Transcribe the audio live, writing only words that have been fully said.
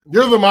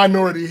You're the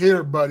minority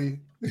here, buddy.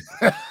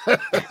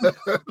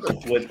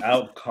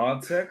 Without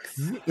context,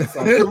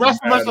 The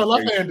rest of us are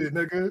left-handed,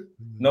 nigga.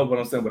 No, but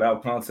I'm saying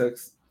without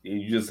context,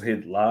 you just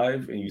hit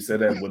live and you said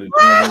that what it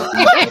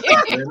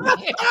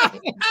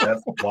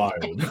that's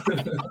wild.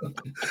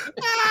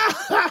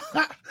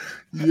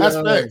 That's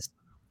facts.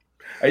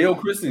 Hey, yo,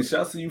 Christy,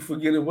 shouts to you for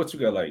getting what you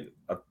got, like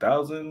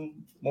 1,000,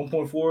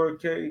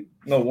 1.4K?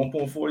 No,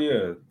 1.4,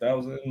 yeah.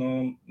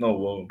 1,000,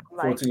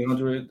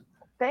 1,400.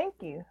 Thank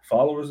you.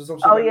 Followers or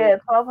something? Oh, yeah,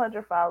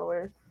 1,200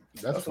 followers.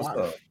 That's what's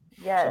up.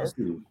 Yes.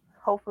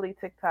 Hopefully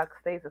TikTok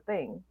stays a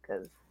thing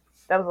because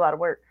that was a lot of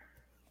work.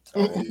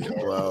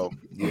 Well,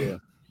 yeah.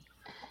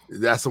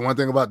 That's the one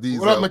thing about these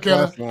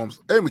platforms.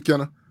 Hey,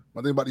 McKenna.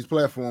 One thing about these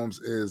platforms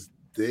is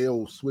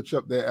they'll switch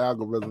up their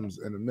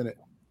algorithms in a minute.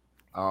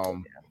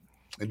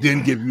 And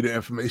then give you the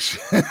information.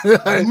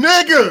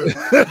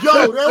 Nigga!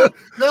 Yo,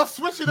 they'll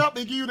switch it up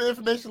and give you the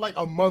information like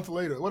a month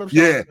later. What up,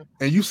 yeah,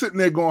 and you sitting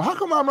there going, how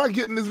come I'm not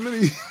getting as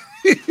many?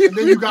 And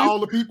then you got all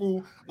the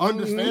people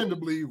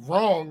understandably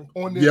wrong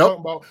on there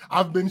talking about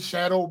I've been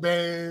shadow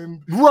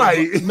banned.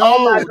 Right.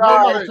 No,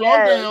 calm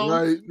down.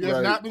 Right. You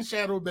have not been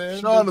shadow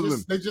banned.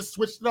 They just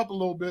switched it up a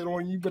little bit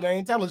on you, but they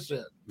ain't telling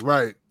shit.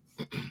 Right.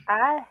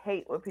 I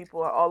hate when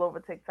people are all over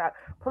TikTok.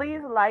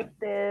 Please like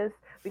this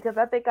because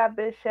I think I've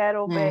been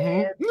shadow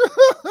banned.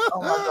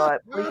 Oh my God,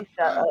 please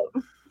shut up.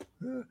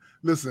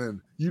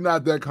 Listen, you're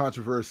not that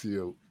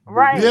controversial.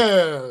 Right.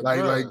 Yeah.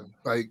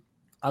 Like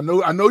I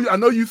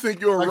know you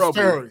think you're a rebel.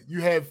 Terry, you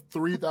have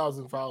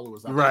 3,000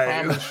 followers.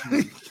 Right.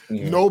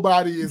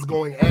 Nobody is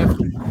going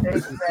after you.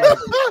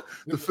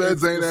 The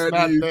feds ain't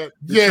after you.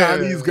 The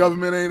Chinese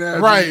government ain't after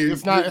you. Right.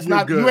 It's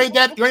not you ain't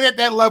at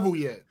that level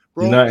yet.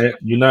 Bro,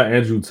 you're not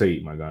Andrew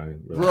Tate, my guy.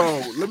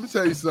 Bro, let me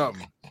tell you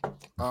something.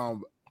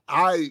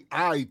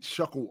 I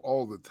chuckle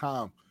all the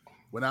time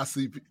when I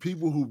see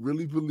people who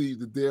really believe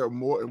that they are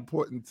more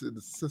important to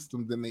the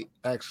system than they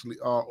actually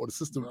are, or the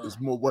system is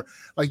more work.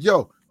 Like,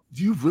 yo,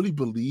 do you really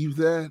believe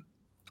that?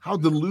 How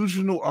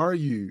delusional are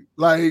you?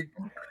 Like,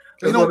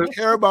 they don't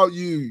care about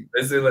you.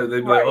 They say like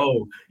they be like,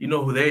 oh, you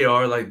know who they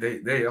are? Like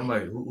they. I'm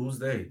like, who's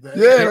they?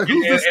 Yeah, like,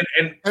 who's this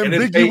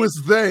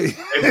ambiguous they?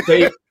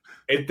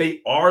 If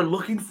they are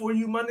looking for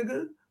you, my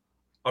nigga,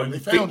 or you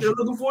think they're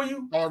looking for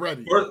you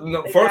already?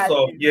 First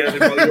off, yeah,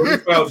 they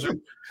already found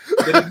you.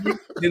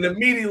 Then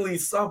immediately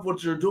stop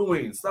what you're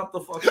doing. Stop the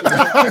fucking.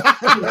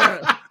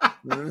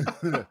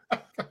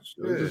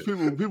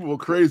 People are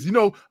crazy. You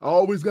know, I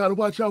always got to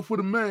watch out for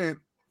the man.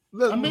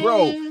 Look,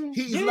 bro,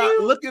 he's not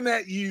looking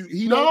at you.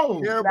 He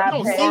don't care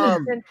about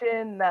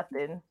attention,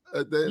 nothing.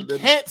 He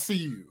can't see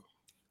you.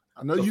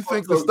 I know you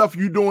think the stuff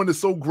you're doing is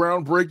so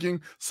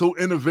groundbreaking, so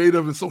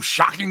innovative, and so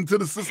shocking to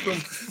the system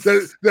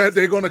that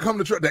they're going to come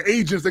to the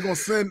agents. They're going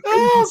to send.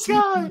 Oh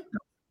God,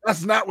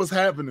 that's not what's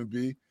happening,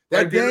 B.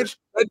 That dance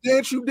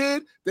you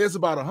did. There's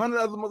about 100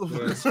 other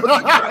motherfuckers.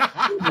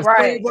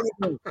 Right.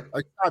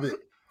 Like,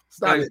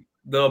 stop it.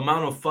 The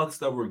amount of fucks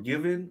that were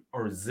given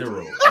are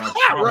zero.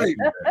 Right.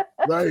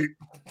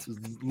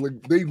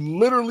 They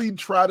literally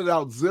trotted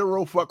out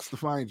 0 fucks to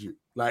find you.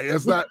 Like,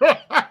 it's not.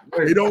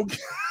 They don't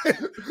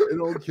care. They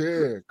don't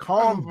care.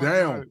 Calm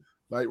down.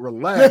 Like,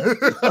 relax.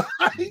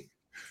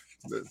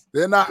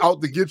 They're not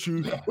out to get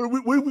you.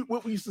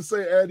 What we used to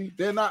say, Eddie,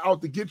 they're not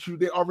out to get you.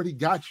 They already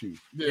got you.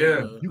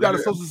 Yeah. You got a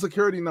social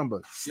security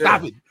number.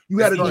 Stop it. You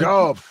had a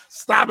job.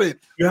 Stop it.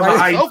 You have an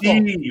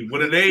ID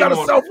with a name. You got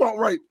a cell phone,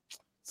 right?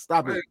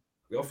 Stop it.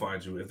 They'll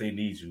find you if they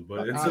need you.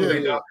 But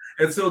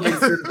until they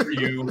send for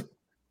you.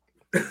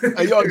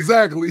 Hey, yo,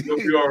 exactly. You'll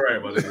be all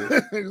right, my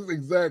nigga.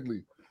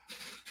 Exactly.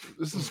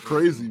 This is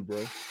crazy,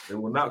 bro. They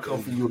will not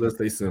come for you unless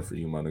they send for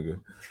you, my nigga.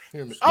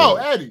 Oh,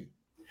 Eddie.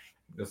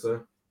 Yes,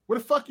 sir. Where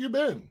the fuck you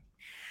been?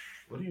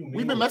 What do you mean?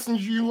 We've been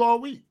messaging you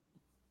all week.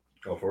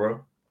 Oh, for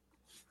real?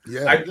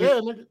 Yeah.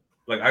 Nigga.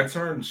 Like, I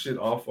turned shit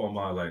off on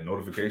my like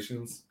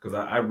notifications because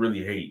I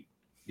really hate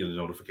getting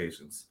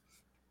notifications.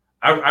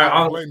 I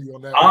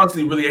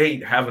honestly really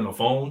hate having a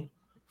phone.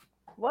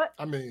 What?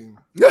 I mean,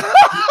 but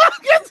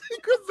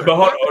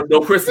hold on,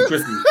 no, Christy.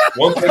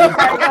 One thing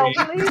about me,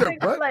 please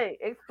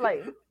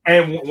explain.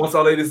 And once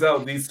I lay this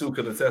out, these two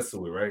could attest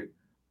to it, right?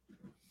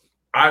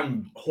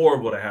 I'm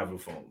horrible at having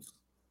phones.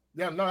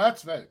 Yeah, no,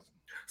 that's facts.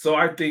 So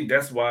I think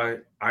that's why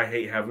I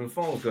hate having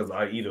phones, because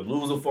I either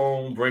lose a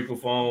phone, break a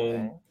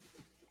phone,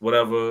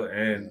 whatever,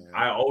 and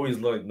I always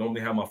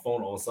normally have my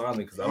phone on silent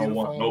because I don't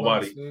want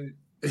nobody.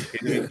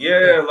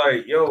 Yeah,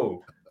 like,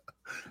 yo,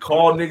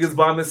 call niggas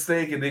by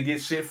mistake and they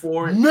get shit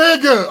for it.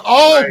 Nigga,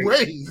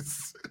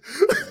 always.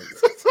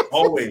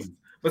 Always.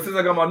 But since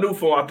I got my new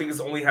phone, I think it's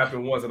only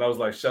happened once, and I was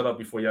like, shut up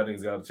before y'all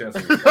niggas got a chance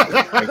to.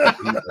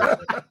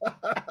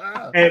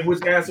 And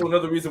which adds to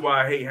another reason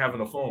why I hate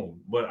having a phone,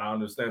 but I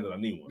understand that I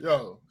need one.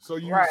 Yo, so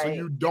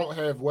you don't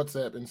have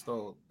WhatsApp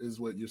installed, is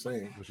what you're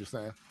saying? What you're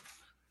saying?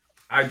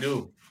 I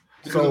do.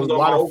 So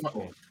why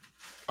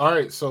all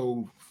right,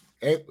 so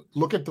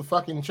look at the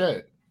fucking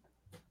chat.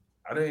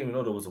 I didn't even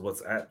know there was a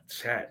WhatsApp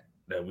chat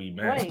that we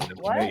made.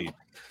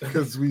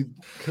 Because we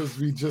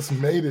just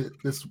made it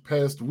this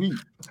past week.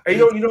 Hey,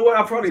 you know what?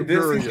 I probably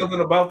did see something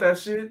about that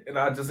shit, and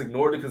I just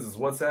ignored it because it's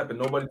WhatsApp, and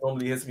nobody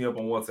normally hits me up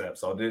on WhatsApp,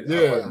 so I did.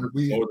 Yeah,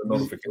 the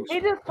notification. He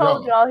just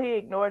told y'all he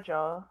ignored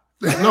y'all.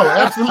 No,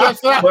 absolutely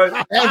that's not.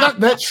 But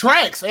that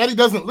tracks. Addie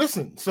doesn't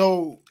listen,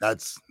 so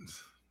that's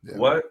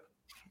what.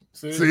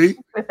 See?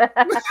 Let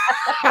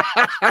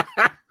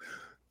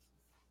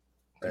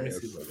me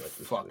see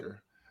fucker.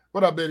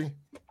 What up, Betty?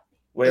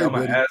 Wait, I'm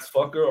an ass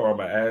fucker or I'm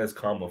an ass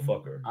comma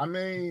fucker? I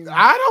mean,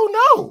 I don't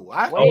know.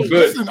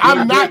 Listen,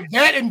 I'm not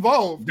that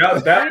involved. That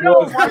we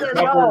don't want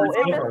to know.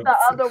 If it's the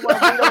other one,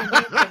 we don't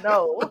need to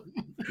know.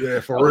 Yeah,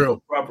 for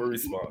real. Proper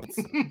response.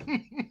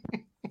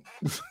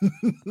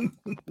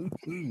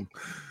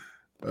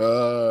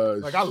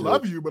 Like I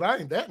love you, but I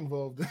ain't that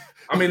involved.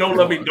 I mean, don't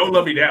love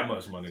me that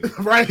much, money.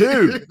 Right,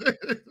 dude.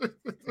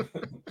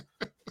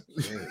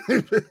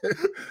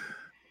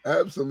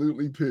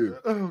 Absolutely poo.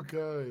 Oh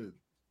god.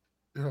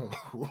 Yo,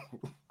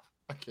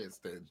 I can't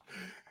stand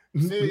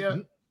you. See ya.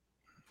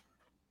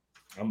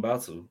 I'm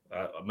about to.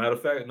 Matter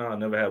of fact, no, I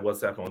never had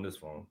WhatsApp on this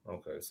phone.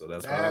 Okay, so that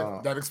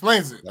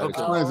explains it. That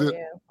explains it.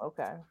 Yeah.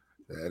 Okay.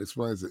 That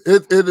explains it.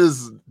 It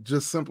is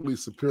just simply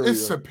superior.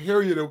 It's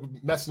superior to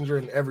Messenger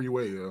in every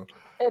way, yo.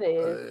 It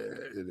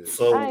is. It is.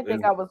 So I didn't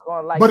think I was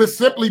going to like. But it's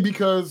simply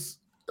because,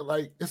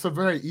 like, it's a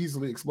very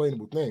easily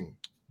explainable thing.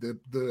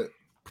 The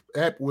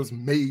app was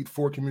made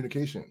for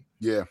communication.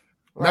 Yeah.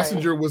 Right.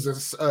 Messenger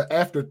was an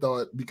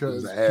afterthought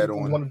because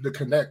people wanted to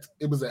connect.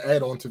 It was an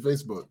add-on to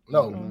Facebook.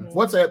 No,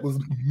 WhatsApp was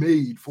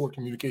made for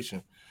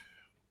communication.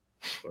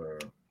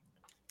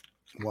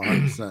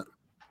 100%.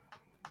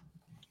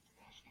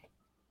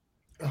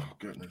 Oh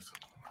goodness.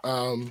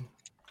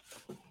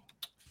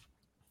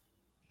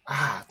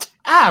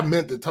 I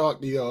meant to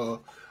talk to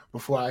y'all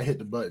before I hit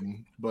the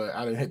button, but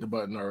I didn't hit the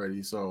button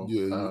already. So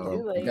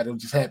it got to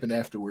just happen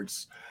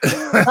afterwards.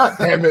 God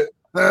damn it!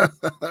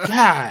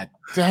 God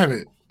damn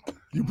it!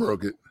 You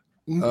broke it.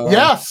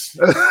 Yes. See,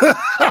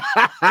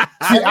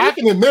 I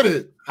can admit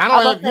it. I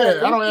don't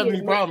have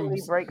any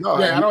problems. I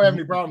don't have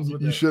any problems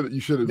with you that. You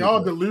should have.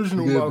 Y'all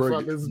delusional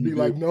motherfuckers be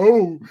like,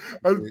 no,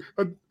 I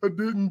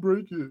didn't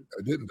break it.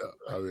 I didn't.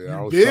 I mean,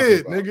 I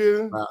did,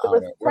 nigga. It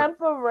was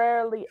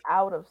temporarily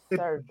out of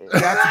service.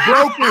 That's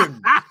broken.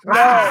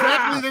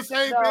 Exactly the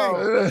same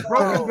thing.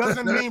 Broken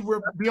doesn't mean we're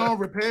beyond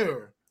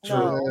repair.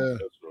 No.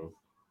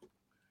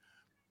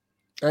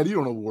 And you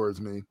don't know what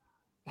words mean.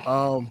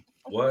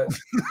 What?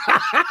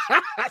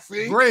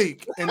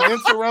 Break, an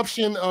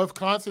interruption of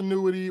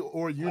continuity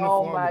or uniformity.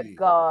 Oh my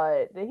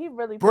god! Did he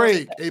really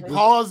break a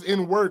pause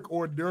in work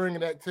or during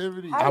an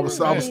activity? I was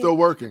still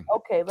working.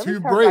 Okay, let me to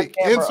break,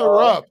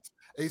 interrupt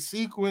a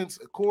sequence,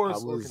 a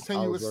course, or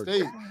continuous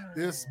state.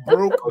 This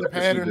broke the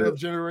pattern of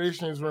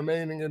generations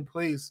remaining in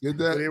place. They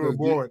were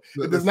born.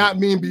 It does not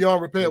mean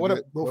beyond repair. What up,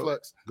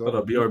 GoFlex? What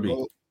up,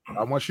 BRB?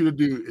 I want you to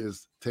do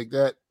is take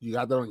that. You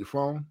got that on your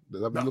phone?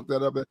 Let me look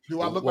that up. Do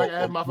I look like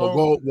I have my phone?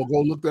 We'll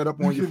go look that up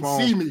on your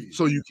phone. See me.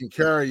 So you can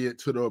carry it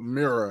to the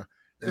mirror.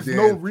 There's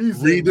no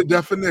reason. Read the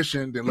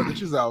definition, then look at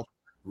yourself.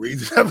 Read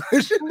the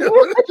definition.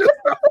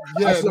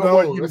 Yeah,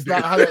 no, that's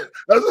not how that.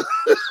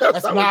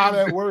 That's not how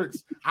that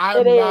works.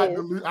 I'm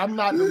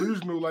not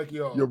delusional like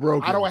y'all. You're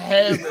broken. I don't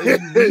have any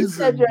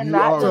reason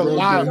to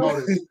lie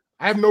about it.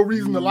 I have no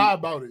reason to lie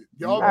about it.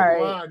 Y'all be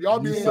lying. Y'all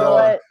be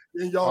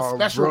in y'all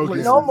special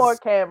places. No more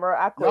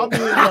camera. I quit. Y'all be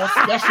in y'all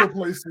special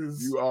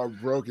places. You are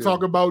broken.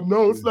 Talk about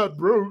no, it's not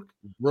broke.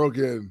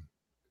 Broken.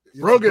 It's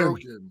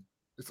broken.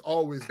 It's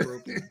always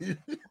broken.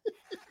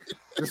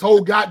 This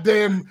whole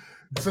goddamn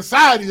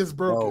society is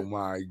broken. Oh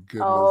my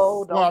goodness.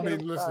 Oh, well, I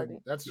mean, listen,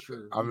 that's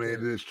true. I mean,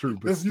 it is true,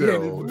 but you still.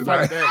 can't even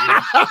fight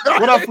that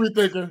one. What up, free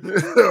thinker?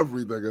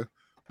 Free thinker.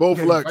 Both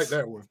flex. Fight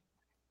that one.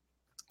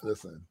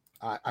 Listen,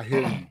 I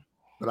hear you,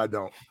 but I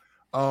don't.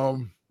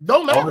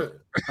 Don't let it.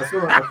 I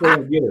feel like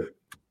get it.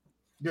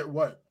 Get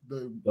what?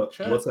 The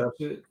WhatsApp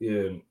shit?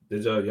 Yeah.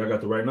 Did y'all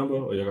got the right number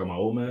or y'all got my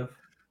old math?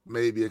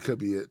 Maybe it could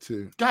be it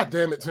too. God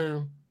damn it,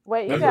 Tim.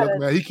 Wait, you got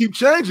man, he keep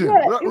changing.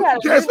 You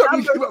can't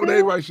keep up with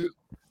everybody shit.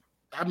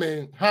 I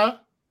mean, huh?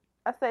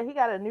 I said he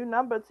got a new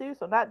number too,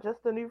 so not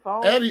just a new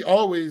phone. Eddie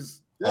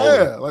always.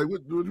 Yeah, like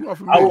what you want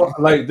from me?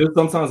 Like there's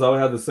sometimes I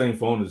would have the same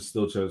phone and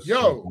still change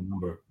the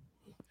number.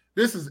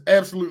 This is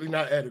absolutely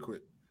not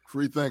adequate.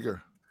 Free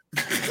thinker.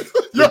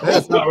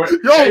 That's not right.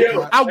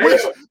 I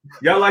wish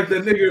y'all like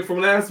that nigga from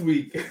last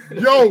week.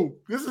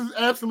 This is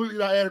absolutely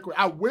not adequate.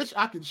 I wish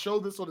I could show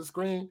this on the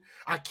screen.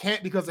 I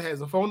can't because it has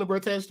a phone number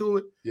attached to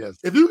it. Yes.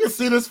 If you can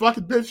see this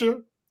fucking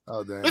picture,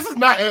 oh damn, this is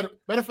not adequate.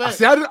 Matter of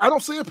fact, I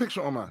don't see a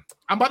picture on mine.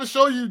 I'm about to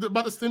show you.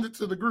 About to send it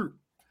to the group.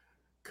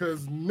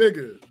 Cause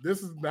nigga,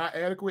 this is not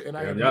adequate, and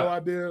I have no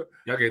idea.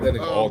 Y'all gave that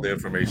nigga all the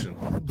information,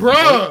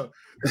 bruh.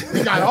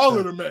 He got all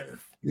of the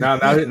math.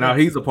 Now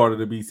he's a part of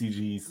the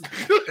BCGs.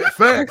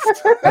 Facts.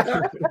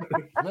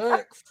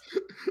 Let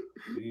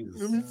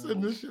me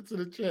send this shit to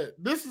the chat.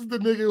 This is the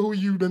nigga who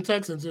you've been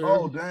texting to.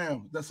 Oh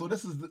damn! So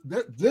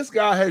this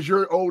guy has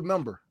your old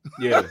number.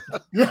 Yeah.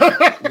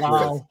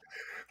 Wow.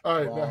 All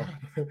right, now.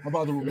 I'm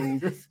about to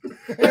remove. Get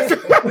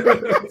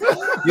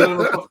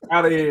the fuck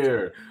out of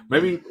here.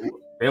 Maybe.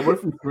 And what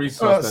if we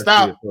screenshot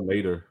that shit for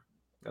later?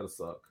 That'll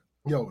suck.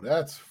 Yo,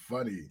 that's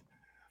funny.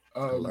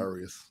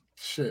 Hilarious.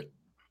 Shit.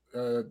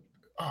 Oh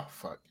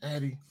fuck,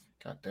 Addy.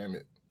 God damn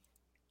it.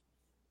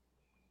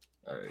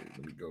 All right,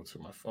 let me go to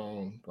my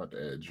phone. About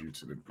to add you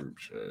to the group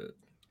chat.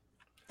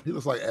 He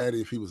looks like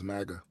Addy if he was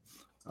MAGA.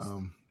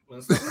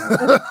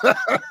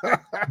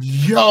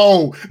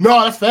 Yo,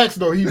 no, that's facts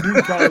though. He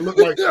do kind of look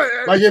like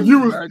if you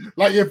was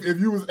like if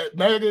you was at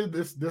MAGA,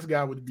 this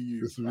guy would be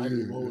you.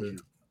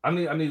 I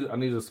need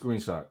a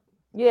screenshot.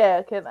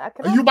 Yeah, can I?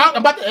 I'm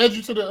about to add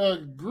you to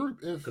the group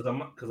because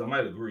I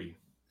might agree.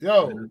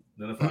 Yo,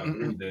 then if I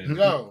agree, then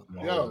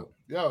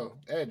yo,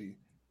 Eddie,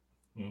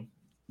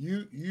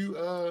 you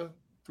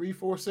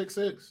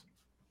 3466.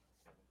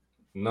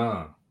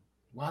 Nah.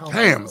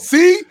 Damn,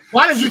 see?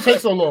 Why did you take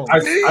so long?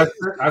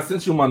 I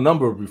sent you my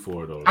number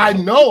before though. I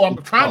know. I'm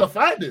trying to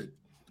find it.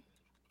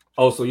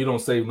 Oh, so you don't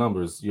save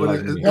numbers? You're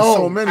like no,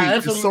 so many. I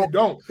absolutely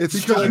don't. It's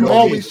because you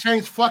always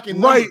change fucking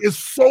numbers. Right. It's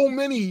so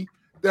many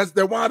that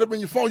wind up in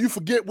your phone. You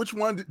forget which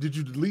one. Did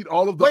you delete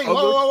all of the other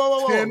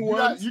whoa. 10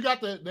 ones? You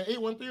got the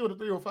 813 or the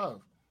 305?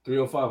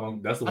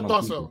 305. That's the one. I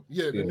thought so.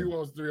 Yeah, the new one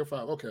was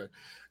 305. Okay.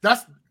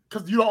 That's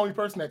because you're the only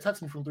person that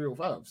texts me from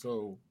 305.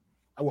 So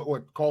I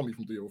would call me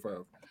from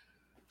 305.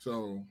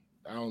 So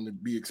I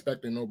don't be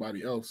expecting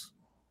nobody else.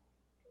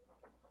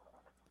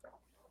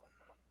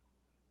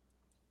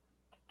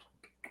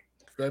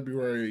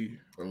 February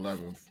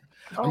 11th.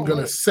 I'm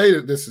gonna say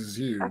that this is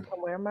you. I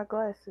can wear my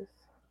glasses.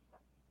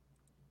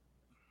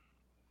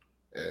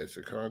 Add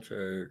to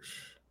contacts.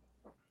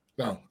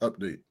 No,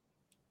 update.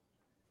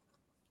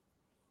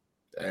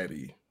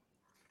 Addy.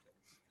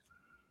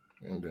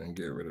 And then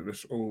get rid of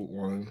this old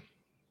one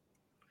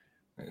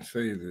and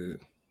save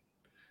it.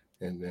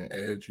 And then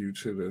add you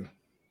to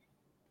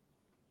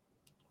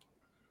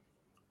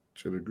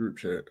the group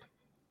chat.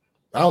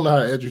 I don't know how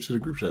to add you to the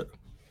group chat.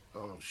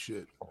 Oh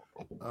shit.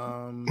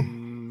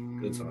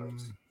 Good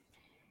times.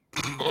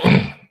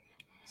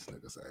 This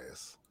nigga's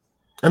ass.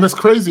 And it's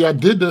crazy. I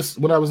did this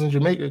when I was in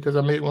Jamaica because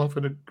I made one for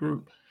the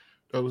group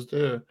that was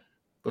there.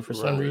 But for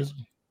some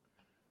reason.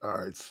 All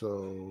right,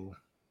 so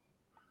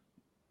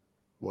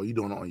you're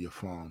doing it on your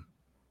phone.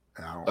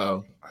 I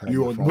don't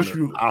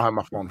have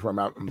my phone from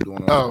I'm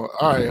doing it. Oh,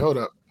 all right, hold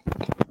up.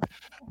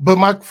 But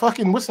my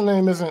fucking what's the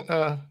name isn't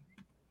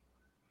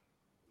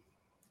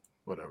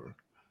whatever.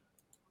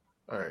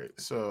 All right,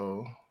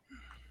 so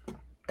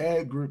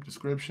add group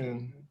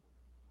description,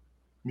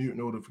 mute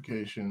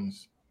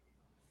notifications.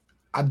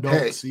 I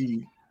don't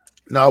see.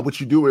 Now, what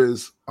you do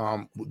is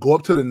go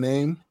up to the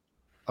name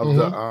of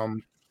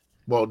the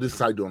well, this is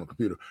how you do it on the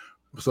computer,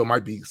 so it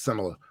might be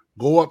similar.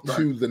 Go up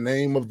to the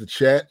name of the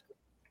chat.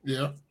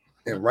 Yeah.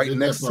 And right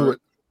next to it,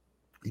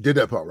 you did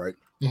that part, right?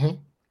 Mm-hmm.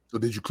 So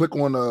did you click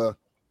on the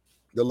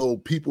little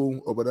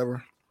people or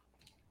whatever?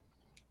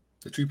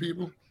 The two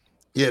people?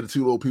 Yeah, the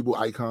two little people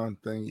icon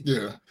thing.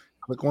 Yeah.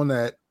 Click on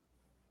that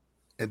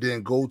and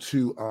then go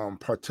to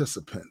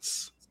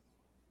participants.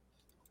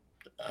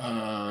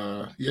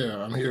 Yeah,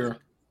 I'm here.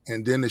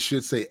 And then it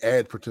should say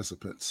add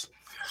participants.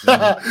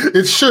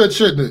 It should,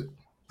 shouldn't it?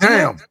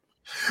 Damn.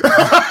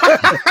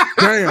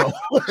 Damn. All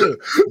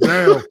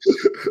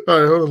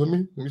right, hold on. Let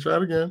me try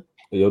it again.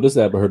 Yo, this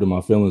app hurting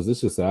my feelings.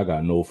 This just say I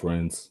got no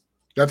friends.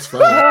 That's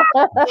funny.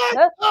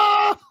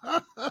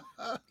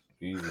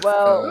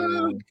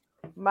 Well,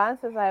 mine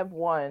says I have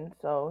one,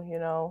 so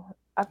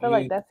I feel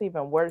like that's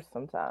even worse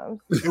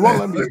sometimes. It won't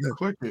let me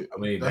click it. I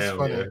mean, that's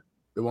funny.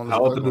 Yeah.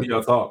 How often do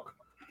y'all talk?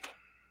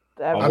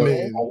 But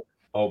on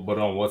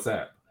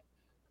WhatsApp.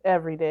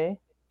 Every day.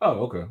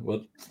 Oh, okay.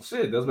 Well,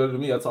 shit, that's better than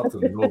me. I talk to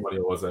nobody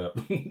on WhatsApp.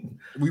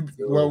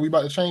 we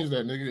about to change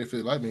that, nigga, if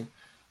it let me.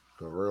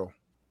 For real.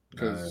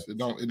 Because it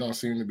don't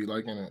seem to be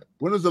liking it.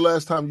 When was the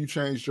last time you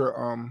changed your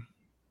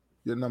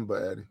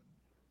number, Addy?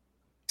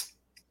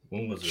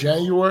 When was it?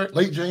 January?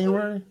 Late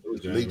January?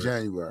 Late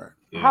January.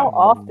 Yeah. How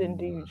often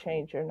do you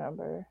change your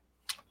number?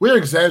 We're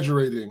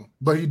exaggerating,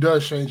 but he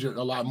does change it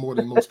a lot more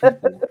than most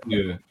people.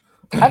 Yeah.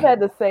 I've had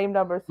the same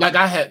number since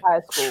I had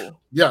high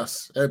school.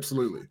 Yes,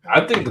 absolutely.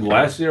 I think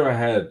last year I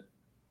had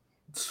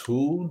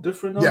 2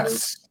 different numbers.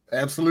 Yes,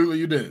 absolutely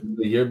you did.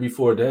 The year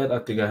before that, I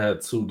think I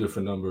had 2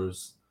 different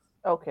numbers.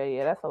 Okay,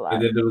 yeah, that's a lot.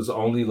 And then there was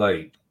only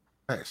like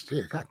a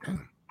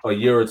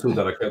year or 2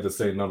 that I kept the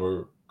same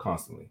number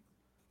constantly.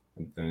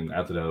 And then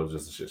after that, it was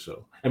just a shit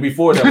show. And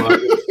before that, when I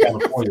was in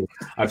California,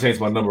 I changed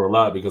my number a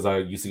lot because I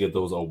used to get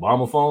those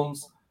Obama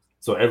phones.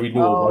 So every new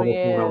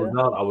Obama phone that was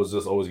out, I was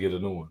just always get a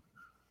new one.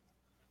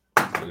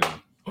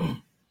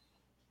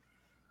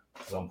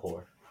 I'm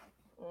poor.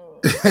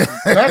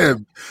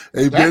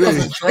 Hey,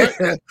 Betty.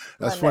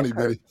 That's funny,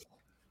 Betty.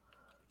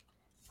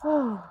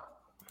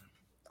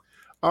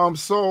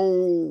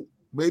 So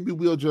maybe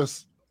we'll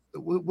just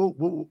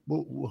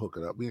we'll hook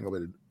it up. We ain't gonna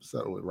be able to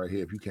settle it right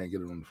here if you can't get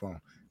it on the phone.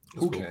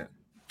 Who can't?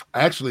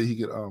 Actually, he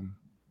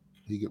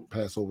could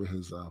pass over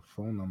his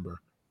phone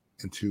number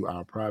into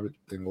our private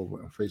thing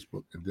over on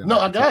Facebook, and then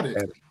I got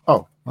it.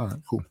 Oh, all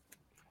right, cool.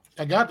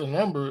 I got the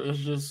number. It's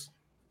just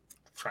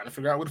trying to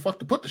figure out where the fuck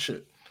to put the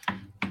shit.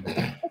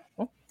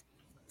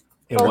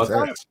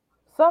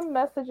 Some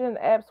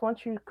messaging apps,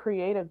 once you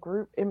create a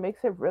group, it makes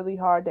it really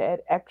hard to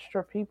add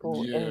extra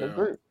people in the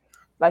group.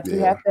 Like you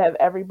have to have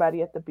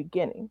everybody at the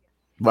beginning.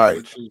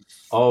 Right.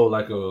 Oh,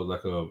 like a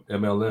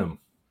MLM.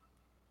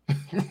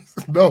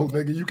 No,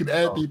 nigga, you can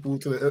add people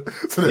to the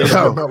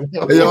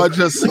y'all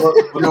just at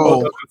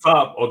the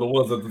top or the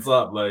ones at the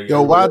top. Like,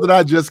 why did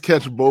I just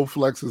catch Bo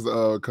Flex's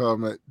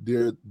comment?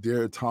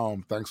 Dear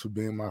Tom, thanks for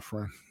being my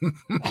friend.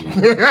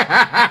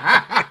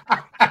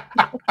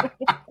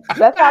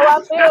 That's how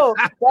I feel.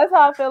 That's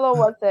how I feel on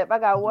WhatsApp. I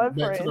got one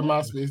friend. Back to the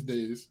MySpace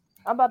days.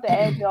 I'm about to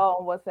add y'all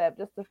on WhatsApp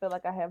just to feel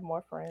like I have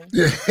more friends.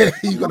 Yeah,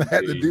 you're gonna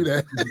have to do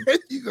that.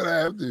 You're gonna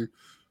have to.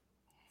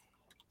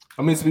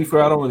 I mean, to be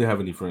fair, I don't really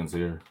have any friends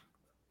here.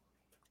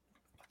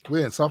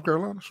 We're in South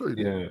Carolina? Sure you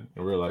do. Yeah,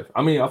 in real life.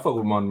 I mean, I fuck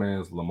with my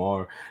man's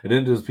Lamar. And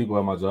then there's people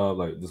at my job,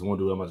 like this one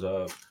dude at my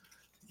job,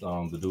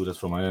 the dude that's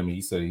from Miami,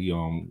 he said he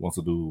wants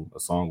to do a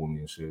song with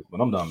me and shit.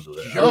 But I'm down to do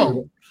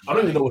that. I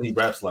don't even know what he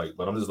raps like,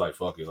 but I'm just like,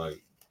 fuck it.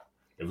 Like,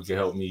 if it can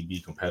help me be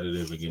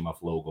competitive and get my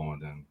flow going,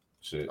 then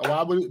shit.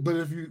 Why would but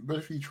if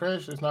you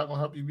trash, it's not gonna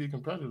help you be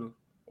competitive.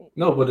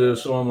 No, but it'll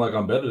show him like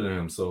I'm better than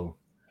him. So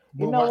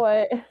you know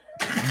what?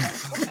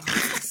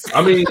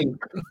 I mean,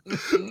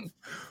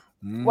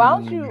 why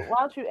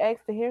don't you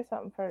ask to hear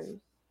something first?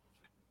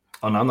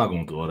 Oh, no, I'm not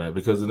gonna do all that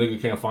because the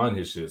nigga can't find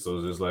his shit. So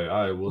it's just like,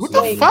 all right, we'll see.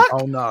 What the fuck?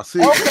 Oh no, see.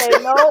 Okay,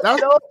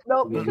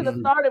 no. You should have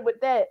started with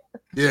that.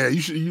 Yeah,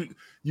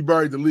 you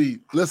buried the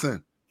lead.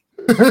 Listen,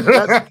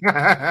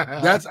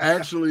 that's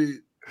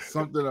actually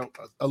something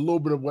a little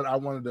bit of what I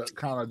wanted to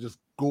kind of just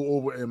go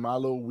over in my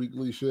little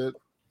weekly shit,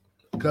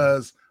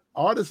 because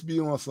artists be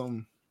on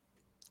some.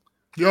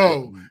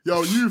 Yo,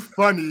 you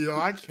funny, yo.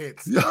 I can't.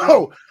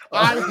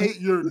 I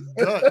hate your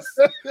guts.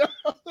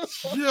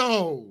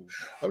 Yo,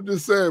 I'm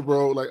just saying,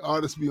 bro. Like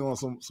artists be on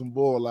some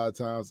bull a lot of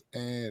times,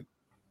 and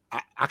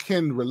I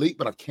can relate,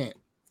 but I can't.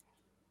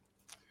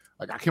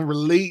 Like I can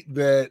relate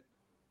that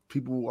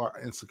people are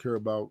insecure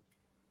about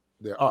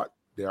their art.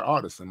 They're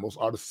artists, and most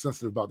artists are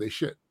sensitive about their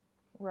shit,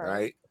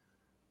 right?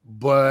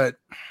 But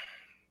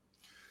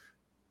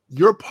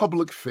your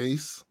public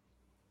face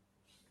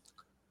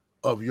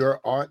of your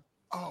art.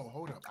 Oh,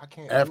 hold up! I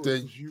can't after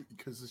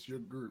because it's your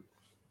group.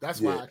 That's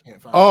why I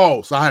can't find.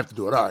 Oh, so I have to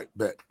do it. All right,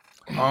 bet.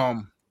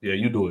 Yeah,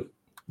 you do it.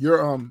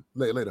 You're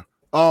later.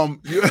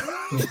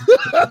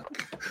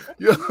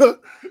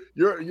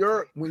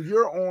 You're when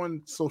you're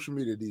on social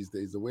media these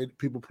days, the way that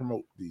people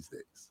promote these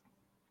days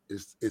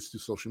it's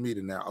through social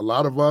media. Now, a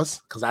lot of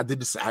us, because I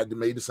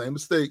made the same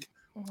mistake.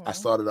 Mm-hmm. I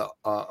started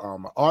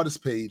an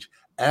artist page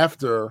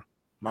after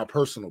my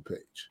personal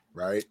page,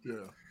 right?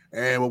 Yeah.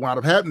 And what wound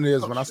up happening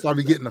is when I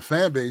started getting a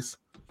fan base,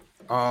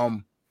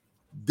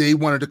 they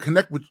wanted to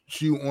connect with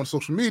you on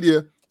social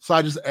media. So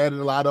I just added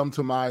a lot of them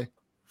to my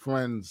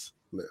friends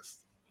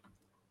list.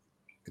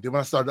 And then when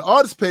I started the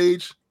artist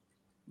page,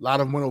 a lot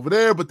of them went over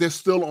there, but they're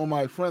still on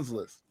my friends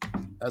list.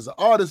 As an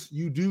artist,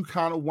 you do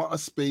kind of want a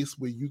space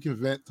where you can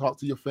vent, talk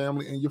to your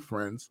family and your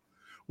friends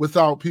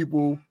without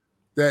people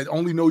that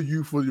only know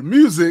you for your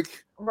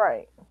music.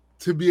 Right.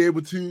 To be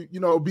able to,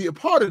 be a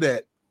part of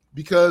that.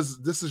 Because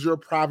this is your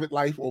private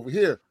life over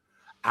here.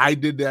 I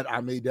did that.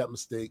 I made that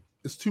mistake.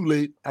 It's too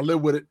late. I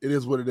live with it. It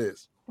is what it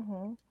is.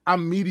 Mm-hmm.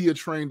 I'm media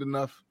trained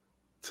enough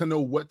to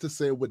know what to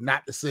say and what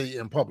not to say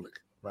in public,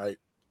 right?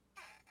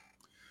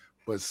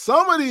 But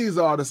some of these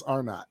artists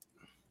are not.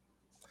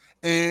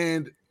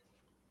 And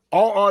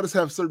all artists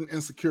have certain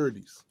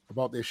insecurities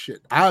about their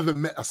shit. I've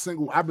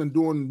been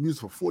doing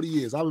music for 40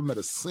 years. I haven't met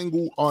a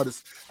single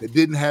artist that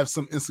didn't have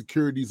some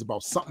insecurities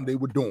about something they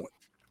were doing.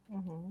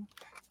 Mm-hmm.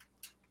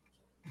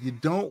 You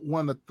don't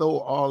want to throw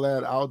all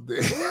that out there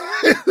in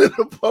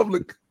the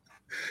public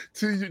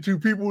to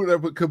people that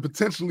could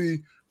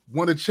potentially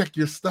want to check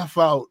your stuff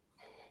out,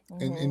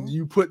 mm-hmm. and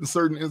you putting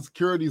certain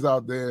insecurities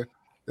out there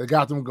that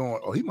got them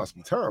going, oh, he must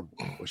be terrible,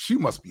 or she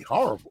must be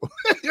horrible.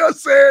 You know what I'm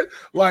saying?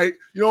 Like,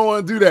 you don't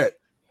want to do that.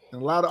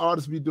 And a lot of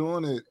artists be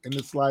doing it, and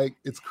it's like,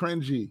 it's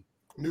cringy.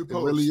 New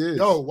post. It really is.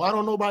 Yo, why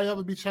don't nobody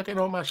ever be checking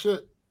on my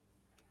shit?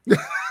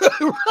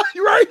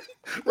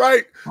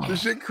 right. The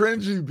shit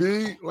cringy,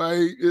 B.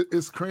 Like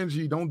it's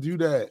cringy. Don't do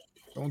that.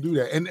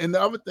 And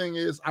the other thing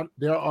is,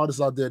 there are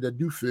artists out there that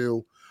do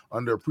feel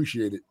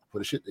underappreciated for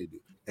the shit they do,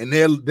 and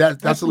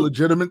that's a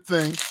legitimate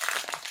thing.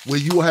 Where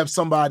you will have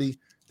somebody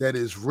that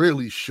is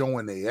really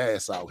showing their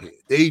ass out here.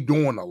 They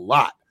doing a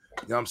lot.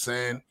 You know what I'm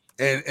saying?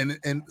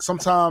 And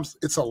sometimes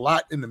it's a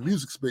lot in the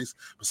music space,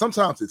 but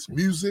sometimes it's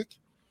music.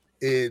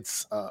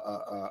 It's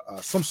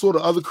some sort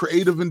of other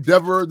creative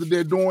endeavor that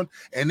they're doing,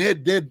 and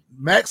they're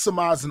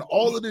maximizing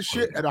all of this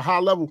shit at a high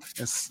level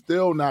and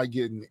still not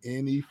getting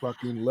any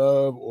fucking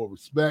love or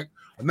respect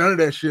or none of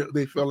that shit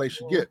they feel they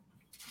should get.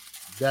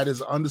 That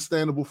is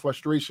understandable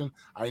frustration.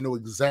 I know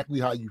exactly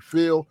how you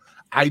feel.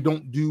 I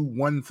don't do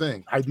one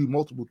thing. I do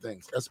multiple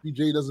things.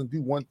 SPJ doesn't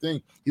do one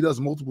thing. He does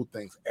multiple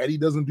things. Eddie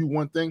doesn't do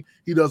one thing.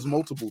 He does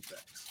multiple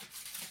things.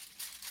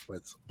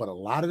 But a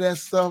lot of that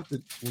stuff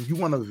that when you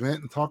want to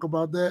vent and talk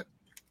about that,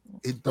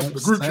 it don't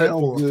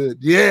sound good.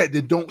 Yeah,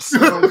 it don't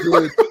sound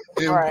good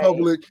in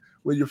public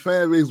when your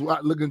fan base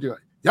looking at you like,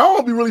 y'all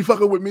won't be really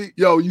fucking with me.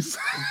 Yo, you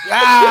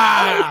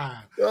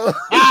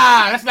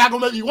that's not gonna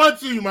make you want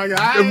to, my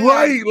guy.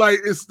 Right. Like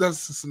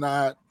that's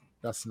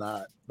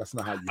not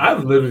how you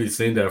I've literally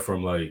seen that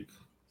from like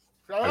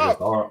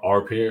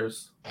our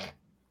peers.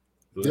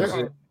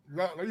 Yeah.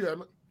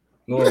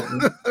 No,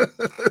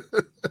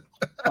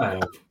 I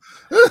have.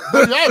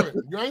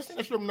 You ain't seen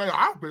that shit from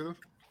our peers.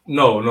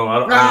 No,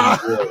 I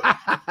don't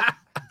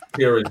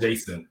peer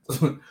adjacent.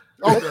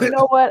 Okay. You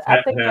know what?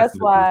 I think that's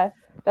why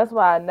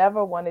I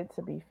never wanted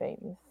to be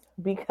famous,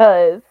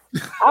 because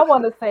I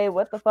want to say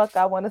what the fuck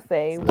I want to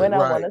say when I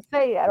want to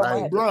say it. I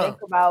don't want to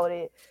think about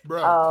it.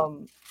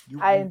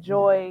 I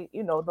enjoy,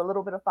 the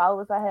little bit of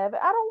followers I have.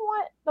 I don't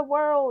want the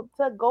world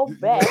to go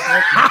back.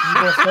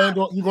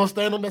 You gonna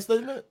stand on that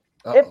statement?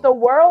 If the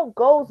world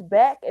goes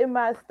back in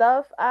my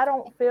stuff, I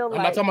don't feel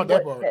I'm not talking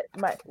about that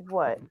part.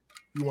 What?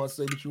 You want to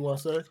say what you want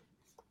to say?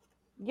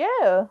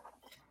 Yeah.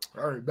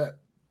 All right, bet.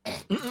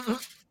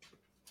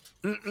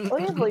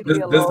 Please this is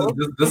the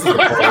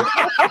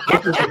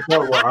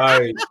part where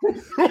I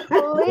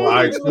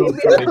choose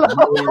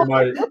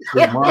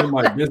mind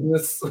my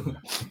business.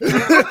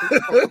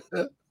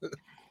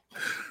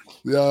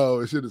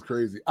 Yo, shit is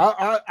crazy.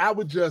 I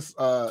would just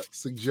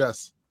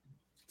suggest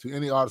to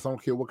any artist, I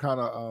don't care what kind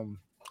of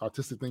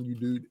artistic thing you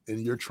do and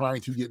you're trying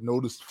to get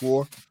noticed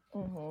for,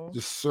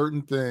 just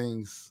certain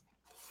things,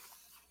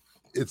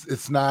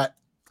 it's not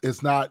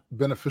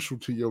beneficial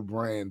to your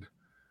brand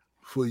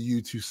for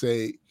you to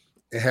say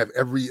and have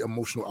every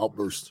emotional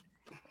outburst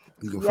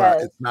you can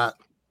find. It's not,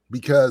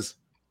 because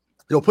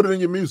they'll put it in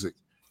your music.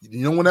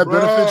 You know when that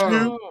benefits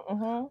you?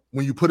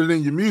 When you put it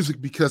in your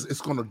music, because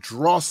it's going to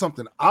draw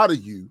something out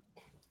of you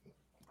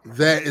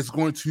that is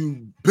going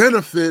to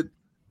benefit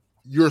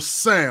your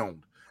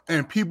sound,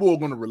 and people are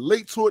going to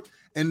relate to it,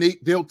 and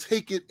they'll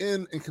take it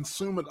in and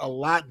consume it a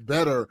lot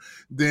better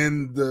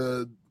than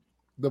the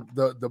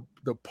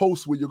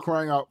post where you're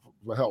crying out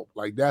for help.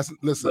 Like that's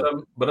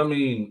But I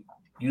mean,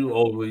 you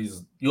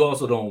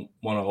also don't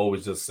want to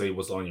always just say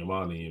what's on your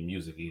mind in your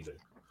music either.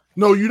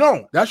 No, you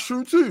don't. That's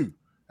true too.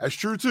 But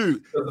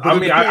I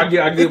mean, I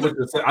get what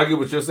you're saying. I get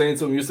what you're saying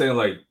to me. You're saying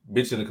like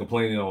bitching and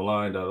complaining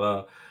online,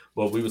 But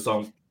we were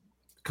talking,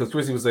 because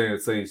Chrissy was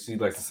saying she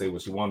likes to say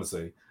what she want to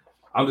say.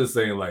 I'm just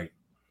saying like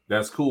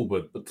that's cool,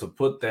 but to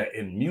put that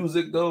in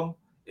music though,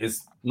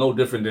 it's no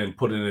different than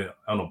putting it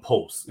on a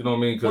post. You know what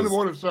I mean? Because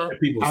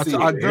people see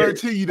I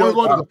guarantee you,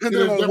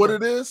 depending on what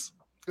it is,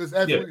 it's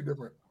absolutely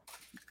different.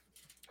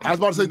 I was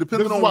about to say,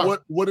 depending on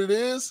what it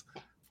is,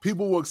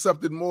 people will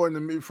accept it more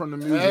from the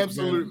music.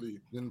 Absolutely.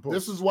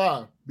 This is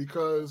why,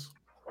 because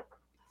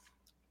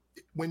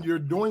when you're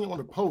doing it on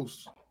a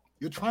post,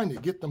 you're trying to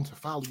get them to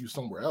follow you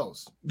somewhere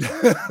else.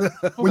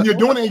 When you're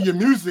doing it in your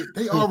music,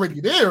 they already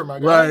there, my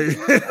guy.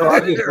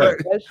 Right.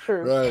 That's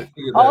true. Right.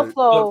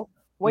 Also,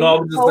 when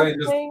I'm just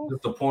saying,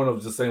 just the point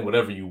of just saying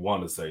whatever you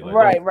want to say. Like,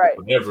 right.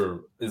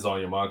 Whatever is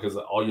on your mind, because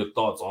all your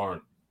thoughts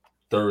aren't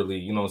thoroughly,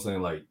 you know what I'm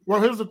saying? Like,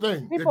 well, here's the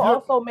thing. People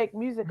also make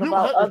music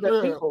about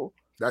other people.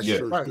 That's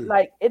true. Right.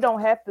 Like, it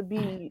don't have to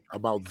be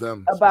about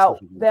them.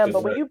 But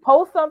when you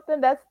post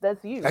something, that's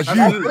you. That's you.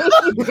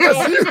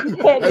 You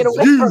can't get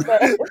away from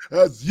that.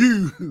 That's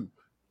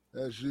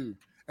you.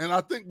 And I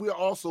think we're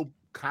also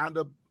kind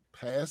of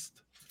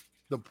past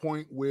the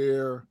point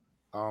where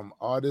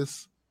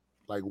artists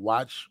like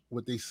watch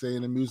what they say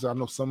in the music. I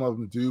know some of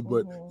them do,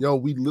 but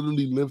we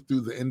literally lived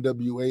through the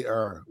NWA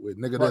era with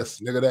nigga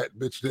this, nigga that,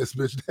 bitch this,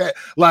 bitch that.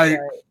 Like,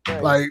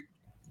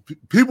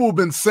 people have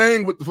been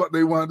saying what the fuck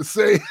they wanted to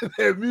say in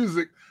their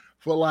music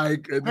for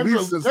like at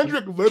least.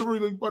 Kendrick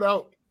literally put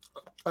out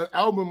an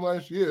album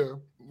last year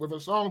with a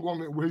song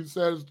on it where he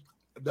says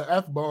the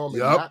F-bomb.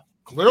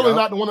 Clearly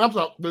not the one I'm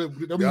talking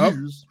that we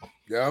use.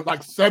 Yeah,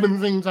 like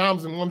 17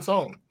 times in one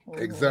song.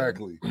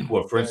 Exactly.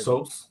 What, French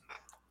toast?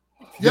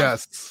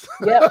 Yes.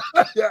 Yep.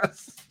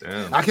 Yes.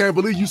 Damn. I can't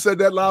believe you said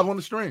that live on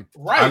the stream.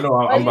 Right. I know.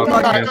 I'm about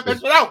to cut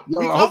that out.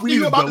 I hope we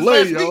need a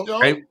delay,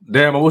 yo. Hey,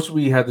 damn, I wish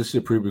we had this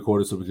shit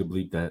pre-recorded so we could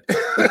bleep that.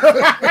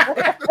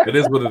 It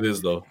is what it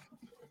is, though.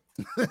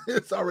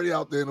 It's already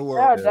out there in the world.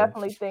 There are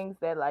definitely things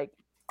that like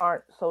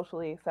aren't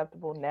socially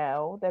acceptable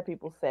now that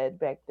people said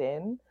back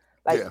then.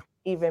 Like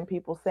even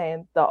people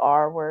saying the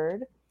R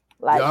word.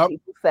 Like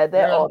people said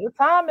that all the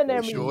time in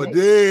their music.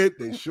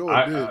 They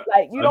sure did.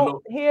 Like you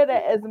don't hear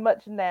that as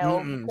much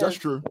now. That's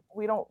true.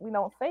 We don't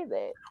say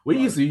that. We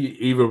used to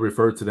even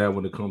refer to that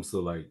when it comes to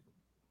like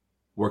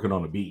working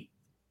on a beat.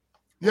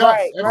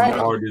 Right.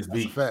 Hardest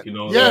beat. You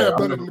know. Yeah,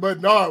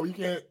 but no, we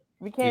can't.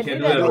 We can't do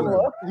that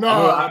anymore. No,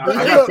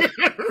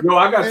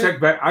 I got checked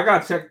back. I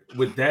got checked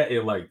with that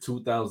in like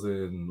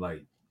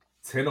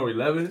 2010 or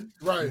 11.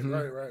 Right.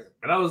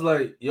 And I was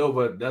like, yo,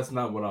 but that's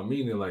not what I'm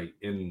meaning. Like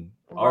in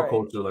our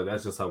culture, like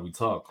that's just how we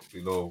talk,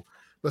 you know.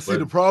 But see,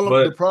 the problem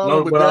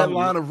with that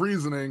line of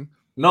reasoning.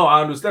 No,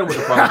 I understand what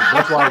the problem is.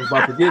 That's what I was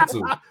about to get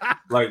to.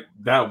 Like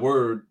that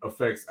word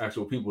affects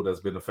actual people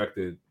that's been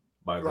affected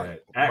by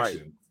that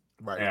action.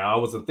 Right. And I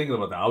wasn't thinking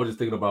about that. I was just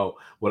thinking about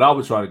what I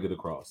was trying to get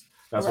across.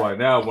 That's why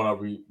now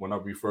when I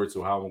refer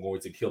to how I'm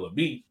going to kill a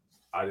beat,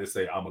 I just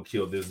say I'm gonna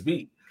kill this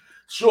beat.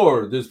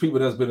 Sure, there's people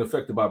that's been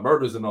affected by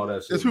murders and all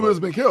that shit. There's people that's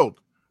been killed.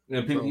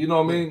 And people, you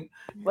know what I mean?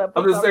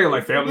 I'm just saying,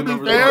 like family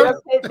members.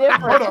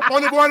 Hold up,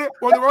 on the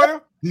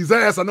border. He's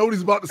ass. I know what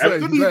he's about to say.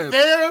 To be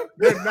fair,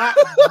 they're not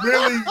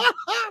really.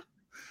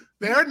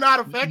 They're not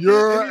affected.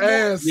 Your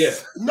ass. Yeah.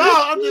 No,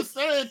 I'm just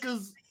saying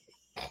because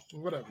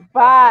whatever.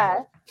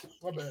 Bye.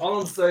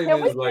 All I'm saying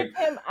Can is we like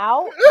him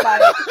out.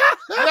 Like,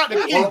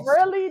 I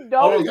really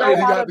don't know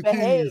how to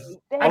behave.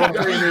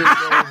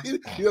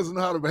 He doesn't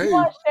know how to behave. You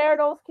want to share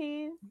those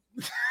keys?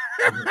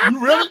 You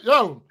really,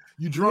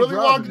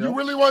 you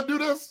really want to do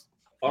this?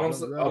 All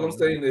I'm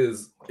saying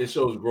is it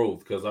shows growth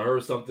because I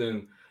heard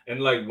something and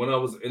like when I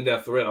was in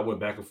that thread, I went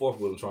back and forth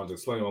with him trying to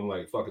explain. I'm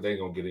like, fuck it, they ain't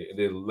gonna get it. And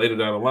then later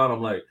down the line,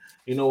 I'm like,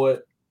 you know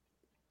what?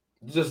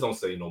 Just don't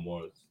say no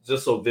more.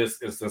 Just so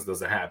this instance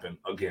doesn't happen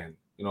again.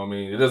 You know what I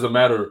mean? It doesn't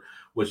matter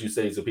what you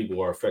say to people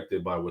who are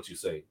affected by what you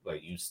say.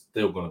 Like you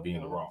still gonna be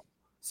in the wrong.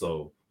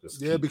 So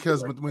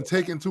because when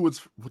taken to its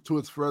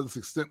furthest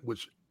extent,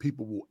 which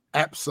people will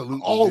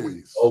absolutely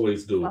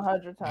always do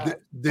 100 times,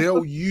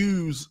 they'll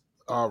use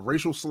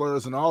racial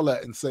slurs and all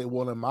that and say,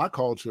 well, in my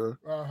culture,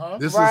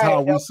 this is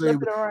how we say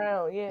flip it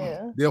around.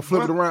 Yeah, they'll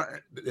flip it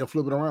around. They'll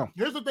flip it around.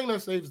 Here's the thing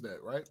that saves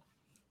that, right?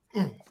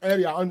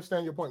 Eddie, I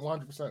understand your point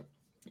 100%,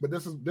 but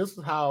this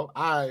is how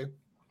I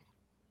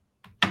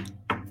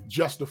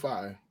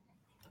justify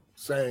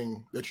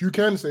saying that you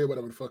can say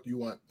whatever the fuck you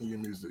want in your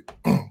music.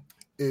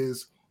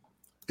 Is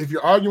if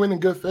you're arguing in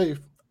good faith,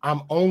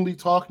 I'm only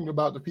talking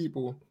about the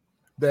people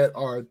that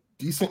are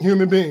decent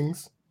human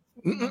beings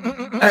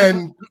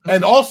and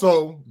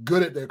also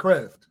good at their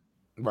craft.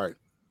 Right.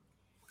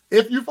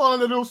 If you fall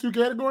into those two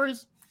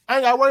categories, I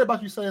ain't gotta worry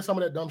about you saying some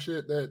of that dumb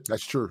shit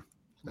that's true.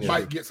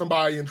 Might get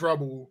somebody in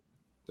trouble.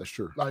 That's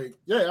true. Like,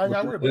 I ain't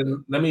gotta worry about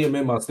that. Let me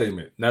amend my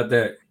statement. Not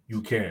that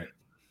you can't.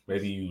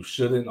 Maybe you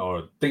shouldn't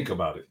or think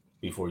about it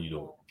before you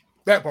do it.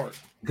 That part.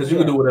 Because you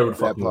can do whatever the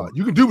fuck you want.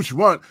 You can do what you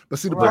want. But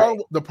see, the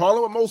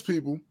problem with most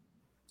people,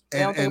 they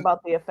don't think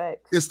about the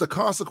effects. It's the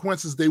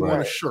consequences they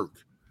want to shirk.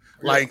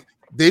 Like,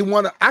 they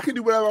want to, I can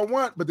do whatever I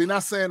want, but they're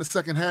not saying the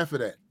second half of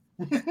that.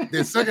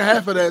 The second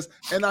half of that is,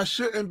 and I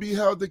shouldn't be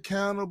held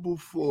accountable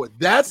for it.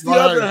 That's the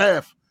other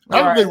half.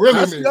 That's what they really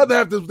That's mean. the other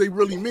half that they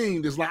really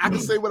mean. It's like, I can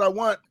say what I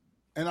want,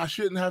 and I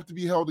shouldn't have to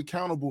be held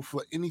accountable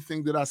for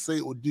anything that I say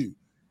or do.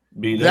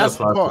 That's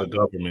the part. The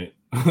government.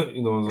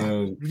 You know what I'm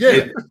saying?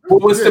 Yeah.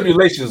 With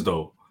stipulations,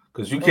 though,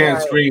 because you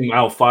can't scream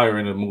out fire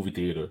in a movie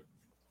theater.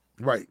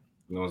 Right.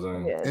 You know what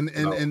I'm saying?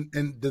 Yeah.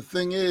 And the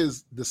thing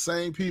is, the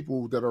same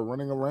people that are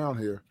running around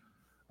here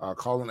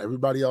calling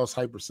everybody else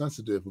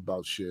hypersensitive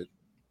about shit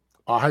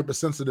are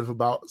hypersensitive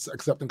about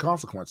accepting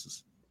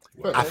consequences.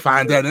 Right. I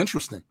find that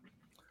interesting.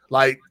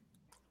 Like,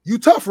 you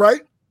tough,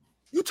 right?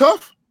 You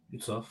tough. You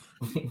tough.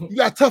 You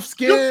got tough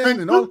skin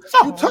and all.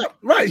 You tough,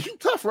 right? You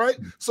tough, right?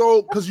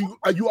 So, because you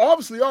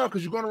obviously are,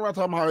 because you're going around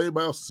talking about how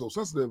everybody else is so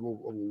sensitive of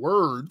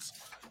words.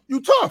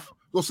 You tough.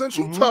 So since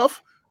you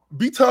tough,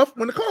 be tough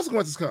when the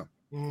consequences come.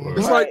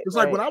 It's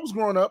like when I was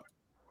growing up,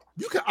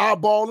 you can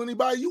eyeball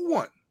anybody you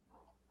want.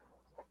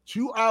 But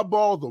you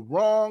eyeball the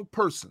wrong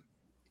person.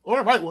 Or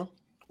the right one.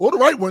 Or the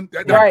right one.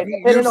 Right.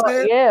 You know what I'm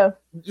saying? Yeah.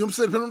 You know what I'm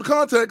saying? Depending on the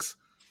context,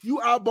 you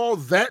eyeball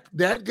that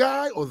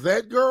guy or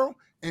that girl,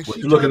 and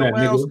she turn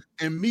around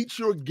and meet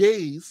your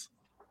gaze.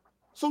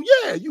 So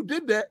yeah, you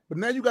did that, but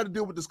now you got to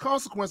deal with this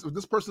consequence. If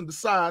this person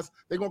decides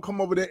they're gonna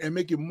come over there and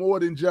make it more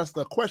than just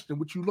a question,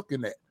 what you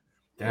looking at?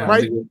 Damn,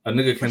 right? A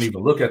nigga can't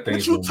even look at things.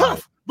 But you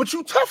tough. But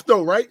you tough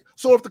though, right?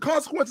 So if the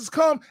consequences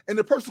come and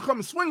the person come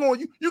and swing on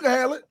you, you can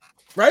handle it,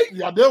 right?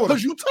 Y'all deal with it.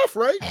 Because you tough,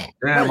 right?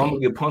 Damn, I'm gonna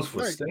get punched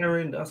for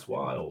staring. That's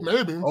wild.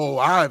 Maybe. Oh,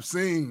 I've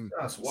seen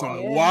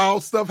some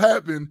wild stuff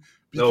happen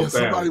because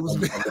somebody was.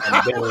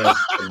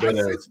 I'm dead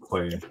ass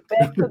playing.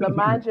 Back to the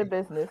mind your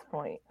business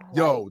point.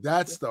 Yo,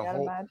 that's the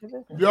whole.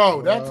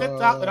 Yo, that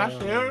TikTok that I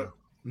shared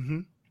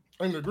in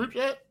the group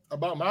chat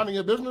about minding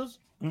your business.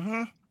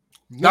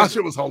 That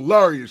shit was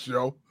hilarious,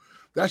 yo.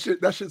 That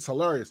shit's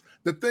hilarious.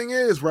 The thing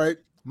is, right?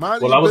 I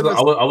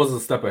was a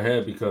step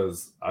ahead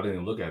because I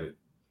didn't look at it.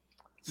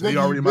 So you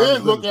already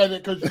did look at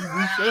it because you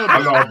reshared it.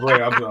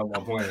 I know,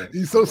 I'm playing.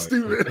 He's so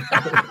stupid.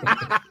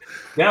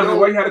 Damn,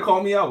 why you had to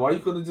call me out? Why you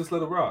couldn't just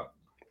let it rock?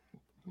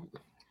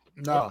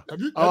 No. Have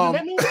you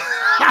met me?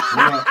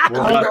 I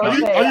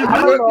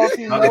don't know if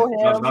you know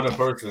him. Not a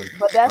person.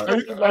 But that's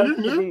what you like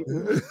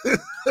to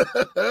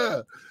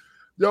do.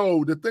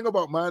 Yo, the thing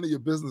about minding your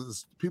business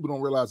is people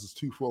don't realize it's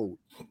twofold.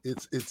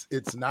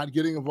 It's not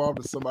getting involved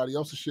in somebody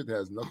else's shit that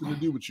has nothing to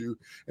do with you,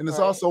 and it's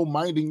also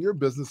minding your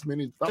business,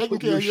 meaning stop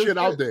putting your shit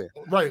out there.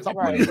 Right. Stop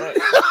putting it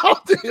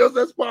out there.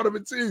 That's part of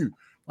it too.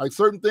 Like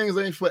certain things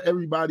ain't for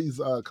everybody's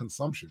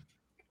consumption.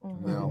 You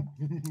know,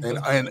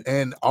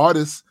 and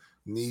artists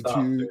need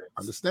to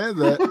understand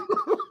that.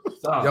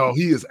 Yo,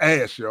 he is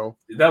ass, yo.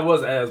 That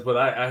was ass, but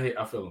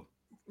I feel him.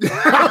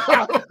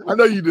 I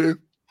know you do.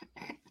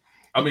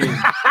 I mean,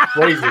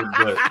 crazy,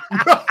 but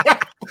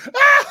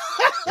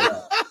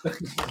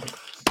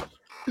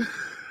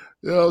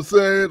You know what I'm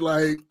saying?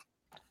 Like,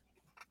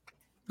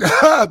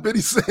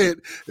 Benny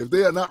said, if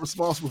they are not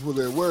responsible for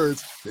their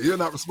words, then you're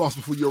not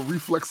responsible for your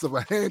reflex of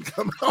a hand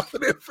coming off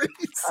of their face.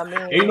 I mean,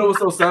 and you know what's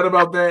so sad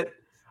about that?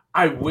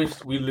 I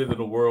wish we lived in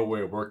a world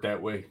where it worked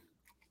that way.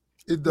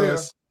 It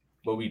does. Yeah,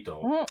 but we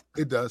don't.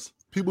 It does.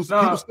 People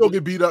still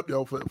get beat up,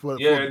 yo, for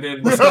and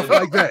then stuff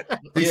like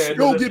that. They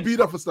still get beat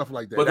up for stuff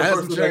like that. But the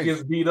person that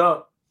gets beat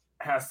up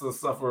has to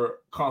suffer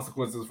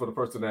consequences for the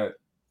person that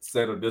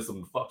said or did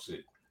some fuck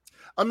shit.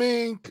 I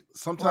mean,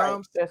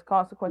 sometimes there's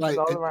consequences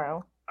all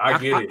around. I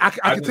get it.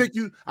 I can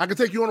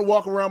take you on a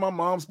walk around my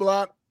mom's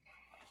block,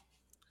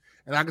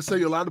 and I can tell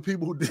you a lot of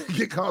people who did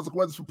get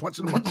consequences for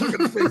punching them in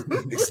the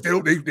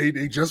face.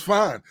 They just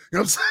fine. You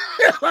know what I'm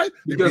saying? Like,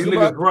 because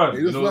niggas run.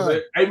 You know what I'm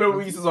saying? I remember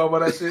we used to talk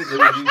about that shit.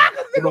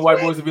 And the white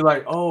boys would be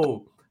like,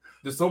 "Oh,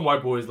 there's some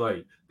white boys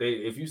like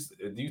if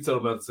you tell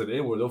them not to say the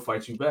N-word, they'll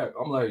fight you back."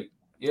 I'm like,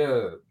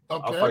 "Yeah,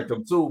 I'll fight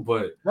them too."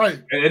 But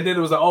right, and then it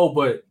was like, "Oh,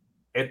 but."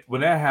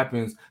 When that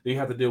happens, then you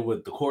have to deal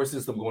with the court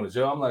system going to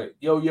jail. I'm like,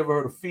 yo, you ever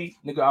heard of feet?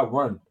 Nigga, I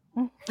run.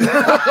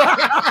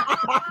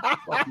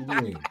 What you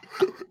mean?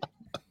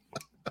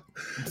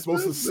 You're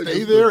supposed to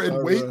stay there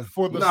and wait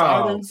for the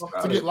sirens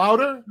to get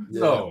louder?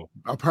 Yeah. No.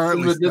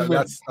 Apparently,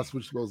 that's what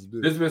you're supposed to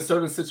do. There's been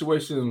certain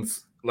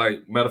situations,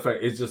 like, matter of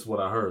fact, it's just what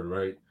I heard,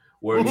 right?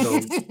 Where, you know,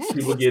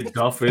 people get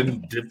duff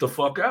and dip the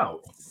fuck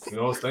out. You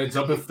know what I'm saying?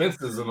 Jumping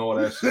fences and all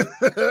that shit.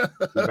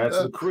 Back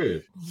to the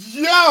crib.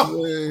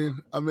 Yo!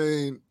 I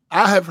mean,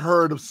 I have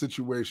heard of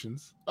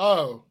situations.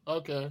 Oh,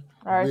 okay.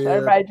 All right, so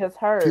everybody just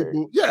heard.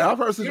 I've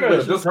heard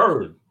situations. Yeah, just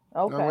heard.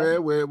 Okay.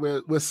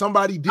 Where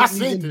somebody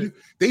didn't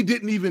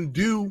even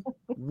do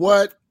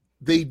what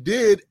they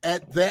did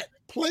at that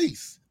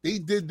place. They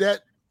did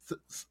that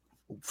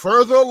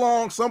further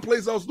along,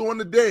 someplace else during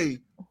the day.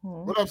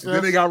 What up, sis?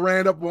 Then they got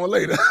ran up on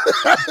later.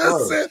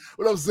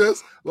 What up,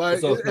 sis?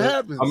 Like, it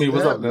happens. I mean,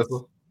 what's up, Nessa?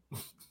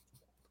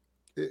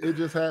 It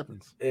just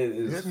happens. It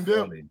is hidden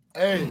funny.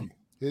 Dip. Hey.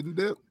 Hidden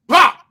dip.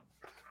 Pop!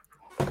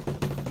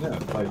 Yeah,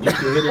 like you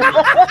can hit it.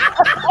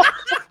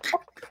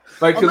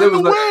 Like, because it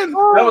was like,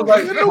 that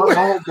was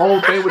like my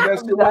whole thing with that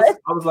shit was,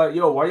 I was like,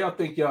 yo, why y'all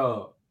think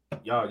y'all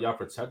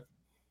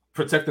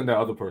protecting that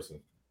other person?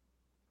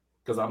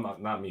 Because I'm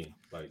not me.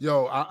 Like,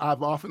 yo,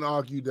 I've often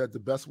argued that the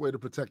best way to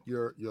protect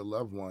your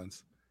loved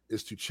ones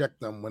is to check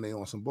them when they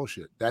on some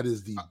bullshit. That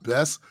is the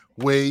best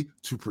way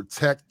to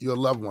protect your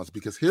loved ones.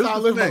 Because here's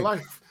the thing.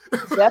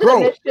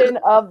 Definition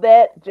of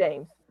that,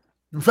 James.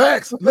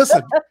 Facts.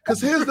 Listen, because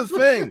here's the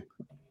thing.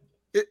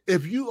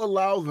 If you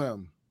allow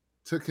them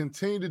to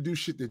continue to do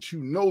shit that you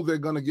know they're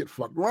gonna get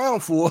fucked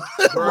around for,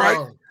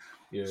 right?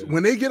 Yeah. So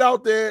when they get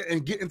out there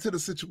and get into the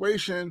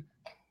situation,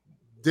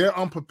 they're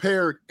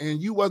unprepared, and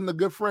you wasn't a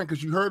good friend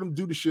because you heard them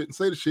do the shit and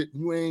say the shit,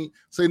 and you ain't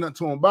say nothing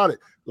to them about it.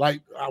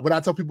 Like what I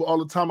tell people all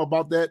the time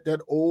about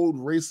that old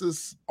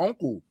racist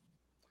uncle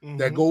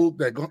that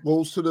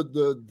goes to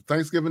the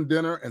Thanksgiving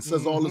dinner and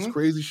says all this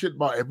crazy shit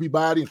about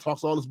everybody and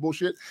talks all this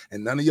bullshit,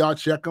 and none of y'all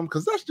check him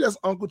because that's just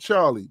Uncle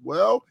Charlie.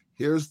 Well,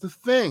 here's the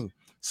thing.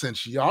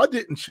 Since y'all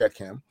didn't check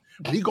him,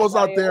 when he goes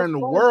out there in the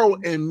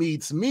world and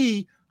meets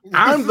me,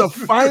 I'm the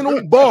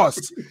final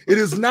boss. It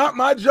is not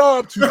my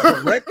job to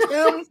correct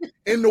him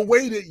in the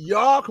way that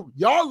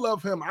y'all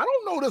love him. I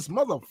don't know this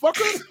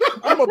motherfucker.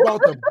 I'm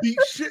about to beat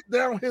shit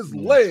down his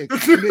leg.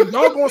 And then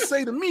y'all gonna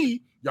say to me,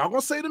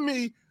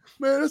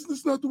 man, this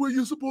is not the way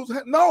you're supposed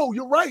to No,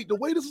 you're right. The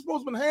way this is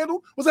supposed to be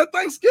handled was at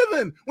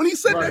Thanksgiving when he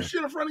said that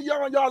shit in front of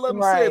y'all and y'all let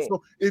him say it.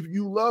 So if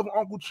you love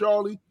Uncle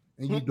Charlie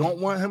and you don't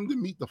want him to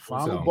meet the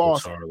final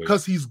boss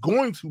because he's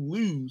going to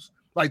lose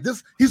like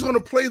this, he's going to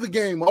play the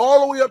game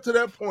all the way up to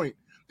that point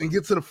and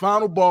get to the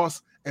final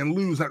boss and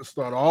lose. Have to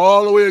start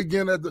all the way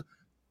again at the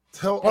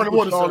tell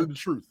Uncle Charlie the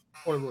truth.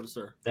 Point of order,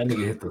 sir. That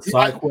nigga hit the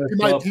side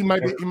quest. He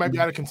might be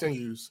out of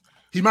continues.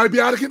 He might be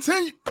out of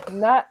continue.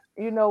 Not,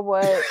 you know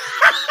what?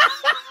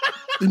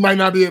 He might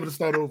not be able to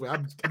start over.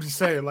 I'm just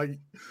saying, like,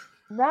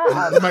 he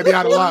might be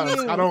out of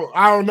lines. I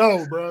don't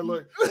know, bro.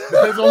 Look,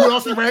 depends on who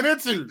else he ran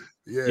into.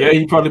 Yeah,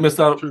 he probably missed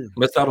out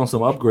on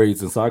some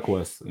upgrades in side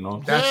quests. You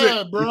know, that's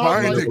it, bro.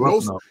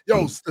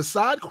 The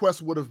side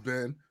quest would have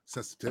been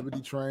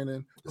sensitivity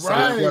training. The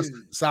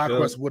side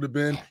quest would have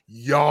been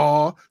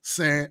y'all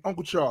saying,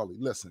 Uncle Charlie,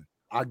 listen,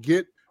 I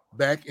get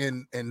back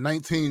in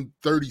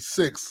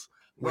 1936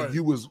 when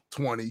you was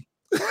 20.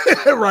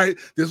 Right,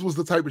 this was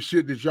the type of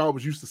shit that y'all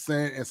was used to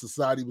saying, and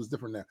society was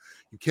different now.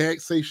 You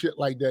can't say shit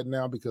like that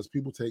now because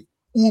people take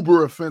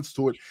uber offense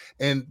to it,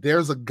 and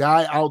there's a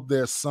guy out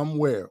there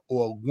somewhere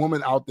or a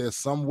woman out there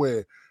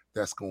somewhere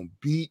that's gonna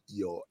beat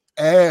your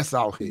ass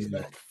out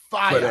here.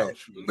 Fire.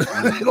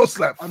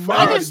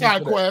 Another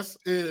side quest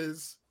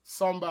is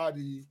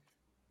somebody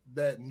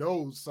that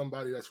knows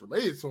somebody that's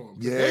related to him.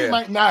 Yeah, they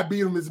might not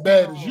beat him as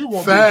bad as you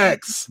want.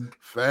 Facts.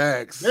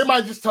 They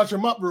might just touch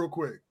him up real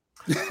quick.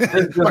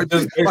 Little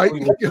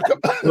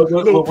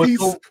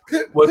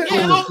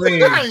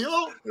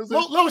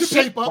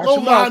shape up,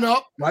 little line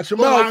up. Watch your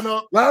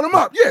mouth. Line them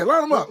up. Yeah,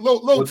 line them up.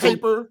 Little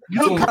taper.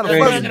 You look kind of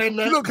fuzzy.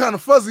 You look kind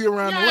of fuzzy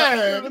around the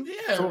left.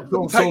 Yeah.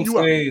 So saying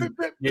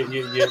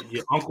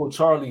your Uncle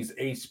Charlie's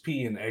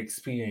HP and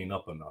XP ain't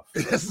up enough.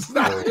 It's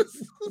not.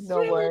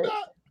 No way.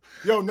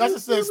 Yo, Nessa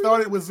said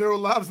started with 0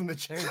 lives in the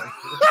chain.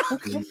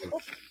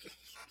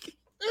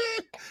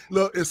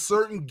 Look, it's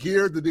certain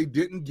gear that they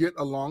didn't get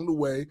along the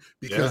way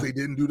because they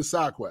didn't do the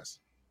side quest.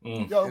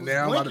 Yo, and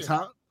now by the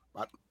time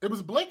it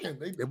was blinking.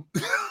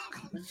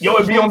 Yo,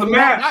 it be on the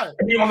map.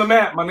 It be on the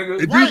map, my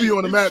nigga. It do be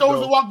on the map.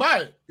 Shows to walk by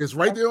it. It's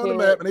right there on the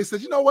map, and they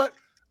said, you know what?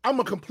 I'm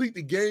gonna complete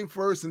the game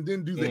first and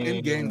then do the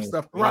in-game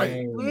stuff.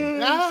 Right.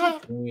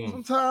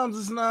 Sometimes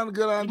it's not a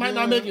good idea. You might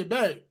not make it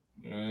back.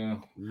 Yeah.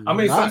 I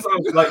mean,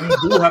 sometimes like you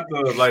do have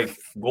to like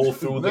go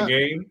through the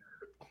game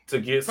to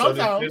get certain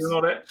shit and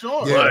all that.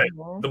 Sure. Yeah.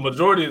 But the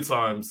majority of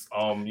times,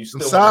 you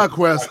still side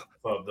quests.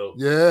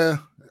 Yeah.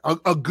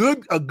 A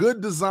good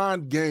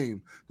designed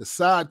game, the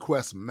side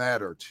quests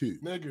matter too.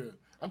 Nigga,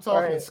 I'm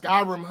talking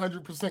Skyrim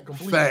 100%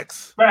 complete.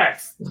 Facts.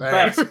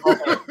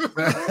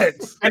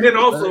 And then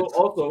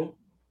also,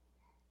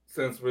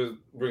 since we're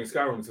bringing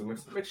Skyrim to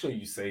make sure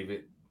you save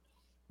it.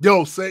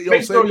 Save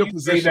your position.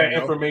 Save that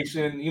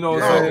information. You know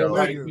what I'm saying?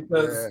 Like,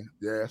 because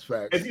that's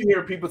facts. If you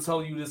hear people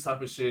telling you this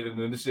type of shit and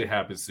then this shit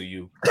happens to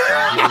you,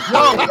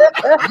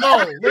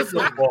 no,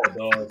 listen,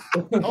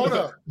 hold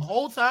up. The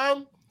whole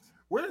time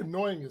we're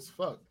annoying as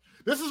fuck.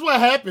 This is what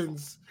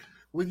happens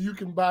when you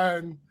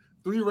combine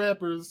 3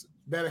 rappers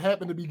that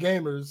happen to be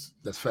gamers.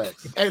 That's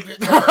facts.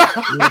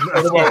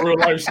 What about real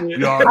life shit? I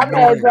mean,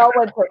 y'all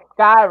went to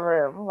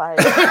Skyrim. Like,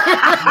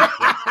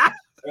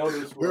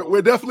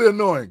 we're definitely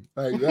annoying.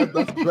 Like that's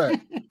a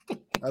fact.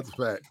 That's a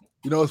fact.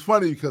 You know, it's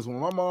funny because when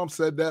my mom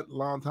said that a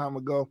long time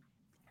ago,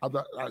 I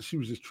thought she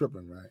was just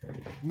tripping, right?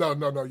 No,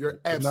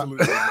 you're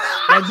absolutely no,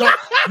 you're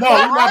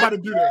not about to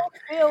do that.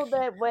 I feel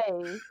that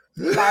way.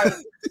 Like,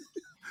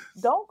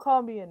 don't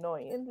call me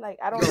annoying. Like,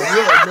 I don't know.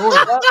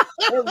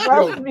 It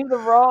rubs me the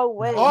wrong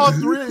way. All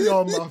 3 of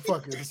y'all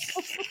motherfuckers.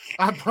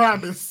 I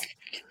promise.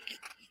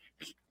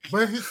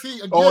 But you see,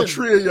 again, all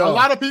 3 of y'all. A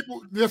lot of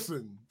people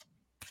listen.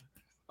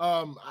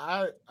 A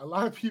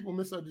lot of people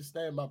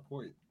misunderstand my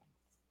point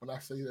when I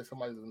say that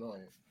somebody's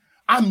annoying.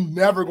 I'm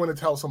never going to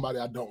tell somebody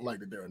I don't like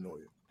that they're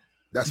annoying.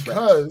 That's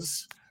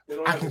because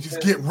I can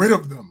just get rid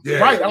of them. Yeah.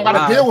 Right. I don't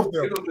got to deal with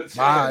them.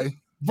 Bye.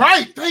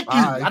 Right. Thank you.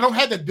 I don't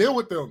have to deal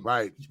with them.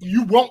 Right.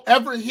 You won't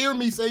ever hear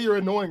me say you're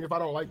annoying if I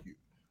don't like you.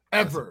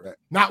 Ever.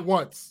 Not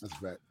once.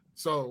 That's right.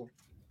 So,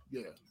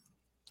 yeah.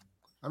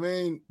 I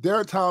mean, there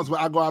are times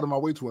where I go out of my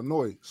way to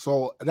annoy.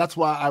 So that's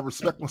why I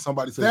respect when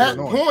somebody says they're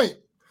annoying. Point.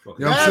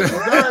 You know what I'm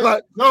saying?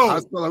 Like, no. I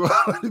still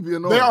like to be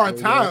annoying. There are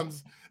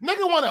times.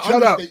 Nigga want to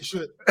understate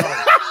shit.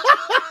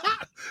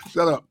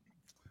 Shut up.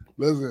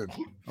 Listen,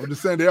 I'm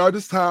just saying there are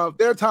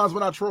times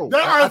when I troll.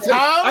 There are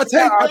times.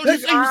 You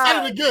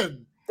said it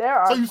again. There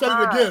are. So you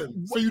said it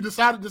again. So you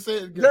decided to say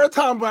it again. There are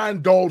times when I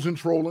indulge in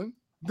trolling.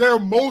 There are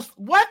most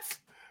what?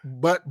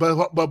 But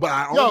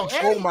I only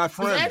troll my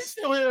friends. Is Eddie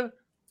still here?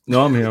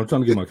 No, I'm here. I'm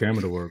trying to get my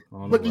camera to work.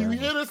 But do you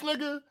hear this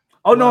nigga?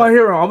 Oh no, I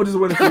hear him. I'm just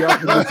waiting for y'all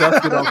to get off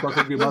so I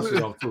can get my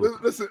shit off too.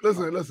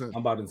 Listen. I'm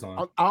about in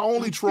time. I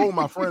only troll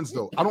my friends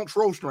though. I don't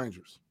troll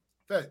strangers.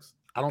 Thanks.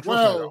 I don't troll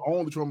strangers. I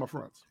only troll my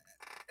friends.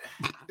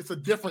 It's a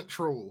different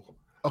troll.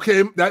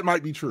 Okay, that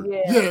might be true.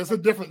 Yeah, it's a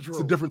different troll.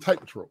 It's a different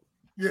type of troll.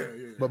 Yeah.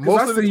 But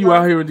most of the time, you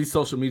out here in these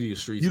social media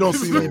streets. You don't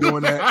see me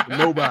doing that.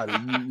 Nobody.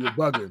 You're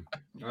bugging.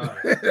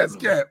 Right. That's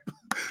cap.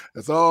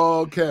 That's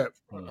all cap.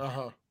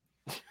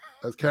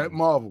 That's Cap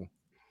Marvel.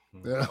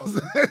 Yeah.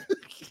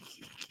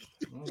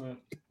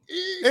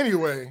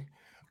 Anyway,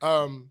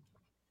 the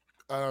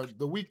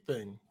week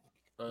thing.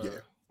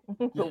 That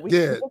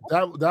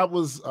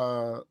was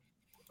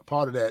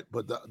part of that,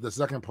 but the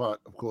second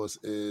part, of course,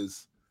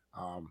 is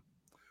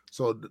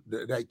so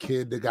that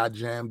kid that got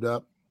jammed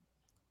up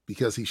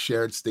because he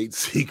shared state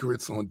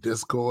secrets on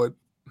Discord.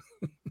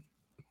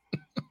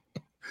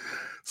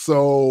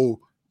 So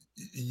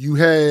you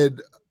had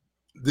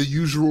the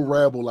usual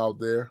rabble out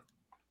there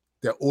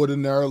that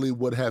ordinarily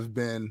would have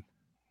been,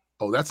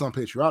 oh, that's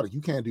unpatriotic.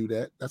 You can't do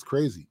that. That's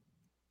crazy.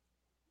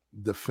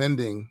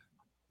 Defending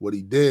what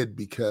he did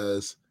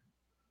because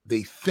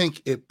they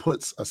think it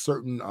puts a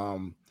certain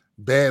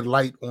bad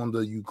light on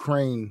the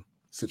Ukraine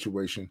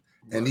situation.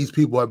 Right. And these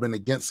people have been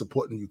against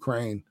supporting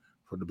Ukraine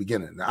from the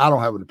beginning. Now, I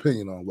don't have an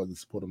opinion on whether to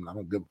support them. I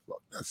don't give a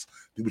fuck. That's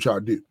do what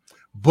y'all do.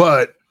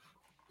 But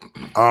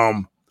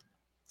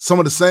some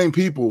of the same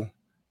people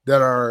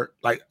that are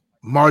like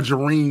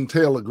Marjorie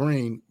Taylor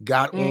Greene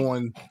got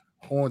on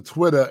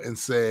Twitter and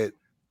said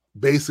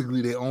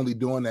basically they're only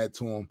doing that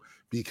to him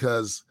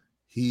because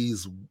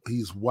he's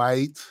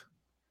white.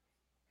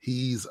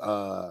 He's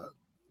what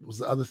was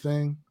the other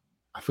thing?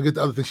 I forget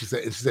the other thing she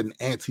said. And she said an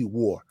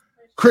anti-war.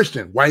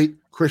 Christian, white,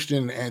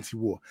 Christian, and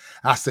anti-war.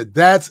 I said,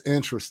 that's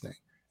interesting.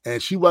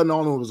 And she wasn't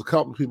on, there was a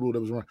couple of people that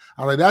was around.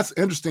 I was like, that's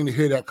interesting to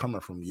hear that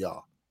coming from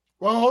y'all.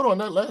 Well, hold on.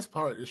 That last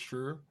part is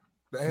true.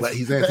 But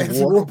he's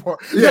anti-war.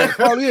 Yeah, it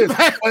probably is.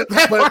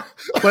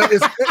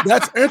 But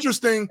that's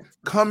interesting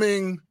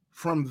coming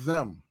from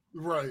them.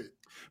 Right.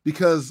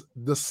 Because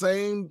the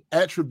same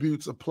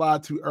attributes apply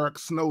to Eric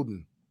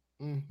Snowden.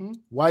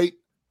 White,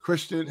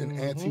 Christian, and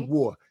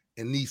anti-war.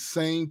 And these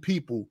same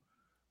people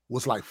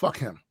was like, fuck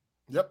him.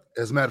 Yep.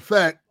 As a matter of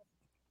fact,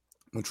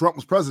 when Trump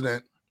was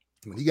president,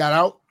 when he got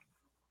out,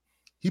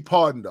 he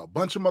pardoned a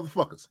bunch of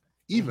motherfuckers.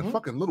 Even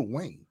fucking Lil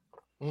Wayne.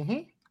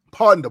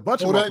 Pardoned a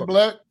bunch of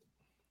motherfuckers.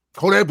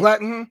 Kodak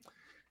Black.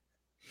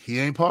 He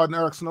ain't pardoned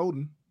Eric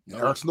Snowden. No.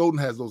 Eric Snowden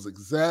has those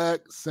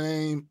exact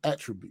same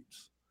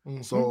attributes.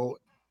 So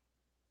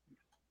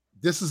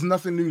this is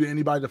nothing new to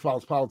anybody that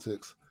follows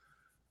politics.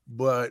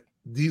 But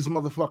these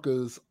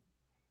motherfuckers,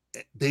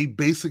 they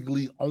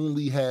basically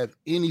only have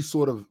any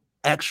sort of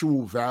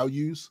actual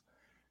values.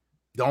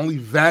 The only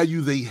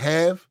value they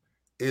have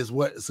is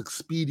what is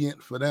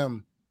expedient for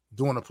them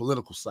during a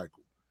political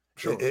cycle.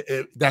 Sure.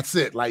 That's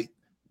it. Like,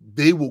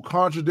 they will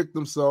contradict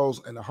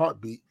themselves in a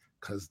heartbeat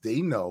because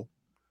they know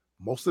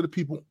most of the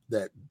people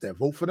that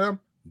vote for them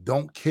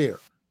don't care.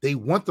 They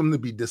want them to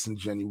be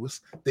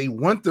disingenuous. They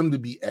want them to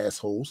be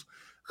assholes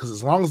because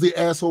as long as they're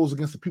assholes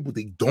against the people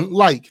they don't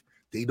like,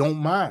 they don't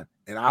mind.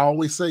 And I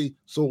always say,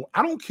 so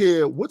I don't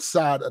care what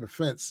side of the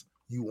fence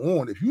you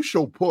on. If you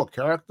show poor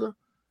character,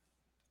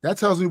 that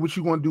tells me what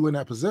you're going to do in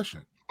that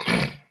position.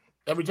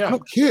 Every time. I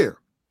don't care.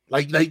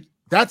 Like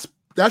that's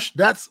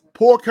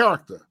poor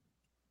character.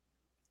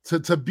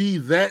 To be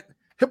that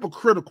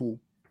hypocritical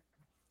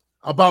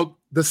about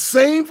the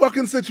same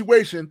fucking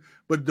situation,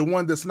 but the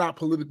one that's not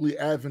politically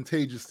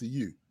advantageous to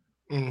you.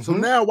 So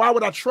now why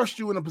would I trust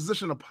you in a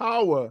position of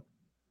power?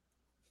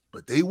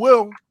 But they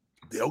will.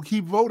 They'll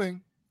keep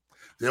voting.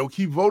 They'll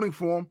keep voting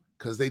for them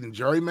because they done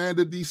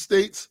gerrymandered these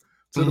states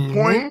to the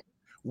point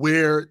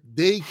where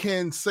they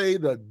can say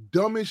the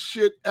dumbest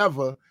shit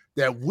ever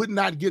that would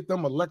not get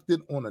them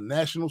elected on a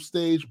national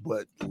stage,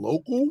 but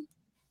local,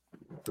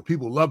 the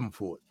people love them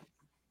for it.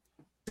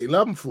 They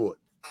love them for it.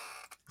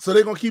 So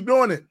they're going to keep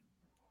doing it.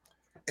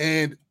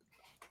 And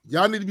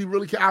y'all need to be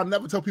really careful. I'll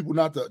never tell people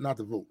not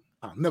to vote.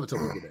 I'll never tell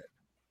people that.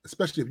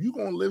 Especially if you're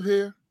going to live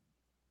here,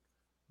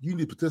 you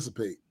need to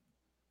participate.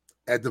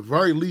 At the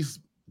very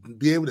least,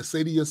 be able to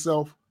say to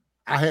yourself,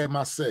 I had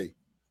my say.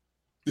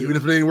 Even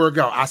if it didn't work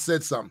out, I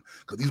said something.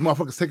 Because these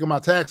motherfuckers taking my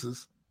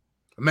taxes.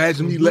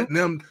 Imagine me letting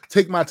them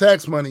take my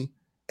tax money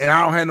and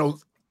I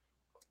don't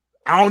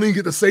even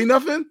get to say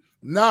nothing?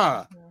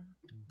 Nah.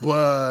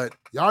 But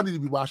y'all need to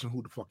be watching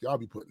who the fuck y'all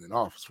be putting in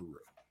office for real.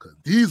 Because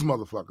these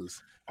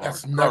motherfuckers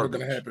that's never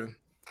going to happen.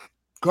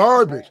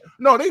 Garbage.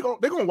 No, they're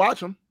gonna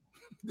watch them.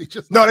 They're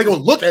going to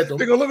look at them.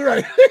 They're going to look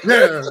right.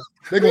 Yeah.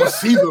 They're going to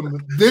see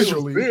them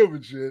visually.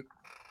 And shit.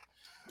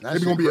 They're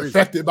going to be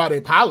affected by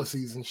their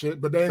policies and shit,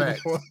 but they ain't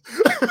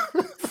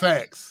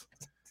Facts.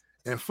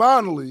 And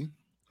finally.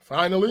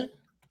 I know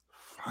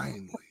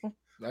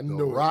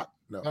Rock.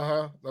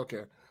 No.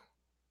 Okay.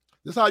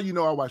 This is how you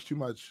know I've watched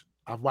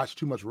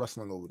too much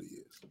wrestling over the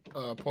years.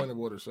 Point of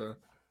order, sir.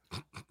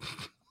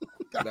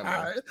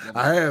 I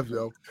have,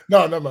 yo.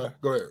 No, never mind.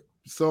 Go ahead.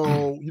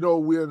 So,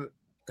 we're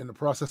in the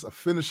process of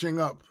finishing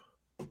up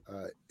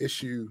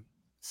issue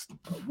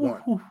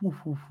 1,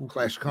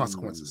 Clash of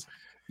Consequences.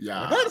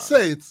 Yeah, I gotta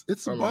say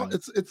it's a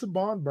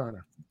barn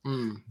burner.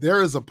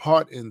 There is a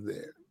part in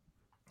there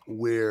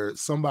where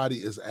somebody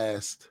is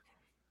asked,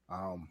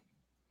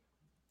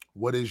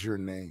 "What is your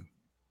name?"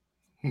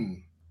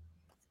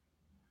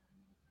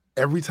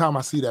 Every time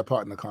I see that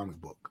part in the comic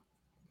book,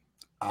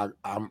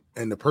 I'm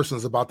and the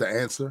person's about to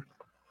answer.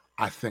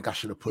 I think I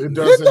should have put it.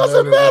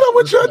 Doesn't matter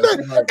what your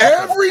name.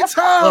 Every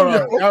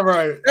time. All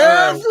right.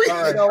 Every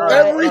time.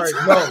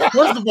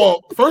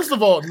 No. First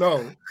of all,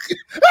 no.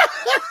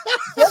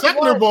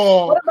 Second of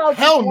all,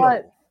 hell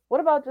no. What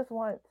about just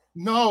once?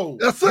 No.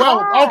 That's it.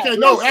 Well, okay,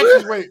 no.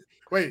 Actually,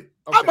 wait.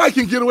 Okay. I might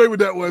can get away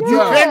with that one. You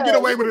can get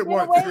away with it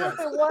once.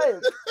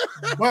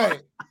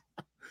 But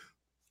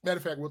matter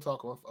of fact, we'll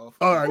talk off.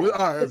 All right.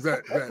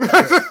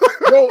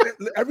 Yo,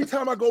 every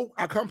time I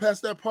come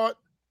past that part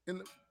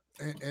and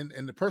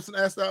the person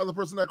asks the other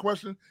person that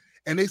question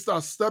and they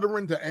start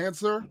stuttering to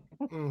answer,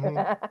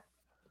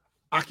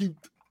 I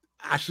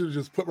should have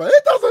just put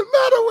it doesn't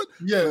matter what.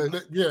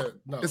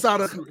 No. It's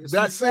out of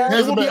that scene.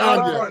 It would be out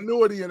of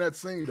continuity in that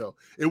scene, though.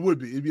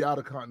 It'd be out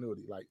of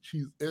continuity. Like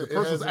the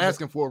person's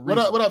asking for a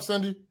reason. What up,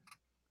 Cindy?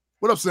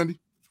 What up, Cindy?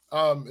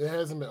 It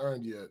hasn't been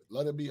earned yet.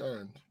 Let it be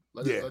earned.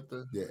 Let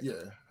the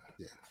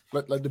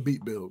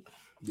beat build.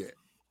 Yeah.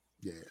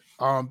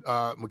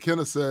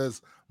 McKenna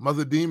says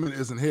Mother Demon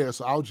isn't here,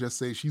 so I'll just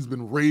say she's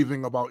been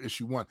raving about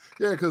issue 1.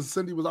 Yeah, because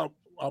Cindy was our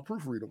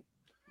proofreader.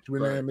 She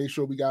went there and made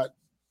sure we got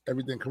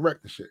everything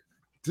correct and shit.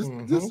 This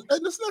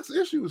next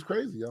issue is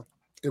crazy, yo.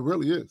 It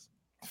really is.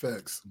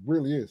 Facts. It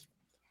really is.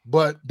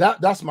 But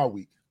that's my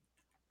week.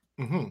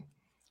 So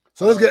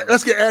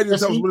let's get Addie to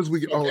tell us what this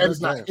week. Oh,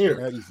 Addie's not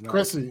here.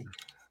 Chrissy.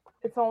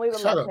 It's only the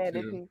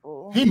left-handed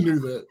people. He knew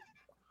that.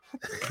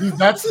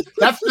 That's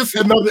just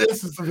another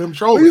instance of him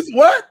trolling.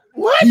 What?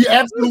 He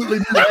absolutely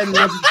knew Addie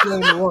wasn't still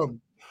in the room.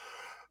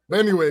 But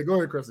anyway, go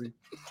ahead, Chrissy.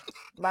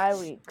 My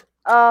week.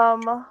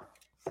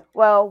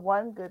 Well,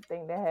 one good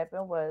thing that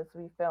happened was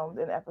we filmed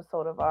an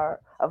episode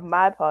of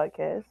my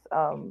podcast.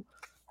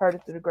 Heard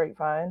it through the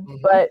grapevine. Mm-hmm.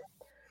 But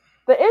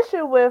the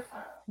issue with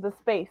the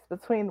space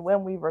between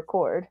when we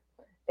record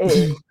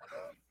is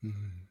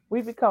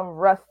we become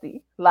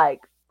rusty,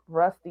 like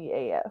rusty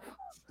AF.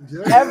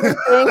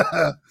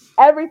 Yeah.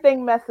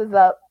 Everything messes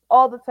up.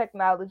 All the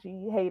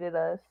technology hated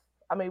us.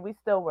 I mean, we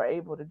still were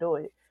able to do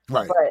it,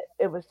 right? But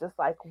it was just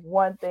like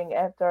one thing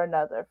after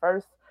another.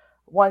 First,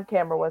 one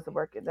camera wasn't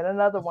working, then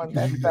another one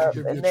messed up,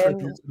 and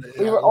then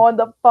we were on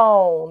the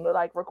phone,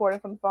 like recording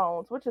from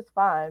phones, which is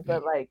fine.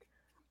 But like,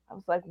 I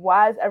was like,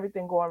 why is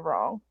everything going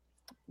wrong?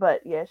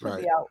 But yeah, it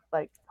should be out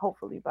like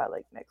hopefully by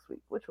like next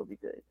week, which will be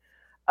good.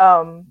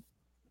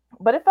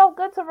 But it felt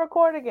good to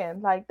record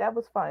again. Like that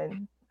was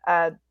fun.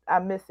 I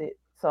miss it.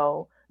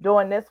 So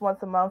doing this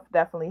once a month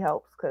definitely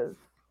helps because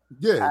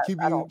I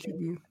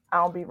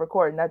don't be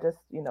recording. I just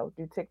do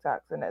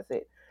TikToks and that's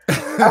it.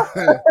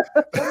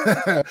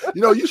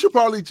 You should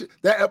probably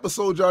that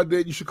episode y'all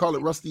did. You should call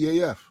it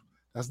Rusty AF.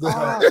 That's the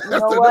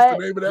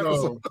name of the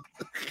episode.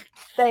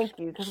 Thank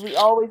you, because we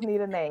always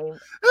need a name,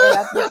 and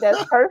I think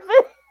that's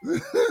perfect.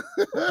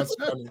 That's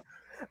funny.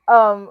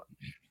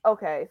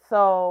 Okay,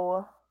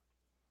 so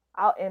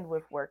I'll end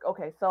with work.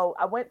 Okay, so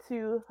I went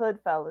to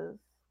Hoodfellas,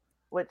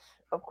 which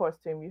of course,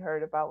 Tim, you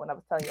heard about when I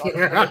was telling you all the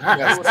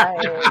food I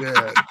had.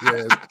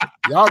 Yeah.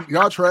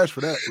 Y'all trash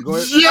for that. Go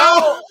ahead. It's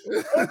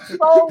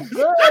so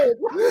good.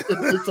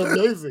 It's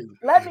amazing.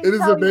 Let me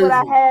tell you what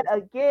I had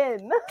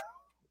again.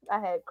 I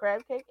had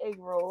crab cake egg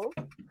rolls.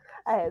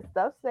 I had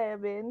stuffed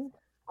salmon,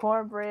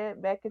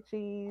 cornbread, mac and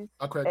cheese.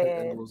 Our crab cake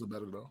egg rolls are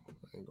better though. I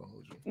ain't gonna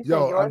hold you. You said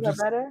yours are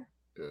better?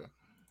 Yeah.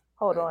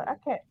 Hold on, I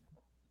can't.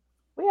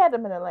 We had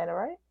them in Atlanta,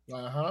 right?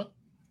 I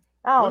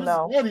don't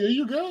know. Eddie, are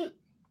you good?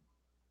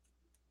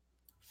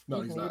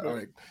 No, he's not. All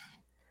right.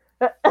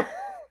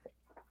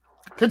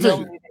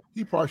 Continue.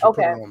 He probably should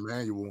put it on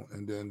manual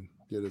and then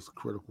get his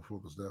critical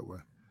focus that way.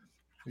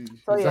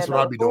 So, that's what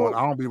I'll be doing.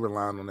 I don't be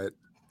relying on that.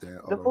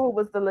 The food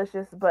was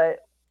delicious,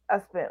 but I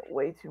spent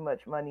way too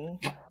much money.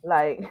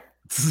 Like,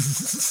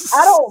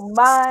 I don't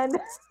mind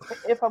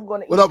if I'm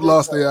going to eat. What up,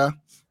 Lost AI?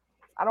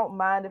 I don't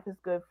mind if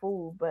it's good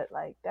food, but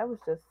like that was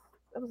a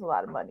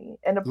lot of money.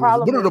 And the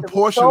problem what are the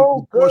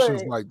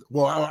portions like?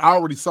 Well, I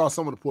already saw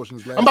some of the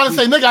portions. I'm about to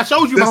say, nigga, I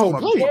showed you my whole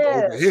plate.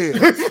 Over here.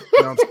 You know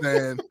what I'm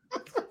saying?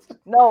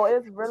 No,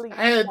 it's really.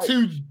 I had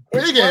two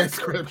big ass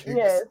crab cakes.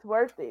 Yeah, it's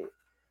worth it.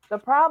 The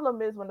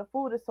problem is when the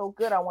food is so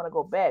good, I want to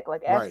go back.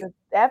 Like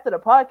after the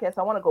podcast,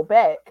 I want to go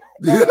back.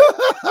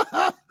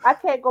 I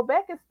can't go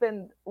back and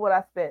spend what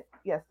I spent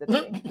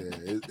yesterday.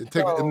 Yeah,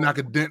 it knock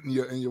a dent in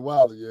your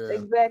wallet. Yeah,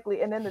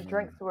 exactly. And then the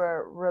drinks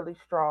were really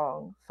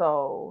strong.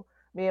 So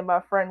me and my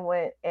friend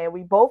went, and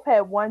we both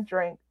had one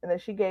drink, and then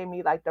she gave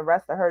me like the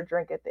rest of her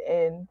drink at the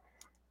end.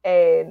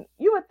 And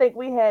you would think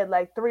we had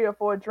like 3 or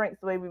 4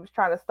 drinks the way we was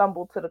trying to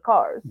stumble to the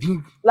cars.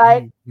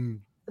 Like,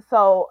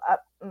 so I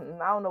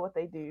don't know what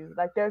they do.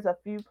 Like, there's a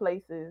few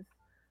places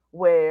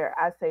where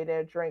I say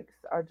their drinks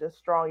are just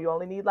strong. You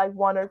only need like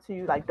 1 or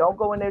 2. Like, don't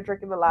go in there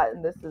drinking a lot.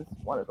 And this is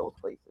one of those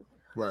places.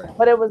 Right.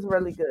 But it was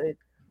really good.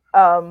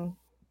 And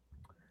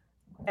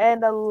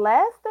the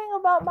last thing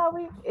about my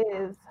week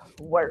is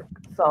work.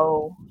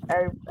 So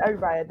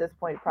everybody at this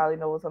point probably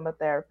knows I'm a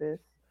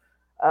therapist.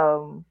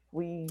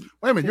 Wait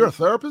a minute, you're a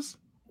therapist?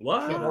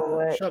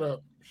 What? Shut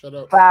up.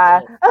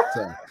 Bye.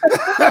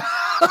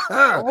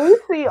 We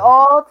see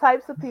all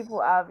types of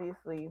people,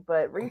 obviously,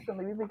 but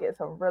recently we've been getting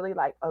some really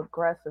like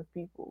aggressive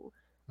people.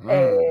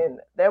 And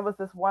there was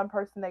this one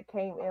person that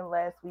came in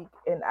last week,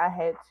 and I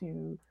had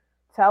to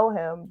tell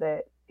him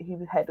that he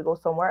had to go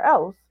somewhere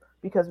else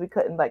because we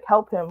couldn't like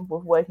help him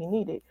with what he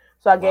needed.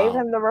 So I gave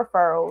him the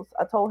referrals.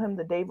 I told him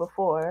the day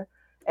before,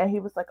 and he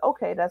was like,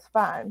 okay, that's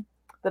fine.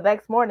 The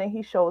next morning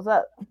he shows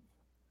up,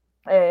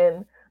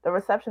 and the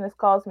receptionist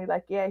calls me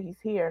like, yeah, he's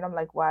here. And I'm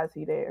like, why is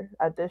he there?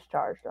 I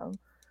discharged him.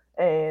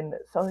 And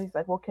so he's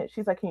like, well,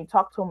 she's like, can you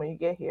talk to him when you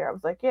get here? I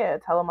was like, yeah,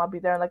 tell him I'll be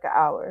there in like an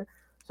hour.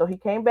 So he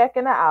came back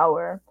in an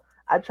hour.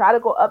 I try to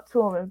go up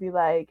to him and be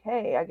like,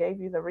 hey, I gave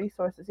you the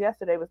resources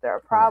yesterday. Was there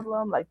a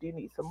problem? Like, do you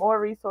need some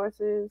more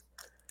resources?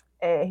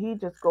 And he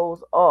just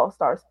goes off,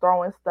 starts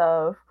throwing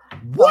stuff.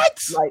 What?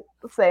 Like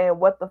saying,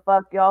 what the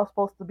fuck? Y'all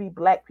supposed to be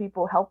black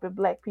people helping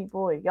black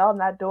people and y'all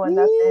not doing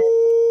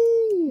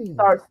nothing.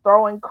 Starts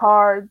throwing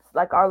cards,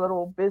 like our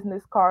little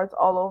business cards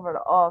all over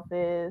the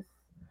office.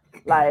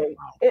 Like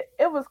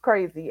it was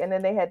crazy. And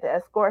then they had to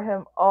escort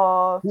him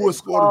off. Who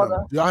escorted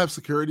him? Do y'all have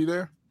security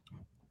there?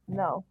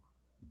 No.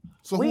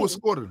 So who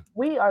escorted him?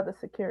 We are the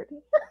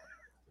security.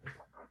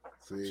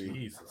 See.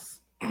 Jesus.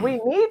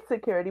 We need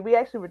security. We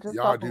actually were just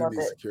talking about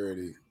that.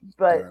 Security.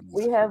 But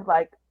we have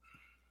like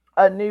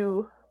a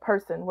new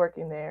person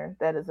working there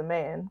that is a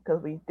man,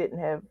 because we didn't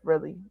have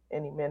really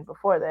any men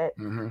before that.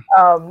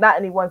 Not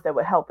any ones that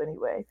would help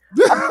anyway.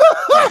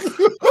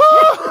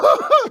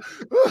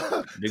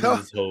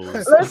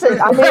 Listen,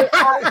 I mean,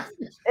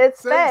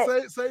 it's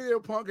say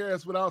your punk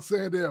ass without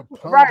saying they're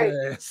punk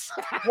ass.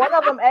 One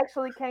of them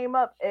actually came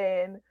up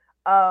and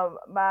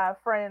my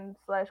friend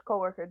 /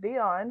 coworker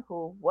Dion,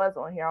 who was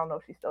on here, I don't know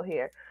if she's still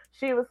here.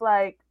 She was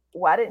like,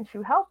 "Why didn't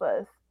you help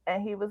us?"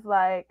 And he was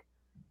like,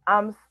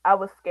 I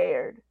was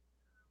scared.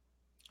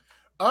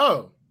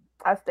 Oh,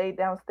 I stayed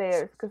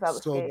downstairs because I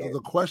was scared. So the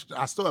question,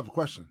 I still have a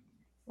question.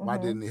 Why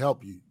didn't he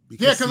help you?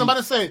 Because I'm about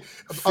to say,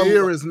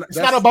 fear is not, it's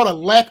not about a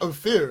lack of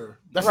fear.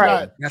 That's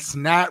right.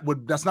 not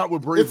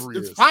what bravery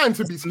is. It's fine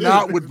to be scared.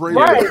 Not what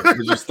bravery is. But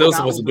you're still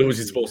supposed to do what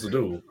you're supposed to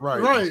do.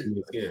 Right.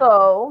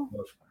 So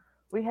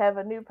we have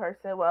a new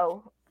person.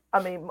 Well,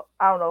 I mean,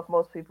 I don't know if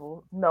most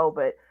people know,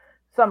 but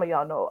some of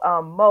y'all know.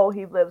 Mo,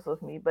 he lives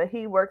with me, but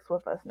he works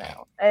with us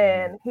now.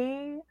 And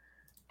he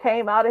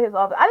came out of his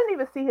office. I didn't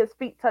even see his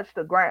feet touch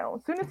the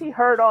ground. As soon as he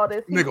heard all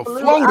this, he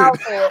flew out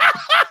there.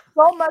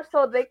 So much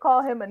so they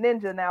call him a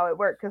ninja now at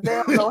work because they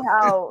don't know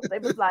how. They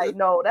was like,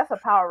 no, that's a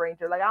Power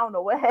Ranger. Like, I don't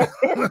know what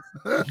happened.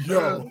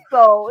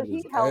 So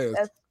he helped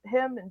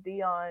him and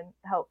Dion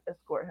helped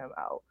escort him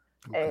out.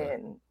 Okay.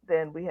 And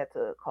then we had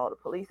to call the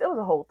police. It was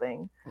a whole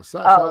thing. Well,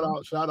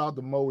 shout out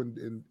to Mo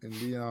and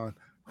Dion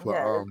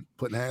for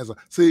putting hands on.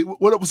 See,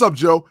 what's up,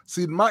 Joe?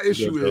 See, my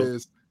issue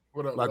is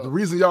the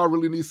reason y'all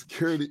really need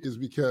security is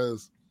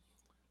because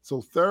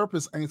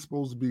therapists ain't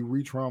supposed to be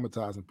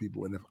re-traumatizing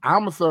people. And if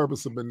I'm a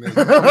therapist up in there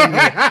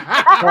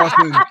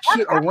tossing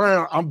shit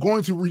around, I'm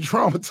going to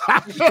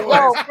re-traumatize you. You know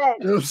what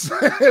I'm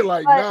saying?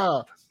 Like,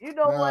 nah. You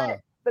know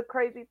what? The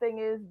crazy thing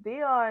is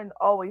Dion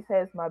always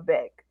has my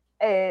back.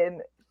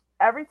 And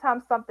every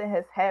time something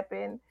has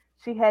happened,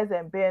 she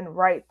hasn't been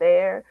right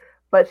there,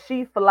 but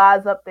she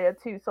flies up there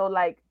too. So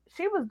like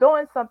she was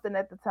doing something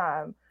at the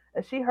time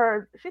and she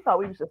thought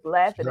we was just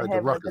laughing and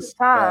having a good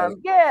time. Right.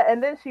 Yeah.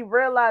 And then she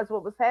realized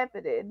what was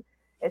happening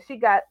and she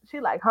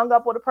like hung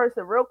up with a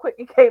person real quick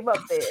and came up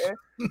there.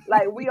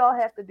 Like we all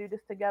have to do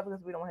this together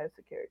because we don't have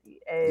security.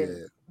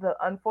 And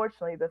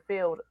unfortunately the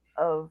field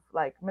of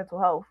like mental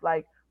health,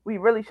 like we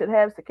really should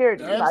have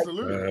security.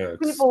 Absolutely. Like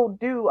people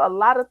do a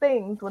lot of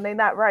things when they're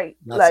not right.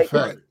 That's like a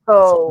fact.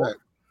 So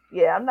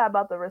yeah, I'm not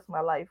about to risk my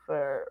life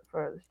for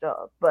this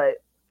job. But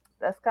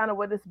that's kind of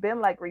what it's been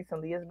like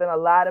recently. It's been a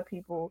lot of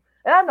people,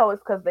 and I know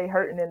it's because they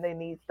hurting and they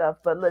need stuff.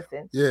 But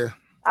listen,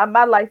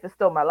 my life is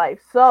still my life.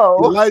 So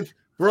your life,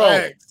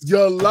 bro,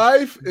 your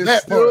life is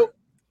still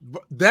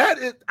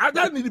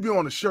that need to be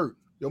on a shirt.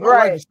 Yo, my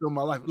life is still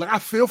my life. Like I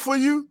feel for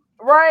you,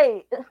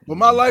 right? But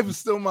my life is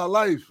still my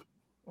life.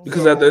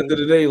 Because at the end of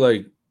the day,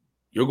 like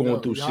you're going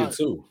through shit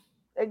too.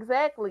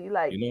 Exactly,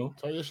 like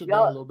turn your shit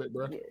down a little bit,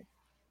 bro. Yeah.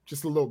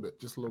 Just a little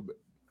bit.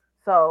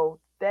 So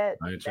that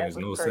I ain't changed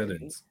no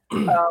settings.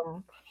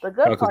 The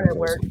good part at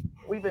work,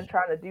 we've been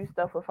trying to do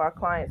stuff with our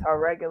clients, our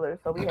regulars.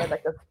 So we had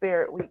like a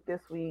spirit week this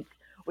week.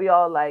 We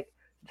all like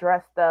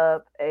dressed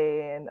up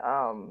and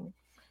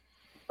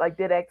like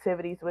did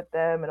activities with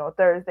them. And on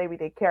Thursday we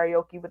did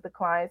karaoke with the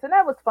clients, and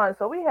that was fun.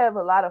 So we have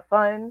a lot of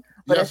fun,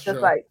 but it's just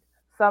like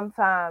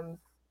sometimes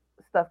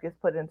stuff gets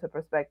put into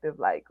perspective.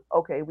 Like,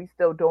 okay, we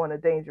still doing a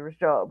dangerous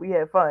job. We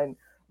had fun,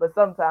 but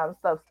sometimes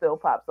stuff still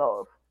pops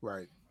off.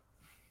 Right.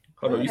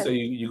 Hold on, you say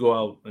you go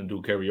out and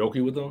do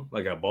karaoke with them,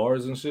 like at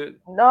bars and shit?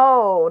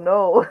 No.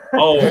 Oh,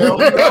 no.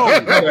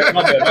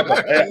 My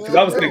bad.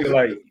 I was thinking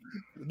like,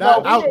 we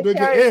did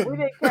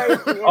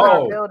karaoke in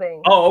our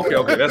building. Oh,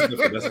 okay, that's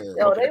different.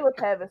 They was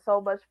having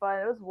so much fun.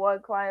 It was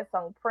one client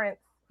sung Prince.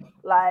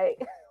 Like,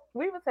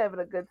 we was having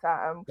a good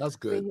time. That's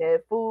good. We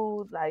had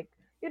food, like,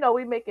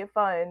 we make it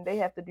fun. They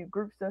have to do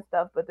groups and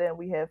stuff, but then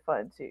we have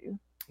fun too.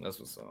 That's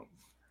what's up.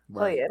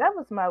 Right. So yeah, that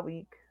was my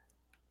week.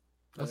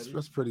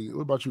 That's pretty good.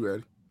 What about you,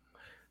 Eddie?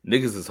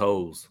 Niggas is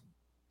hoes.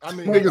 I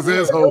mean, niggas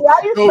is hoes.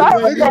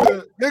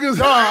 Niggas.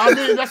 No, I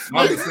mean that's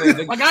like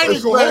I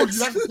ain't gonna hold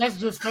you. That's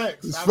just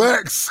facts. It's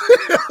facts.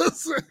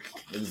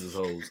 Niggas is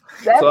hoes.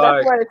 That's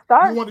where it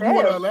starts. You want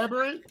to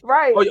elaborate?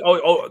 Right.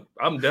 Oh,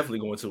 I'm definitely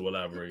going to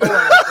elaborate.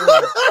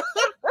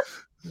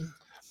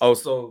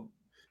 So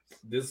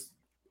this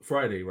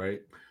Friday,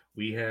 right?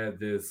 We had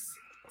this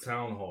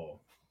town hall.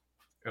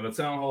 And the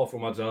town hall for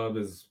my job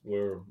is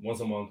where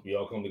once a month we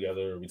all come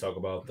together. We talk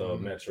about the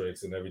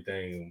metrics and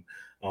everything,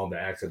 the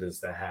accidents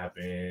that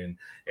happen,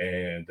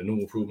 and the new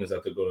improvements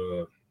that they're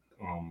going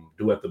to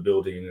do at the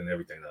building and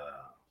everything.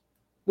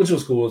 Which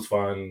was cool. It's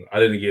fine. I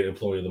didn't get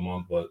Employee of the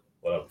Month, but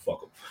whatever.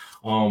 Fuck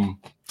them.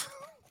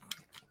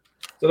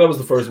 So that was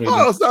the first meeting.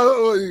 Just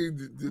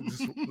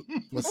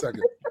 1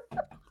 second.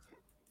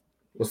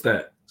 What's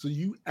that? So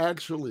you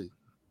actually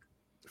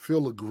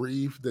feel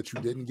aggrieved that you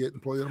didn't get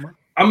Employee of the Month?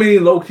 I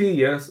mean, low key,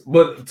 yes.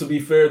 But to be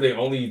fair, they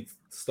only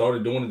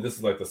started doing it. This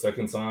is like the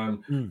second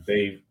time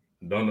they've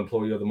done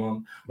Employee of the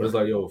Month. But it's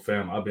like, yo,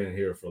 fam, I've been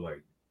here for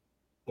like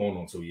going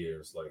on 2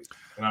 years. Like,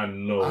 and I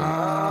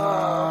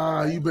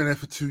know. You've been there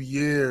for 2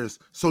 years.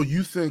 So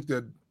you think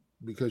that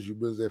because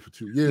you've been there for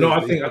 2 years? No, I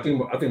think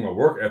my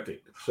work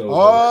ethic. So,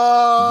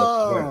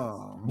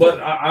 but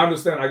I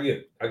understand. I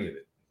get it.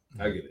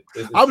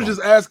 I was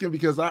just asking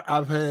because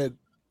I've had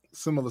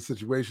similar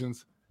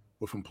situations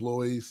with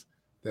employees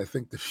that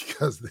think that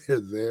because they're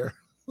there.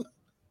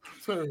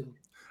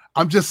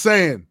 I'm just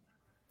saying,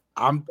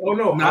 I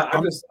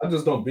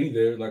just don't be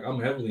there. Like I'm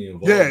heavily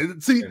involved. Yeah,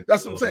 see,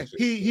 that's what I'm saying.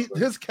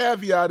 His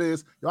caveat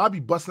is, I be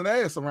busting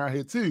ass around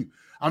here too.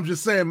 I'm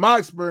just saying, my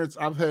experience,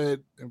 I've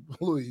had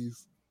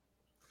employees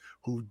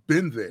who've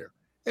been there,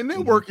 and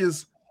their work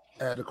is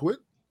adequate.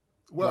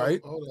 Well,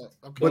 right? Hold up.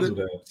 Okay.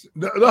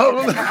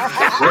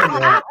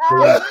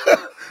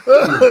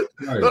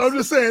 I'm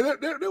just saying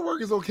their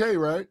work is okay,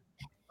 right?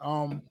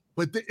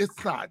 But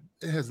it's not.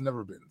 It has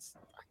never been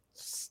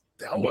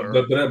stellar.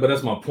 But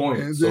that's my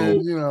point. And so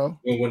then,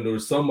 when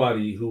there's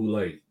somebody who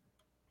like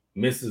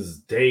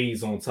misses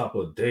days on top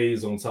of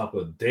days on top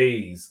of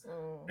days,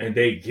 and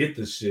they get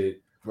the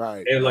shit,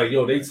 right? And like,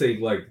 they take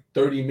like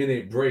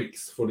 30-minute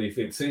breaks for their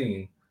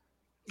 15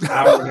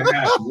 hour and a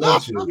half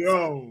lunches.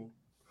 Yo.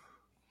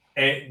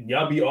 And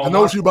y'all be all. I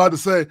know what you about to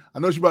say.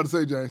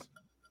 James.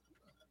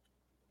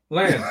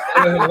 Lance.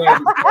 Go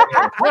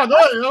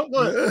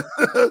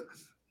ahead.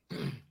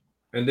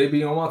 And they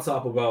be on my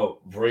top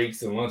about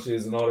breaks and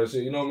lunches and all that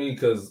shit. You know what I mean?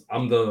 Because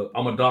I'm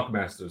a dock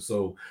master.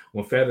 So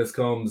when FedEx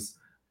comes,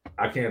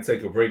 I can't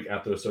take a break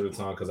after a certain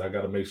time because I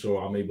got to make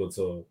sure I'm able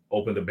to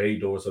open the bay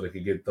door so they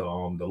can get the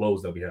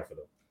loads that we have for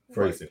them.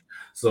 Phrasing.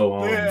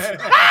 So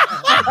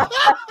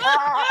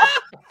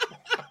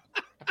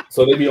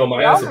so they be on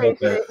my ass about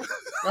that.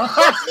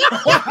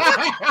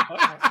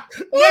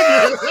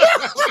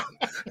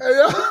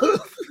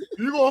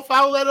 You gonna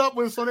follow that up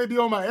with so they be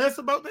on my ass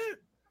about that?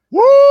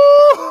 Woo!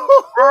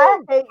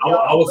 I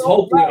was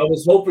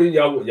hoping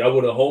y'all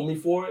would have hold me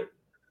for it.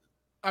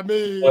 I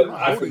mean, but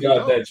I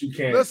forgot that you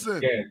can't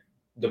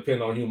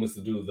depend on humans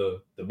to do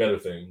the better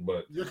thing.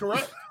 But you're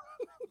correct.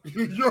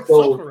 You're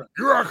so correct.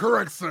 You are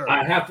correct, sir.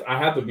 I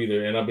have to be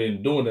there, and I've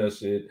been doing that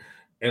shit.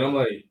 And I'm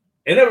like,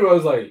 and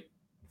everybody's like,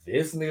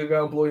 this nigga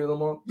got employee of the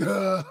month.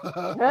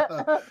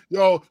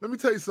 Yo, let me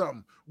tell you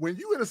something. When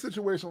you in a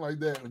situation like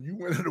that, when you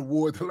win an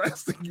award, the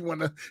last thing you want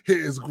to hear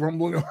is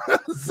grumbling around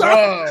the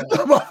side.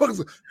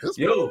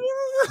 Yo,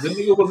 the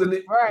nigga was in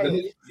it.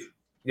 Right.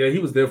 Yeah, he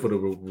was there for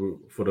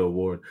the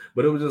award,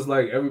 but it was just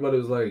like everybody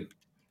was like,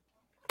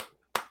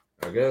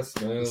 I guess,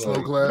 man. So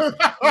like, glad.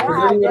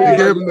 You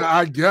gave him the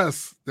I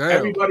guess. Damn.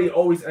 Everybody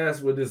always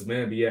asks where this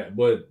man be at,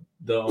 but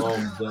the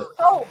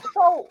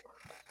So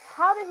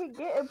how did he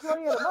get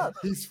employee of the month?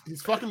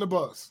 He's fucking the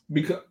bus.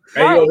 Because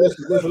hey, yo,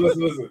 listen.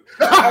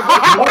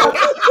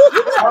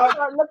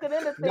 Start looking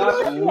into things.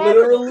 Not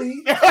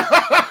literally.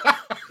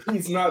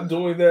 He's not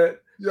doing that.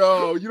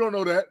 Yo, you don't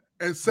know that.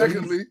 And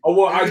secondly,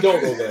 I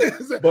don't know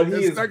that, but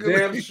he is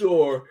damn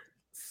sure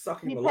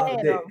sucking a lot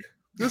of dick.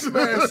 This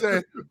man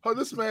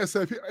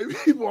said,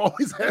 people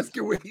always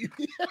asking where he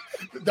be.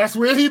 That's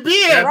where he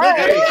be at. Right.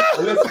 Hey,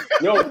 listen,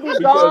 yo, he's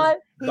gone.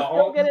 He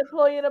still get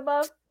employee of the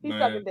month. He's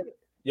sucking dick.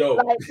 Yo,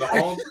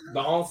 the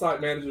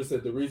on-site manager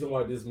said the reason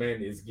why this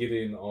man is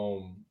getting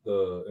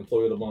the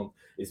employee of the month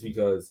is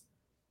because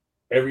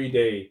every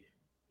day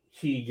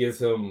he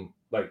gives him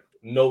like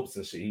notes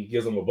and shit. He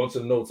gives him a bunch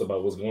of notes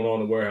about what's going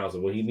on in the warehouse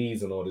and what he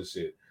needs and all this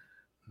shit.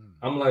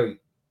 I'm like,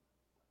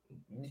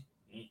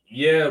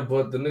 yeah,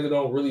 but the nigga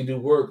don't really do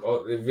work.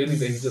 If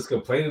anything, he's just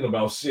complaining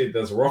about shit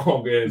that's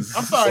wrong. And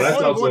I'm sorry,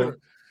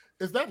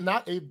 is that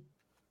not a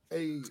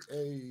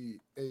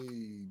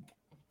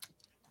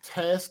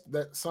task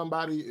that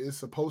somebody is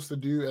supposed to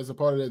do as a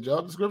part of their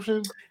job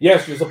description?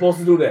 Yes, you're supposed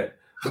to do that.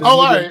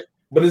 All right.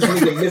 But this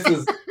nigga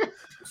misses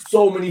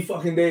so many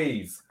fucking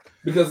days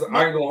because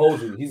I ain't gonna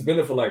hold you. He's been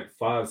there for like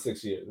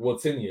 5-6 years. Well,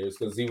 10 years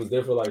because he was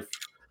there for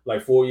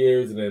like 4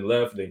 years and then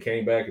left and then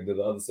came back and did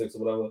the other 6 or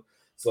whatever.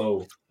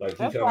 So like he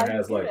kind of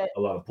has like a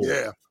lot of pull.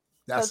 Yeah,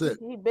 that's it.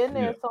 He's been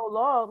there so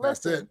long.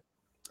 Listen,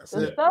 that's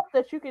it. Stuff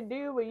that you can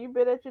do when you've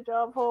been at your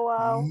job for a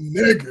while.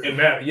 Nigga. And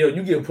man, yo,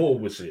 you get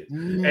pulled with shit.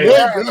 Nigga.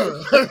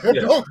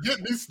 Yeah. Don't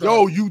get me started.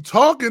 Yo, you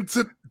talking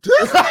to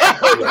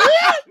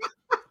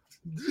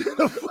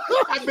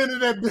I've been in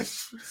that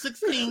bitch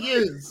 16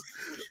 years.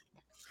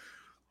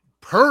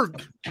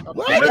 Perk.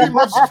 Like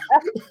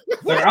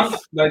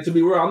to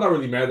be real, I'm not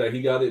really mad that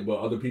he got it, but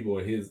other people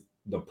in his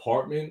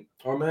department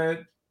are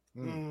mad.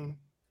 And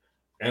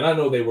I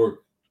know they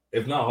work,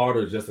 if not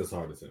harder, just as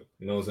hard as him.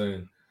 You know what I'm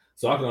saying?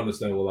 So I can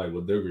understand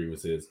what their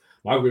grievance is.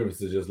 My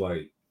grievance is just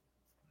like,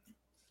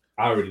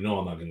 I already know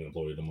I'm not getting an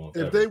employee of the month.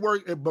 If they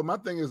work, but my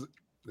thing is,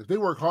 if they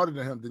work harder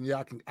than him, then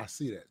yeah, I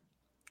see that.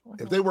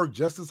 If they work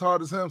just as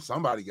hard as him,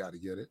 somebody got to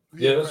get it.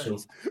 Yeah, that's true.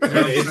 And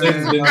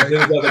then at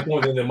the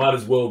point, then it might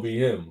as well be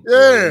him.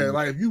 Yeah,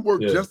 like if you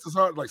work just as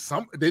hard, like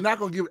they're not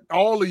gonna give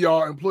all of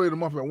y'all employee of the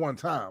month at one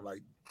time.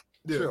 Like,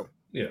 chill.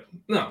 Yeah,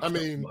 no. I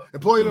mean,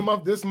 employee of the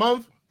month this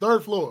month,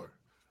 3rd floor.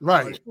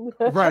 Right,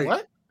 right.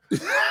 What?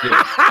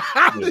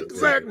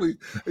 Exactly.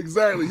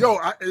 Yo,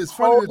 it's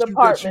funny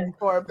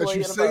that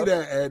you say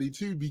that, Addie,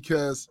 too,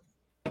 because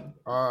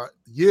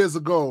years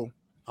ago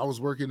I was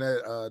working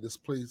at this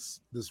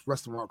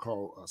restaurant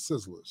called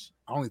Sizzlers.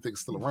 I don't even think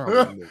it's still around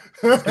anymore.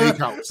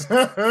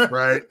 Steakhouse,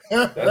 right?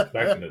 That's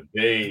back in the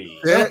day.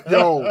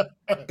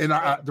 And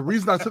the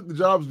reason I took the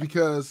job is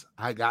because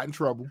I got in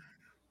trouble,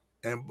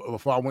 and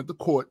before I went to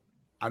court,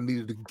 I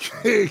needed a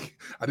gig.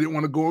 I didn't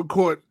want to go in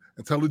court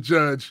and tell the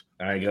judge,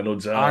 I ain't got no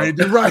job. I ain't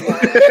do right.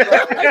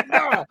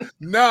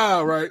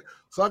 nah, right.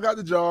 So I got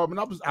the job, and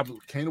I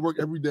came to work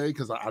every day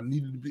because I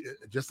needed to be,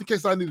 just in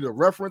case I needed a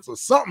reference or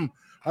something.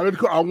 I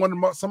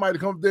wanted somebody to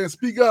come up there and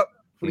speak up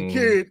for the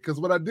kid, because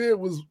what I did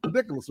was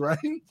ridiculous, right?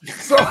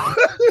 So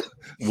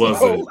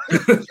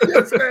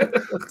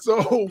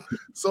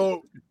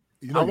so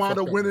I wound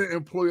up winning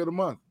Employee of the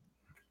Month.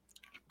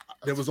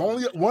 There was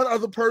only one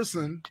other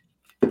person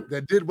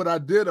that did what I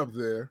did up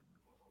there.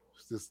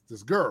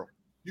 This girl.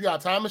 You got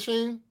a time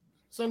machine,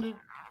 Cindy?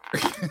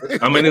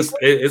 I mean,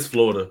 it's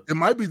Florida. It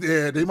might be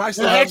there. They might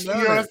still have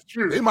that's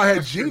true. They might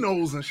have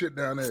Genos and shit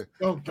down there.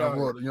 Oh, God. You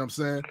know what I'm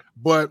saying?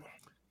 But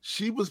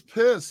she was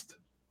pissed.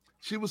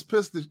 She was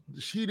pissed that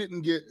she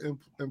didn't get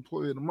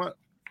Employee of the Month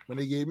when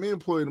they gave me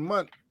Employee of the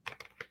Month.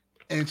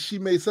 And she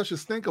made such a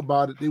stink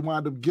about it, they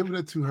wound up giving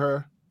it to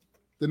her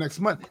the next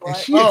month. And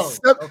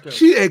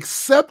she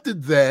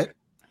accepted that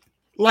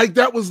like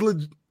that was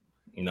legit.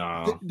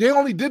 No. They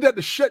only did that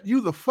to shut you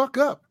the fuck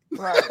up.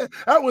 Right.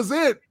 That was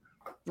it.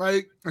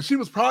 Like, and she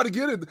was proud to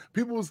get it.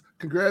 People was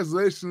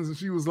congratulations, and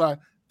she was like,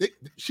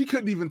 she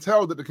couldn't even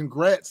tell that the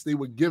congrats they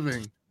were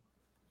giving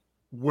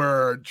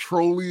were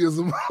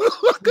trollyism.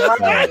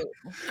 Right.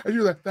 And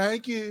you were like,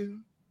 thank you.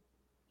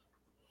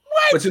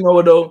 What? But you know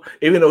what though?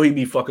 Even though he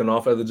be fucking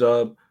off at the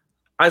job,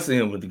 I see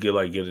him with the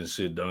getting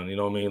shit done. You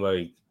know what I mean?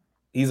 Like,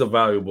 he's a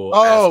valuable.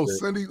 Oh,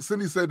 aspect.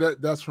 Cindy said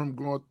that's from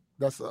going.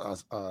 That's a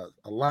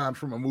line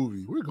from a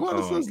movie. We're going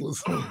to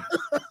Sizzlers.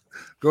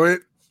 Go ahead.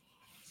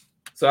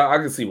 So I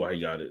can see why he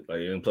got it. Like,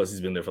 and plus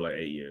he's been there for like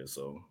 8 years,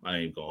 so I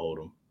ain't gonna hold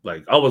him.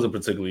 Like, I wasn't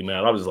particularly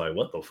mad. I was just like,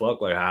 what the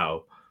fuck? Like,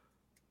 how?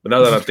 But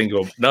now that I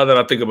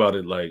think about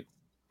it, like,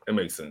 it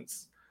makes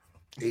sense.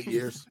 8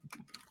 years.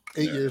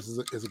 8 years is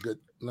a good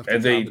enough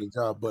time for the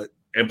job, but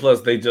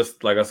plus they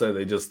just, like I said,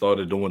 they just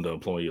started doing the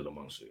Employee of the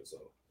Month shit. So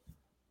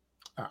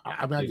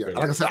I mean,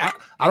 like I said,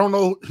 I don't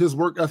know his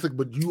work ethic,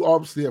 but you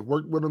obviously have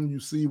worked with him.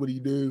 You see what he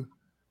do.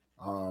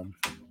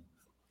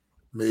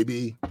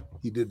 Maybe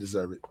he did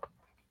deserve it.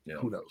 Yeah.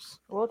 Who knows?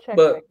 We'll check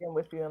back in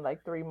with you in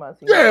like 3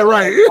 months. Yeah,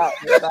 right.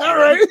 All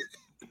right.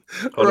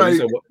 Right.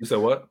 You said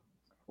what?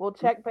 We'll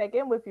check back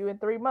in with you in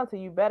 3 months,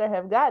 and you better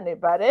have gotten it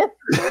by then.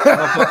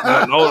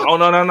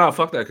 No.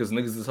 Fuck that, because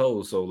niggas is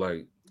hoes. So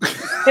like,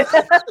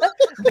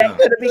 back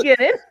to the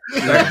beginning.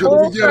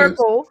 Full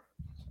circle.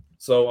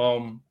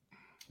 So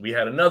we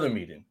had another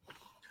meeting.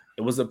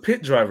 It was a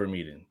pit driver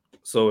meeting.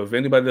 So if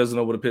anybody doesn't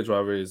know what a pit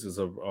driver is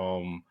a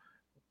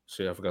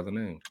I forgot the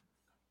name.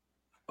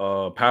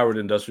 Powered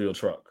industrial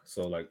truck.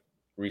 So like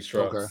reach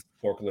trucks,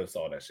 forklifts,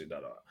 all that shit.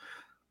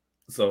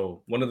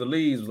 So one of the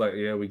leads was like,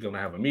 yeah, we're gonna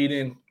have a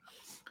meeting.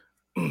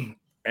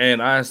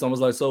 And I asked him, I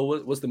was like, so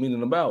what's the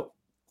meeting about?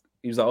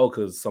 He was like, oh,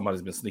 because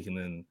somebody's been sneaking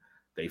in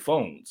their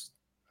phones.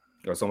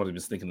 Or somebody's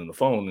been sneaking in the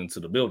phone into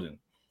the building.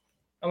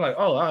 I'm like,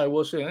 oh, all right,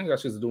 well, shit, I ain't got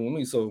shit to do with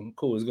me. So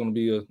cool, it's gonna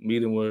be a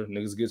meeting where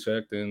niggas get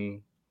checked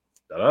and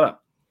da-da-da.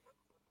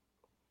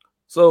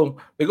 So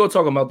they go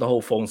talking about the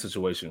whole phone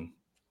situation.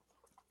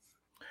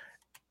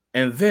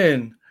 And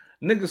then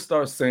niggas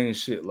start saying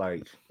shit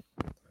like,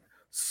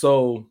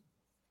 so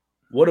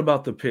what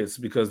about the pits?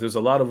 Because there's a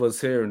lot of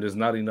us here and there's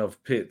not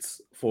enough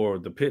pits for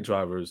the pit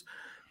drivers.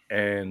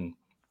 And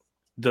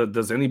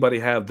does anybody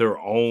have their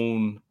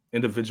own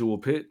individual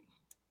pit?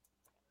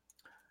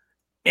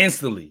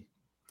 Instantly,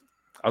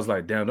 I was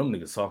like, damn, them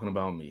niggas talking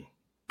about me.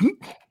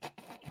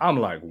 I'm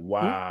like,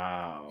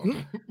 wow.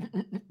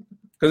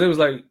 Because it was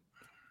like,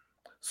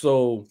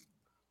 so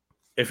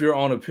if you're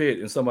on a pit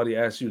and somebody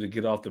asks you to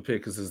get off the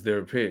pit because it's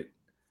their pit,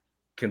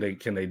 can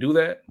they do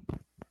that?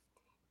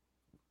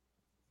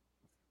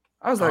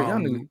 I was like, y'all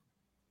niggas.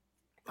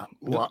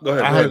 Well, go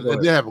ahead, I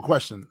did have a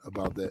question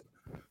about that.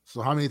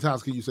 So how many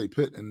times can you say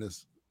pit in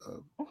this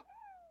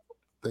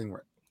thing,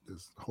 right?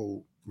 This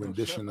whole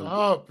rendition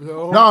of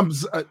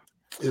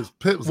is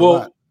pit was a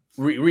lot.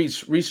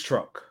 Reach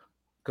truck.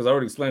 Because I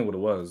already explained what it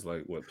was,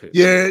 like what pit.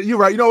 Yeah, you're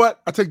right. You know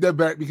what? I take that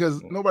back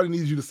because nobody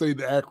needs you to say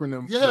the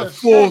acronym, the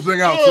full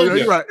thing out. So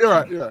you're right.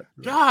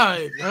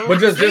 God, but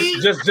just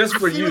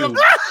for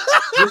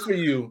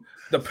you,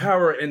 the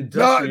power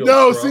industrial.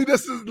 No, truck. see,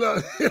 this is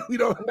we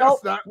don't.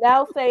 Nope.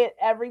 Now say it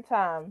every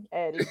time,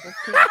 Eddie. Just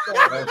keep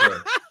saying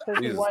it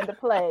because you wanted to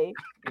play.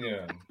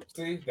 Yeah,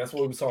 see, that's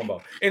what we were talking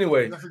about.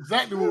 Anyway, that's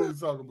exactly what we were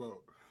talking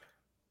about.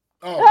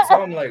 Oh,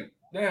 so I'm like,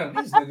 damn,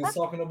 these niggas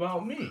talking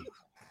about me.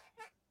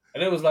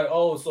 And it was like,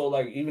 oh, so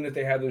like even if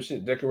they have their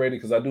shit decorated,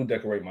 because I do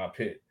decorate my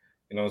pit,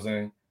 you know what I'm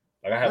saying?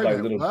 Like I have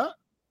like little, what?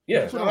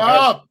 Yeah. Shut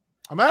up!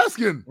 I'm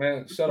asking,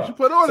 man. Shut up. You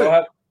put on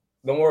it.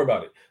 Don't worry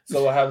about it.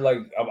 So I have like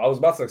I was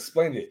about to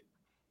explain it.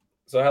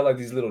 So I had like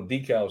these little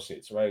decal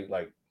shits, right?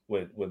 Like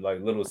with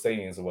like little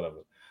sayings or whatever,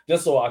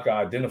 just so I could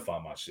identify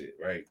my shit,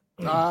 right?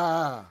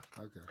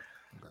 Okay.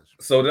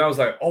 So then I was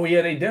like, oh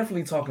yeah, they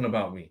definitely talking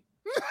about me.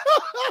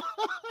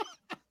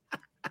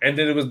 And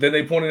then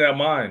they pointed at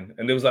mine,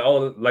 and it was like,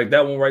 oh, like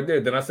that one right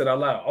there. Then I said out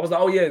loud, I was like,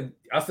 oh yeah,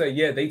 I said,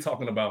 yeah, they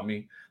talking about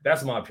me.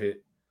 That's my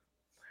pit.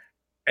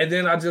 And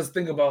then I just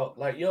think about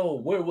like, yo,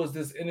 where was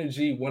this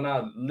energy when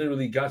I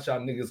literally got y'all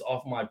niggas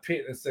off my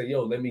pit and said,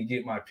 yo, let me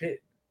get my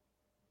pit?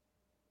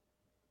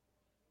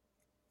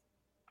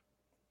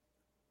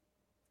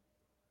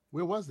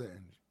 Where was that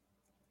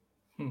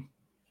energy?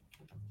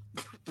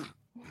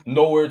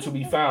 Nowhere to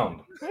be found.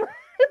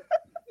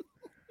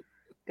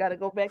 Got to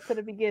go back to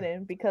the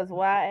beginning because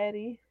why,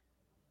 Eddie?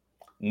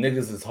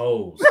 Niggas is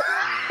hoes.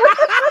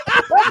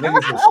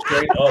 Niggas is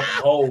straight up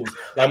hoes.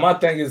 Like my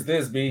thing is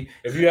this, B.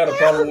 If you had a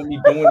problem with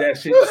me doing that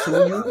shit to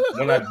you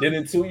when I did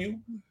it to you,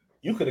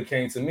 you could have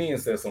came to me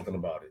and said something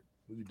about it.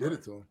 You did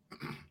it to him.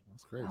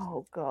 That's crazy.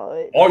 Oh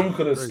God. Or you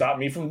could have stopped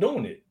me from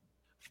doing it.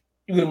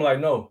 You could have been like,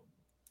 no.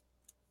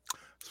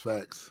 It's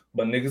facts.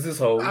 But niggas is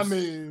hoes. I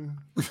mean,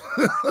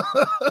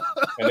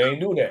 and they ain't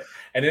do that.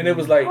 And then it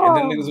was like, and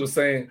then niggas was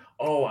saying,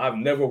 "Oh, I've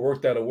never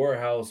worked at a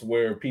warehouse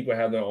where people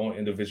have their own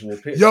individual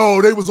pits."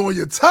 Yo, they was on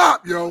your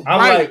top, yo.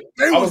 I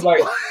was like,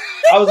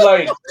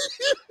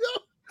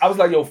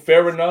 yo,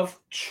 fair enough,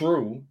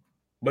 true.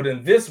 But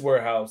in this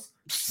warehouse,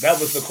 that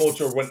was the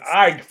culture when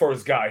I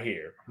first got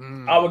here.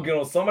 I would get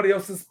on somebody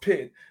else's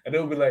pit, and they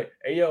would be like,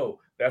 "Hey, yo,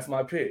 that's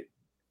my pit."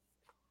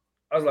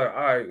 I was like,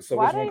 "All right, so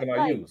which one can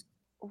I use?"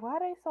 Why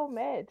are they so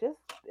mad? Just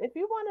if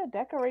you want to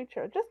decorate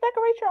your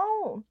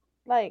own.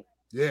 Like,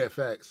 yeah,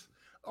 facts.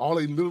 All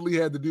they literally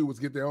had to do was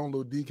get their own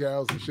little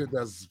decals and shit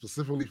that's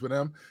specifically for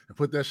them and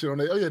put that shit on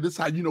there. Oh yeah, this is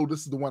how you know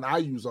this is the one I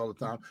use all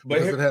the time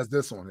because it has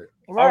this on it.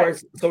 Right. All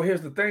right. So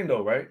here's the thing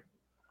though, right?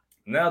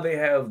 Now they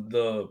have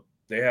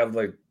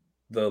like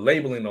the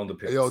labeling on the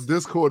pits. Hey, yo,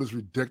 Discord is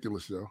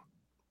ridiculous, yo.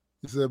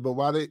 He said, but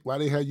why they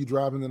had you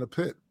driving in a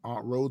pit?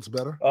 Aren't roads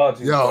better? Oh,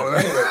 geez,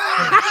 yo.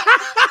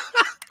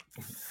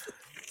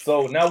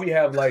 So now we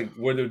have like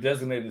where they're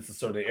designated to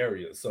certain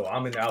areas. So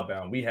I'm in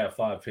outbound. We have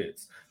 5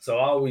 pits. So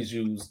I always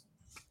use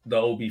the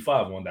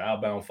OB5 one, the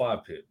outbound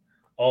 5 pit,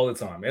 all the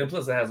time. And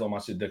plus it has all my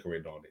shit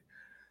decorated on it.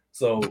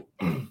 So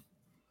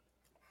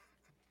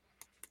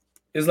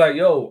it's like,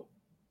 yo,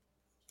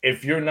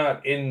 if you're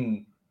not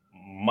in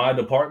my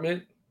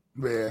department,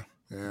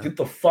 get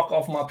the fuck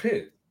off my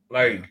pit.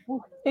 Like,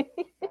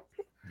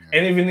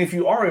 and even if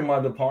you are in my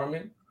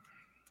department,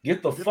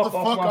 get the fuck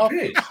off my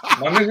pit.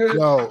 My nigga,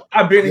 yo,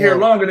 I've been here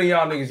longer than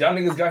y'all niggas. Y'all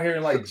niggas got here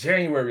in like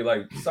January.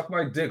 Like, suck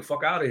my dick.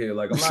 Fuck out of here.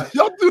 Like, I'm not.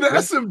 Y'all do the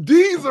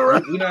SMDs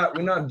already.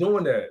 We're not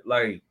doing that.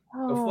 Like,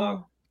 the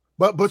fuck.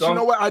 But so, you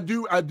know what? I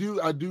do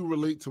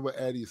relate to what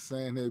Addie's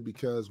saying here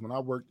because when I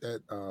worked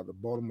at the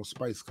Baltimore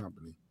Spice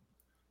Company,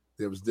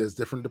 there's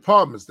different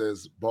departments.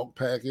 There's bulk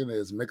packing,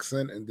 there's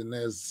mixing, and then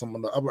there's some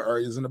of the other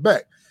areas in the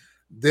back.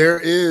 There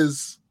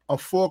is a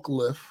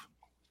forklift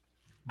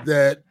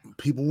that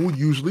people will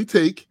usually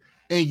take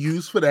and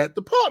use for that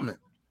department.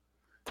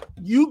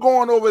 You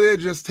going over there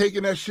just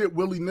taking that shit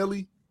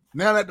willy-nilly.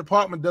 Now that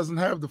department doesn't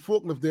have the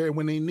forklift there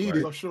when they need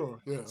it. Oh,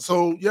 sure. Yeah.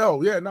 So,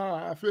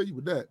 I feel you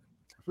with that.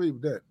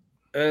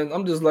 And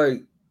I'm just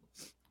like,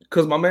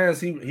 because my man,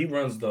 he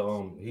runs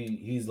the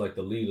he's like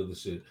the lead of the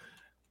shit.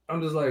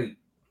 I'm just like,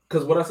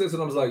 because what I said to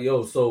him, I was like,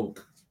 yo, so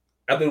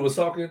after he was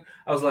talking,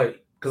 I was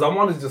like, because I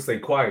wanted to just stay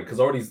quiet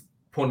because I already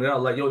pointed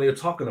out, like, yo, they're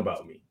talking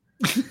about me.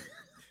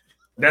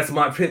 That's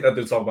my pit that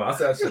they're talking about. I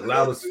said that shit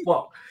loud as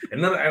fuck.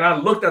 And I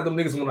looked at them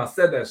niggas when I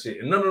said that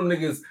shit. And none of them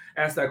niggas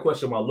asked that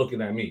question while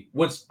looking at me,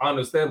 which I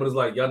understand, but it's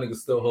like, y'all niggas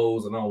still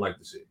hoes and I don't like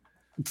the shit.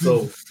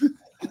 So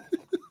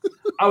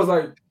I was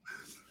like,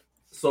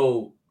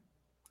 so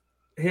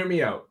hear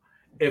me out.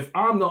 If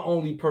I'm the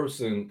only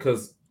person,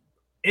 because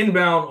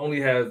inbound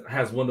only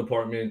has one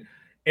department,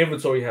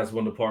 inventory has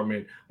one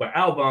department, but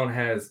outbound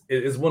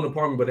is one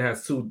department, but it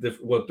has 3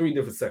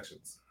 different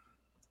sections.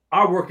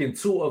 I work in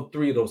 2 of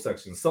 3 of those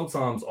sections,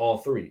 sometimes all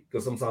 3,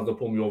 because sometimes they'll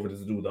pull me over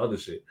to do the other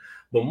shit.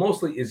 But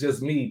mostly it's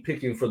just me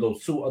picking for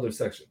those 2 other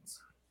sections.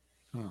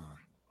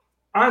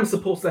 I'm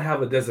supposed to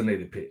have a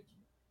designated pit.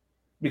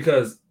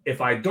 Because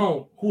if I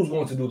don't, who's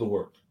going to do the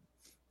work?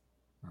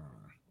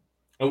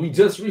 And we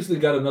just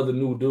recently got another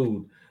new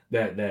dude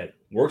that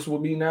works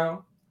with me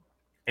now.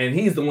 And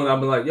he's the one I've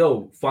been like,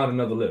 yo, find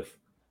another lift.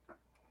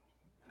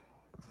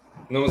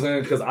 You know what I'm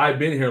saying? Because I've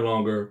been here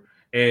longer.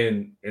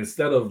 And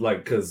instead of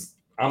like, because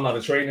I'm not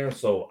a trainer,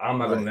 so I'm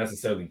not going to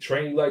necessarily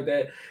train you like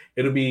that.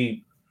 It'll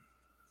be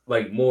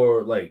like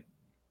more like,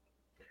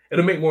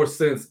 it'll make more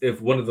sense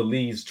if one of the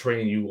leads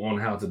train you on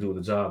how to do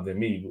the job than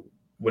me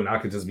when I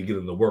could just be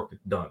getting the work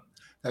done.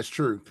 That's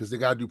true, because they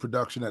got to do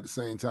production at the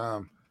same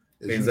time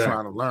as you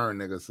trying to learn,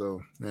 nigga.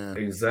 So, yeah.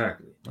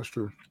 Exactly. That's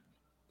true.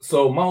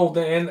 So my whole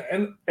thing,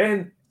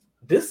 and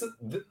this,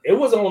 it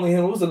wasn't only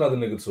him, it was another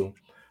nigga too.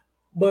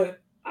 But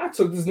I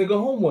took this nigga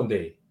home one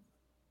day.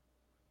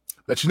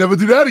 Bet you never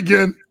do that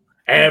again.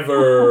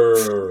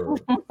 Ever.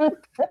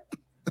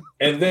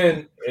 And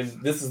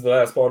this is the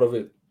last part of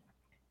it.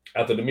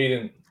 After the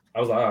meeting, I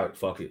was like, all right,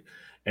 fuck it.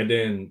 And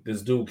then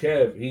this dude,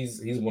 Kev,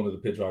 he's one of the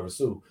pit drivers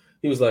too.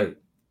 He was like,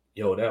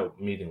 yo, that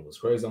meeting was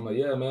crazy. I'm like,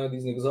 yeah, man,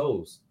 these niggas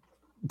hoes.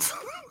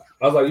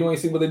 I was like, you ain't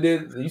see what they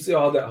did? You see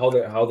how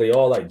they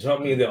all like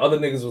jumped me? The other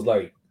niggas was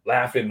like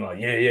laughing, like,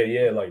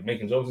 yeah, like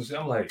making jokes and shit.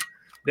 I'm like,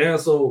 Damn,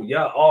 so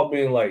y'all all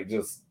been like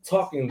just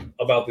talking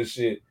about this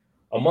shit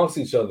amongst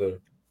each other,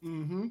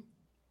 doing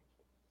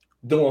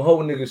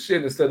whole nigga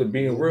shit instead of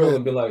being real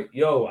and be like,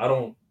 yo, I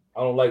don't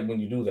like when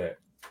you do that.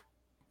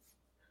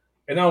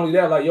 And not only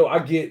that, like, yo, I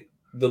get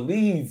the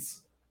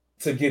leads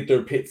to get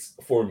their pits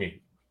for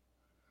me.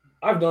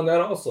 I've done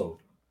that also.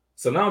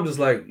 So now I'm just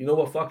like, you know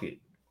what? Fuck it.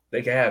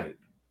 They can have it.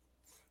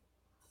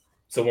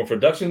 So when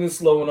production is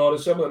slow and all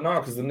this shit, I'm like, nah,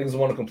 because the niggas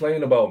want to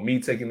complain about me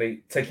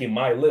taking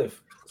my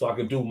lift so I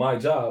can do my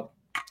job.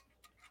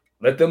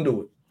 Let them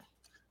do it.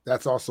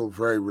 That's also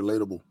very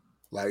relatable.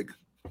 Like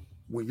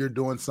when you're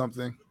doing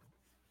something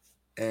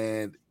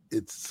and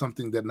it's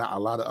something that not a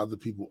lot of other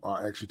people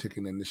are actually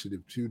taking the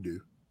initiative to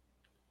do,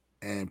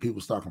 and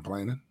people start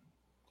complaining.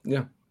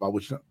 Yeah. About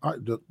which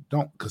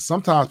don't, because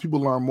sometimes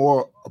people learn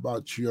more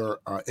about your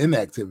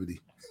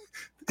inactivity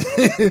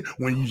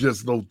when you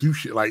just don't do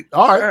shit. Like,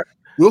 all right,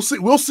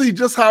 we'll see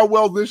just how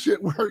well this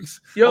shit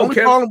works. Only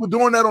problem with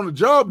doing that on the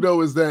job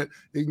though is that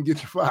it can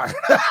get you fired.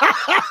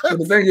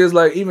 The thing is,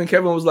 like, even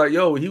Kevin was like,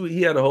 yo,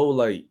 he had a whole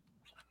like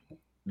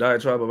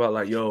diatribe about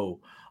like, yo,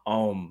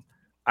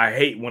 I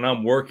hate when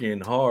I'm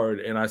working hard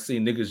and I see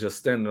niggas just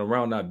standing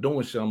around not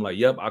doing shit. I'm like,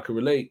 yep, I can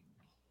relate.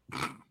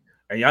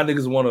 And y'all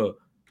niggas want to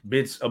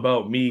bitch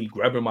about me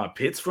grabbing my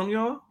pits from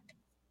y'all?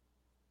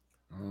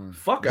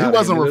 Fuck. He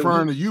wasn't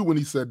referring to you when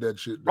he said that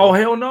shit. Though. Oh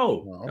hell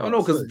no, hell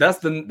no, because that's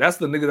the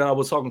nigga that I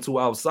was talking to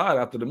outside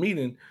after the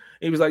meeting.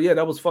 He was like, yeah,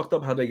 that was fucked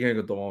up how they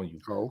gang throw on you.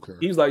 Oh, okay.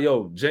 He was like,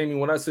 yo, Jamie,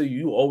 when I say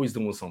you always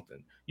doing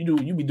something. You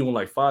be doing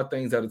like 5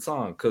 things at a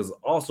time. Because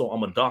also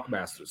I'm a dock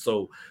master,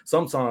 so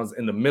sometimes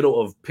in the middle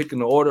of picking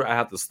the order, I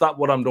have to stop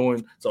what I'm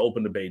doing to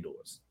open the bay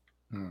doors.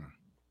 You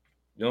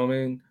know what I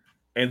mean?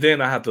 And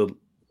then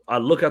I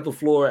look at the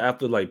floor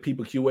after like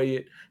people QA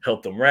it,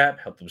 help them wrap,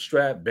 help them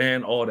strap,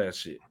 band, all that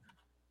shit.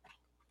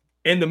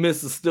 In the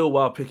midst of still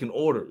while picking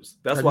orders.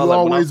 That's have why you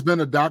always been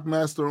a dock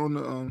master on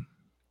the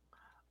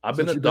I've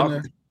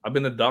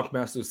been a dock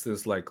master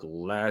since like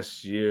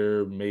last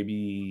year,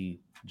 maybe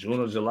June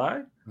or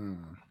July.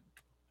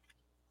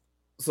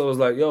 So it's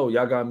like, yo,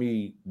 y'all got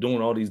me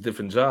doing all these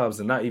different jobs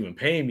and not even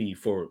paying me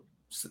for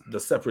the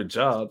separate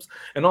jobs.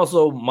 And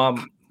also my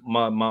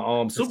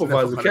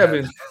supervisor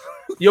Kevin,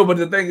 yo, but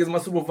the thing is, my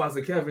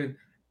supervisor Kevin,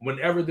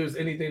 whenever there's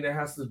anything that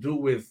has to do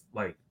with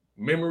like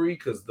memory,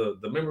 because the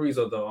memories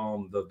are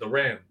the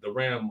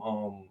RAM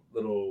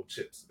little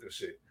chips and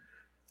shit.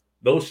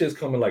 Those shits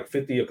come in like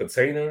 50 a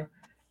container,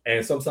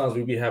 and sometimes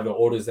we be having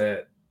orders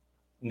that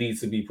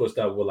needs to be pushed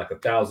out with like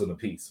 1,000 a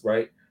piece,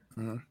 right?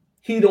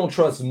 He don't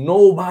trust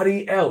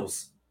nobody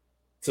else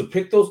to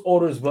pick those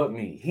orders but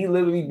me. He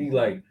literally be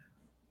like,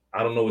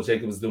 I don't know what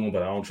Jacob is doing,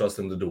 but I don't trust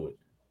him to do it.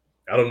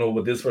 I don't know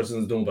what this person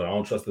is doing, but I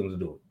don't trust them to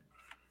do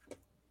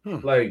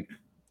it. Like,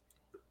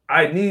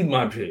 I need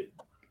my pit.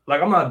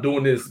 Like, I'm not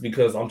doing this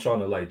because I'm trying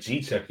to like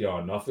G-check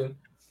y'all or nothing.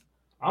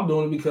 I'm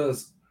doing it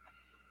because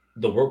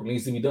the work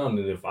needs to be done.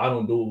 And if I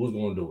don't do it, who's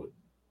going to do it?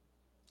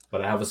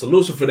 But I have a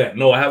solution for that.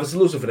 No, I have a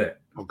solution for that.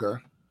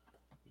 Okay.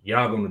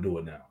 Y'all going to do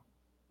it now.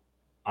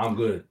 I'm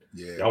good.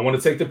 Yeah. Y'all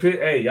want to take the pit?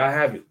 Hey, y'all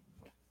have it.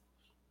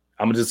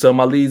 I'm going to just tell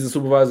my leads and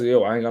supervisor,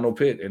 yo, I ain't got no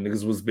pit. And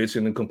niggas was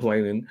bitching and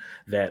complaining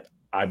that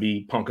I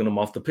be punking them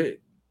off the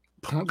pit.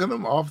 Punking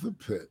them off the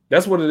pit.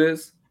 That's what it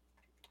is.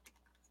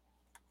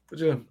 But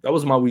yeah, that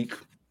was my week.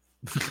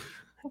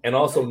 And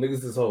also,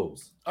 niggas is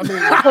hoes. I mean,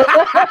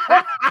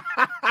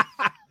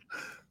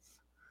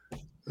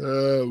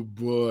 oh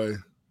boy,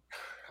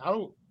 I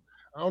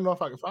don't know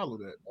if I can follow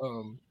that.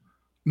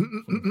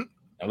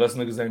 Unless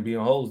niggas ain't being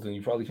hoes, then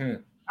you probably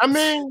can't. I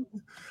mean,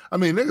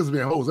 niggas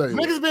being hoes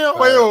anyway. Niggas being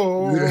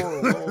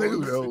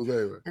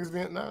niggas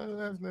being hoes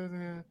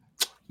anyway.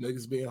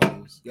 Niggas being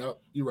hoes. Yep,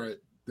 you're right.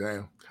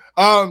 Damn.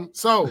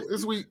 So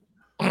this week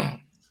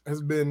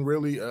has been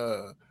really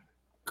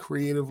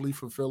creatively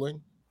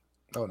fulfilling.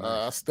 Oh, nice.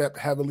 I stepped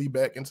heavily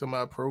back into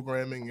my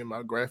programming and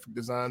my graphic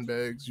design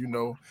bags. You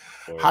know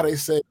how they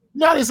say,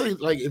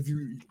 like, if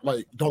you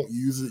like don't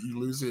use it, you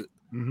lose it.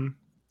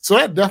 So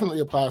that definitely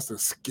applies to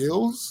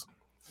skills.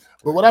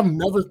 But what I've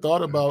never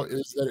thought about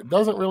is that it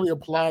doesn't really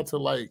apply to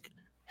like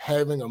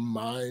having a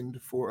mind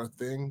for a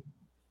thing.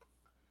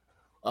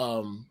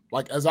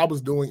 Like as I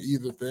was doing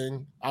either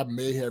thing, I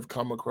may have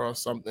come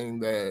across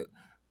something that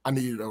I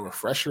needed a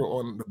refresher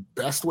on the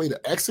best way to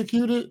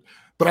execute it,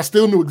 but I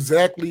still knew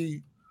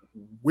exactly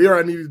where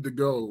I needed to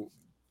go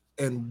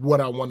and what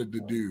I wanted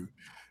to do.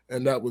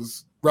 And that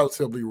was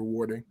relatively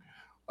rewarding.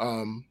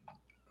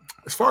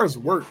 As far as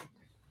work,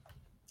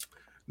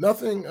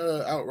 nothing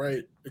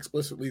outright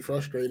explicitly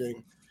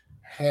frustrating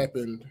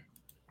happened.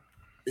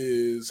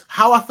 Is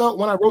how I felt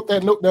when I wrote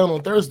that note down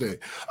on Thursday.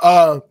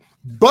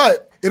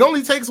 But it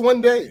only takes one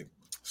day.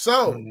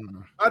 So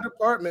my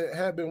department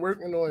had been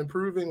working on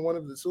improving one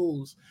of the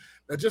tools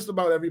that just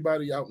about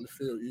everybody out in the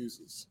field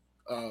uses.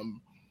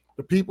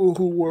 The people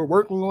who were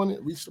working on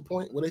it reached a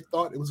point where they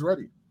thought it was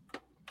ready.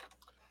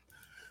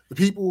 The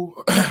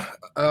people,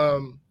 I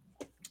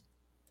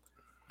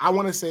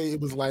want to say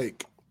it was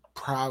like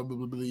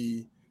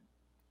probably,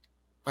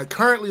 like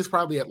currently it's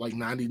probably at like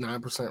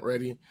 99%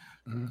 ready.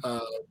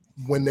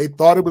 when they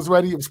thought it was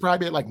ready, it was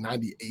probably at like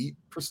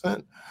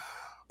 98%.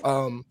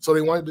 So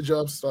they wanted the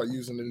job to start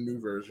using the new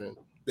version.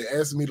 They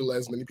asked me to let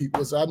as many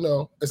people as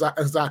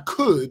I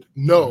could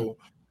know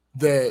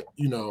that,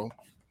 you know,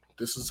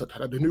 this is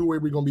the new way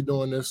we're gonna be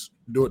doing this.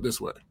 Do it this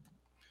way.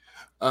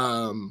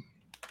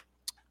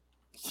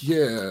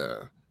 Yeah.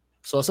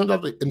 So I sent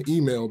out an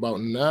email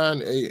about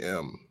 9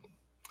 a.m.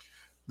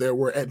 There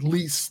were at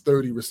least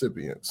 30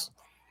 recipients.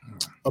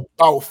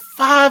 About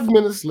 5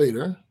 minutes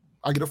later,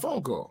 I get a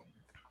phone call.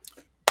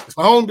 It's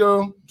my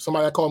homegirl,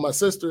 somebody I called my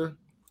sister.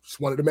 She's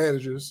one of the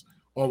managers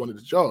on one of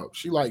the jobs.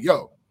 She like,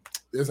 yo,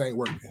 this ain't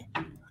working.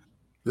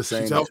 This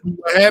ain't. She tells me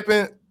what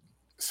happened,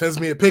 sends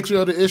me a picture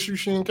of the issue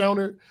she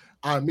encountered.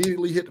 I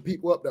immediately hit the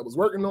people up that was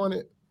working on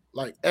it.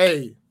 Like,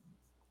 hey,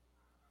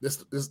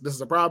 this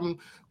is a problem.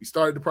 We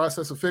started the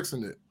process of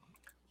fixing it.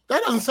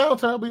 That doesn't sound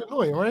terribly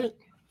annoying, right?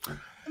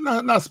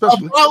 Not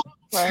especially. About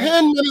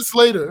 10 minutes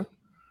later,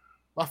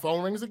 my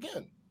phone rings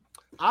again.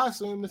 I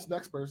assume this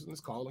next person is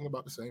calling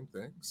about the same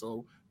thing.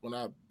 So when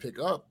I pick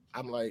up,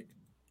 I'm like,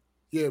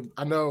 yeah,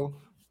 I know,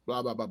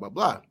 blah, blah, blah, blah,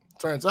 blah.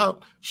 Turns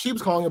out she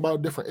was calling about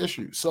a different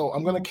issue. So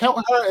I'm going to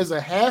count her as a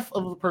half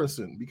of a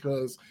person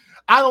because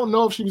I don't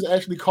know if she was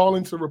actually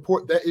calling to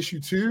report that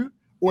issue too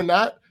or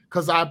not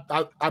because I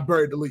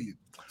buried the lead.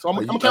 So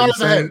I'm counting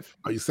as a half.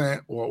 Are you saying,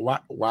 well,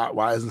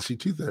 why isn't she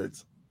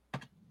 2/3?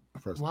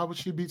 Why would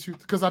she be 2?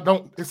 Because I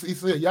don't,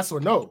 it's a yes or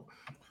no.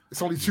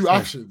 It's only 2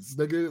 options.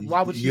 Nigga.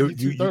 Why would she be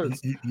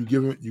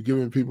 2/3? You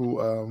giving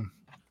people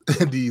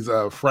these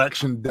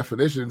fraction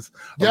definitions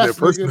of their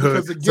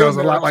personhood. Nigga, sounds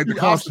a lot like the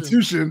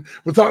Constitution.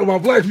 We're talking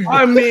about black people.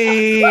 I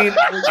mean,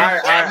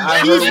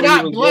 I she's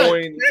not black.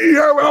 You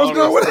heard where I was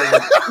going with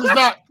it.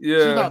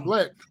 She's not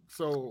black.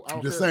 So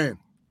I'm just saying.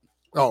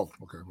 Oh,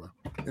 okay. Well,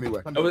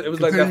 anyway, it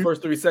was like that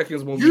first 3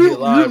 seconds when we hit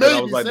live, and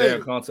I was like,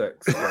 damn,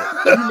 context.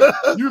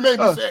 You made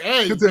me say,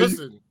 hey,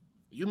 listen.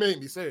 You made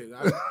me say it.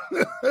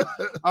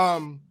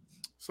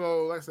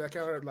 So like I said, I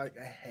counted like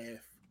a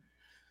half.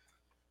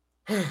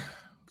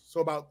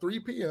 So about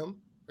 3 p.m.,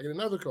 I get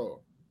another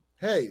call.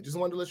 Hey, just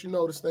wanted to let you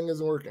know this thing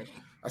isn't working.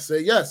 I say,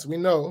 yes, we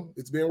know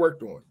it's being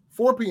worked on.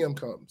 4 p.m.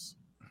 comes.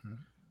 Mm-hmm.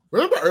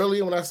 Remember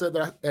earlier when I said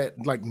that at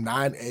like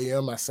 9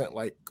 a.m. I sent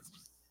like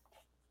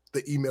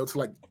the email to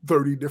like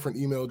 30 different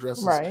email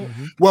addresses? Right.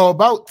 Mm-hmm. Well,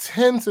 about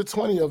 10 to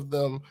 20 of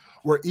them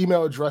were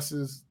email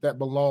addresses that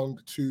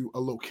belonged to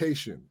a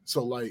location.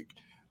 So like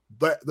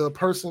the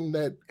person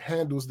that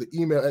handles the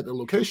email at the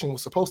location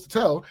was supposed to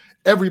tell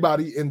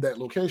everybody in that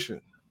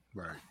location.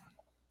 Right.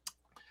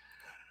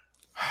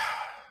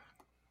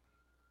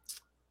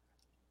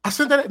 I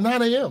sent that at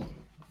 9 a.m.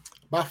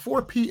 By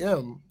 4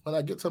 p.m., when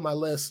I get to my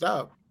last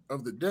stop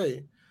of the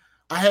day,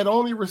 I had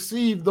only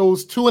received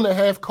those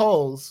 2.5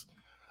 calls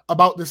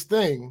about this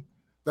thing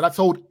that I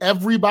told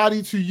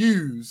everybody to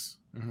use,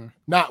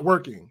 not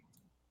working.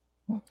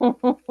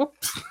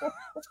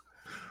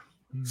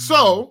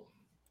 So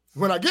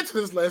when I get to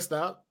this last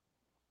stop,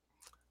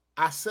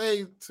 I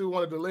say to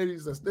one of the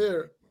ladies that's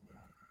there,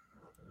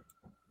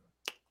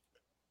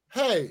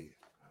 hey,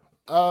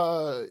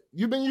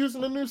 you been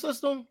using the new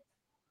system?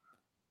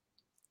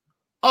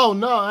 Oh,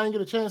 no, I didn't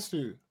get a chance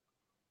to.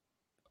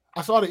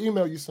 I saw the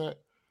email you sent.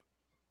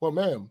 Well,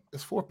 ma'am,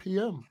 it's 4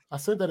 p.m. I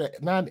sent that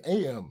at 9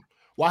 a.m.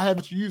 Why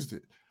haven't you used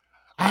it?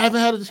 I haven't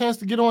had a chance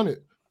to get on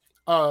it.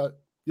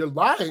 You're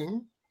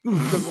lying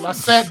because when I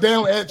sat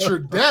down at your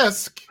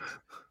desk,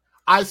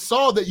 I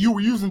saw that you were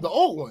using the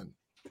old one.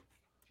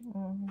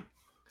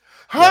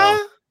 Huh?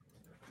 Well,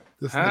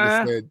 this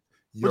nigga said,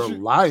 you're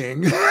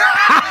lying.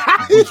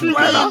 What you mean,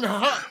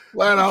 huh?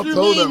 Flat out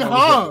told him.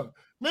 Huh?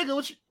 Nigga,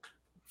 what you...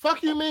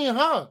 Fuck you mean,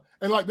 huh?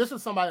 And like, this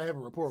is somebody I have a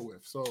rapport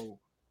with. So,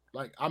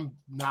 like, I'm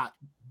not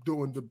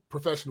doing the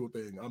professional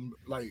thing. I'm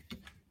like,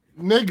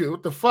 nigga,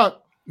 what the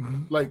fuck?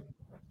 Like,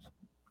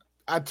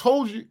 I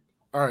told you.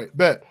 All right,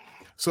 bet.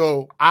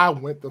 So I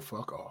went the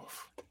fuck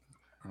off.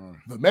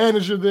 The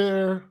manager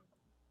there.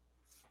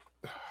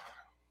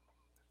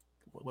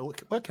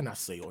 What can I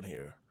say on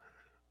here?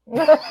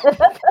 The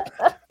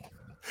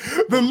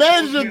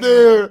manager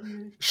there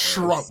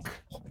shrunk.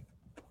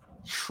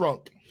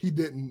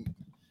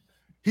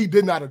 He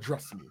did not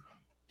address me.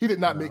 He did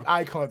not make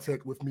eye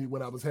contact with me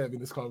when I was having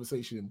this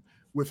conversation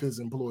with his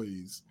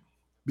employees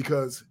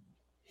because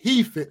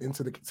he fit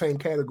into the same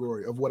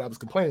category of what I was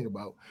complaining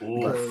about. Ooh.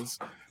 Because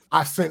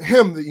I sent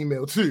him the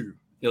email too.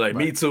 You're like,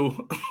 me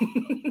too.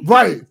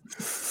 Right.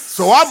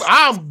 So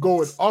I'm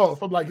going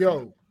off. I'm like,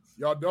 yo,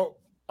 y'all don't.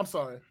 I'm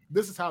sorry.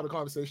 This is how the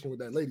conversation with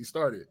that lady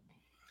started.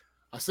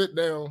 I sit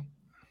down.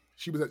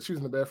 She was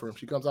in the bathroom.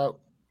 She comes out.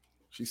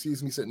 She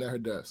sees me sitting at her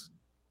desk.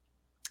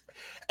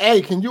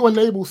 Hey, can you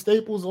enable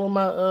Staples on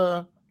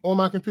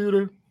my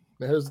computer?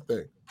 Now here's the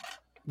thing.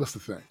 What's the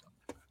thing?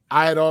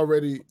 I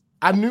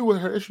knew what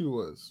her issue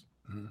was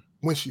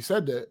when she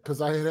said that because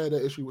I had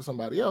that issue with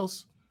somebody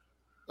else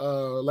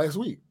last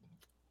week.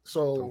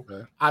 So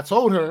I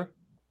told her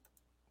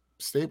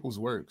Staples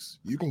works.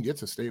 You can get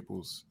to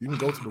Staples. You can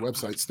go to the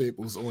website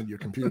Staples on your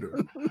computer.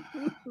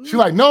 She's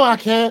like, no, I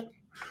can't.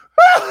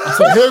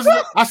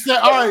 I said,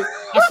 all right.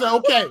 I said,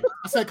 okay.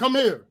 I said, come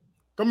here.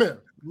 Come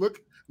here. Look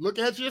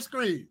at your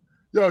screen.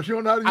 Yo, she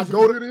don't know how to use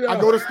I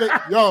go to state.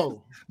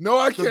 Yo, no,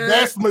 I can't. The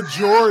vast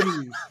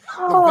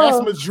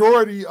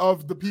majority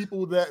of the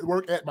people that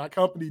work at my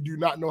company do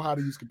not know how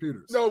to use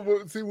computers. No,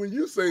 but see, when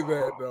you say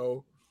that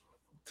though,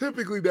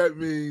 typically that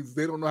means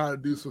they don't know how to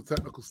do some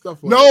technical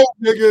stuff. No,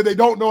 nigga, they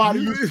don't know how to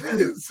use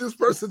it. This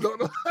person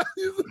don't know how to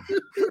use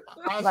it.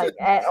 Like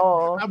at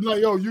all. I'm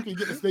like, yo, you can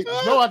get the statement.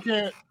 No, I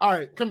can't. All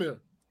right, come here.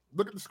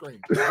 Look at the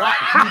screen.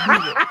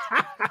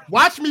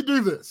 Watch me do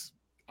this.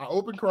 I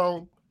open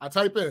Chrome. I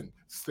type in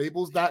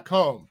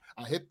Staples.com.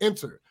 I hit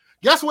enter.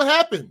 Guess what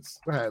happens?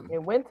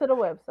 It went to the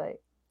website.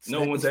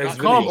 No one's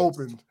actually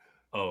opened.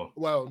 Oh,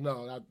 well,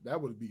 no,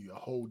 that would be a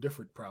whole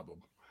different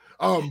problem.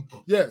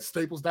 Yeah,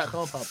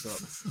 Staples.com pops up.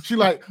 She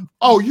like,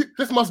 oh,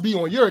 this must be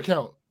on your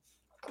account,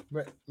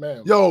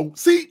 man. Yo,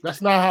 see,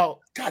 that's not how.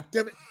 God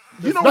damn it!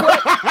 You know what?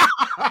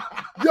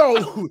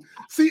 Yo,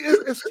 see,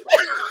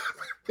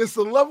 it's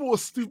a level of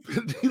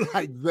stupidity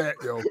like that,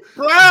 yo.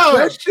 Bro,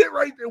 that shit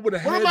right there would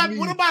have had me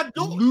what am I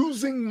doing?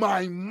 Losing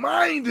my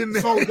mind in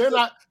there. So then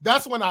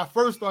that's when I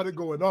first started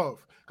going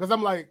off because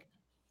I'm like,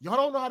 y'all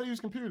don't know how to use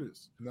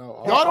computers.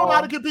 No, y'all don't know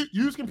how to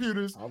use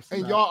computers,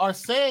 and y'all are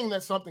saying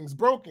that something's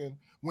broken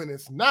when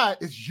it's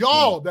not. It's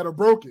y'all that are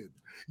broken.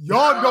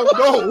 Y'all don't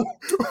know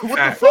what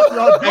the fuck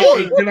y'all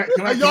doing,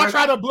 and y'all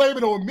try to blame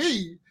it on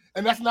me,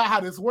 and that's not how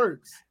this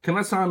works. Can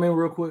I chime in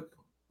real quick?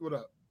 What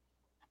up?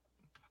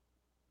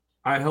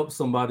 I helped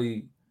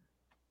somebody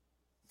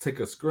take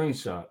a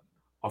screenshot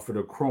off of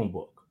their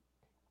Chromebook,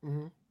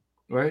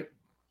 right?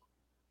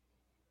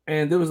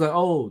 And they was like,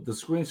 "Oh, the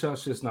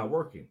screenshot's just not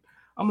working."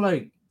 I'm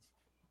like,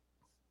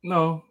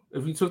 "No,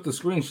 if you took the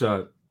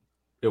screenshot,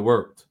 it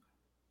worked."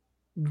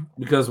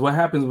 Because what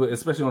happens with,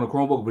 especially on a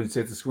Chromebook, when you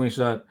take the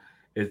screenshot,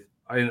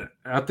 I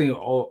think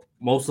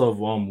most of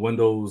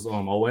Windows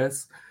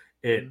OS,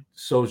 it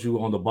shows you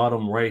on the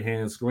bottom right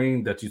hand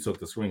screen that you took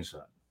the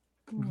screenshot.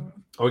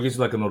 Or it gives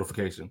you like a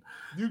notification.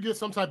 You get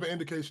some type of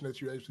indication that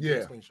you actually took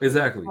a screenshot.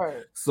 Exactly.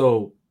 Right.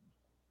 So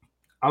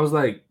I was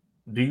like,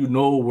 do you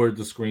know where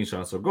the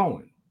screenshots are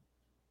going?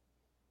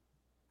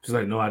 She's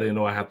like, no, I didn't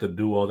know I have to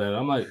do all that.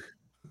 I'm like,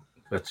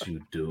 but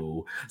you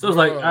do. So I was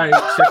like, all right,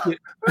 check it.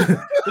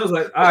 So I was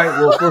like, all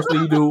right, well, first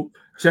thing you do,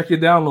 check your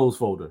downloads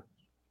folder.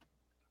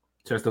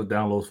 Check the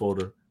downloads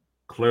folder.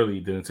 Clearly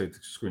you didn't take the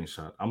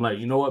screenshot. I'm like,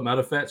 you know what?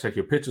 Matter of fact, check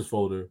your pictures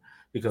folder,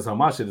 because how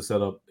my shit is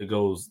set up, it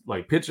goes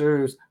like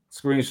pictures,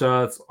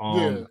 screenshots,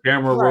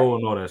 camera roll,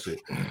 and all that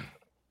shit.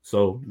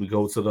 So we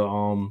go to the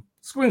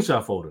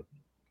screenshot folder.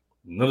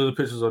 None of the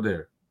pictures are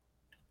there.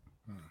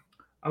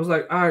 I was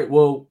like, all right,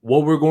 well,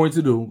 what we're going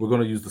to do, we're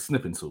going to use the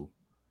snipping tool.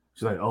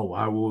 She's like, oh,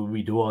 why would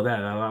we do all that?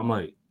 And I'm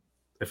like,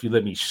 if you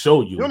let me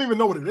show you. You don't even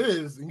know what it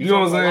is. You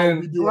know what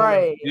I'm saying?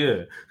 Right.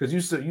 Yeah. Because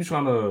you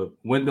trying to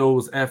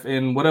Windows,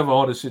 FN, whatever,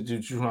 all the shit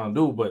you're trying to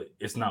do, but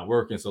it's not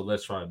working. So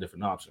let's try a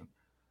different option.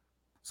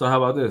 So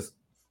how about this?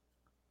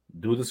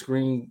 Do the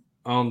screen,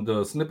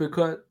 the snippet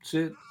cut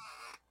shit.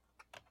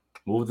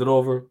 Moved it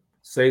over.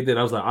 Saved it.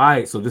 I was like, all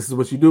right, so this is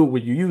what you do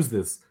when you use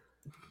this.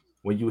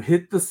 When you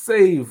hit the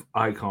save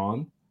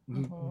icon,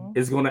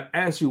 it's going to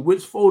ask you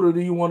which folder do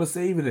you want to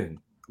save it in.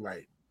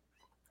 Right.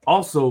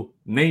 Also,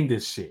 name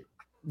this shit.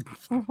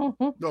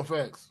 No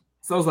facts.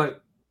 So I was like,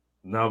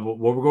 now what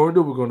we're going to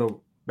do, we're going to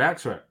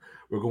backtrack.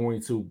 We're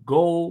going to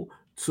go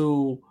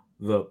to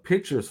the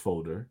pictures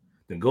folder,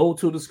 then go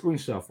to the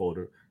screenshot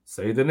folder,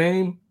 say the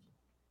name,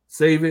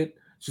 save it.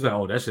 She's like,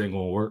 oh, that shit ain't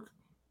going to work.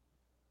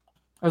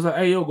 I was like,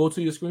 hey, yo, go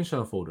to your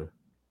screenshot folder.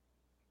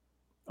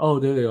 Oh,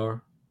 there they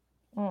are.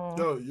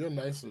 Yo, you're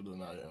nicer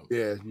than I am.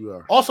 Yeah, you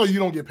are. Also, you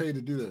don't get paid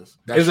to do this.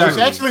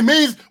 Exactly.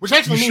 Which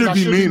actually means I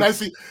should be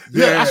nicer.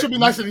 Yeah, I should be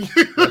nicer than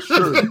you. That's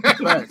true.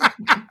 But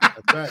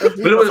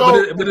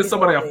it's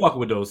somebody I fuck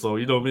with though, so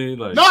you know what I mean?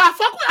 Like, no, I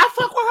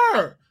fuck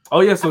with her. Oh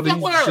yeah, so then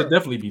you should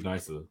definitely be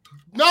nicer.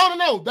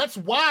 No. That's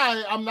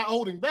why I'm not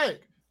holding back,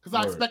 because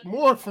I expect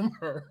more from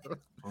her.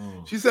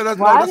 She said that's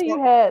why do you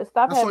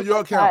stop having on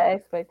your account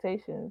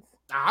expectations?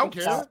 I don't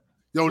care.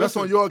 Yo, that's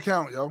on your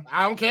account, yo.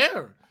 I don't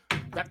care.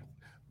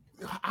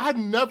 I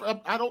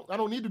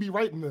don't need to be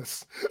right in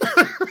this.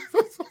 I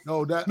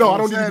don't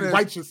need to be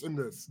righteous in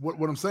this.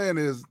 What I'm saying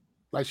is,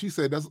 like she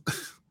said,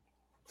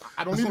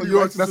 I don't need to be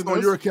righteous. That's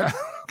on your account.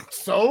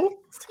 So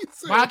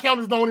my account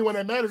is the only one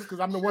that matters,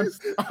 because I'm the one.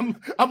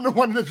 I'm the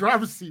one in the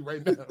driver's seat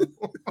right now.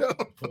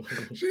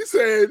 She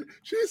said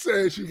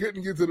she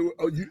couldn't get to the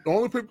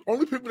only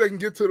people that can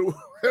get to the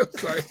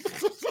website.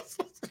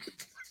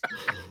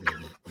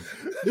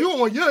 You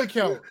on your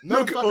account?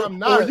 No, I'm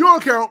not. On your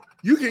account,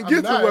 you can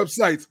get to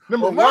websites.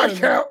 On my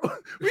account,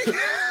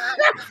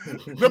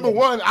 number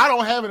one, I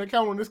don't have an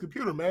account on this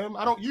computer, man.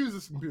 I don't use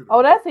this computer.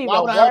 Oh, that's even worse.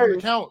 Why would I have an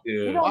account? Yeah.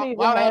 You don't even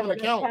why would I have an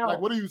account? Like,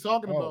 what are you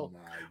talking about?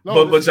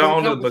 No, but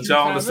y'all on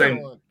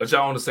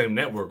the same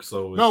network,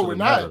 so no, we're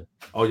not. Matter.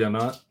 Oh, y'all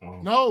not?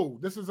 Oh. No,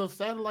 this is a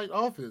satellite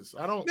office.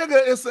 I don't.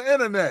 Nigga, it's the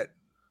internet.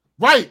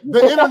 Right,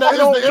 the internet is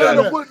the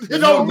internet. It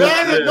don't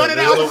matter. None of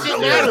that other shit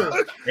matter.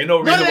 Ain't no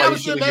reason why you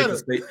shouldn't get the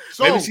state.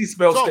 Maybe she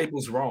spelled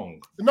Staples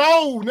wrong.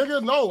 No,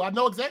 nigga, no. I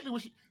know exactly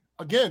what she.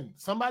 again,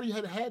 somebody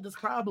had this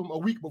problem a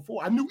week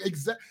before. I knew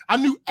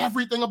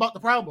everything about the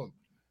problem.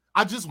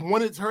 I just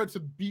wanted her to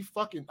be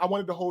I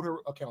wanted to hold her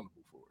accountable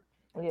for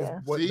it. Yeah.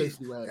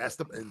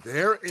 And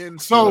therein.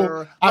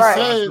 So I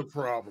said the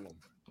problem.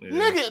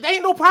 Nigga, there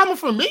ain't no problem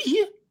for me.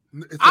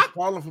 It's a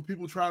problem for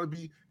people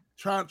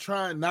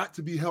trying not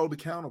to be held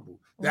accountable.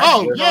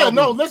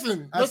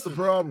 Listen. That's the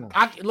problem.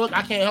 I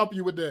can't help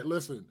you with that.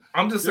 Listen.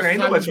 I'm just saying, ain't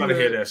nobody trying to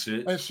hear that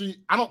shit. And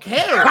I don't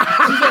care.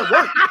 She's at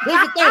work.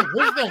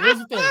 Here's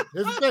the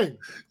thing.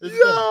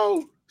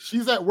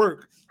 She's at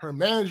work. Her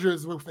manager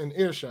is within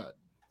earshot.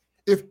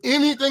 If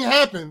anything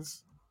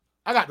happens,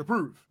 I got the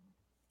proof.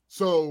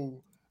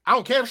 So I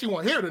don't care if she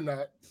won't hear it or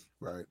not.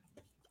 Right.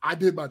 I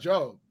did my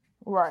job.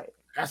 Right.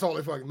 That's all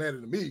that fucking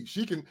mattered to me.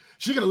 She can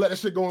have let that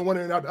shit go in one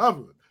ear and out the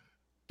other.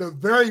 The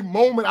very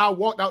moment I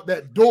walked out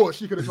that door,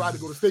 she could have tried to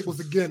go to Staples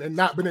again and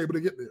not been able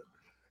to get there.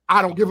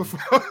 I don't give a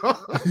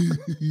fuck.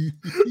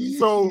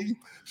 So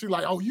she's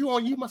like, "Oh,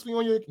 you must be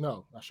on your."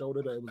 No, I showed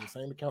her that it was the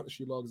same account that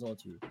she logs on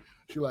to.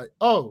 She's like,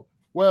 "Oh,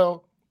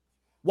 well,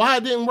 why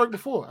it didn't work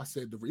before?" I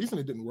said, "The reason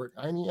it didn't work,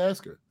 I didn't even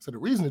ask her." So the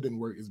reason it didn't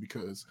work is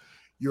because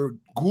you're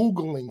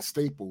Googling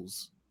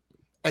Staples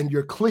and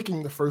you're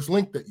clicking the first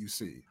link that you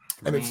see.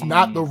 And it's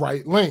not the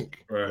right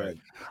link. Right.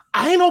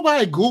 I ain't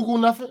nobody Google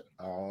nothing.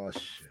 Oh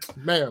shit.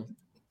 Ma'am.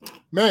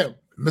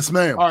 Miss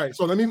Ma'am. All right,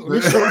 so let me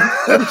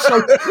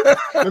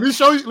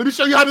show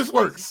you how this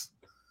works.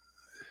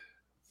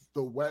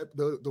 The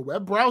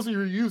web browser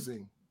you're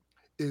using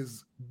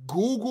is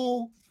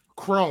Google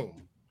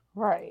Chrome.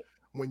 Right.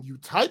 When you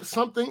type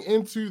something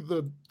into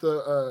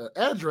the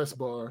address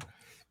bar,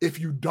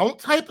 if you don't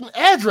type an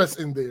address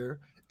in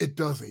there, it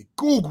does a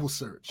Google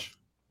search.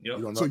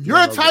 Yep. So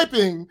you're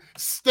typing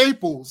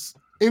Staples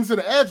into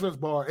the address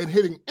bar and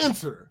hitting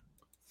enter.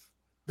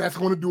 That's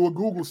going to do a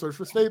Google search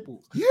for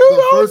Staples. The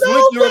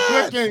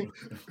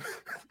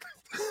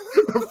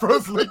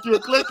first link you're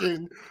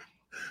clicking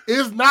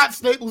is not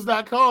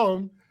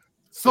staples.com.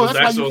 So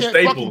that's why you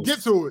can't fucking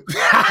get to it.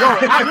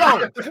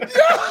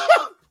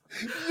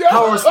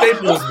 How are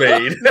Staples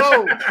made?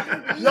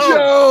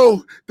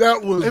 Yo, that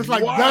was it's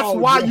like wild, that's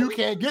why you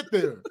can't get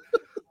there.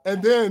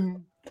 And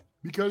then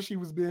because she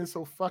was being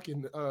so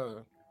fucking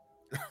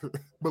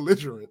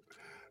belligerent,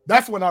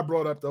 that's when I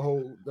brought up the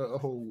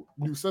whole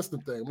new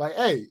system thing. Like,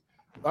 hey,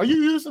 are you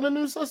using a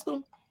new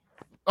system?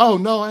 Oh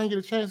no, I didn't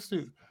get a chance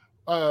to.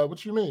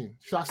 What you mean?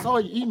 So I saw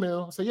your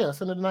email. I said, yeah, I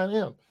sent it at 9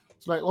 a.m.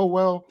 It's like, oh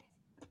well,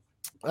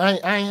 I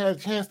ain't had a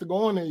chance to go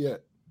on there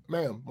yet.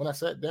 Ma'am, when I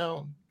sat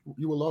down,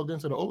 you were logged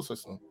into the old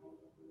system.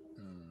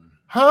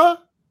 Huh?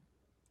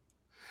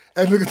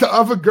 And look at the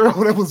other girl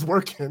that was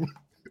working.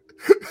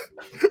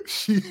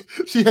 She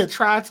had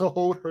tried to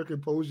hold her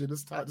composure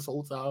this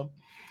whole time,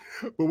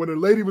 but when the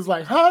lady was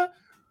like, "Huh,"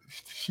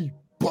 she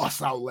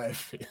bust out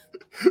laughing.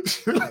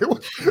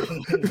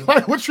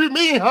 like, what you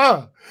mean,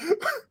 huh?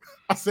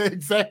 I said,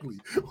 exactly.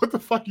 What the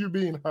fuck you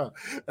mean, huh?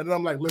 And then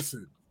I'm like,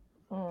 listen,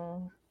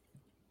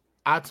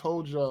 I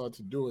told y'all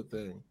to do a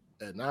thing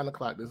at 9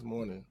 o'clock this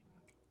morning.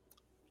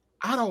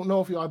 I don't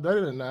know if y'all done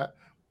it or not,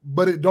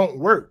 but it don't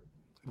work.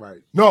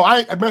 Right. No,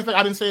 as a matter of fact,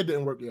 I didn't say it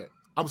didn't work yet.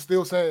 I'm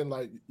still saying,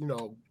 like, you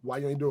know, why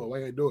you ain't do it? Why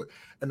you ain't do it?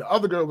 And the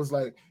other girl was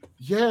like,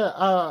 yeah,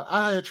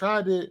 I had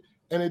tried it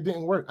and it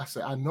didn't work. I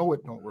said, I know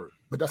it don't work,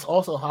 but that's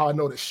also how I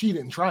know that she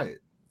didn't try it.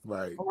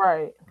 Right.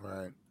 Right.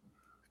 Right.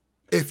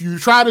 If you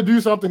try to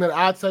do something that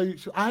I tell you,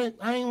 I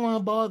ain't want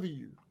to bother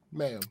you,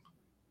 ma'am.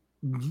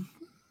 Mm-hmm.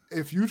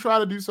 If you try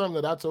to do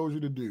something that I told you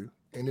to do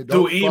and it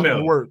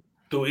don't work,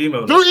 through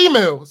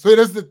email. So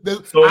there's so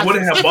it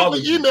wouldn't have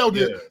bothered you. Emailed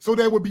it, so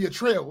there would be a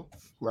trail.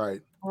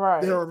 Right.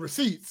 Right. There are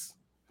receipts.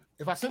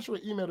 If I sent you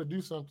an email to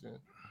do something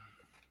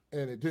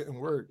and it didn't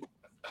work,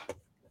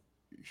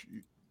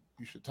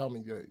 you should tell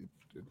me that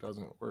it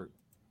doesn't work,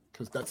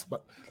 because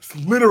it's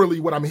literally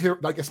what I'm here.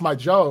 Like, it's my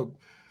job.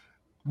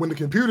 When the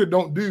computer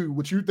don't do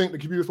what you think the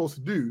computer is supposed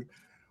to do,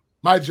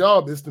 my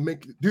job is to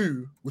make it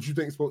do what you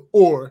think it's supposed.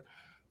 Or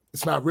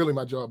it's not really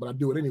my job, but I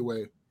do it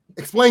anyway.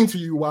 Explain to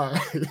you why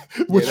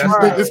what you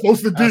think it's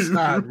supposed to do. That's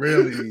not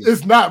really.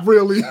 It's not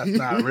really. That's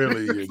not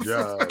really your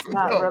job.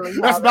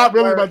 That's not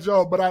really my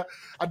job, but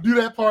I do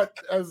that part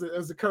as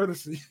a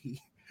courtesy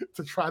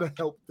to try to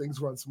help things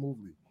run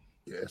smoothly.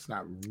 Yeah, it's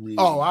not really.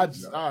 Oh,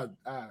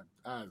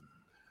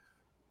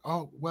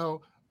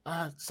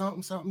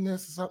 something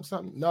this,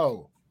 something.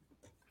 No,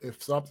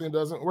 if something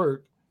doesn't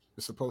work,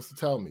 you're supposed to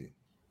tell me,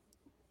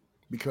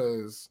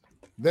 because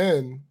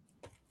then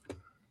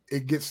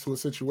it gets to a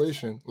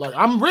situation like,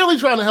 I'm really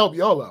trying to help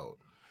y'all out,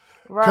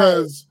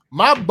 because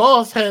my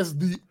boss has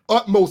the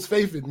utmost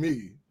faith in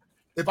me.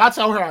 If I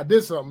tell her I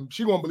did something,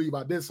 she won't believe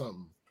I did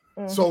something.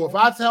 Mm-hmm. So if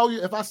I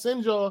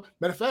send y'all,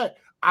 matter of fact,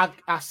 I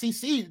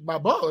CC'd my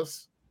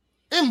boss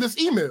in this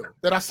email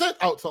that I sent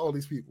out to all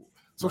these people.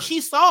 So she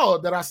saw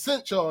that I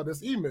sent y'all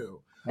this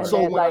email. And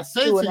so when I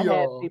say to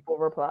y'all, people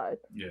replied,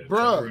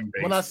 bruh,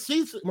 when I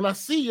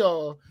see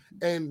y'all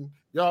and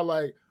y'all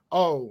like,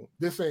 oh,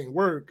 this ain't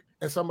work,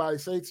 and somebody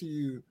say to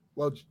you,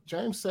 well,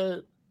 James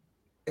said,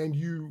 and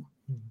you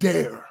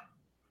dare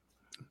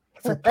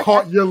to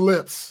part your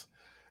lips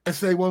and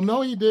say, well,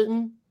 no, you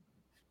didn't.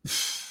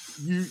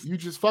 You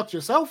just fucked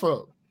yourself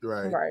up.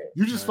 Right.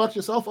 You just fucked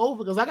yourself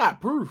over because I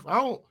got proof.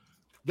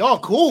 Y'all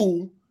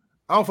cool.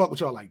 I don't fuck with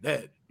y'all like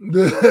that.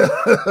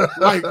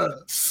 Like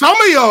some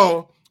of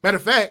y'all, matter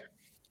of fact,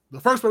 the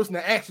first person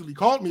that actually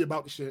called me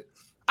about the shit,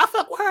 I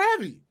fuck with her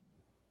heavy.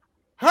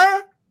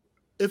 Her,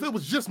 if it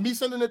was just me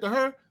sending it to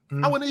her,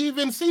 I wouldn't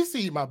even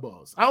CC my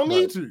boss. I don't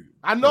need to.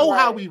 I know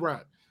how we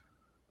run.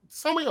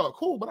 Some of y'all are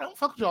cool, but I don't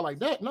fuck with y'all like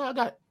that. No, I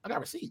got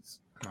receipts.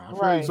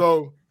 Right.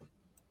 So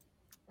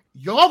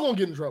y'all gonna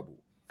get in trouble.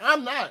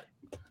 I'm not.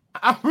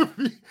 I'm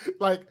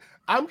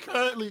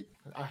currently.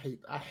 I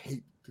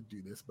hate to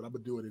do this, but I'm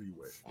gonna do it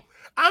anyway.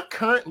 I'm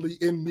currently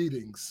in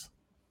meetings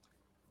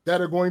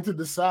that are going to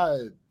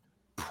decide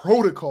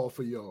protocol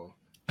for y'all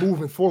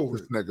moving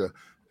forward. This nigga.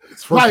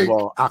 First of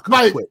all, I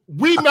quit.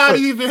 We not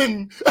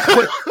even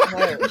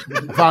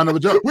find a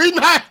job. We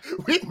not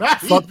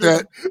fuck even,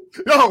 that.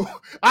 Yo,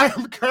 I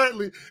am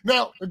currently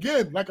now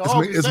again, like I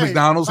always say,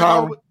 McDonald's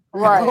hiring?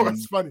 Right. Oh,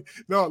 it's funny.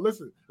 No,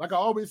 listen, like I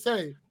always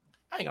say,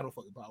 I ain't got no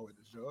fucking power in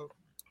this job.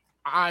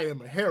 I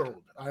am a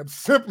herald. I am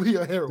simply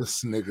a herald.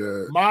 This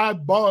nigga. My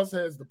boss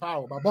has the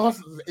power. My boss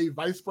is a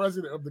vice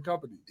president of the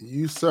company.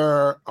 You,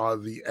 sir, are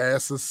the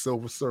ass's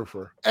Silver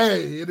Surfer.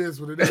 Hey, it is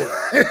what it is.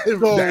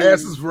 The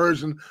ass's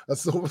version of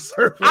Silver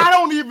Surfer. I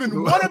don't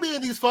even want to be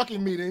in these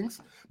fucking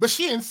meetings, but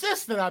she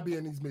insists that I be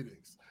in these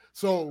meetings.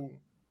 So,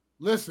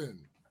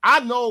 listen, I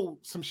know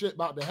some shit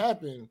about to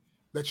happen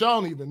that y'all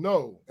don't even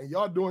know, and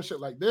y'all doing shit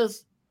like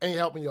this ain't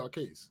helping y'all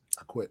case.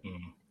 I quit.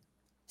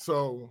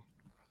 So,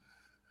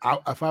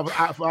 if I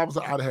was,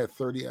 I'd have had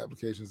 30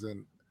 applications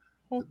in.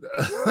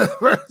 The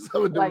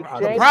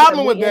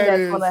problem with that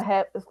is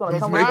it's gonna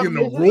come making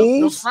the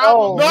rules.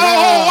 No.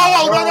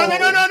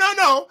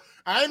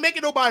 I ain't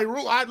making nobody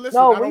rule. I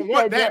don't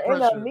want that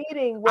pressure.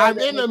 I'm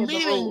in a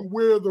meeting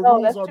where the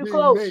rules are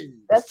being made.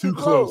 That's too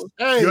close.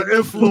 Hey, your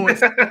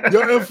influence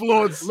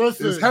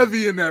is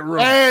heavy in that room.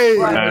 Hey,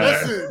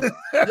 listen,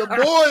 your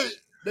boy.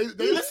 They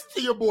listen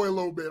to your boy a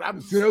little bit. You know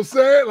what I'm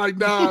saying? Like,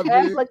 nah,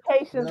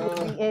 applications will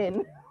be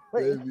in.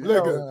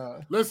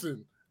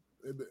 Listen.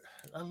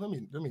 Let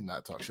me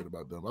not talk shit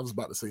about them. I was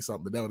about to say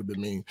something, but that would have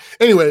been mean.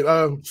 Anyway,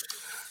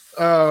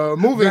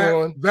 moving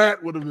on.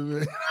 That would have been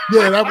mean.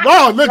 Yeah,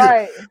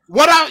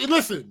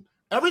 listen.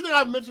 Everything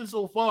I've mentioned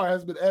so far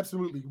has been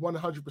absolutely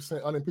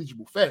 100%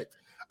 unimpeachable fact.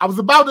 I was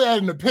about to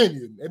add an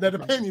opinion, and that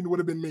opinion would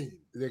have been mean.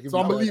 So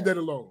I'm gonna leave that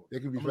alone. They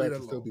can be facts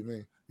and still be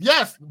mean.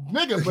 Yes,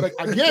 nigga, but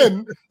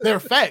again, they're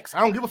facts.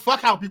 I don't give a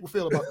fuck how people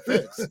feel about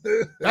the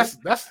facts.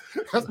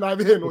 That's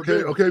neither here nor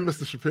there. Okay,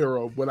 Mr.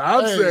 Shapiro. What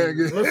I'm saying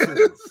is,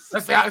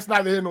 it's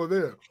neither here nor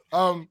there.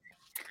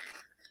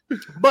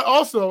 But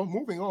also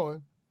moving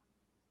on,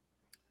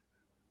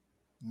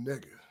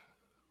 nigga,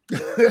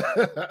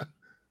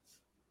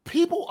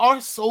 people are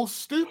so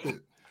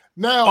stupid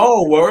now.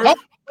 Oh, word.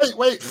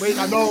 Wait.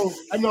 I know.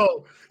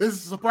 This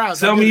is a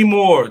surprise. Tell me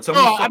more.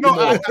 I know.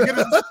 I get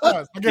it.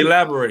 I get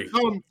Elaborate.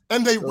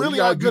 And they really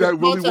are good at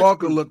Willy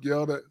Wonka look,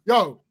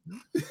 yo.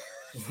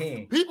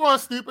 People are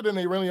stupid and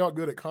they really aren't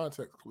good at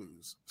context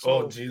clues.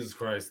 So, Jesus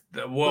Christ.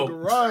 The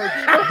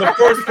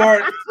first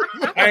part,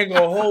 I ain't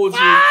gonna hold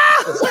you.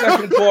 The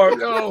second part,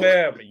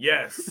 fam,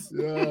 yes.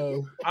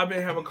 Yo. I've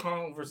been having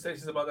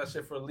conversations about that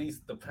shit for at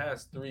least the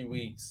past 3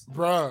 weeks.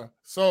 Bruh.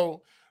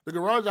 So the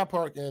garage I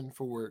park in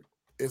for work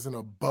is an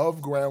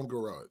above ground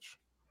garage.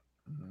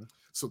 Mm-hmm.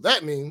 So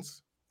that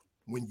means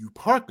when you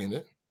park in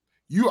it,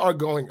 you are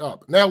going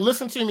up. Now,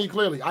 listen to me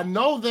clearly. I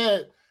know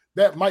that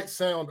might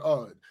sound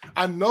odd.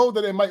 I know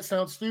that it might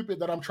sound stupid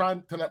that I'm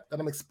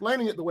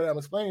explaining it the way I'm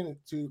explaining it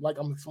to, like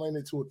I'm explaining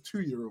it to a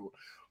 2-year-old,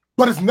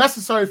 but it's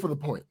necessary for the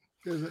point.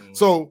 Mm-hmm.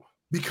 So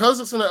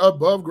because it's in an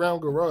above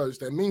ground garage,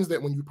 that means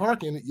that when you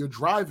park in it, you're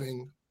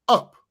driving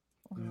up.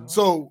 Mm-hmm.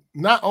 So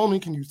not only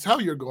can you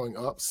tell you're going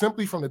up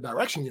simply from the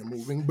direction you're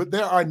moving, but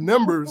there are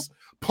numbers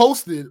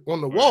posted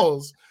on the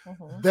walls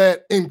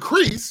that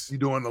increase. You're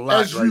doing a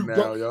lot right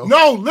now, yo.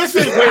 No,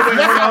 listen. Wait,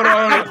 hold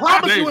on. I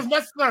promise you it's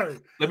necessary.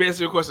 Let me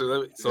ask you a question.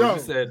 You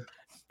said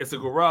it's a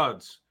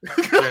garage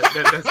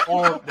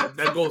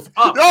that goes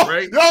up,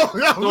 right? So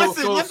when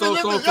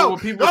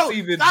people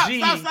see the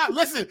G,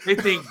 listen. They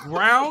think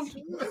ground?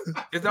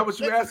 Is that what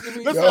you're asking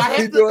me? Listen, I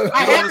have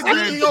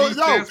to G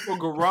stands for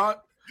garage.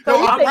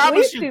 So I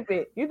promise you.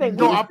 You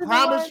think I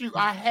promise you,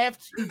 I have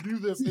to do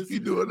this. You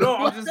doing no,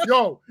 I'm just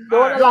doing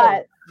a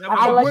lot.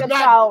 I feel like a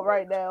child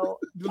right now.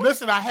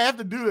 Listen, I have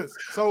to do this.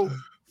 So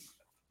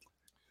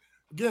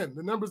again,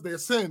 the numbers they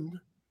ascend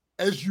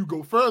as you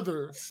go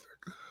further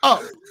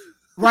up.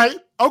 Right?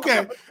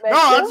 Okay. No,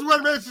 I just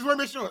want to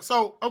make sure.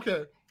 So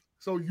okay.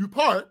 So you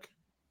park,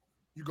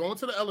 you go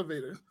into the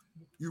elevator,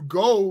 you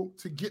go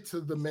to get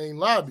to the main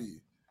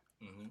lobby.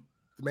 Mm-hmm.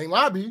 The main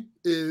lobby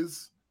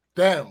is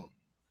down.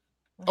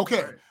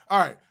 Okay. All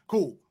right.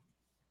 Cool.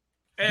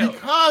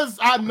 Because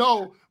I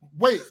know.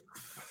 Wait.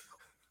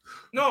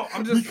 No,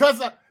 I'm just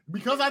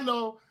because I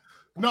know.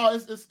 No,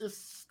 it's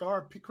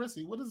star P.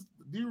 Chrissy. What is?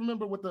 Do you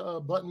remember what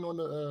the button on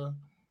the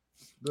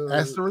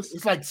asterisk?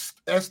 It's like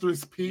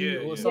asterisk P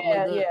or something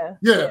like that.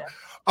 Yeah.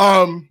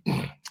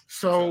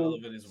 So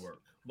elevators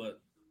work,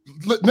 but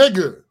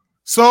nigga.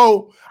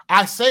 So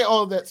I say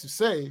all that to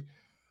say,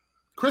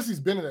 Chrissy's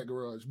been in that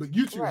garage, but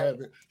you two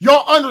haven't.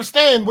 Y'all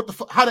understand what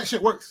how that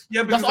shit works?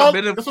 Yeah, because I've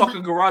been in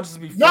fucking garages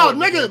before. No,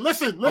 nigga,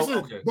 listen. Oh,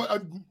 okay.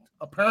 But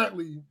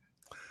apparently,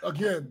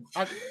 again,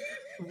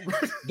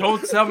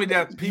 don't tell me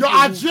that people.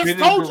 I just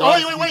told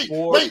you.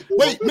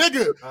 Wait,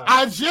 nigga.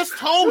 I just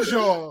told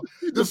y'all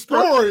the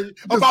story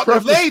about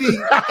the lady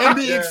and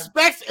the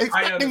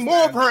expecting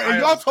more of her, and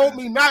y'all told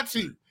me not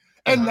to.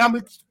 And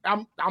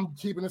I'm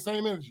keeping the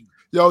same energy.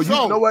 Yo, you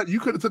know what?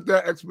 You could have took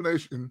that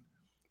explanation,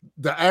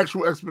 the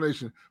actual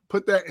explanation,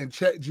 put that in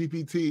Chat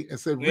GPT and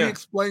said,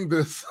 re-explain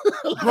this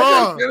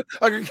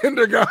like a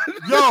kindergarten.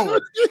 Yo,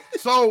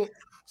 so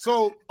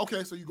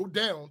you go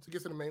down to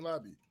get to the main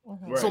lobby.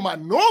 Right. So my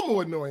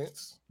normal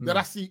annoyance that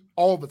I see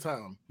all the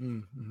time,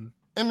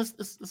 and it's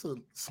a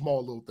small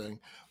little thing,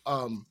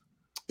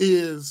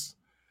 is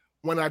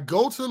when I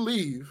go to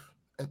leave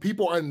and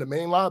people are in the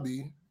main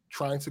lobby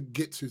trying to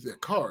get to their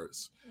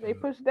cars. They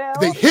push down.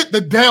 They hit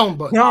the down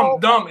button.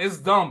 Dumb. It's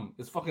dumb.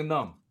 It's fucking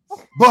dumb.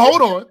 But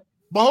hold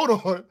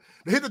on.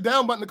 They hit the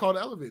down button to call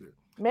the elevator.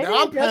 Maybe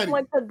they just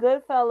went to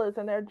Goodfellas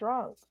and they're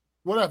drunk.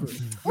 Whatever.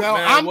 Now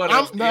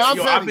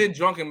I've been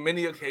drunk in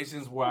many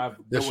occasions where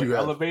there were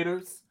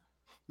elevators.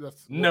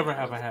 Never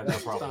have I had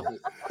that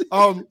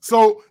problem.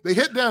 So they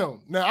hit down.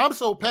 Now I'm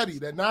so petty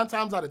that 9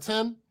 times out of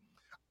 10,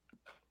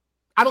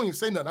 I don't even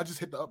say nothing. I just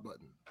hit the up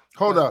button.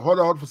 Hold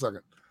on for a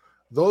second.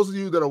 Those of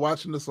you that are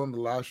watching this on the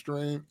live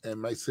stream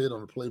and might say it on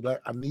the playback,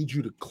 I need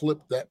you to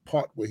clip that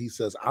part where he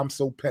says, "I'm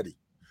so petty."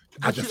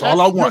 That's all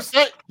I want.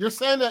 You're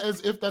saying that as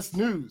if that's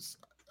news.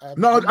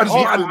 No, I'm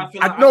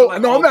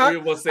not.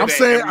 I'm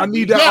saying I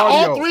need that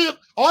audio.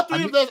 All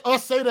three of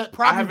us say that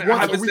probably I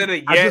haven't said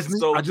it yet.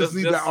 I just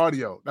need that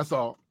audio. That's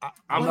all.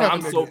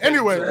 I'm so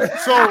anyway.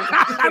 So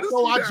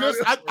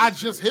I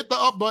just hit the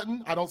up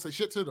button. I don't say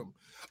shit to them.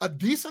 A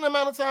decent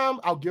amount of time,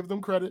 I'll give them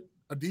credit.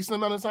 A decent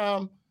amount of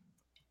time,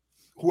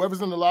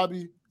 whoever's in the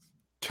lobby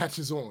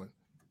catches on,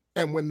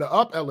 and when the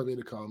up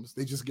elevator comes,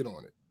 they just get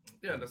on it.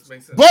 Yeah, that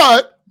makes sense.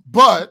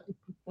 But,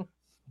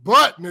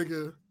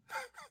 nigga,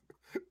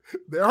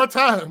 there are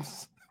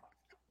times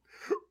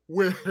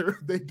where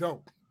they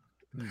don't,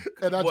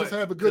 and I just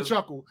have a good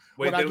chuckle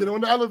when I get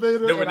on the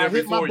elevator and I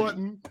hit my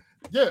button.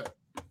 Yeah,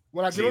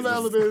 when I get on the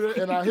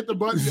elevator and I hit the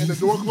button and the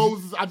door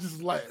closes, I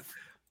just laugh.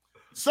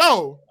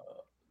 So,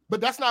 but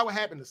that's not what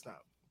happened this time.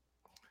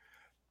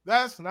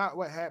 That's not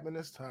what happened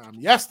this time.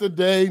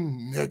 Yesterday,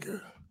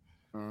 nigga,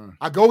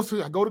 I go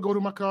to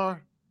my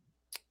car.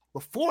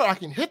 Before I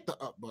can hit the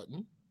up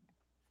button,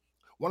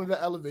 one of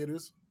the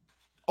elevators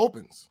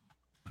opens.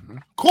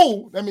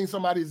 Cool. That means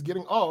somebody is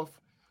getting off,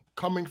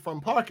 coming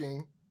from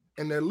parking,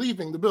 and they're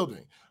leaving the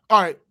building.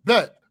 All right,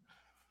 bet.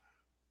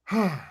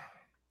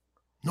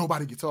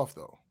 Nobody gets off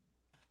though.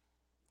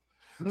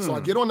 So I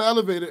get on the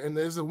elevator and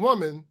there's a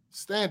woman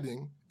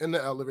standing in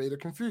the elevator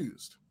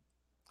confused.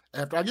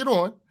 After I get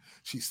on,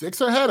 she sticks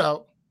her head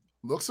out,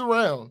 looks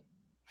around,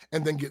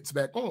 and then gets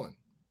back on.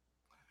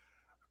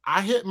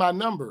 I hit my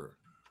number.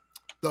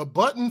 The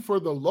button for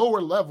the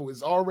lower level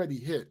is already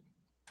hit.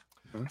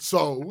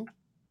 So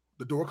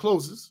the door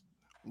closes.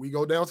 We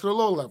go down to the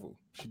low level.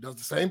 She does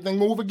the same thing,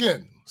 move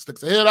again.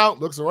 Sticks her head out,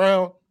 looks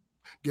around,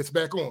 gets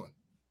back on.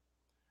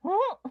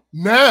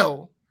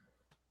 Now,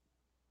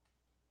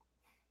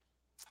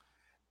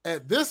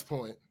 at this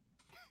point,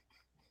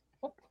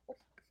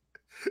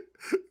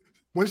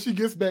 when she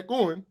gets back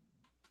on,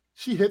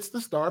 she hits the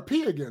star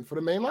P again for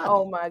the main lobby.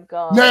 Oh my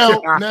God.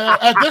 Now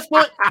at this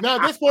point,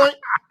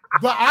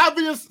 the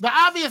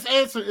obvious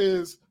answer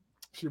is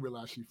she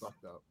realized she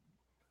fucked up.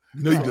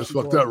 You know you just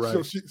fucked up,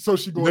 right? So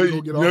she going to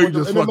go get off. You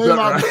just fucked up,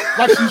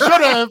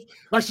 right?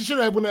 Like she should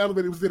have when the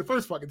elevator was there the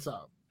first fucking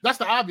time. That's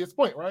the obvious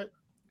point, right?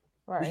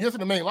 Right. When she gets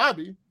in the main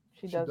lobby,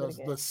 she does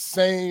the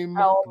same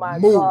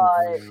move.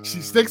 God.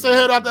 She sticks her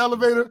head out the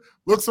elevator,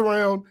 looks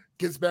around,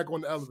 gets back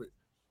on the elevator.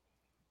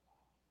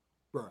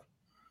 Bruh.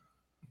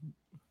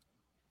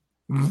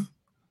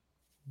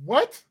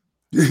 What?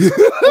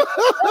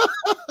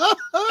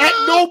 At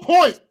no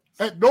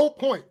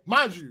point,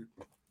 mind you,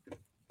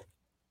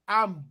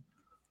 I'm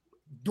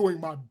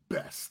doing my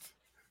best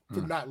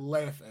to not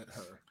laugh at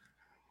her.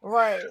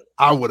 Right.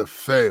 I would have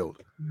failed.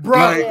 Bro,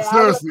 like,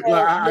 seriously,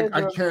 like,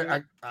 I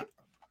can't.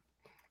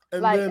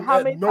 And like, then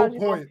how many no times point, you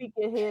gonna peek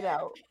your head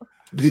out?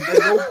 At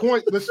no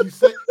point does she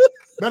say,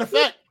 matter of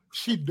fact,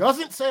 she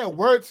doesn't say a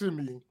word to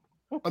me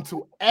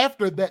until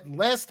after that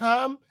last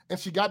time, and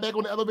she got back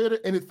on the elevator,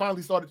 and it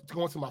finally started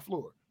going to my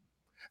floor.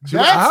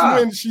 That's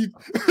when she.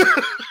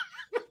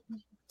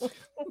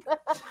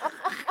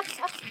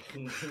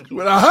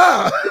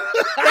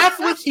 That's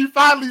when she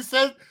finally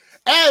said,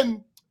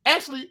 and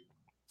actually,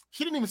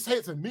 she didn't even say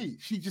it to me.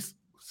 She just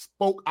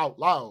spoke out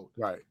loud.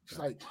 Right. She's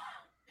like,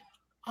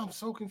 I'm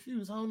so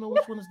confused. I don't know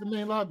which one is the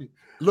main lobby.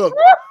 Look,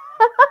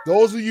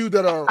 those of you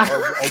that are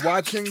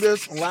watching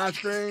this on live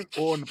stream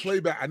or on the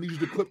playback, I need you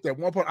to clip that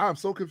one part. I'm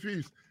so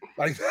confused.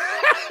 Like,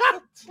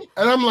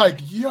 and I'm like,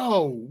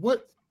 yo,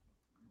 what?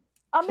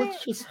 I mean,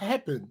 what just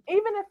happened?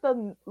 Even if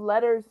the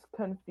letters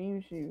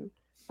confuse you,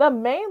 the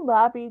main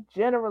lobby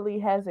generally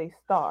has a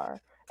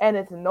star, and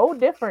it's no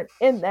different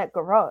in that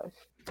garage.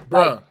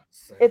 Bruh. Like,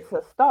 it's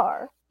a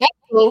star.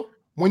 Also,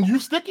 when you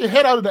stick your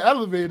head out of the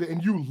elevator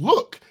and you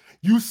look,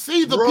 you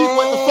see the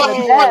people at the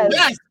fucking front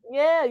desk.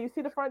 Yeah, you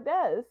see the front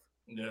desk.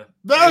 Yeah,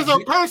 there's a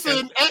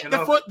person at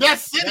the front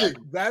desk sitting.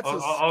 That's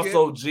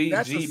also G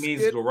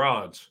means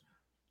garage.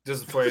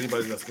 Just for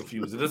anybody that's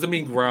confused, it doesn't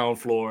mean ground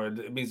floor.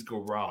 It means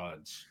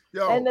garage.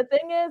 And the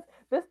thing is,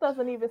 this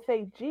doesn't even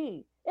say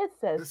G. It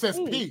says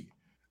P.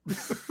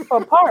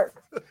 For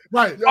park.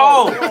 Right.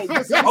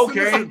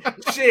 Okay.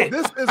 Shit.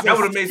 That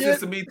would have made sense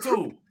to me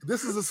too.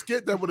 This is a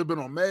skit that would have been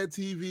on Mad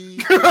TV,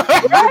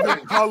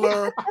 Living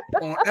Color,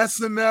 on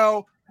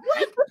SNL.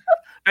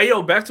 Hey,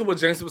 yo, back to what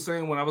James was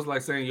saying when I was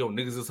like saying, yo,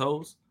 niggas is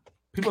hoes.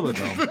 People are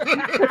dumb.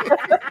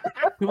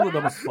 People are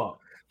dumb as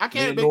fuck. I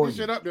can't make this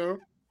shit up, though.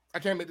 I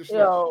can't make this shit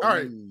up. All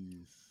right.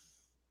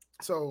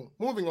 So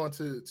moving on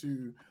to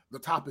the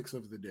topics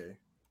of the day.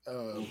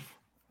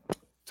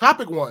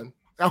 Topic one.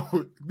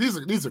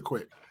 These are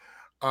quick.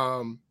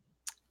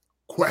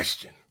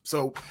 Question.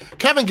 So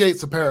Kevin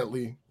Gates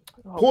apparently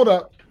pulled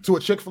up to a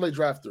Chick-fil-A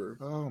drive-thru.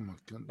 Oh my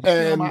goodness!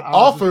 And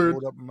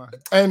offered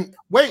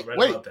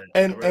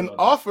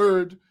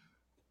offered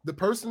the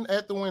person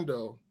at the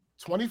window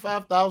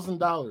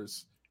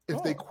 $25,000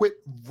 if they quit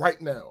right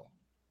now.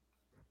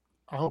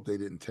 I hope they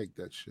didn't take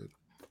that shit.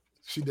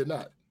 She did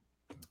not.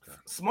 Okay.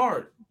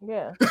 Smart.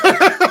 Yeah.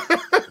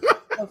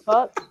 The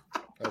fuck?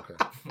 Okay.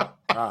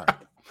 All right.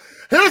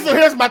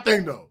 Here's my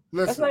thing though.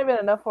 Listen. That's not even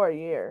enough for a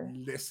year.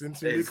 Listen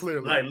to me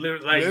clearly.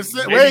 Like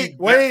listen, wait.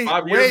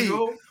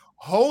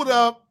 Hold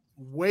up.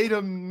 Wait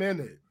a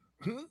minute.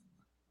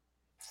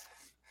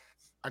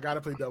 I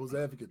gotta play devil's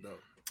advocate though.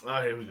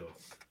 Oh, here we go.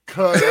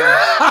 Cause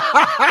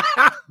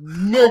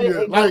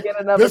nigga, like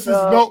this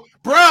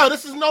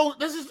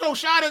is no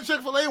shot at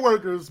Chick-fil-A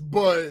workers,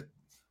 but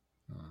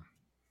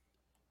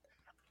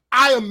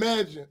I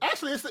imagine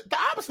actually it's the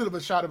opposite of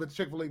a shot of a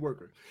Chick-fil-A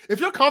worker. If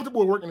you're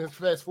comfortable working in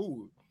fast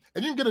food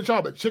and you can get a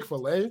job at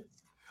Chick-fil-A,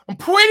 I'm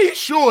pretty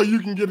sure you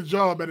can get a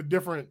job at a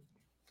different,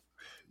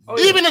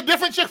 even a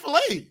different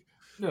Chick-fil-A.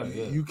 Yeah.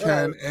 You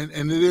can, and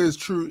it is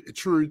true.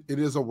 It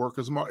is a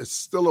workers' market. It's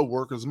still a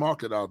workers'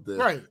 market out there,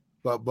 right?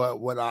 But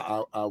what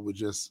I would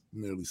just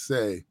merely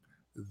say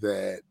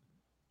that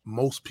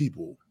most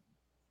people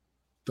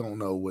don't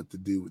know what to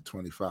do with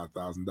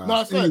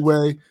 $25,000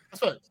 anyway.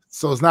 That's right.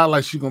 So it's not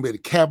like she's gonna be able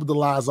to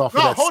capitalize off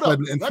of that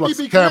sudden influx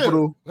of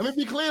capital. Let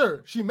me be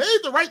clear. She made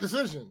the right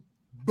decision,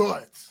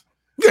 but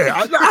yeah,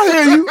 I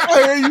hear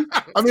you.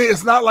 I mean,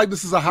 it's not like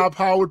this is a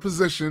high-powered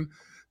position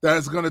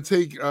that's going to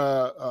take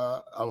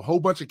a whole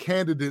bunch of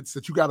candidates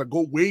that you got to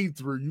go wade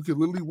through. You can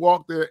literally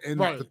walk there and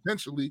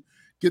potentially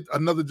get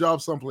another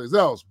job someplace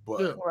else.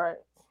 But right.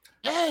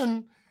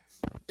 And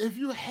if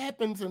you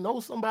happen to know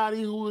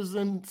somebody who is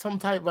in some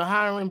type of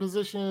hiring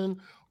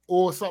position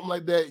or something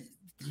like that,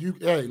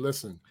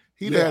 listen.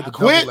 He had the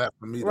double left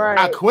for me. Right.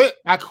 I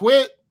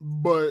quit,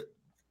 but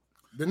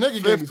the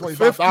nigga gave me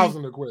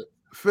 $25,000 to quit.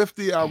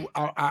 50,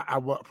 I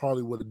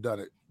probably would have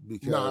done it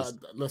because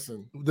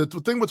listen. The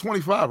thing with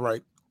 25,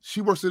 right? She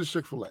works at a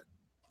Chick-fil-A.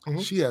 Mm-hmm.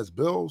 She has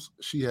bills.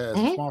 She has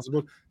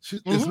responsibility.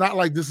 It's not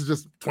like this is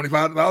just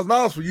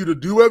 $25,000 for you to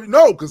do everything.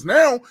 No, because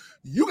now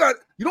you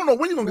don't know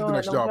when you're gonna get the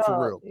next job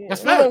for real. Yeah.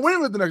 That's you don't know when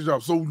you get the next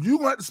job. So you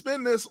have to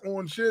spend this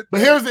on shit. But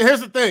here's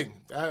the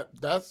thing.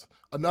 That's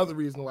another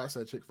reason why I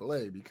said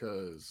Chick-fil-A,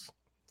 because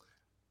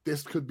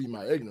this could be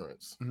my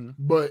ignorance. Mm-hmm.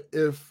 But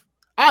if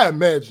I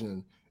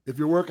imagine if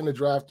you're working the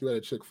drive-thru at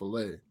a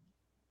Chick-fil-A,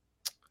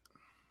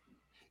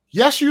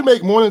 yes, you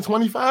make more than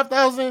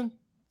 $25,000.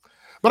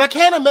 But I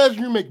can't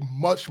imagine you make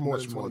much more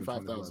than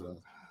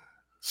 $25,000.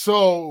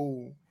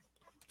 So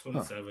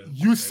 27.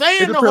 You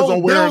saying it depends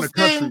on where in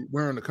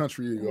the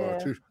country you are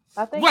too.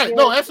 I think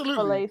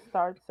absolutely. Chick-fil-A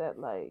starts at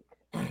like,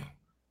 I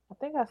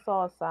think I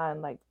saw a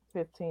sign like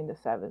 15 to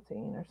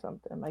 17 or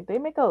something. Like they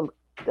make a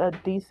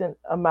decent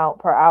amount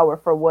per hour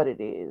for what it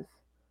is.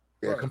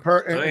 Yeah,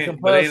 but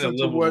ain't a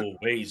livable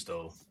wage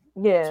though.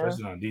 Yeah,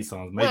 especially on these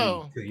songs.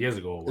 Maybe 2 years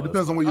ago. It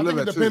depends on where you live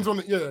at. It depends on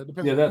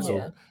that's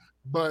all.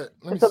 But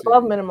it's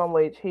above minimum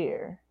wage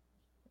here.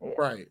 Yeah.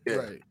 Right.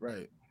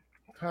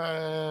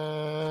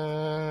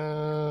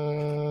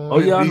 Oh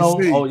yeah, I know.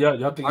 Oh yeah,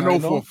 y'all think I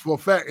know for a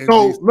fact.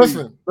 So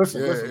listen.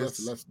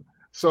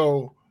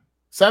 So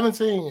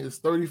 17 is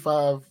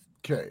 35K.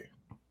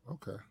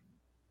 Okay.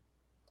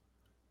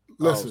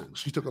 Listen,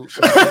 she took a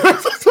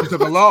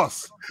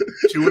loss.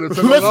 She would have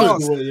took a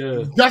loss.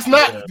 Yeah. That's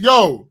not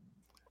yo.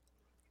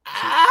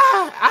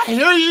 I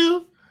hear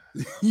you.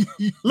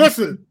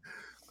 Listen.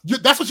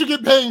 That's what you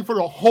get paying for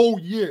the whole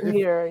year.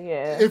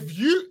 If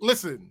you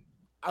listen,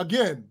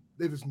 again,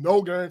 there is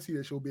no guarantee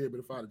that she'll be able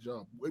to find a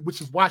job, which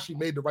is why she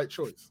made the right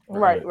choice.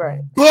 Right.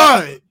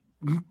 But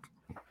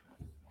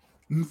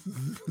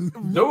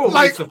no one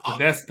likes to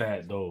finesse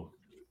that though.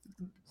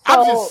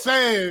 I'm just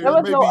saying. There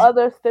was no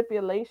other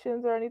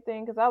stipulations or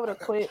anything because I would have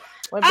quit.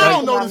 I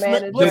don't know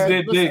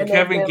this. Did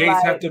Kevin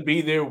Gates have to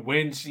be there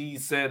when she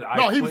said I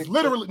quit? He was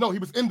literally he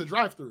was in the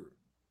drive-thru.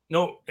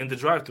 No, in the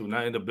drive-thru,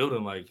 not in the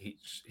building. Like he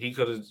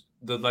could have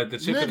the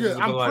chick. Nigga,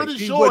 I'm pretty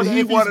sure that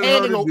if he's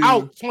handing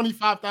out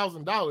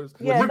 $25,000,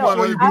 yeah,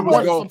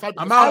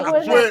 I'm out.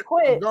 I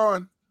quit. I'm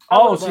gone.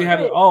 Oh, she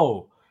had it.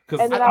 Oh,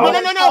 because no.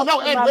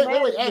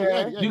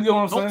 Ed, you get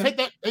what I'm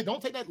saying?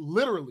 Don't take that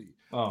literally.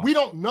 We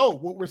don't know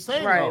what we're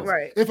saying.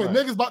 Right. If a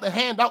nigga's about to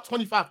hand out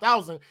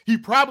 $25,000, he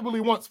probably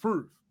wants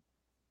proof.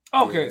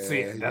 Okay,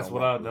 see, that's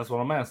what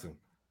I'm asking.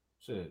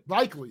 Shit.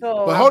 Likely.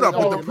 But hold up,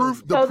 the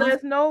proof.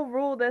 There's no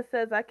rule that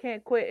says I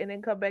can't quit and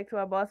then come back to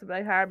my boss and be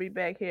like, hire me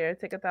back here,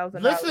 take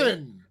 $1,000.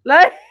 Listen.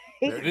 Like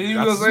this is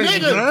what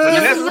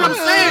I'm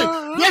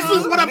saying. This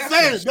is what I'm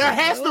saying. There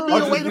has to be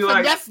a way to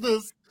finesse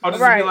this. I'll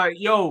just be like,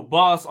 yo,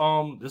 boss,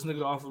 this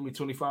nigga offered me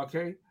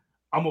 $25K.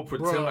 I'm gonna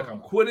pretend like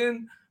I'm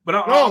quitting, but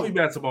I'll be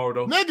back tomorrow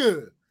though.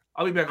 Nigga.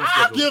 I'll be back on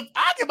schedule.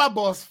 I give my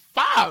boss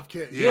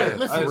 $5K. Yeah,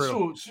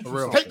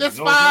 listen, take this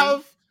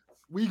 $5.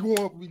 We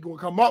gonna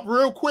come up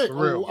real quick. A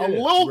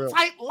little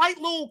tight, light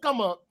little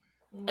come up,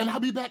 and I'll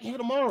be back here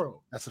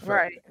tomorrow. That's a fact.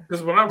 Right.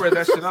 Because when I read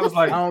that shit, I was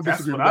like,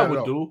 that's what I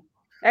would do.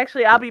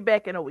 Actually, I'll be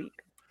back in a week.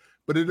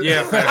 But I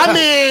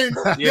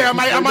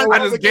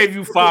just gave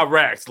you 5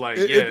 racks. Like,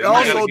 it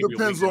also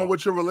depends on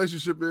what your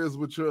relationship is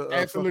with your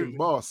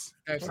boss.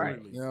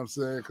 Absolutely. You know what I'm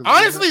saying?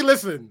 Honestly,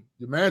 listen,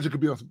 your manager could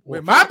be on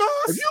with my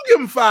boss. If you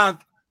give him 5.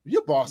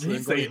 Your boss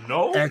ain't say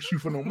no. Ask you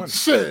for no money.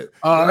 Shit.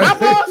 My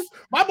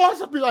boss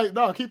will be like,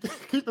 no, keep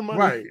the money.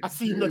 Right. I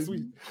see you next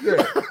week.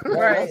 Yeah.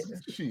 Right.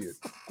 Shit.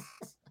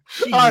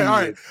 All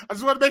right. I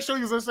just want to make sure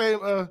you're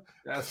on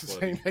the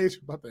same page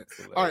about that.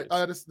 All right.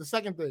 The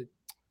second thing.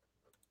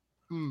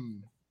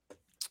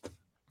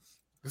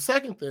 The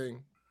second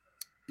thing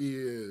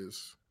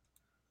is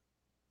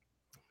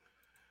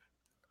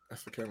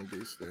that's the Kevin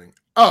Gates thing.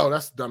 Oh,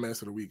 that's the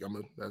dumbass of the week.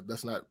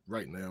 That's not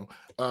right now.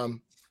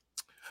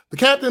 The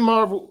Captain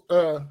Marvel,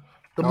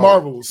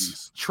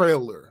 Marvels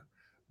trailer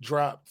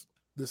dropped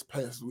this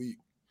past week.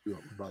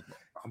 I'm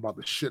about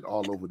to shit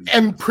all over these.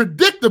 And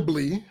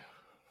predictably,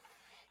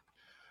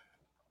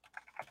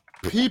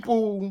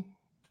 people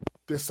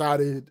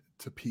decided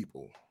to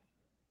people.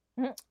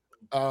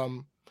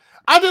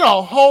 I did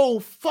a whole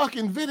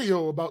fucking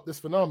video about this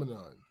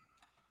phenomenon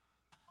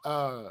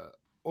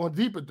on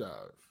Deeper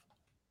Dive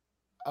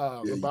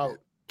about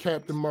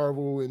Captain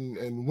Marvel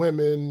and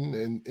women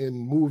and in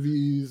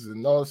movies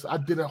and all this. I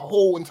did a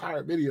whole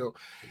entire video,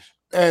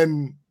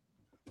 and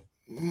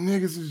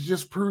niggas is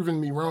just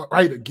proving me wrong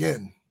right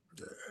again.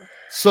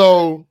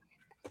 So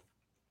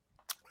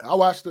I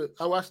watched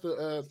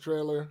the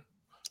trailer.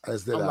 I'm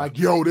like,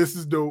 yo, this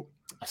is dope.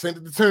 I sent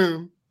it to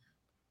Toom.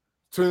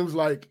 Toom's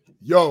like,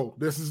 yo,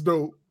 this is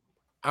dope.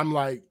 I'm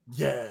like,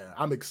 yeah,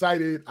 I'm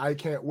excited. I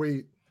can't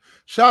wait.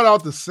 Shout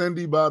out to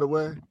Cindy, by the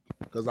way,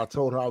 because I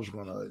told her I was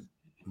gonna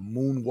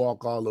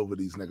moonwalk all over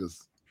these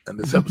niggas in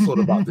this episode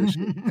about this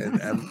shit.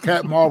 And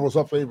Captain Marvel's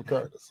her favorite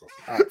character. So,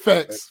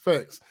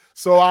 facts.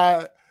 So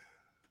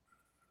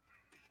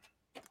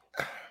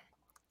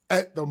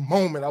at the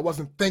moment, I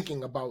wasn't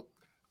thinking about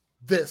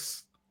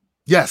this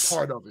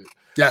part of it.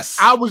 Yes.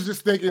 I was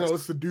just thinking,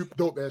 it's a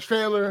dope ass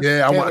trailer.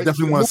 Yeah, I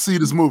definitely want to see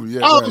this movie.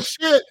 Yeah. Oh,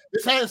 shit.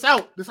 It's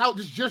out. This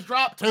just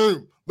dropped.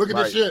 Toom. Look at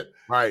this shit.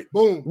 Right.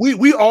 Boom.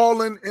 We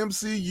all in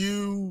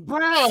MCU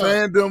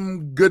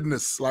fandom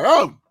goodness. Like,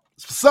 oh,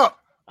 what's up?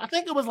 I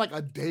think it was like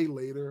a day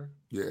later.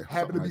 Yeah.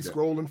 Happened to be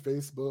scrolling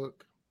Facebook.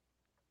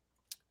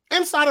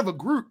 Inside of a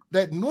group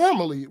that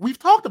normally we've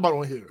talked about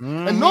on here.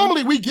 Mm-hmm. And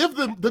normally we give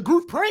them the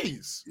group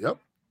praise. Yep.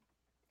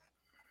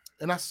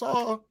 And I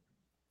saw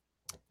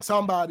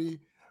somebody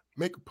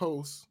make a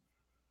post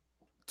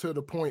to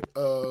the point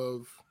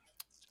of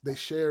they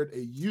shared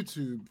a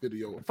YouTube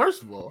video.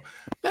 First of all,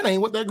 that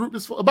ain't what that group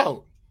is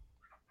about.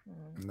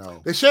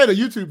 No. They shared a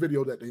YouTube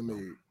video that they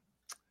made.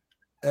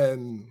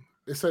 And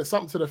it said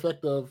something to the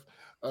effect of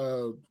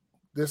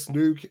this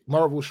new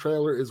Marvel's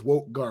trailer is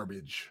woke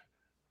garbage.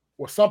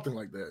 Or something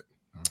like that.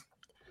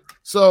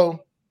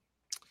 So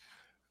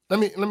let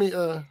me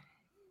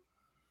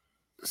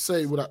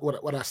say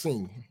what I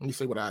seen. Let me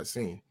say what I had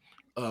seen.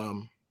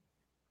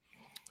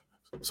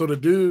 So the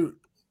dude,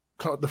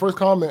 the first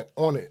comment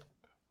on it,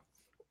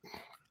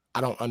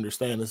 I don't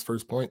understand his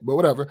first point, but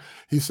whatever.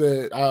 He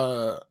said,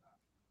 "I'll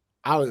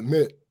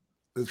admit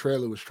the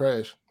trailer was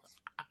trash."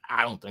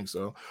 I don't think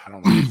so. I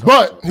don't know.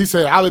 But he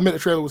said, "I'll admit the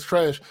trailer was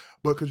trash,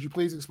 but could you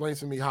please explain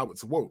to me how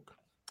it's woke?"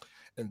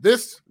 And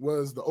this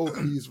was the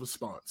OP's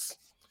response.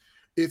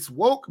 It's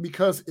woke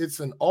because it's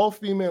an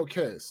all-female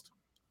cast.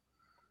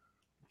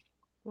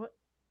 What?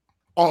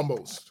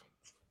 Almost.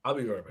 I'll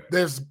be right back.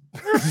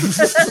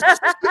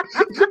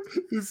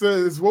 He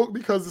said it's woke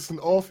because it's an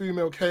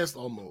all-female cast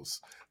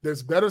almost.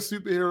 There's better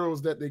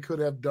superheroes that they could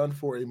have done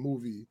for a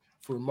movie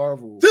for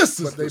Marvel. This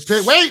is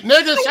wait,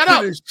 nigga, shut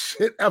up.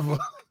 Shit ever.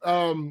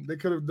 they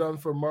could have done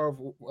for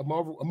Marvel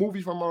a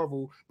movie from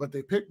Marvel, but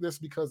they picked this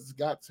because it's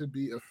got to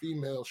be a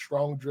female,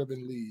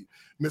 strong-driven lead.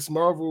 Miss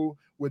Marvel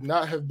would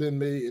not have been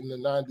made in the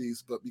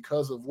 90s, but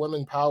because of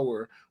women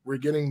power, we're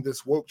getting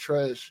this woke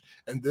trash,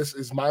 and this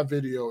is my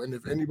video. And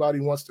if anybody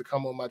wants to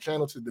come on my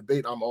channel to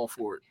debate, I'm all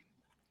for it.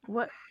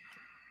 What?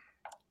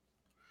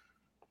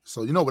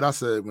 So you know what I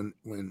said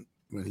when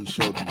he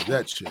showed me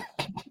that shit.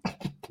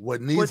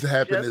 What needs to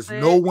happen is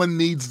no one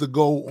needs to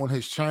go on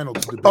his channel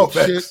to debate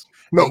shit.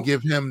 No, and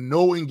give him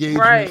no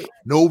engagement,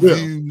 no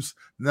views,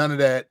 none of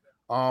that.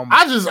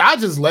 I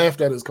just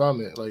laughed at his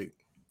comment, like,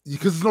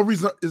 because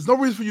there's no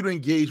reason for you to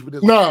engage with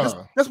this.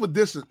 Nah. That's what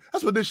this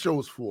show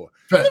is for.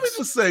 Facts. Let me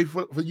just say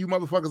for you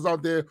motherfuckers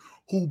out there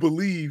who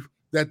believe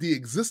that the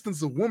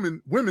existence of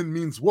women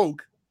means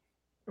woke.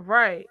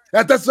 Right.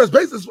 That's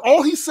basically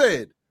all he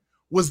said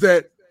was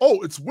that,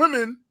 oh, it's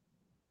women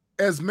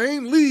as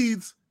main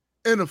leads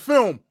in a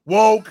film.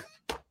 Woke.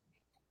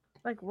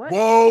 Like what?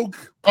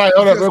 Woke. All right,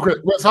 hold up real quick.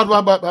 Let's talk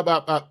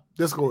about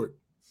Discord.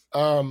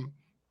 I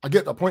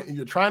get the point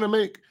you're trying to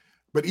make,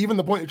 but even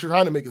the point that you're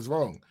trying to make is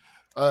wrong.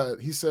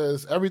 He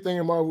says everything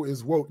in Marvel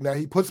is woke. Now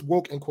he puts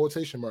woke in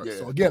quotation marks. Yeah.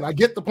 So again, I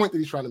get the point that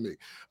he's trying to make.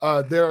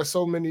 There are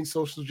so many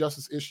social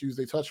justice issues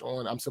they touch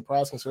on. I'm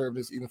surprised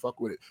conservatives even fuck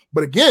with it.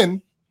 But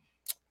again,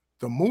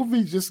 the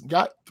movie just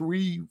got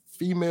 3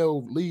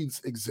 female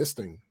leads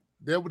existing.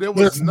 There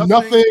was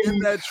nothing in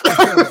that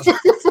trailer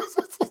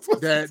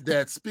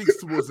that speaks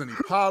towards any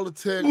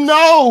politics.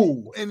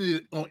 No,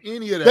 on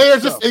any of that. They are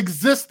just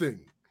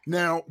existing.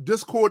 Now,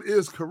 Discord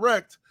is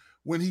correct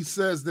when he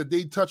says that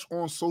they touch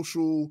on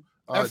social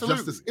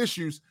justice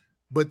issues,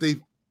 but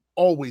they've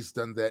always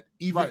done that,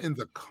 even in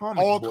the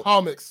comic book.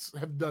 Comics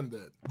have done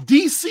that.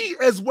 DC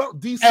as well.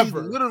 DC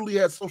literally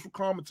had social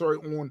commentary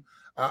on,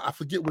 I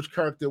forget which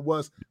character it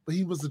was, but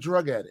he was a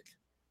drug addict.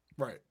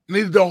 Right.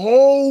 And the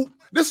whole,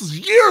 this was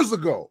years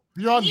ago.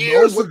 Y'all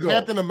know what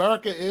Captain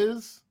America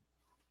is?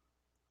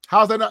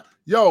 How's that not?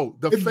 Yo,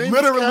 the famous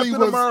literally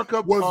Captain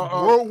America was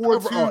World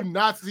War II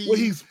Nazi. Where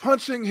he's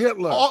punching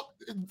Hitler.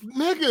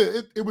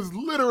 It was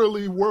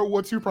literally World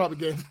War II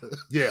propaganda.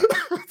 Yeah.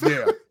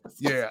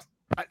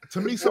 To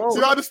me, do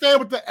you understand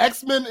what the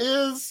X-Men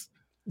is?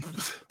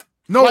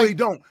 No, they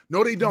don't.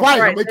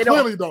 Right, they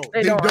clearly don't.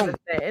 They don't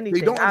understand anything.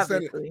 They don't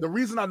understand obviously. it. The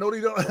reason I know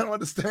they don't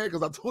understand,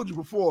 because I told you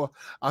before,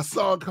 I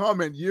saw a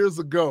comment years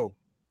ago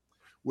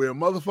where a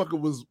motherfucker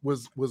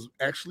was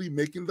actually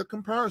making the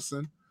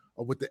comparison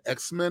of what the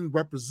X-Men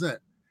represent.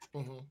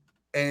 Mm-hmm.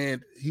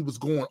 And he was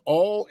going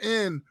all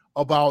in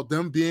about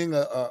them being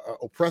a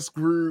oppressed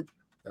group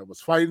that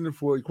was fighting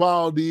for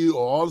equality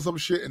or all this other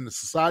shit, and the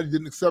society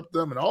didn't accept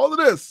them and all of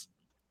this.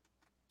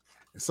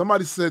 And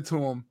somebody said to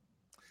him,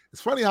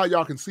 it's funny how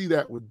y'all can see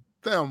that with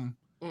them,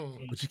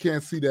 but you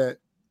can't see that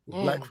with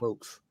black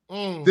folks.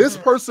 This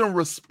person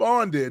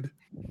responded,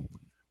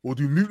 well,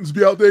 do mutants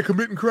be out there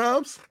committing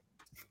crimes?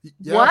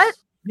 Yes. What?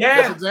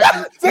 Yeah,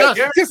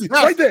 exactly.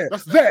 Right there.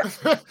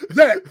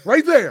 That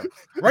right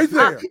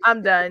there.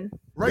 I'm done.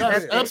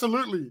 There.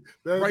 Absolutely.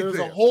 There's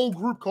a whole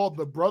group called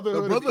the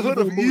Brotherhood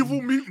of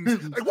Evil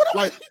Mutants.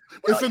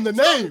 It's in the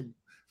name.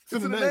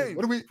 It's in the name.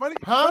 What do we? Funny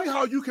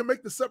how you can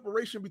make the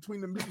separation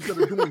between the mutants that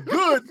are doing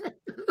good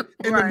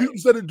and the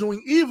mutants that are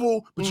doing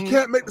evil, but you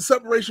can't make the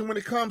separation when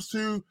it comes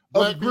to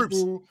black groups,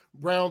 people,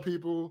 brown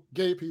people,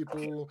 gay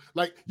people.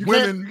 Like you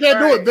women, can't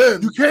do it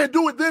then. You can't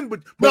do it then,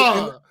 but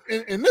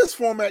in this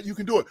format, you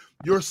can do it.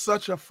 You're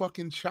such a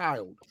fucking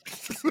child.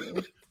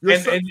 But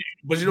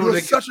you know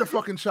you're such a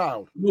fucking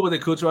child. You know what they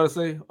could try to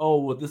say? Oh,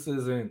 well, this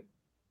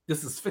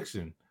is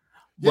fiction.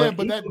 Yeah,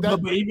 but they're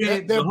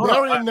burying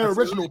their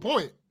original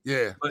point.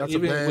 Yeah, but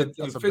even with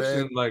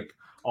fiction, like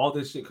all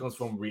this shit comes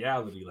from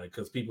reality, like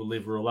because people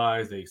live real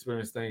lives, they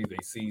experience things, they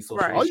see.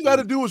 Social all you got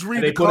to do is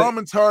read the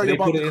commentary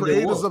about the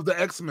creators of the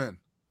X-Men.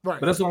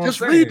 Right, but that's what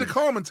just I'm read the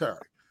commentary.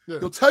 Yeah.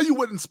 They'll tell you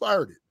what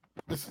inspired it.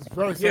 This is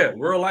very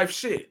simple. Real life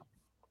shit.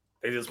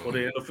 They just put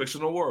it in the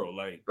fictional world,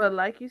 But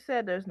like you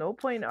said, there's no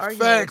point in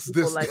arguing with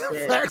people like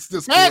that.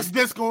 Facts,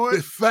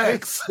 Discord.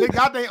 Facts. They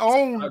got their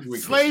own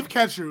slave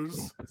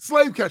catchers,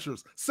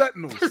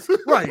 sentinels.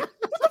 Right. What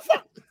the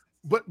fuck?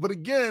 But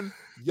again,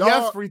 y'all,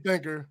 yes, free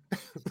thinker,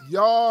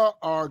 y'all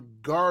are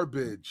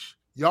garbage.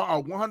 Y'all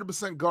are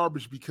 100%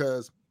 garbage,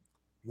 because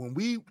when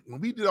we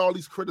did all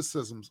these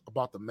criticisms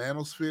about the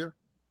manosphere,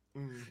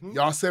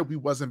 y'all said we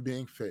wasn't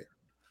being fair.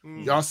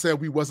 Y'all said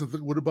we wasn't.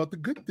 What about the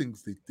good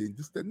things they did?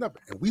 This, that,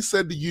 nothing. And we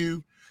said to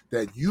you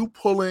that you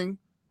pulling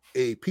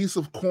a piece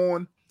of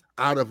corn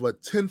out of a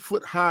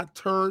 10-foot high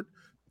turd,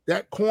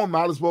 that corn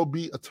might as well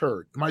be a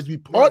turd. It might be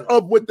part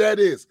of what that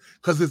is,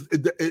 because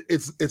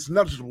it's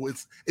negligible.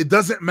 It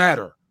doesn't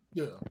matter.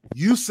 Yeah.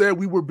 You said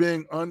we were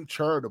being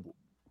uncharitable.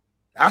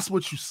 That's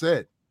what you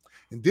said.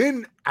 And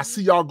then I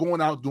see y'all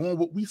going out doing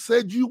what we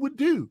said you would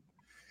do.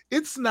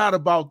 It's not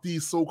about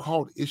these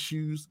so-called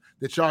issues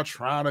that y'all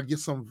trying to get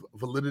some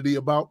validity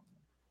about.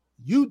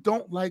 You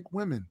don't like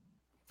women.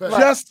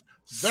 Just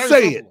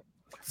say it.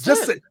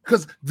 Just say,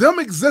 because them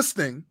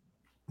existing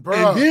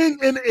And then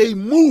in a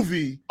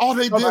movie, all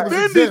they did was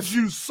exist.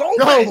 You so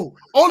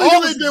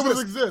all they did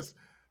was exist.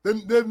 The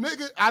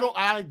nigga,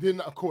 I did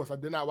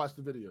not watch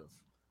the videos.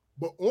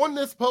 But on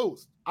this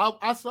post,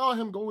 I saw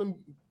him going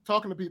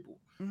talking to people.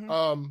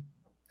 Mm-hmm.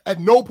 At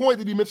no point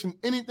did he mention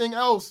anything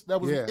else that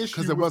was an issue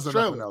because there wasn't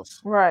nothing else.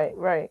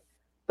 Right.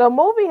 The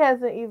movie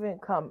hasn't even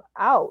come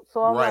out,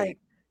 so I'm like,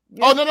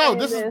 oh no,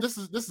 this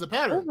is a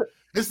pattern.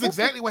 This is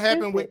exactly what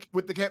happened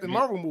with the Captain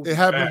Marvel movie. It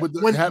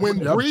happened when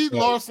Brie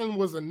Larson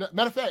was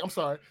matter of fact. I'm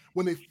sorry.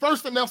 When they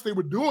first announced they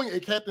were doing a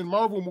Captain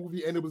Marvel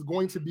movie and it was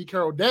going to be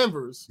Carol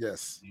Danvers,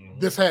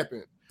 this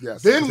happened.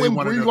 Yes. Then when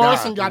Brie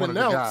Larson got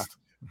announced,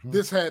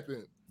 this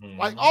happened.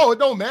 Like, it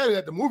don't matter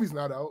that the movie's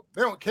not out.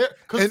 They don't care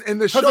because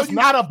it's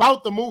not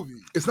about the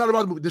movie. It's not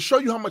about the movie. To show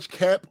you how much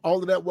cap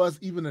all of that was,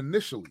 even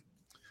initially,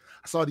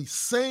 I saw these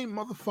same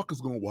motherfuckers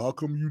going, "Well, how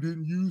come you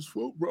didn't use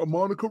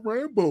Monica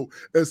Rambeau?"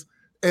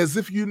 As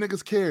if you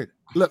niggas cared.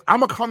 Look,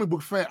 I'm a comic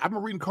book fan. I've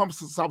been reading comics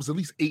since I was at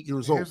least 8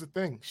 years old. Here's the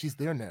thing: she's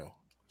there now.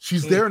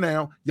 She's there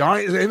now. Y'all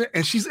ain't in it,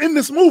 and she's in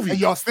this movie. And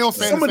y'all still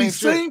saying some of these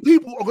same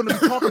people are going to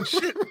be talking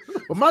shit.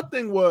 But my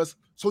thing was,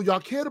 so y'all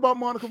cared about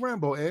Monica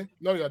Rambeau, eh?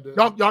 No, y'all did.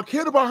 Y'all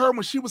cared about her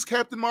when she was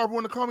Captain Marvel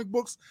in the comic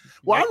books.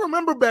 Well, I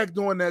remember back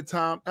during that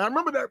time, and I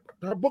remember that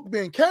her book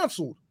being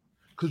canceled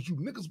because you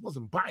niggas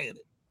wasn't buying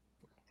it.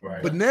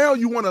 Right. But now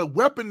you want to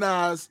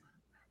weaponize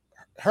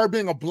her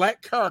being a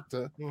black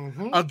character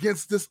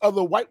against this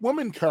other white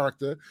woman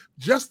character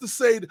just to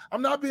say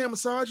I'm not being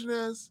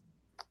misogynist.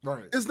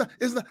 Right. It's not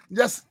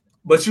yes.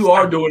 But you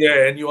are doing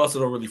that, and you also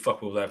don't really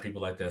fuck with black people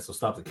like that. So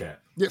stop the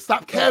cap. Yeah,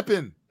 stop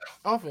capping.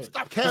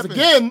 Stop capping.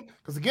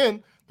 Because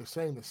again, they're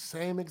saying the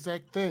same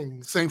exact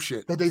things. Same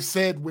shit that they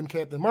said when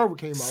Captain Marvel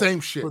came out. Same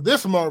shit. For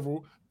this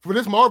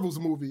Marvel's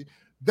movie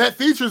that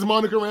features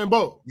Monica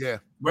Rambeau. Yeah.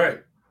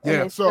 Right.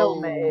 Yeah.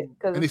 So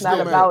because it's not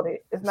about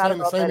it. It's not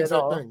about that at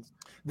all. Things.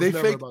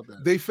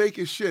 They fake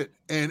as shit.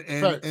 And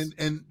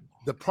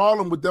the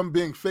problem with them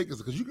being fake is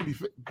because you can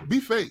be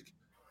fake.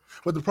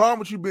 But the problem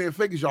with you being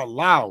fake is y'all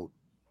loud.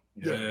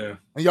 Yeah.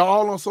 And y'all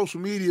all on social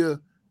media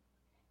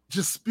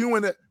just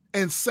spewing it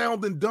and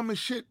sounding dumb as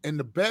shit. And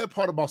the bad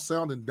part about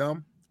sounding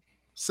dumb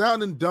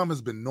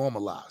has been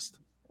normalized.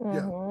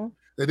 Mm-hmm.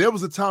 That there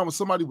was a time when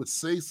somebody would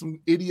say some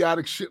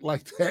idiotic shit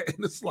like that,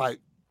 and it's like,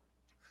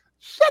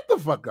 shut the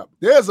fuck up.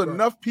 There's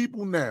enough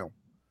people now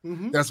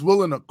that's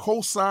willing to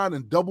co-sign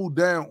and double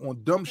down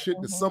on dumb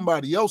shit that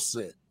somebody else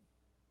said.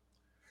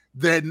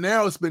 That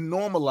now it's been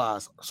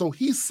normalized. So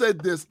he said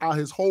this out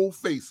his whole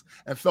face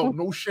and felt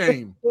no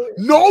shame.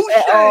 No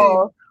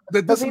shame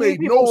that this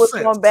made no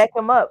sense. Going to back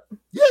him up.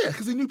 Yeah,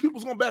 because he knew people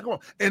was going to back him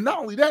up. And not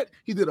only that,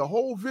 he did a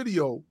whole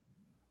video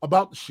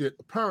about the shit,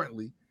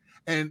 apparently.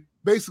 And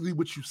basically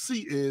what you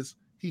see is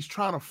he's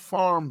trying to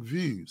farm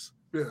views.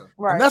 Yeah.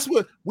 Right. And that's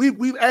what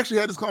we've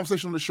actually had this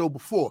conversation on the show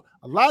before.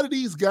 A lot of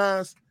these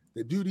guys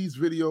that do these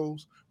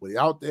videos where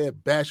they're out there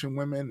bashing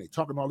women, they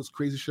talking all this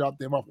crazy shit out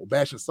there, or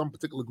bashing some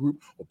particular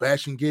group, or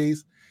bashing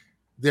gays.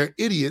 They're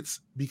idiots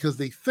because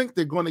they think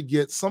they're going to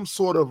get some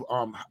sort of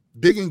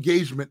big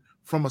engagement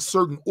from a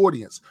certain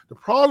audience. The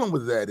problem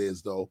with that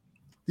is, though,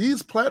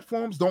 these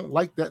platforms don't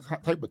like that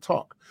type of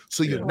talk.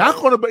 So you're not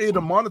going to be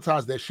able to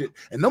monetize that shit.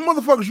 And them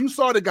motherfuckers you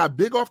saw that got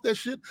big off that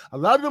shit, a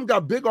lot of them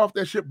got big off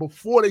that shit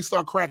before they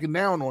start cracking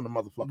down on the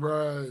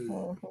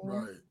motherfucker.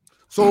 Right.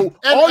 So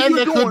and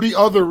there could be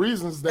other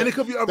reasons that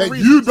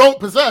you don't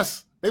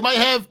possess. They might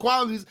have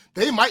qualities.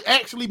 They might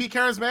actually be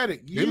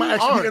charismatic. They might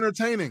actually be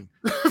entertaining.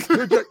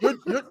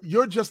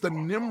 You're just a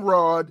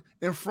Nimrod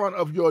in front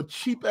of your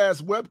cheap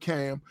ass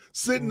webcam,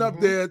 sitting up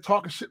there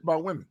talking shit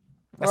about women.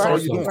 That's all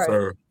you're doing,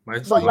 sir.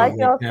 But like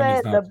y'all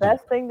said, the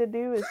best thing to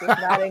do is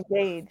just not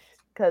engage,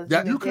 because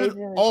you can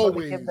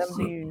always give them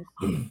views.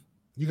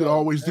 You can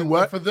always do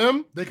what? For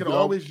them, they can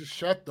always just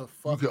shut the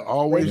fuck up. You can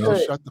always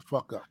just shut the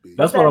fuck up, baby.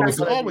 That's what I was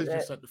always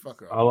just shut the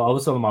fuck up. I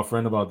was telling my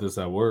friend about this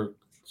at work.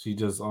 She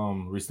just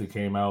recently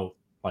came out,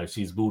 like,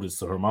 she's Buddhist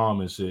to her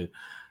mom and shit.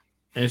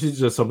 And she's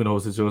just told me the whole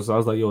situation. So I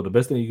was like, yo, the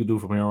best thing you can do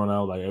from here on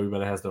out, like,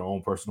 everybody has their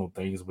own personal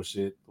things with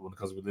shit when it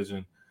comes to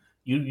religion.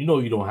 You know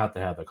you don't have to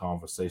have the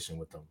conversation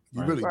with them.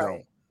 Right? You really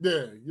don't.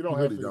 Yeah, you don't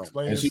have to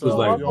explain. And she was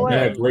like,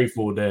 mad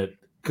grateful that,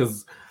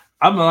 because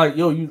I'm like,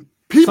 yo,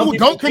 people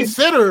don't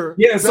consider.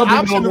 Yeah, some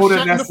people don't know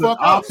that that's the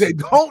option. They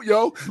don't,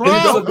 yo.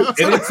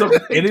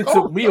 And it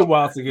took me a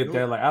while to get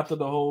that. Like, after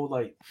the whole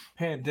like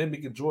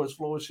pandemic and George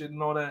Floyd shit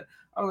and all that,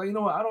 I was like, you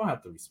know what? I don't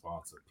have to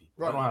respond to people.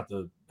 Right. I don't have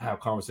to have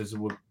conversations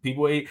with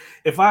people.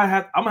 If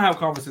I'm gonna have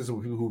conversations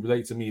with people who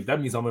relate to me. If that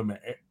means I'm in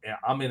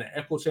an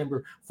echo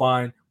chamber,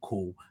 fine,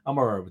 cool. I'm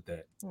alright with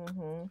that.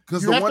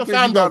 Because you have to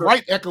find the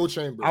right echo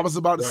chamber. I was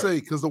about to say,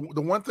 because the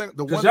one thing,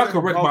 because y'all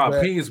correct my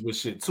opinions with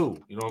shit too.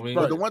 You know what I mean?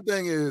 But the one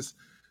thing is,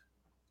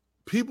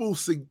 people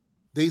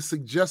they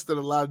suggest that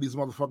a lot of these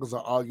motherfuckers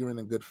are arguing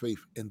in good faith,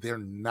 and they're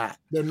not.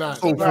 They're not.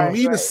 So for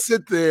me to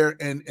sit there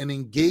and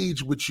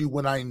engage with you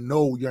when I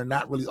know you're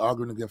not really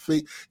arguing in good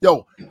faith,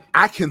 yo,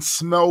 I can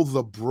smell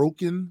the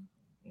broken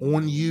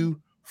on you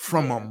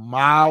from a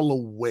mile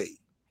away.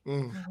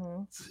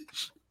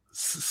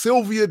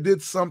 Sylvia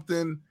did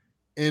something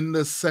in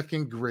the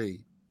second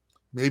grade.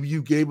 Maybe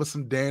you gave her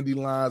some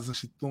dandelions and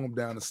she threw them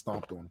down and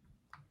stomped on them.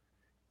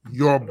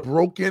 You're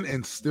broken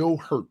and still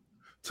hurt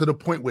to the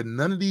point where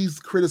none of these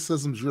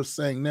criticisms you're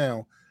saying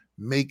now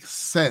make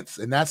sense.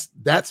 And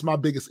that's my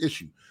biggest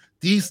issue.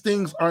 These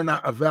things are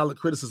not a valid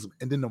criticism.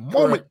 And then the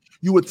moment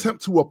you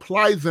attempt to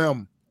apply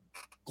them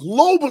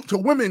to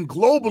women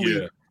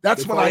globally,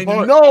 that's when I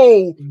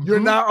know you're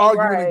not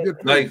arguing a good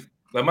thing.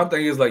 Like my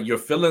thing is like your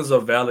feelings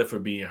are valid for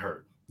being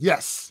hurt.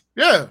 Yes.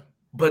 Yeah.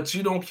 But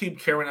you don't keep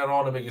carrying that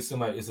on to make it seem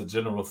like it's a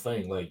general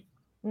thing. Like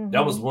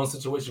that was one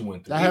situation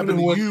went through. That happened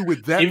to you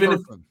with that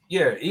person.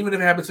 Even if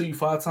it happened to you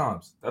 5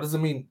 times, that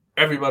doesn't mean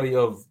everybody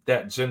of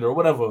that gender or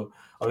whatever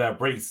of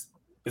that race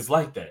is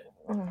like that.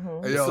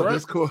 Hey, yo,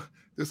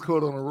 this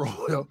caught on a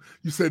roll. Yo.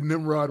 You said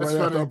Nimrod That's right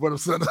funny. after I brought up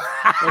Center.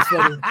 That's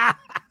funny.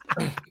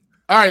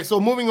 All right, so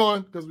moving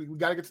on, because we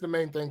got to get to the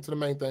main thing,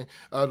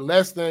 The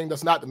last thing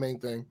that's not the main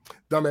thing,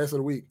 dumbass of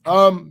the week.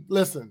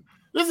 Listen,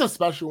 this is a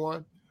special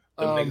one.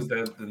 The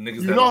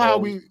niggas you know how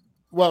we,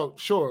 well,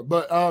 sure,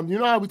 but you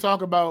know how we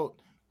talk about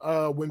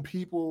when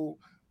people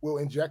will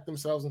inject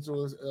themselves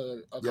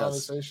into a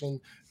conversation.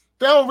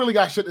 They don't really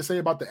got shit to say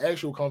about the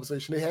actual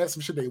conversation. They had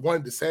some shit they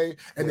wanted to say,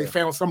 and they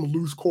found some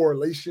loose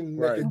correlation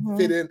that could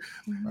fit in.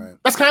 Right.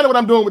 That's kind of what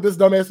I'm doing with this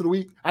dumbass of the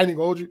week. I ain't even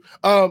gonna hold you.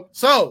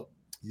 So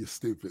you're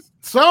stupid.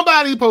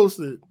 Somebody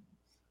posted,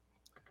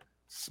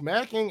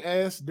 smacking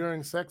ass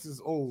during sex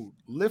is old.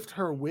 Lift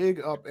her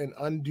wig up and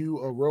undo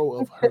a row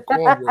of her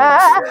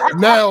cornrows.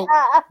 Now,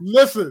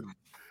 listen.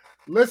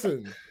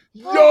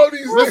 Yo,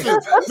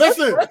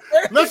 listen.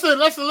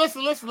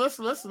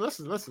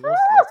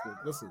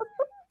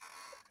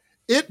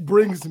 It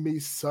brings me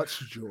such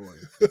joy,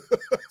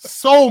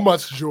 so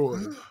much joy,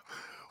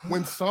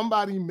 when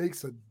somebody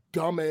makes a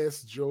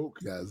dumbass joke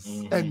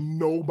and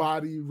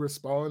nobody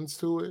responds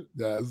to it.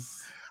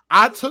 Yes.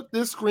 I took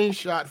this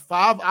screenshot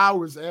 5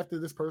 hours after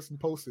this person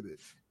posted it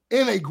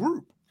in a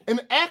group,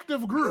 an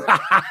active group,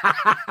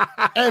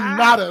 and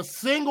not a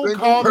single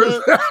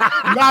comment,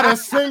 not a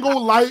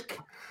single like,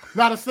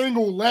 not a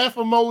single laugh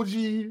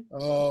emoji.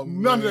 Oh,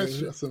 none of that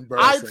shit. That's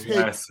embarrassing.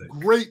 I take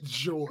great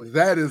joy.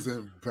 That is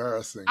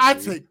embarrassing. I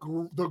take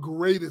the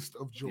greatest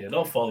of joy. Yeah,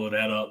 don't follow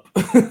that up.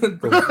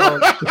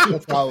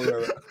 Don't follow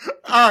that up.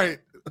 All right.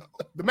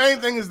 The main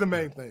thing is the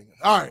main thing.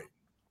 All right.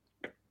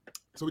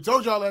 So we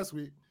told y'all last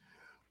week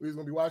we was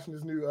gonna be watching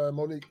this new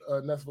Monique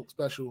Netflix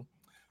special.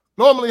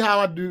 Normally, how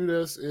I do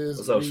this is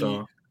what's up,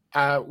 Sean?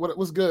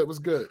 What's good? What's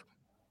good?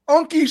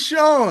 Unky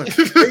Sean,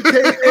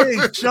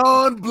 aka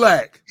Sean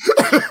Black.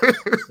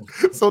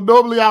 So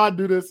normally, how I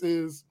do this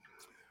is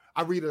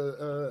I read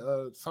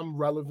some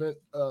relevant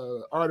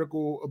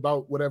article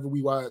about whatever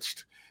we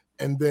watched,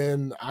 and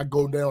then I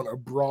go down a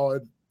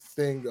broad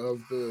thing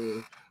of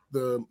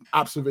the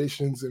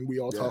observations, and we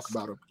all talk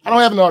about them. I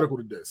don't have an article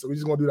today, so we're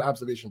just gonna do the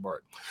observation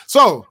part.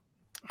 So,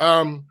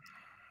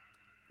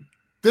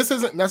 this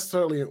isn't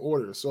necessarily in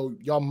order, so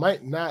y'all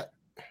might not.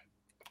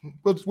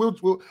 We'll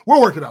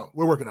work it out.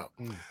 We'll work it out.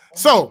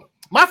 So,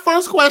 my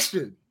first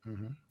question,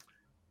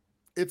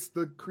 it's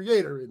the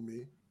creator in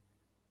me.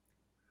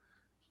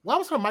 Why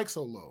was her mic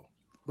so low,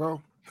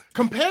 bro?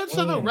 Compared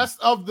to the rest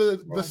of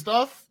the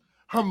stuff,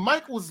 her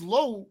mic was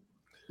low.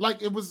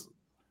 Like it was.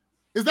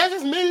 Is that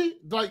just me?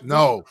 Like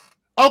no.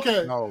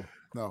 Okay. No.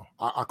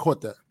 I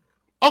caught that.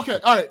 Okay.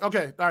 All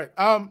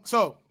right.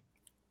 So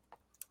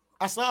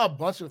I saw a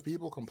bunch of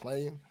people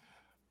complain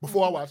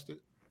before I watched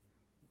it.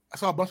 I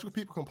saw a bunch of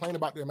people complain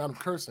about the amount of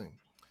cursing.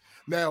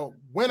 Now,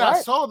 when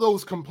I saw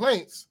those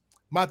complaints,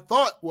 my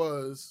thought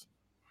was,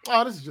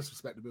 "Oh, this is just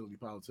respectability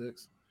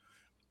politics."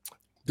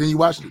 Then you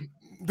watched it.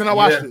 Then I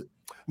watched it.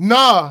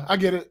 Nah, I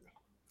get it.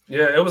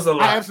 Yeah, it was a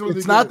lot.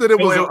 It's not that it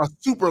was a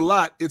super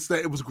lot. It's that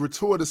it was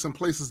gratuitous in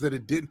places that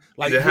it didn't.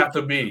 Like it have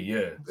to be.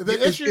 Yeah.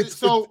 The issue.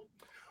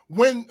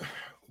 When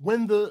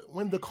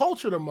the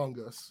culture among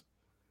us,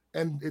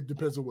 and it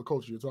depends on what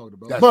culture you're talking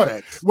about.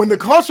 But when the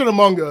culture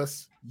among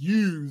us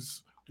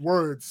use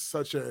words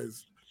such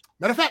as,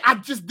 matter of fact, I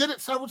just did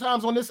it several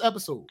times on this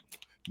episode,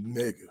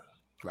 nigga,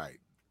 right,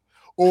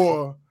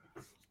 or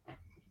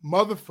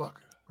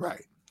motherfucker,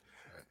 right.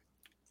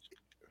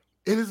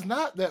 It is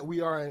not that we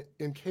are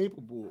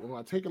incapable of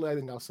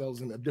articulating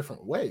ourselves in a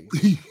different way.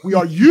 We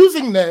are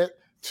using that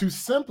to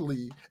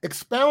simply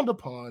expound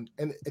upon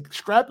and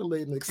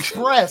extrapolate and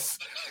express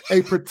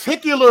a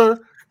particular.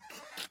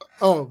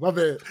 Oh, my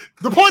bad.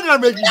 The point that I'm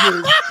making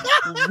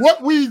is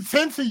what we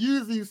tend to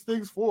use these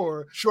things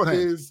for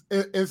is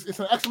it's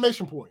an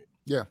exclamation point.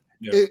 Yeah.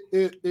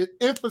 It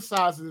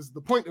emphasizes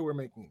the point that we're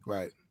making.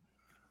 Right.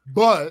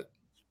 But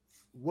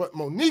what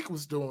Monique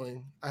was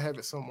doing, I have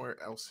it somewhere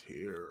else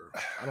here.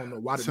 I don't know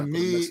why. To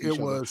me, it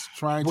was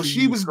trying. What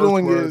she was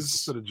doing is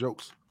instead of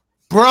jokes,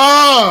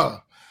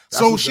 bruh.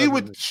 So she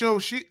would show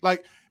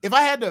if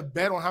I had to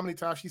bet on how many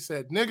times she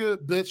said nigga,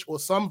 bitch, or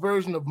some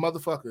version of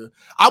motherfucker,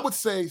 I would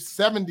say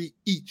 70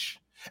 each.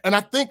 And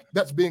I think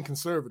that's being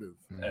conservative.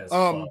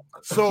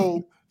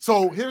 So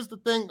here's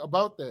the thing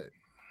about that.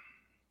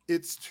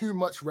 It's too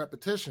much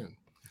repetition.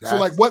 So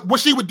like what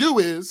she would do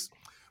is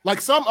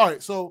like all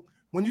right, so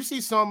when you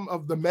see some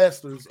of the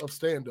masters of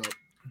stand-up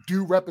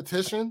do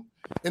repetition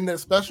in their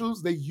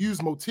specials, they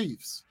use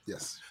motifs.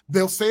 Yes.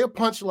 They'll say a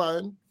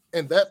punchline,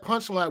 and that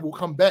punchline will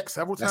come back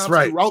several times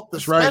throughout the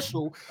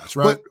special. That's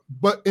right.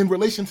 But in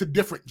relation to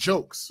different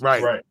jokes.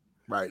 Right.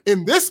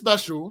 In this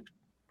special,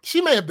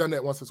 she may have done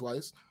that once or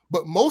twice,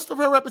 but most of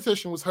her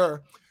repetition was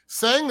her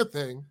saying the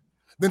thing,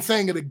 then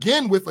saying it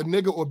again with a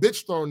nigga or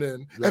bitch thrown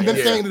in, and then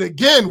saying it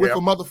again with a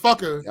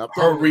motherfucker. Yep.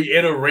 Her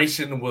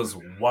reiteration was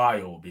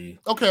wild, B.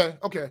 Okay.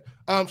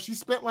 She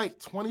spent like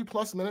 20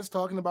 plus minutes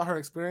talking about her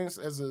experience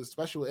as a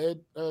special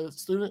ed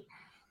student.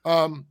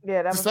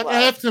 The second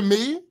half to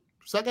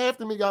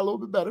me got a little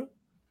bit better,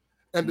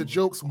 and the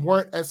jokes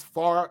weren't as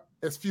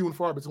few and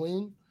far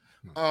between.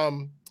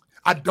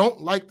 I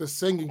don't like the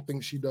singing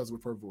thing she does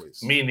with her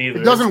voice. Me neither.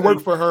 It doesn't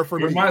work for her. It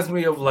reminds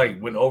me of like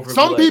when Oprah.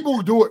 Some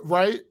people do it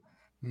right.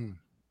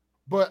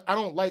 But I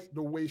don't like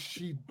the way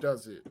she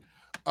does it.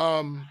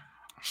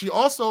 She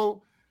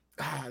also,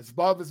 it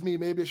bothers me.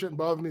 Maybe it shouldn't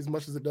bother me as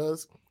much as it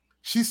does.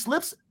 She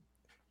slips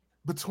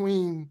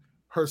between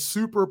her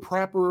super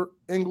proper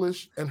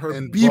English and her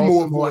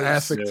B-more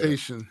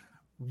affectation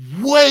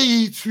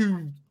way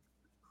too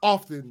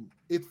often.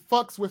 It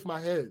fucks with my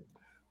head.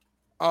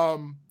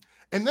 And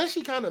then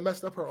she kind of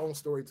messed up her own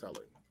storytelling.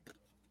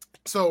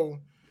 So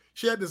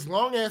she had this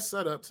long ass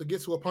setup to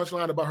get to a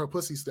punchline about her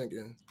pussy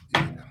stinking.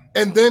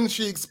 And then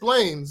she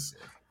explains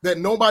that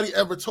nobody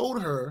ever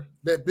told her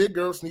that big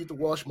girls need to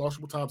wash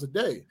multiple times a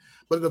day.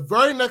 But in the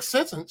very next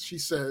sentence, she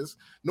says,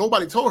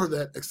 nobody told her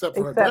that except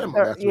for her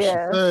grandma.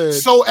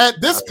 So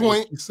at this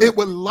point, it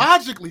would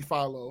logically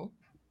follow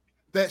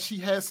that she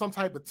has some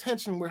type of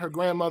tension with her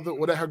grandmother,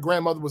 or that her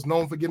grandmother was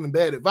known for giving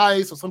bad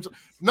advice or something.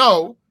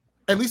 No,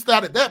 at least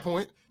not at that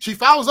point. She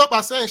follows up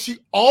by saying she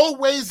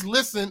always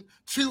listened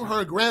to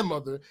her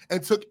grandmother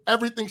and took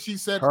everything she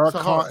said. Her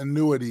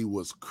continuity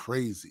was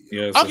crazy.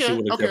 Yeah, so she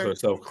would have kept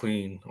herself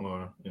clean,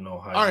 or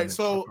All right,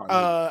 so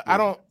I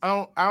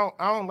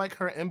don't like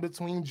her in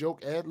between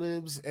joke ad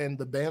libs and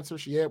the banter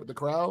she had with the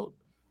crowd.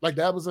 Like,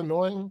 that was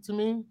annoying to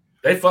me.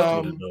 They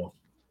fucked with it though.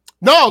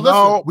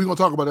 No, we're gonna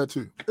talk about that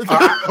too. Okay. All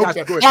right,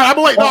 I'm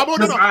gonna wait. No, we're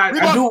gonna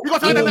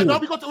talk about that later.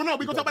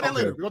 We're gonna talk about that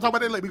later. We're gonna talk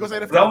about that later. We're gonna say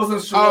that first. I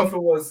wasn't sure if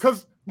it was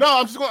because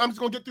I'm just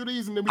gonna get through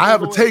these, and then I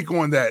have a take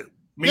on that.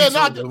 I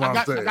got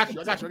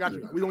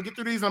you. We're gonna get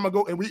through these, and I'm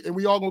gonna go, and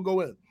we all gonna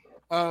go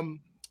in.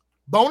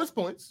 Bonus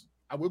points.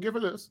 I will give her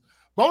this.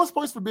 Bonus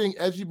points for being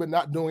edgy but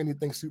not doing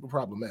anything super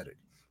problematic.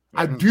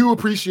 I do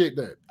appreciate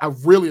that. I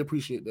really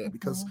appreciate that,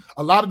 because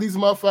a lot of these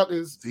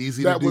motherfuckers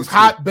that was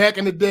hot back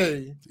in the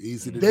day,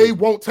 they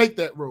won't take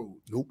that road.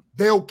 Nope.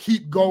 They'll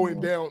keep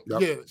going down.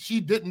 Yep. Yeah, she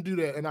didn't do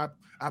that, and I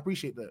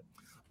appreciate that.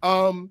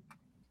 All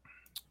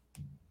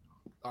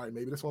right,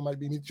 maybe this one might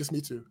be just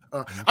me too.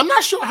 I'm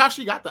not sure how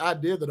she got the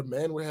idea that a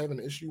man would have an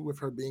issue with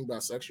her being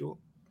bisexual.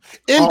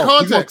 In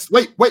context,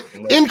 wait.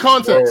 In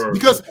context,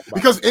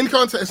 because in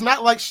context, it's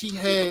not like she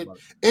had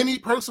any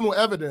personal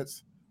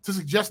evidence to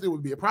suggest it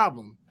would be a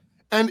problem.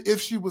 And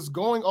if she was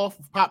going off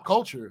of pop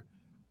culture,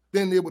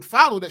 then it would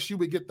follow that she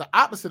would get the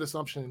opposite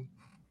assumption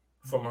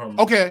from her.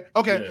 Okay.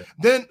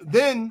 Yeah.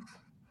 Then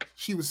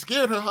she was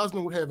scared her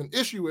husband would have an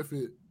issue with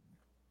it,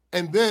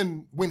 and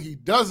then when he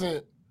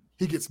doesn't,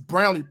 he gets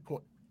brownie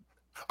point.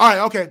 All right,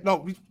 okay,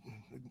 no,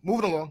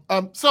 moving along.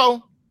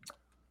 So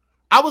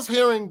I was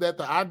hearing that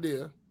the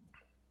idea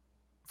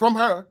from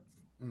her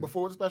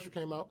before the special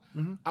came out.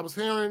 I was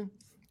hearing.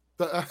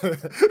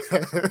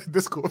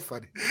 This cool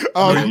funny.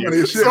 I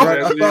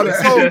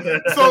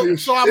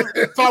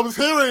was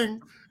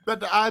hearing that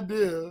the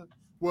idea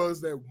was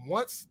that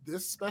once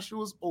this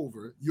special is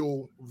over,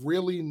 you'll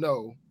really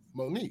know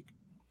Monique.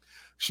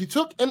 She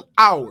took an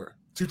hour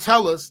to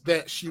tell us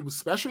that she was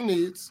special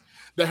needs,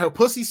 that her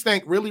pussy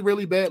stank really,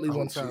 really badly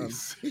one time,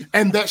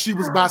 and that she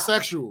was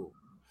bisexual.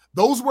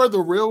 Those were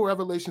the real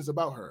revelations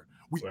about her.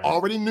 We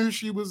already knew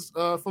she was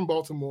from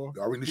Baltimore.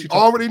 We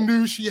already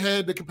knew she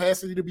had the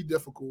capacity to be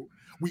difficult.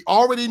 We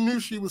already knew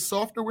she was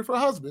softer with her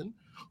husband,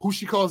 who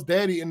she calls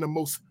daddy in the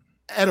most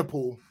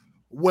Oedipal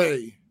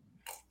way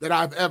that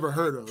I've ever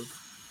heard of.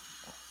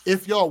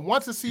 If y'all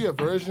want to see a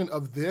version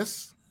of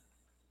this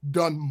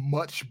done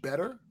much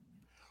better,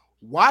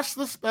 watch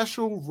the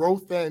special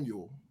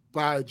Rothaniel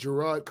by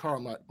Gerard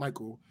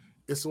Carmichael.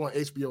 It's on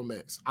HBO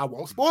Max. I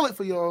won't spoil it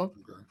for y'all,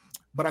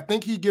 but I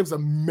think he gives a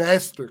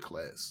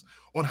masterclass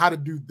on how to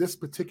do this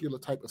particular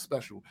type of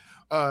special.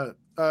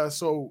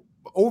 So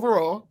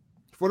overall,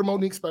 for the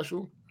Monique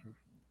special,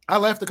 I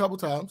laughed a couple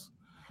times.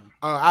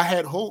 I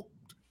had hoped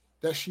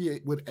that she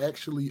would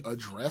actually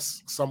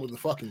address some of the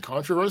fucking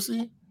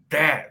controversy.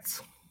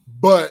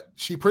 But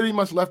she pretty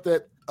much left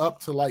that up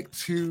to like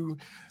two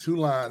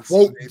lines,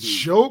 quote,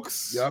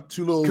 jokes. Yep,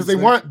 two little, because they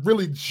weren't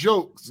really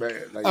jokes.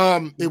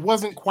 Man, it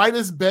wasn't quite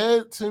as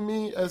bad to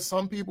me as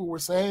some people were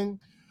saying.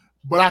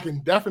 But I can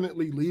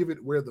definitely leave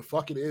it where the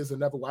fuck it is and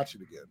never watch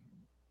it again.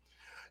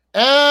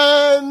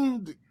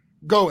 And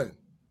going.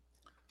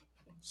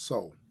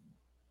 So,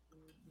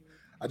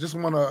 I just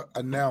want to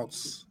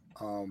announce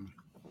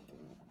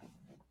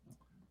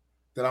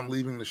that I'm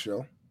leaving the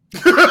show.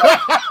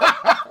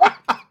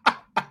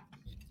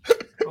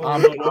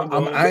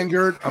 I'm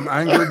angered. I'm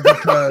angered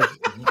because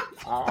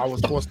I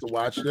was forced to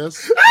watch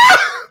this.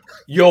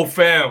 Yo,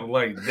 fam,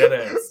 like dead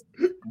ass.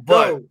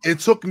 But it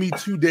took me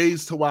 2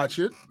 days to watch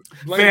it.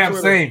 Fam,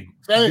 same.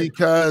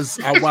 Because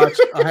I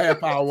watched a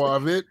half hour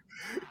of it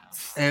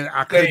and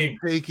I couldn't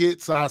take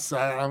it. So I said,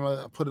 I'm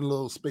going to put a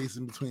little space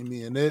in between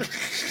me and it.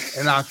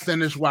 And I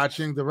finished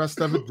watching the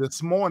rest of it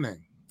this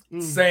morning.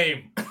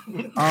 Same.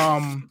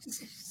 Dumb.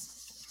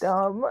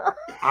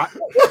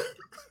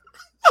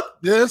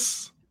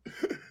 This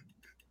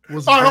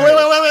was all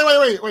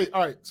right, wait.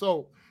 All right.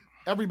 So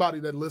everybody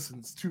that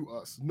listens to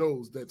us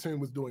knows that Tim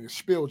was doing a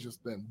spiel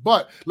just then.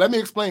 But let me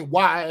explain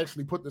why I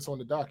actually put this on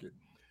the docket.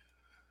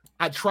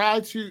 I try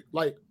to,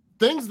 like,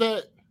 things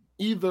that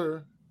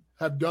either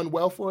have done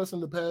well for us in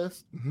the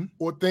past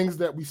or things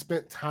that we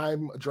spent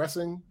time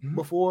addressing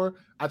before,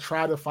 I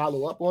try to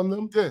follow up on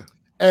them. Yeah.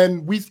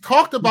 And we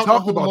talked about the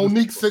whole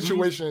Monique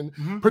situation,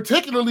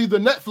 particularly the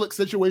Netflix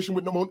situation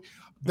with Monique,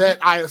 that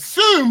I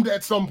assumed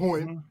at some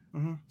point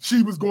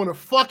she was going to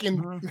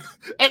fucking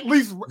at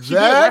least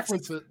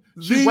reference it.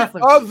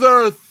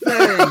 Other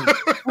thing.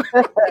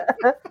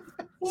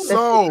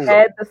 So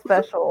had the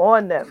special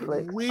on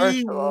Netflix.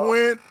 We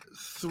went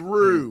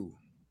through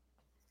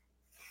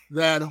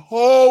that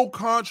whole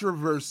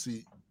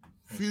controversy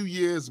a few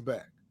years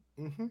back.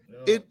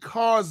 It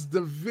caused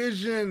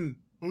division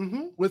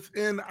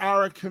within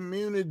our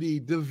community,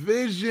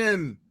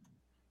 division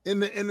in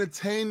the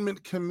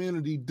entertainment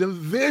community,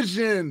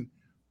 division,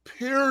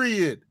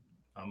 period.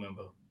 I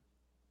remember.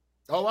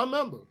 Oh, I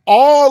remember.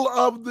 All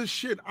of the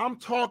shit. I'm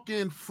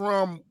talking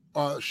from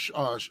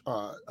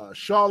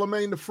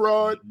Charlemagne the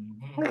Fraud,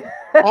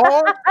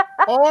 all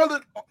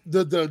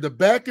the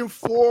back and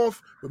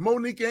forth. But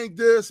Monique ain't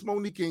this,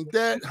 Monique ain't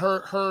that.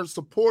 Her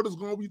supporters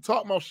gonna be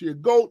talking about she a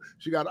GOAT.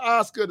 She got an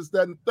Oscar, this,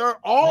 that, and the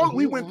third.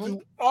 We went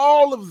through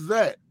all of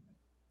that.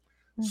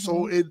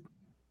 So it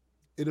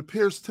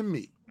appears to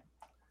me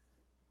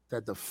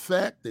that the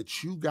fact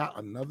that you got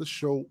another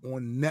show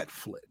on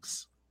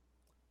Netflix,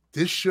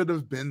 this should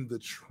have been the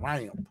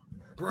triumph.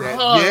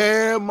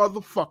 That,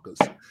 motherfuckers,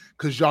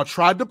 because y'all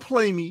tried to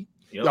play me.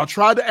 Y'all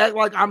tried to act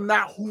like I'm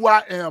not who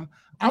I am.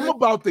 I'm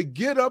about to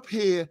get up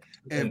here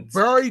and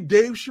bury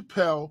Dave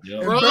Chappelle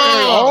and bury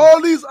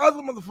all these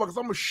other motherfuckers.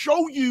 I'm going to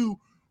show you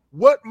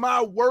what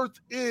my worth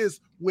is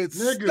with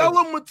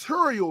stellar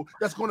material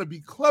that's going to be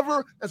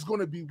clever, that's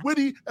going to be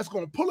witty, that's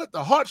going to pull at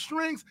the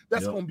heartstrings,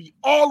 that's going to be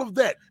all of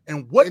that.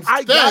 And what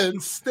I got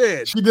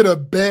instead, she did a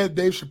bad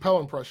Dave Chappelle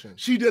impression.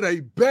 She did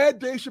a bad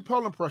Dave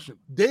Chappelle impression.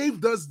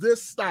 Dave does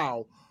this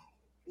style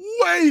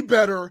way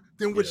better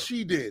than what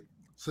she did.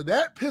 So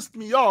that pissed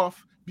me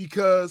off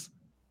because,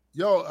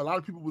 a lot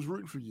of people was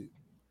rooting for you.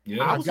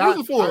 Yeah, I was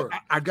rooting for her.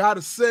 I got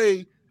to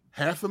say,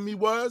 half of me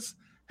was,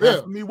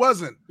 half of me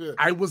wasn't. Yeah.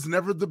 I was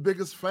never the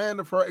biggest fan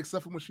of her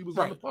except for when she was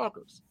on the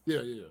Parkers.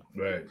 Yeah.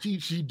 Right.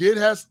 She did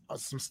have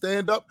some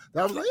stand-up.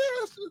 That was like,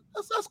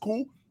 that's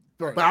cool.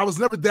 Right. But I was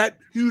never that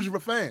huge of a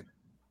fan.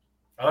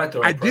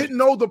 I didn't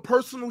know the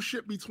personal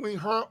shit between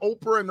her,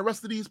 Oprah, and the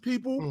rest of these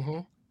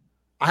people.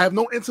 I have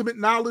no intimate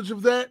knowledge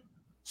of that.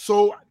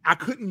 So I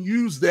couldn't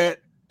use that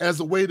as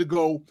a way to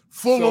go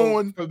full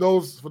on. For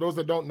those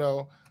that don't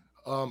know,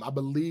 I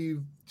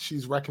believe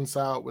she's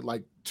reconciled with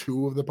like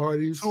two of the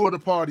parties. Two of the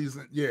parties,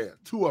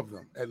 two of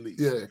them at least.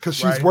 Yeah, because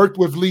she's worked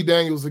with Lee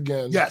Daniels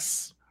again.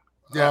 Yes.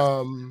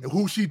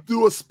 Who she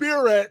threw a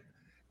spear at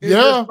in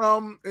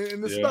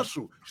the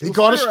special. He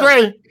caught a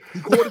stray.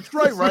 He caught a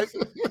stray, right?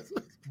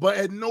 But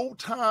at no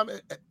time,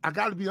 I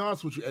got to be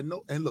honest with you, and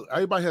look,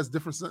 everybody has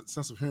different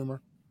sense of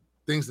humor,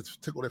 things that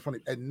tickle their funny.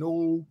 At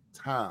no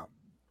time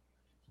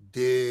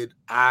did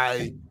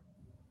I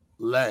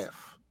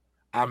laugh.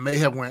 I may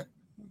have went,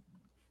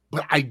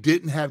 but I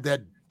didn't have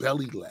that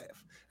belly laugh.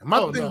 And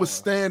my thing with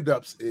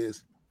stand-ups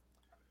is,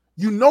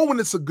 when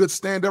it's a good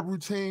stand-up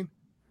routine,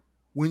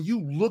 when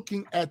you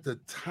looking at the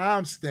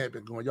timestamp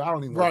and going, I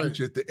don't even want to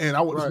reach at the end.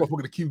 I want this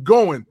motherfucker to keep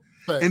going.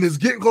 Right. And it's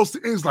getting close to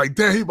the end. It's like,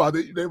 damn,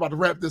 they about to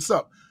wrap this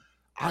up.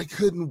 I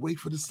couldn't wait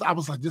for this. I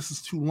was like, this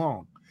is too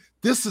long.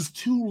 This is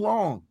too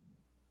long.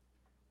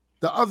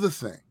 The other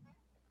thing,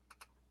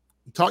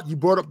 you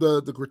brought up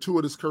the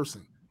gratuitous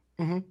cursing.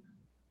 I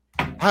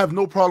have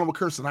no problem with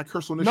cursing. I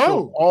curse on this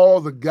show all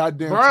the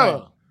goddamn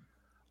time.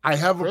 I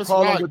have a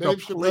problem with the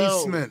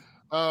placement.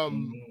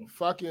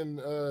 Fucking,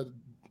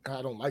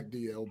 I don't like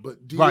DL,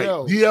 but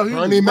DL,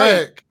 Bernie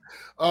Mac,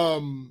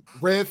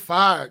 Red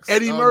Fox,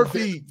 Eddie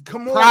Murphy,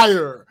 come on.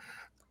 Pryor.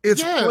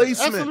 It's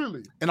placement.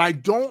 Absolutely. And I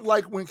don't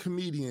like when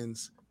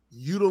comedians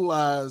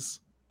utilize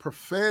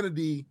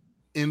profanity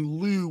in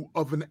lieu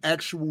of an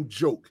actual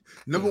joke.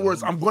 In other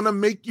words, I'm going to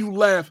make you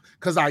laugh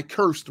because I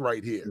cursed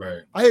right here.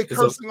 Right. I hate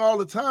cursing all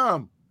the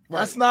time. Right.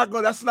 That's not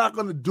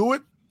going to do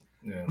it.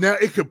 Yeah. Now,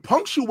 it could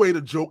punctuate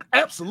a joke.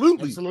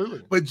 Absolutely.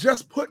 But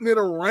just putting it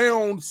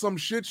around some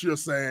shit you're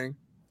saying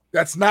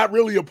that's not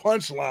really a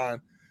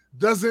punchline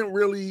doesn't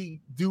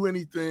really do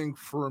anything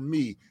for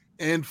me.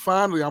 And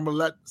finally, I'm going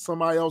to let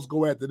somebody else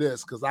go after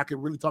this because I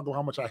can really talk about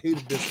how much I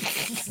hated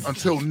this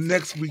until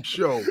next week's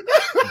show.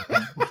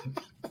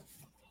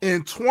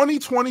 In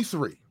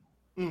 2023,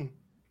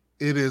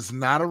 it is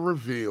not a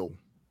reveal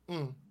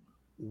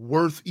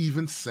worth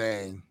even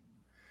saying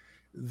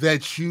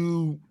that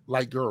you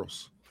like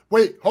girls.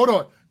 Wait, hold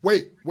on.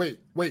 Wait.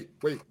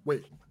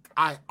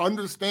 I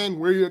understand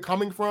where you're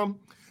coming from.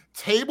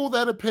 Table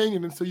that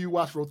opinion until you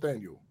watch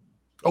Rothaniel.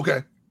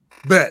 Okay,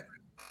 bet.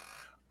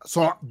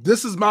 So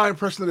this is my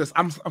impression of this.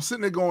 I'm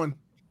sitting there going,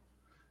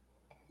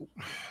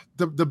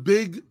 the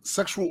big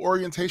sexual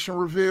orientation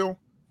reveal,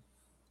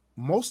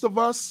 most of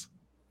us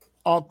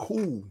are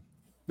cool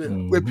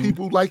with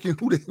people liking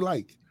who they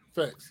like.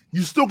 Facts.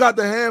 You still got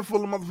the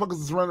handful of motherfuckers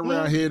that's running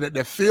around here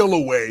that feel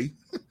away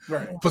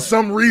for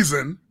some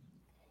reason.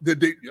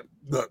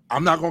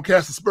 I'm not gonna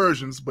cast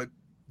aspersions, but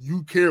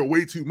you care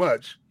way too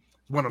much.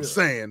 Is what I'm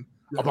saying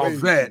about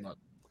that.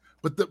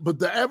 But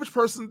the average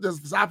person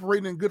that's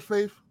operating in good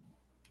faith,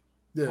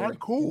 aren't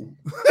cool.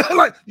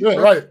 Like,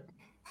 right.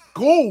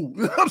 Cool.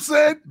 You know what I'm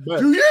saying?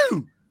 Do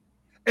you?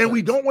 And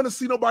we don't want to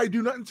see nobody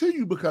do nothing to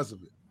you because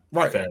of it.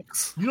 Right.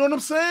 Facts. You know what I'm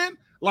saying?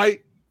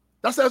 Like,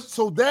 that's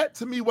so that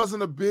to me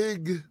wasn't a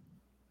big.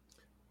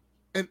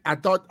 And I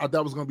thought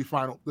that was gonna be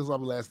final. This is the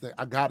last thing.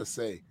 I gotta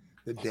say,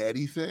 the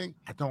daddy thing,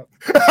 I don't.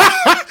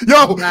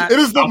 It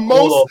is the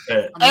most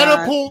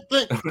Oedipal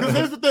thing. Because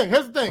here's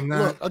the thing.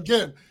 Look,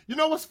 again, you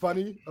know what's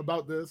funny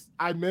about this?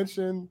 I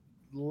mentioned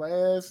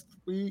last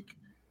week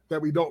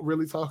that we don't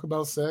really talk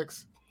about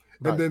sex.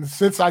 Right. And then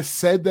since I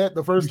said that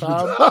the first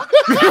time.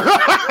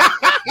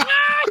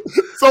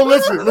 So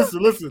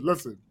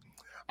listen.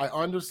 I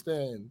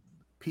understand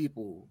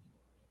people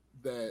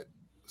that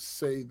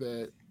say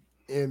that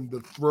in the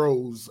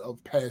throes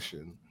of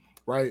passion,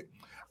 right?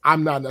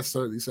 I'm not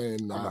necessarily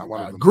saying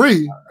I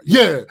agree.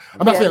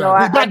 I'm not saying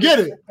I agree, but I get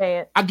it.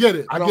 I get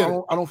it. I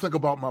don't think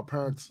about my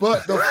parents.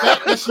 But the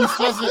fact that she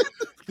says it,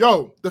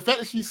 the fact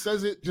that she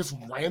says it just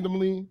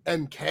randomly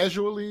and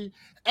casually,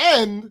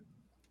 and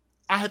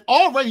I had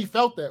already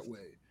felt that way.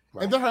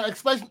 Right. And then her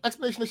explanation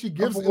that she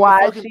gives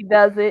why she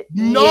does it.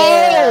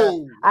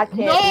 I can't.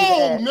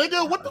 No,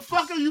 nigga, what the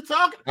fuck are you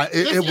talking?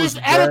 This is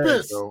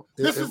Oedipus.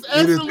 This is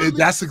absolutely.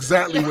 That's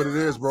exactly what it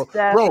is, bro.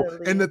 Bro,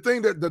 and the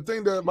thing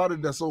about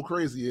it that's so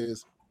crazy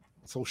is,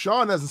 so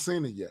Sean hasn't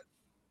seen it yet.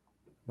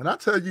 When I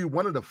tell you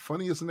one of the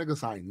funniest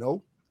niggas I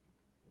know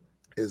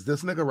is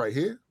this nigga right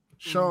here,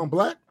 Sean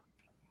Black.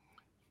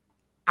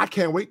 I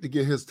can't wait to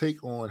get his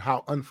take on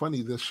how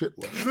unfunny this shit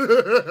was.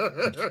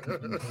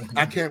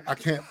 I can't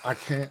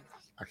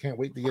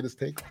wait to get his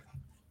take.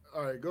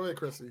 All right, go ahead,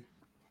 Chrissy.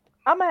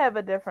 I'm gonna have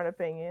a different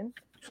opinion,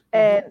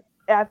 and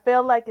I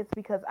feel like it's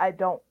because I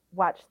don't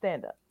watch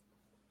stand-up.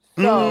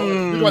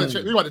 So we want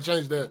to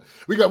change that.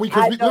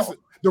 Listen.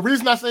 The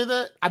reason I say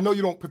that, I know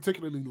you don't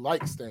particularly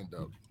like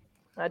stand-up.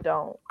 I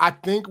don't. I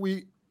think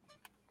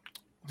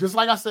just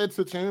like I said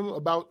to Tim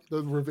about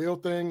the reveal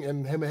thing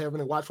and him having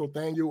to watch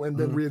Rothaniel and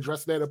then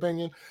readdress that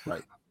opinion,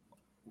 right?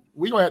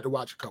 We're going to have to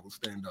watch a couple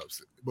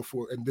stand-ups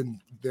before, and then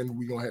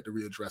we're going to have to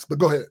readdress. But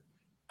go ahead.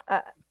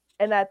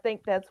 And I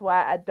think that's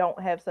why I don't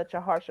have such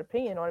a harsh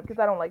opinion on it, because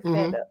I don't like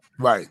stand-up.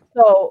 Right.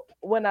 So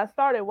when I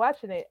started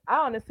watching it, I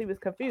honestly was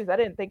confused. I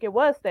didn't think it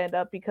was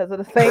stand-up because of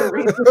the same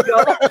reasons.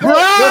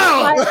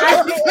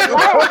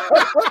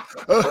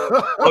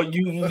 Oh,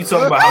 you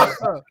talking about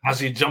how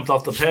she jumped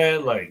off the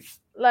pad?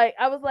 Like,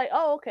 I was like,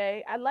 oh,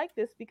 okay, I like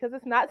this because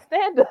it's not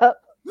stand-up.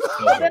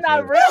 Then I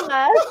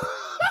realized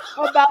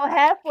about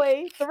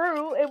halfway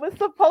through it was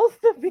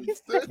supposed to be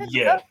stand-up.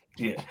 Yeah,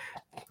 I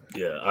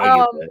get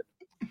that.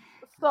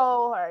 So,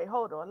 all right,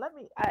 hold on.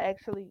 I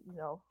actually,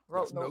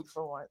 wrote notes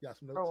for once.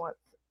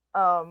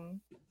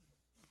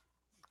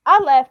 I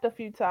laughed a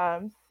few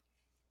times,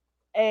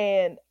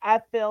 and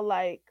I feel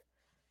like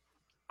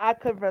I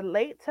could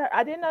relate to her.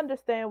 I didn't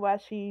understand why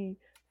she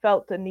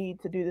felt the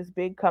need to do this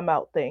big come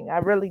out thing. I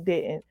really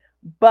didn't.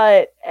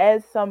 But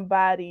as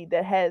somebody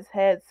that has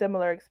had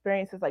similar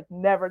experiences, like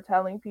never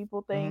telling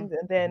people things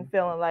and then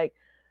feeling like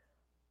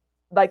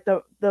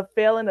the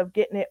feeling of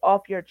getting it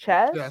off your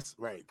chest. Yes,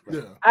 right.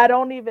 Yeah. I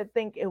don't even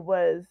think it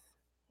was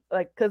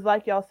like, because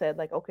like y'all said,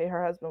 like, okay,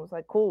 her husband was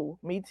like, cool,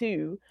 me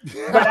too.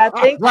 But I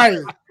think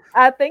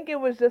I think it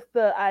was just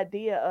the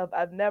idea of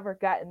I've never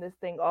gotten this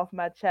thing off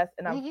my chest,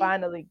 and I'm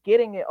finally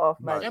getting it off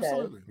my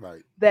chest.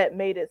 Right. That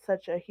made it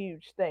such a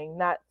huge thing.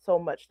 Not so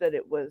much that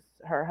it was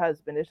her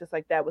husband. It's just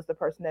like that was the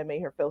person that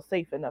made her feel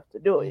safe enough to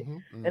do it.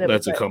 And it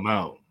let it come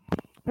out.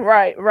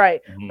 Right.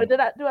 But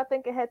do I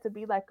think it had to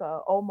be like a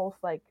almost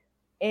like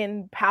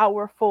in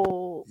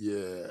powerful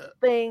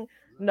thing?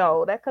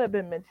 No, that could have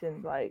been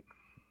mentioned like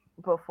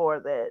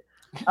before that.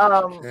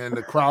 And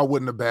the crowd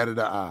wouldn't have batted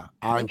an eye.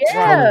 I'm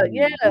telling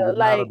you,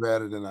 like not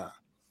batted an eye.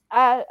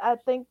 I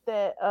think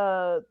that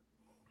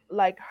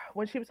like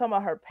when she was talking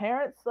about her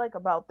parents, like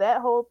about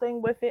that whole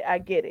thing with it, I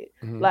get it.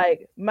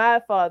 Like my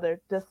father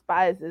does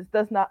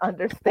not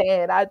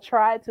understand. I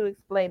tried to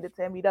explain it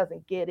to him, he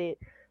doesn't get it.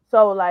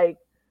 So like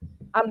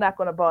I'm not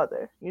gonna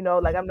bother,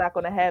 like I'm not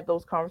gonna have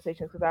those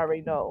conversations because I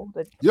already know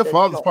that your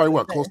father's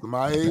probably close to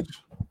my age.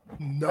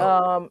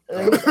 No, he's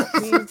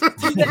in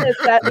his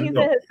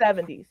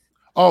 70s.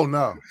 Oh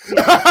no,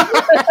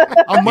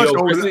 I'm much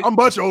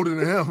older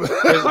than him.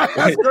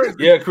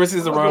 Yeah, Chris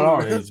is around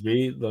our age,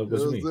 B. Look, what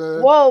you mean?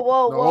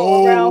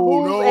 Whoa! Around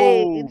whose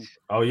age?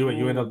 Oh,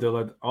 you end up there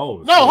like no,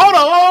 hold on,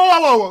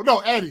 whoa, no,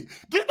 Eddie,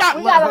 we got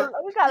a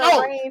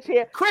range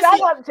here.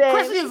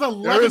 Chrissy is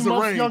 11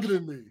 months younger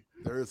than me.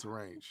 There is a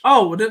range.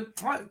 Oh, well, then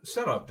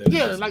shut up. Then.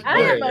 Yeah, like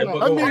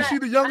I mean, she's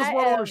the youngest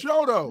one on the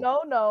show, though.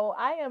 No,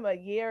 I am a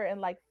year and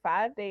like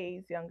 5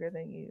 days younger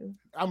than you.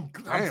 I'm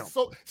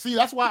so see.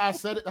 That's why I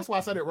said it. That's why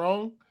I said it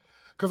wrong,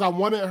 because I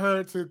wanted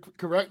her to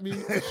correct me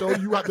and show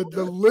you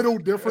the little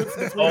difference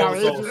between our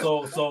ages.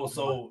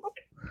 So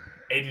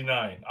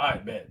 89. All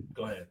right, man,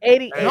 go ahead.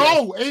 88.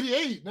 No,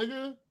 88,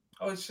 nigga.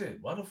 Oh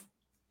shit, what the?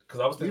 Because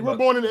I was thinking we were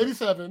born in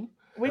 87.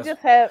 We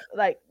just have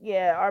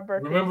our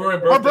birthday.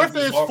 Remember, our birthday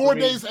is 4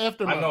 days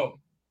after mine. I know.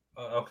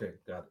 Okay,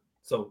 got it.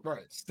 So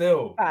right,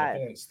 still 5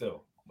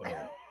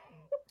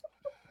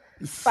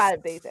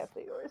 days after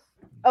yours.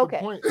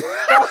 Okay.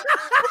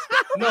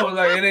 No,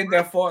 like it ain't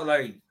that far.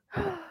 Like,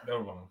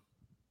 never mind.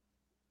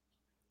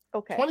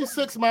 Okay.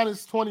 26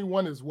 minus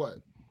 21 is what?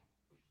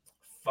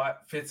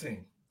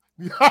 15.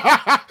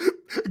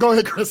 Go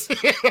ahead, Chris.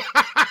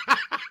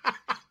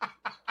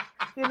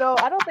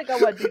 I don't think I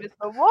want to do this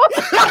no more.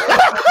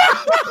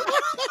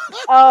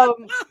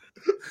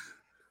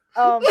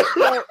 So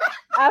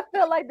I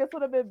feel like this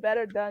would have been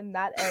better done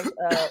not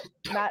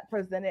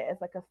presented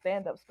as like a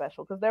stand-up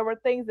special, because there were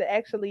things that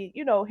actually,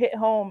 hit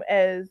home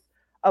as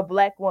a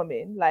Black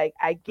woman. Like,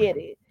 I get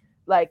it,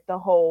 like the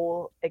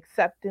whole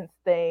acceptance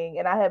thing,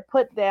 and I had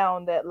put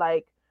down that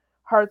like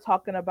her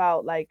talking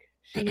about like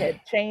she had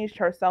changed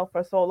herself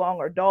for so long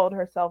or dulled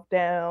herself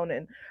down,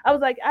 and I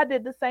was like, I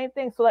did the same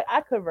thing, so like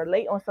I could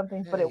relate on some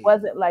things, but it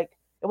wasn't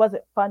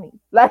funny.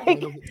 Like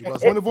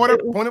point of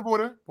order.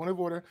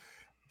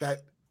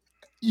 That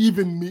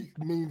even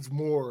means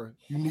more.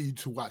 You need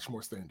to watch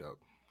more stand up,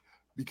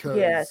 because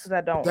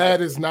I don't.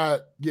 That's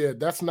not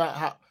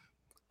how.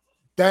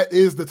 That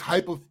is the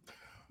type of.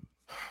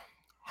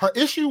 Her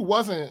issue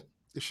wasn't.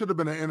 It should have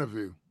been an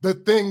interview. The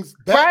things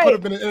that could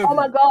have been an interview. Oh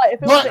my God!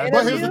 If it was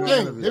an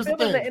interview, here's the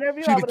thing.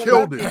 She'd have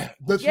killed it.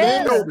 The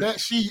things that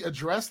she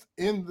addressed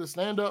in the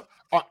stand-up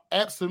are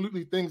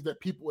absolutely things that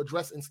people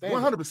address in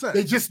stand-up. 100%.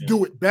 They just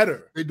do it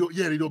better. They do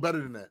better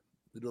than that.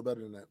 Yeah.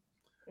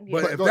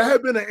 But if that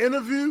had been an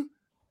interview,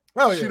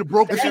 she'd have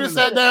broken. She'd have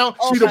sat down.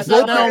 She'd have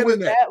sat down with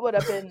that. Would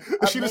have been.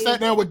 She'd have sat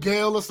down with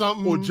Gail or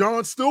something, or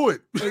Jon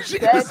Stewart.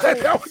 She'd have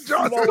sat down with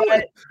Jon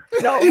Stewart.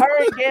 No,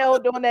 her and Gail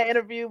doing that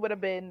interview would have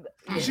been.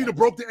 She'd have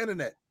broke the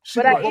internet.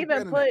 But I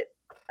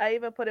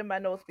even put in my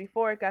notes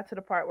before it got to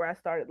the part where I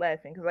started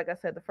laughing, because like I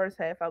said, the first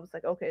half I was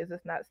like, okay, is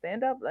this not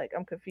stand up? Like,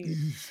 I'm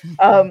confused.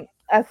 I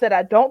said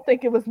I don't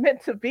think it was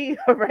meant to be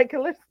a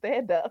regular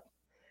stand up.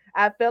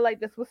 I feel like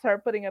this was her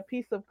putting a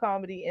piece of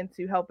comedy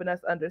into helping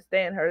us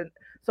understand her.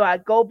 So I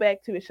go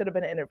back to, it should have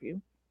been an interview.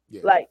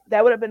 Yeah. Like,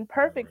 that would have been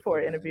perfect for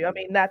an interview. I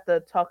mean, not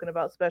the talking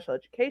about special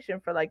education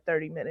for like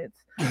 30 minutes.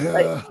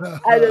 Like,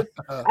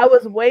 I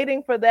was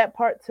waiting for that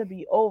part to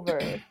be over.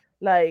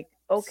 Like,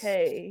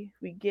 okay,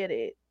 we get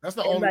it. That's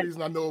the only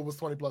reason I know it was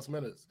 20 plus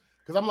minutes.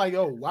 Because I'm like,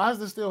 why is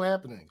this still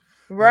happening?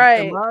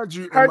 Right. Her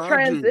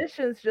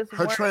transitions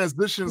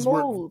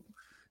were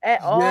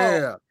at all.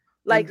 Yeah.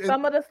 Like,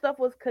 some of the stuff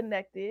was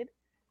connected,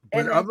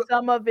 and then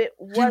some of it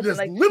wasn't.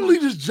 She literally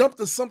just jumped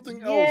to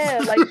something else.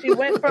 Yeah, like she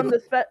went from the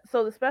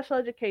special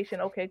education.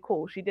 Okay,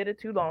 cool. She did it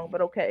too long,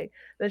 but okay.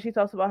 Then she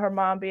talks about her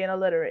mom being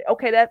illiterate.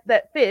 Okay,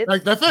 that fits.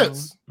 Like, that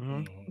fits.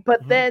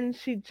 But then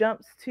she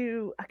jumps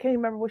to, I can't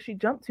remember what she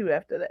jumped to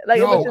after that.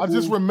 Like, I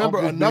just remember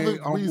another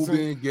reason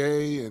being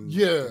gay, and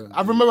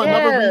I remember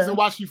another reason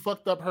why she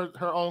fucked up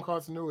her own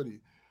continuity.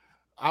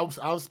 I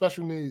was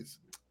special needs.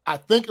 I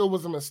think it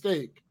was a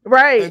mistake.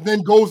 Right. And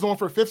then goes on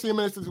for 15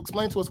 minutes to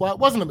explain to us why it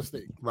wasn't a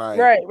mistake.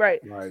 Right.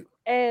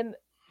 And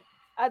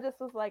I just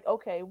was like,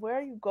 okay, where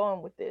are you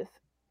going with this?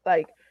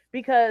 Like,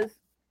 because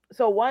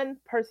one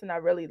person I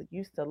really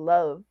used to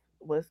love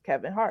was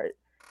Kevin Hart.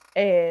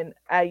 And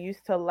I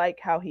used to like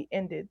how he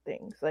ended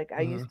things. Like,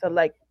 I used to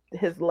like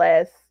his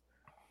last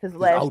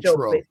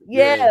joke.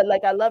 Yeah,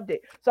 like I loved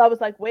it. So I was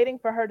like waiting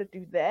for her to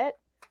do that.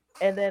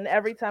 And then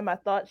every time I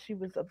thought she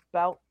was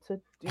about to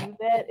do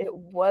that, it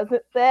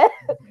wasn't that.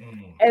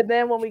 And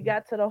then when we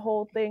got to the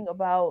whole thing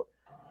about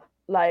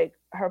like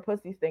her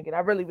pussy stinking, I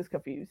really was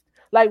confused.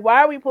 Like,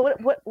 why are we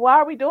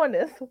doing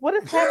this? What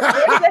is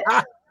happening?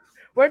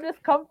 Where'd this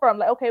come from?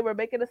 Like, okay, we're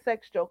making a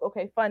sex joke.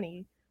 Okay,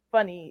 funny.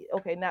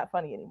 Okay, not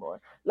funny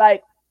anymore.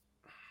 Like,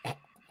 I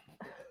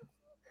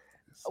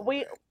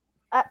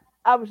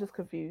was just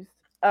confused.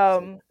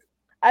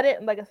 I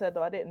didn't, like I said,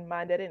 though, I didn't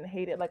mind. I didn't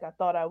hate it like I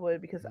thought I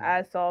would, because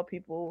I saw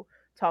people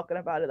talking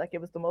about it like it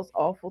was the most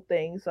awful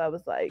thing. So I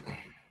was like,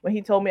 when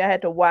he told me I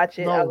had to watch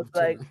it, I was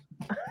like,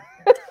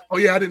 oh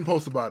yeah, I didn't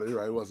post about it.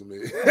 Right, it wasn't me.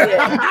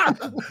 Yeah. I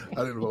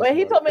didn't post. When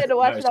he told me I had to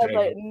watch it, I was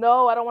like,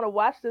 no, I don't want to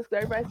watch this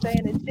because everybody's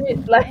saying this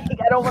shit. Like,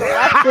 I don't want to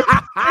watch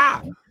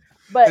it.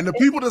 and the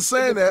people that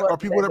saying that are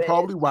people that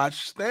probably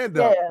watch stand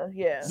up.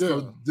 Yeah.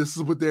 So this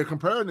is what they're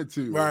comparing it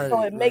to. Right.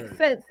 So it makes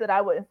sense that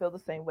I wouldn't feel the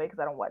same way because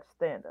I don't watch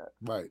stand up.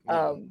 Right.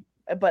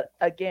 But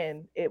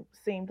again, it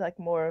seemed like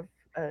more of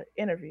an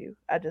interview.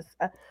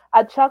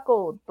 I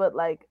chuckled, but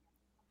like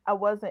I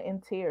wasn't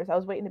in tears. I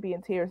was waiting to be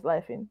in tears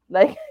laughing.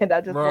 Like, and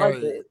I just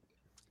wasn't.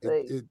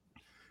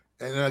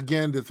 And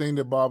again, the thing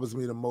that bothers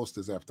me the most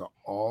is after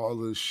all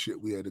the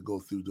shit we had to go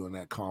through during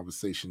that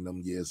conversation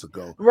them years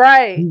ago.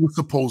 Right. He was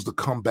supposed to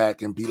come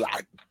back and be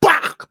like,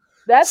 "Bah!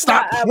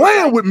 Stop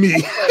playing with me."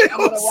 Okay, I'm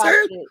gonna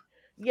watch it.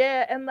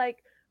 Yeah, and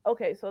like,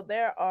 okay, so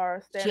there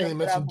are stand-ups. She ain't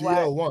mentioned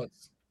DL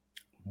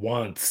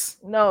once.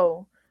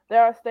 No,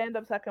 there are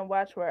stand-ups I can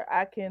watch where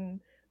I can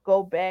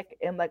go back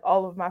and like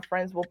all of my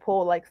friends will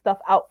pull like stuff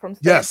out from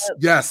stand-up.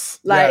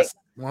 Yes.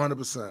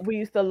 100%. We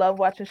used to love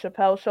watching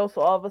Chappelle's show,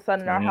 so all of a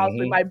sudden in our house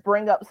we might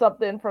bring up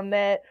something from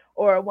that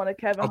or one of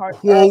Kevin Hart's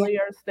earlier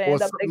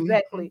stand-up.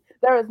 Exactly.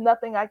 There is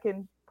nothing I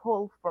can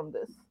pull from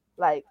this.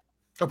 Like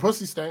a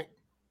pussy stank.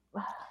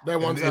 That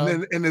one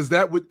time. And is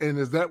that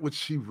what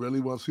she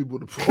really wants people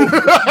to pull?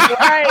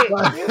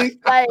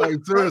 Right.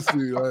 like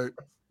seriously,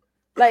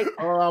 like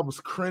I was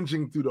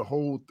cringing through the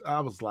whole. I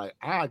was like,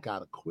 I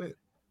gotta quit.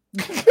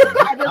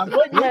 I just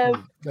wouldn't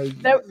have.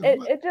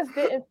 It just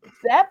didn't.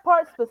 That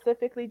part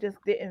specifically just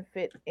didn't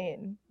fit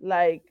in.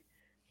 Like,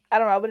 I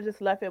don't know. I would have just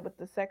left it with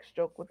the sex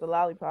joke with the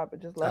lollipop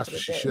and just left it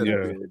at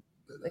that.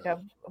 Like I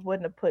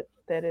wouldn't have put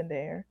that in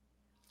there.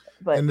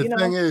 But and the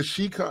thing is,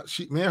 she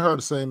me and her are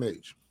the same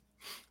age,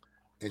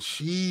 and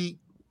she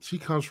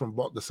comes from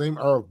the same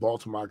era of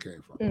Baltimore I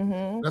came from.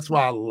 Mm-hmm. That's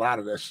why a lot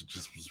of that shit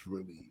just was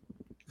really.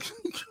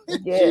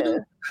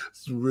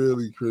 It's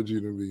really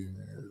cringy to me,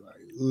 man.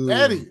 Like,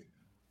 Eddie.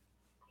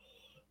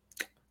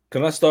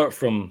 Can I start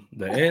from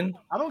the end?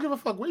 I don't give a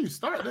fuck where you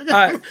start. All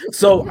right.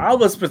 So I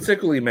was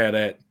particularly mad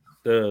at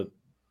the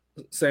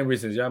same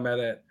reasons y'all mad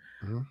at.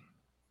 Mm-hmm.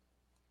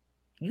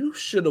 You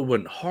should have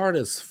went hard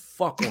as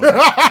fuck on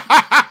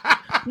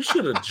that. You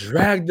should have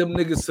dragged them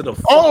niggas to the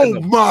fuck. Oh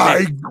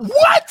my!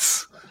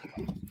 What?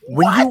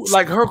 When you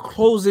like her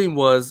closing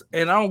was,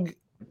 and I don't.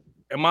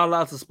 Am I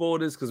allowed to spoil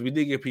this? Because we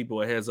did give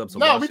people a heads up.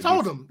 No, we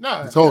told them.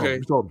 No, we told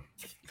them.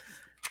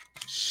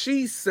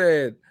 She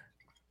said.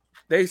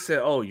 They said,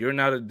 "Oh, you're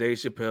not a Dave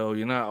Chappelle.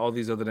 You're not all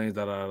these other names.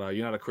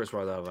 You're not a Chris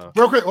Rock."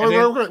 Real quick.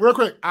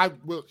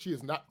 She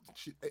is not.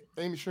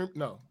 Amy Schumer.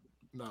 No.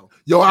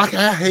 Yo, I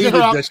hated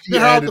that she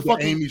added the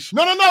Amy.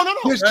 No.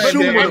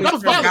 That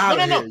was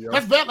valid. No.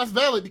 That's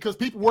valid because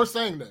people were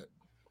saying that.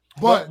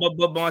 But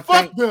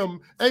fuck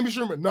them. Amy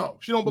Schumer. No,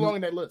 she don't belong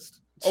in that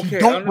list. She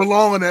don't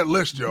belong on that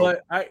list, Joe.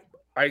 But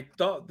I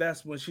thought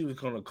that's when she was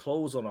gonna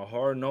close on a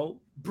hard note,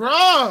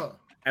 bruh.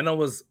 And I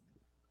was.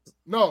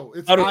 No,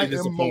 it's I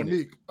am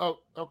Monique. Oh,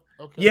 okay.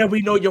 Yeah,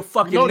 we know your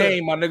fucking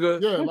name, my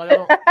nigga. Yeah, like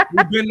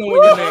we've been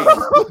knowing your name.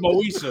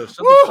 It's Moesha. Shut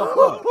the fuck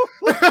up.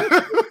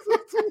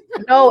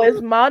 No,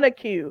 it's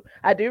Montague.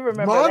 I do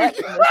remember that.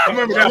 I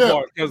remember that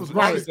part because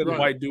the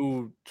white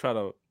dude try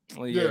to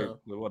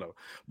whatever.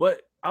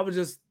 But I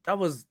was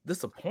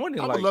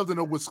disappointed. I would love to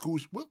know what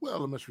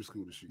elementary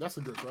school is she? That's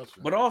a good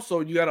question. But also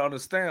you gotta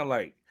understand,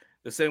 like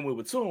the same way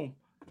with Toom,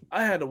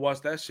 I had to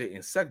watch that shit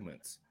in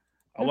segments.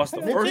 I watched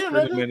the first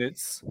 30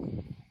 minutes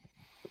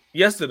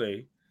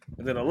yesterday,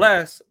 and then the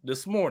last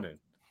this morning.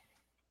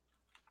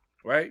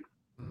 Right?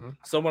 Mm-hmm.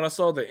 So when I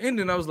saw the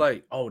ending, I was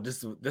like, "Oh,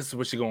 this is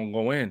what she's gonna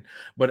go in."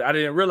 But I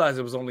didn't realize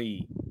it was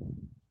only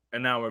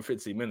an hour and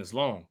 15 minutes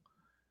long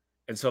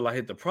until I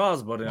hit the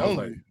pause button. I was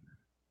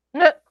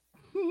like,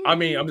 I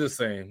mean, I'm just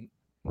saying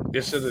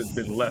it should have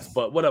been less,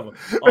 but whatever.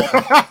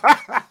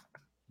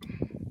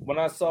 When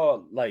I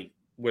saw like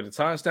where the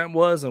timestamp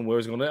was and where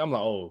it's gonna, I'm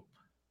like, "Oh.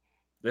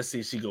 Let's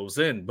see if she goes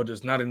in," but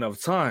there's not enough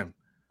time.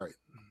 Right.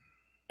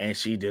 And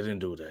she didn't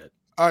do that.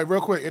 All right, real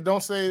quick. It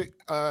don't say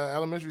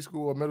elementary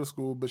school or middle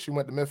school, but she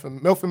went to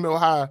Milford Middle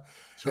High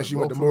and she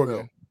went to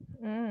Morgan.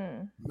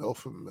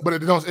 Milford Mill. But it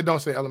don't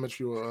say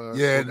elementary or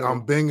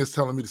Bing is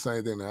telling me the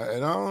same thing now.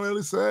 And I don't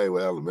really say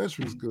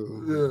elementary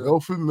school. Yeah.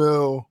 Milford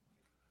Mill.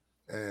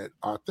 And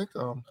I think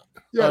go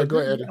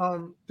ahead.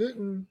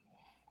 Didn't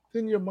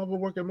your mother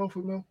work at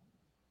Milford Mill?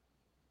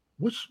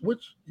 Which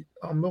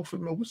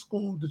Milford Mill? Which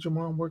school did your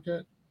mom work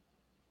at?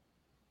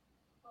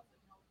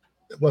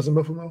 It wasn't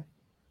Milford Mill?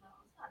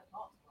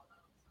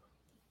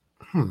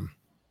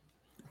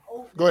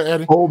 Go ahead,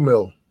 Eddie. Old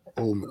Mill.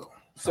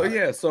 So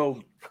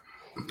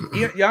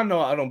y'all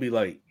know I don't be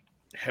like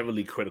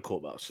heavily critical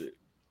about shit.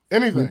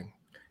 Anything.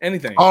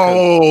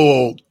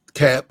 Oh,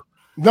 Cap.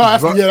 No,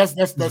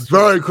 that's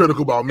very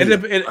critical about me.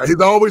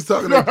 He's always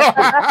talking about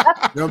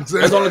you know what I'm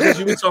saying? As long as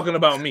you be talking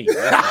about me. All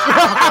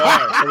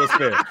right, so it's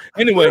fair.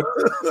 Anyway,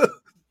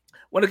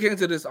 when it came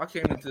to this, I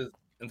came into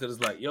this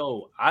like,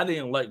 yo, I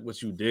didn't like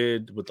what you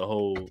did with the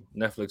whole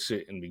Netflix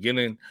shit in the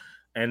beginning.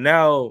 And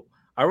now,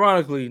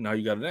 ironically, now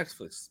you got a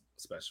Netflix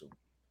special.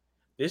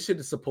 This shit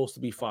is supposed to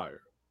be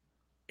fire.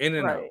 In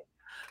and out.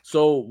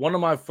 So one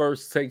of my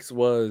first takes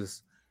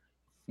was,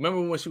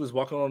 remember when she was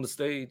walking on the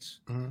stage?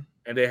 Mm-hmm.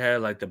 And they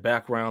had like the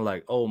background,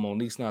 like, oh,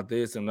 Monique's not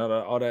this and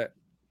all that.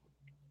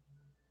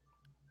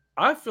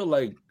 I feel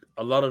like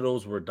a lot of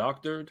those were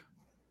doctored.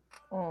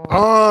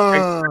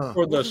 Except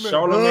for the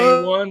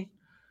Charlemagne one,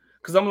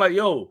 because I'm like,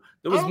 yo,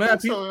 there was mad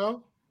people.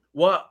 So,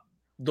 well,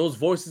 those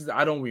voices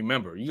I don't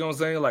remember. You know what I'm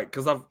saying? Like,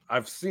 because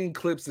I've seen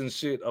clips and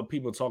shit of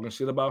people talking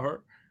shit about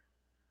her.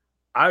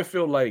 I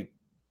feel like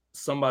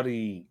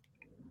somebody,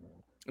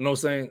 you know what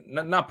I'm saying?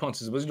 Not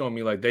punches, but you know what I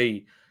mean? Like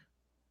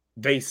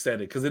they said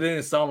it because it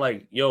didn't sound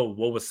like, yo,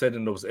 what was said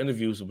in those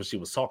interviews what she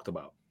was talked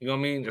about. You know what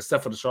I mean?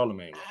 Except for the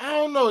Charlemagne. I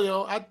don't know,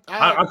 yo.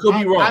 I could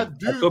be wrong. I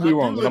could be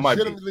wrong. I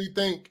legitimately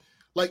think,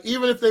 like,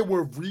 even if they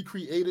were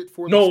recreated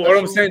for no, what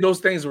I'm saying, those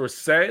things were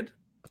said.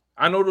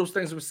 I know those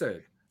things were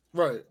said.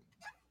 Right.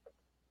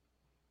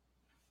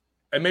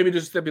 And maybe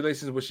there's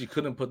stipulations where she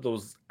couldn't put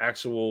those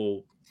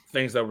actual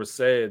things that were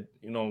said,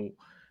 you know,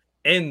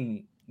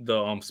 in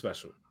the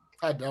special.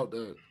 I doubt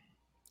that.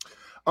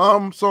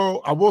 So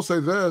I will say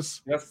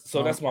this.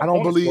 That's my. I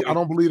don't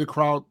believe the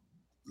crowd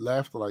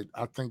laughed. Like,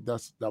 I think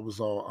that was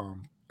all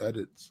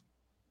edits.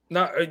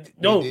 No,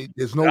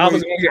 there's no way.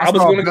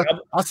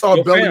 I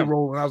saw belly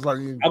roll, and I was like,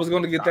 I was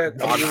going to get that.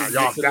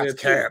 Y'all, that's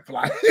cap.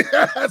 Like,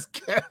 that's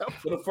cap.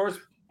 For the first,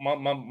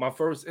 my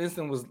first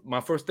instant was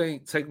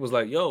take was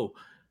like, yo,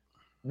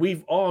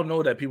 we've all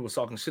know that people was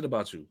talking shit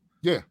about you.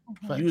 Yeah,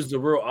 use the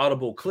real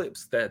audible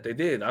clips that they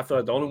did. I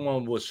thought the only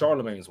one was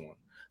Charlemagne's one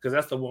because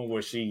that's the one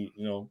where she,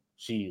 you know,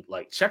 she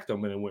like checked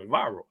them and it went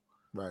viral.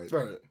 Right.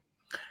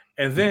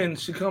 And then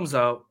she comes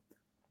out,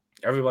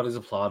 everybody's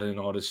applauding and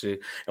all this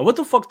shit. And what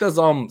the fuck does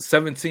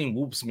 17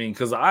 whoops mean?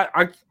 Because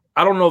I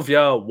don't know if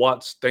y'all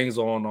watch things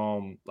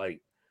on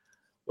like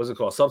what's it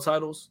called,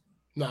 subtitles.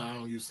 No, I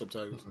don't use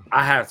subtitles.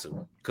 I have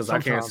to because I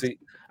can't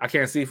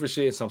see for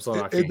shit.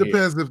 It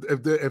depends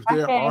if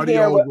their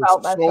audio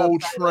was so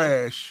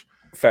trash.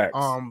 Facts.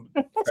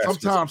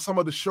 Sometimes some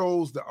of the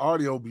shows the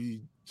audio be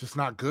just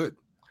not good.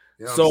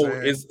 You know so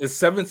is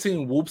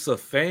 17 whoops a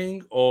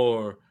thing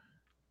or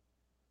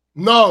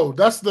no?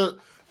 That's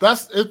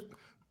it.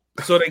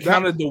 So they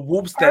counted the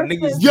whoops that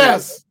niggas.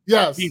 Yes.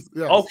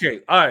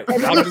 Okay, all right.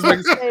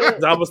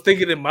 I was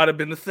thinking it might have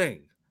been a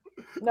thing.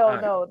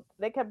 No,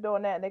 they kept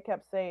doing that. And they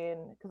kept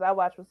saying, because I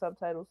watch with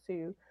subtitles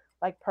too,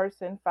 like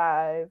person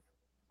 5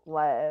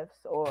 laughs,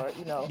 or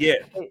you know,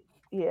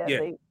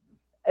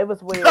 it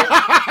was weird.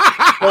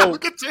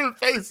 Look at your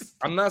face.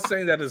 I'm not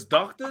saying that it's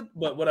doctored,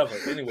 but whatever.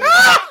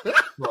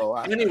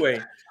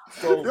 Anyway,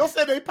 so they'll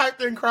say they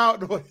piped in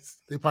crowd noise.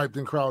 They piped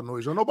in crowd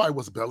noise. Yo, nobody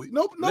was belly.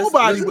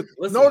 Nobody.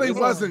 They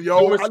wasn't.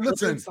 Yo,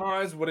 listen.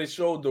 Times where they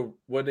showed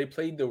where they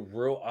played the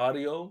real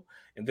audio,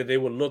 and then they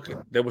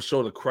would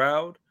show the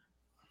crowd.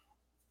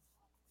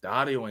 The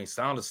audio ain't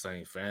sound the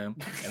same, fam,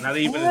 and not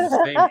even in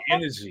the same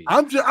energy.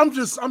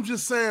 I'm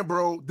just saying,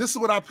 bro. This is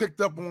what I picked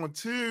up on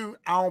too.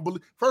 I don't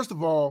believe. First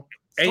of all,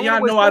 and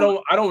y'all know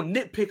I don't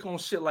nitpick on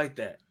shit like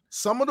that.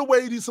 Some of the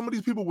way some of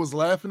these people was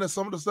laughing at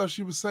some of the stuff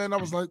she was saying, I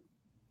was like,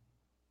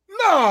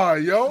 nah,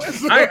 yo.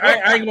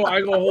 I ain't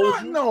gonna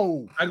hold you.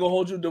 No, I ain't gonna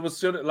hold you. There was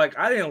certain, like,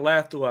 I didn't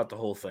laugh throughout the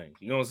whole thing.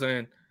 You know what I'm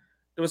saying?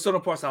 There was certain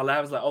parts I laughed.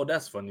 I was like, oh,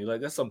 that's funny.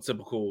 Like, that's some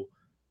typical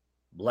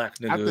black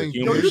nigga. I think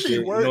humor shit,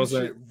 you know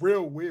shit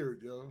real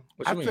weird, yo.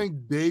 I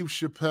think Dave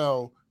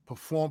Chappelle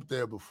performed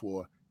there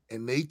before,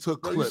 and they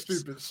took clips.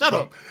 Stupid. Shut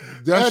up.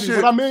 That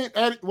shit.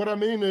 What I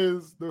mean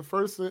is the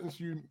first sentence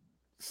you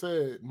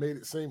said made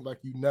it seem like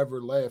you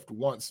never laughed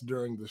once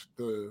during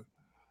the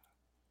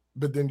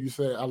but then you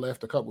said I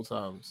laughed a couple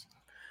times.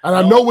 And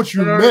I know what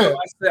you meant.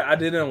 I said I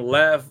didn't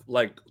laugh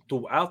like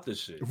throughout the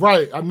shit.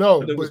 Right, I know.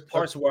 But there was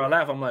parts where I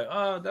laugh. I'm like,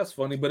 oh, that's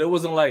funny. But it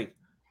wasn't like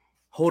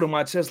holding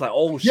my chest like,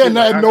 oh shit. Yeah,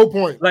 like, at no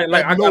point.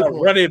 Like I gotta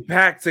run it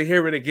back to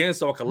hear it again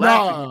so I can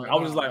laugh again. I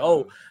was just like,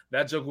 oh,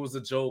 that joke was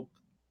a joke.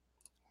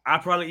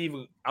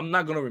 I'm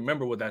not gonna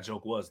remember what that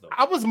joke was though.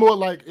 I was more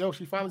like, yo,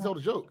 she finally told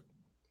a joke.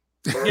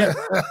 Yeah,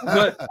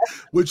 but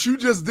what you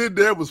just did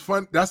there was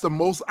fun. That's the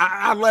most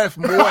I laughed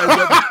more at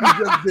what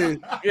you just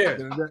did. Yeah,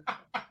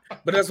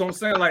 but that's what I'm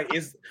saying. Like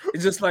it's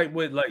just like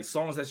with like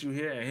songs that you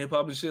hear and hip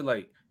hop and shit.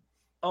 Like,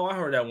 oh, I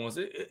heard that once.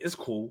 It's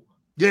cool.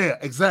 Yeah,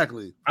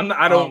 exactly.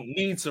 I don't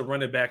need to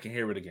run it back and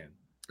hear it again.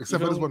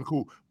 Except for this wasn't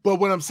cool. But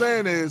what I'm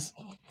saying is,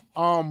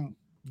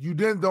 you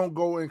then don't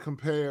go and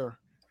compare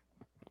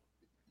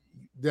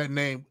that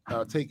name.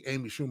 Take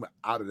Amy Schumer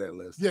out of that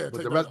list. Yeah,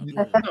 but take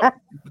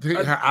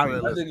her out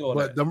of that list.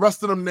 But the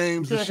rest of them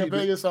names, you can't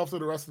compare yourself to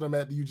the rest of them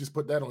after you just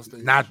put that on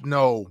stage. Not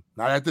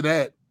after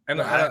that.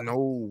 And I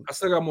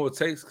still got more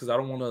takes because I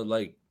don't want to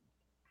like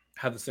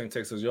have the same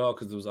takes as y'all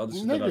because there was other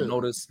shit that I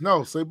noticed.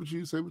 No, say what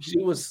you. She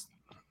was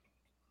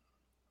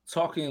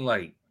talking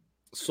like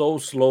so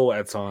slow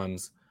at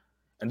times,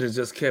 and it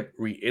just kept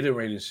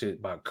reiterating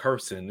shit by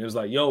cursing. It was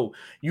like, yo,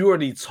 you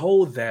already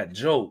told that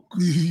joke.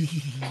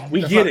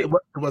 We get it.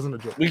 It wasn't a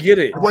joke. We get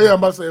it. Well, yeah, I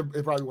must say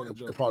it probably wasn't a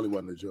joke. It probably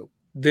wasn't a joke.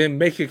 Then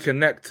make it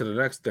connect to the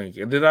next thing.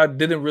 And then I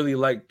didn't really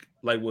like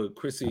what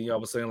Chrissy and y'all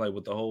was saying, like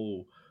with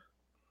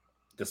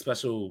the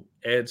special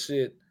ed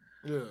shit.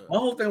 Yeah. My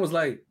whole thing was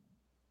like,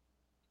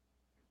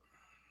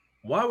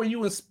 why were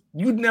you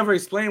you never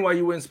explained why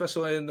you were in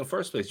special ed in the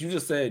first place. You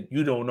just said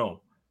you don't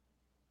know.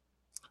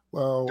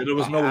 Well, there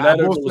was no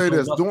letter. I will say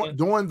this: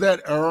 during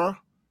that era,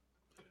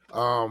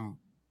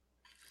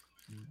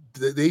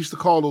 they used to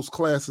call those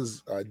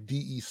classes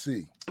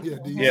DEC. Yeah,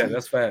 DEC. Yeah,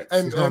 that's facts.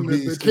 And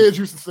the kids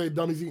used to say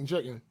dummies eating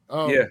chicken.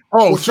 Yeah.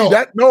 Oh, see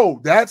that? No,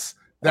 that's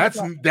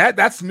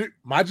new.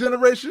 My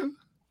generation.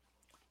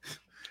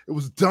 It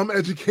was dumb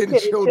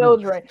educated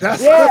children.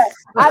 Yeah,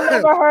 I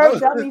never heard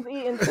dummies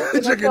eating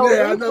chicken.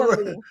 I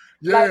never.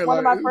 Yeah, like one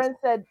of my friends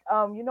said,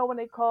 you know when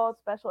they called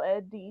special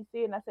ed DEC,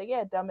 and I said,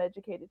 yeah, dumb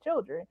educated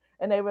children,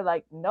 and they were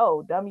like,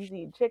 no, dummies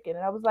eating chicken,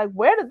 and I was like,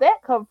 where did that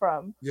come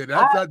from? Yeah,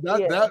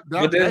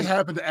 that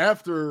happened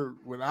after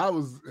when I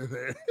was in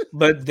there.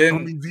 But then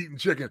dummies eating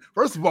chicken.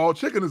 First of all,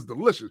 chicken is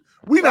delicious.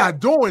 We not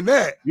doing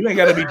that. You ain't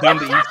got to be dumb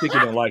to eat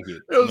chicken and like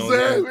it. You know what I'm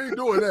saying? We ain't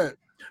doing that.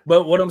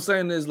 But what I'm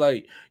saying is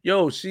like,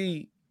 yo,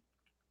 she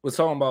was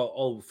talking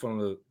about from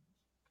the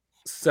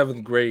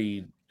 7th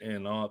grade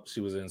and up, she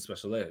was in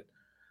special ed.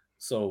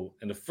 So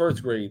in the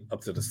 1st grade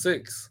up to the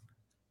 6th,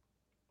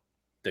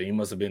 then you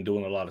must have been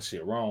doing a lot of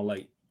shit wrong.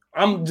 Like,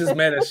 I'm just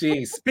mad that she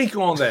ain't speak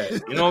on that.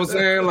 You know what I'm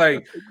saying?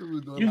 Like,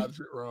 doing a lot of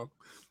shit wrong.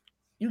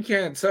 You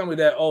can't tell me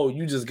that,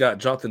 you just got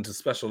dropped into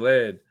special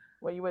ed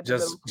well, you went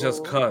just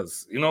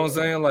cause. You know what I'm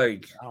saying?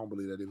 Like, I don't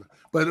believe that either.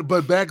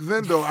 But back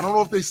then though, I don't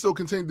know if they still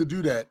continue to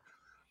do that.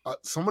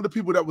 Some of the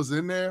people that was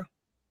in there,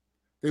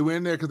 they were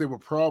in there because they were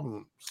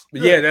problems.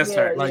 Yeah, that's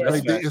fact.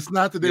 It's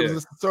not that they were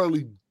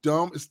necessarily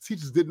dumb. It's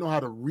teachers didn't know how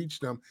to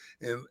reach them.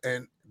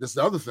 And that's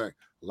the other thing.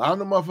 A lot of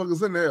them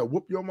motherfuckers in there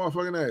whoop your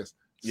motherfucking ass.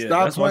 Yeah,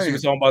 stop that's playing. Why she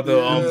was talking about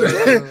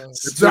the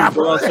stop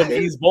from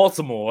East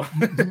Baltimore.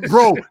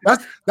 Bro,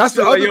 that's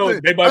the other thing.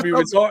 They might be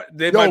retarded.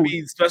 They might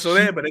be special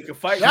ed, but they can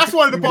fight. That's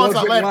one of the parts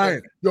I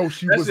like. Yo,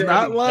 she was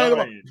not lying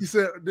about. He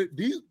said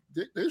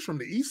they're from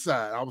the east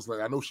side. I was like,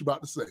 I know what she's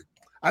about to say.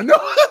 I know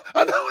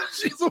what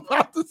she's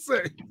about to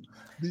say.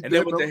 And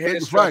then with the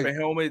head strap and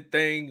helmet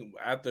thing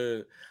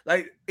after,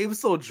 like, it was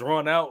so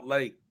drawn out.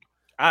 Like,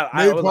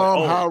 I was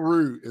like,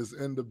 Haru is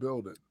in the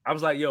building. I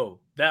was like, yo,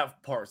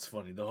 that part's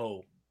funny. The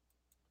whole,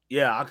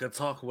 yeah, I could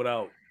talk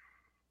without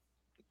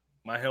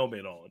my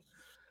helmet on.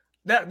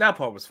 That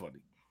part was funny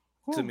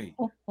to me.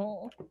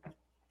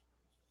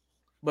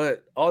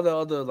 But all the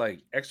other like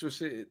extra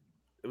shit,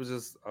 it was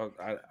just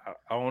I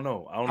don't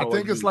know. I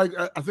think it's like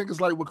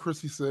what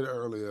Chrissy said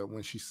earlier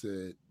when she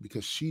said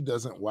because she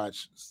doesn't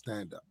watch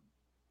stand up.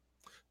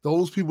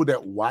 Those people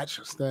that watch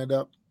stand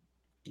up,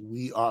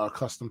 we are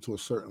accustomed to a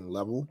certain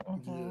level,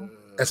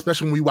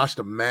 especially when we watch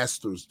the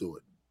masters do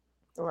it.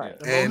 Right,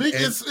 and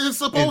it's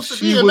supposed to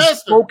be a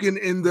master.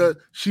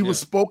 She was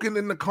spoken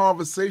in the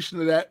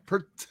conversation of that,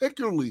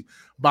 particularly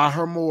by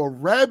her more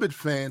rabid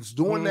fans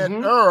during that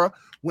era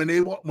when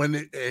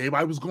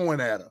everybody was going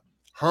at her.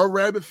 Her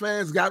rabid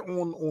fans got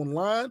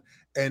online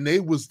and they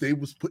was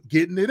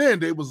getting it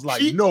in. They was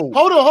like, no,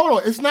 hold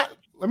on. It's not.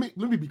 Let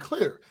me be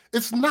clear.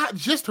 It's not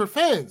just her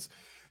fans.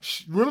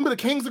 Remember the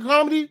Kings of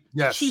Comedy?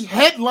 Yes. She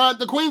headlined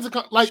the Queens of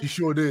Comedy. Like, she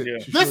sure did. Yeah.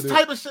 This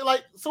type of shit.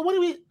 Like, so what do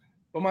we?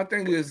 But my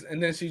thing is,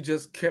 and then she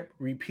just kept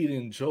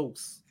repeating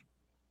jokes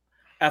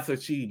after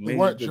she made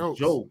the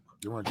joke.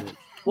 They weren't jokes.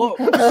 Well,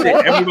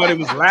 shit, everybody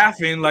was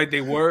laughing like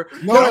they were.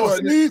 No,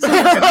 and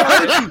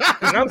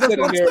I'm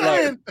sitting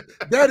there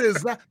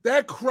like,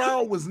 that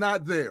crowd was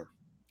not there.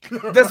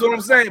 That's what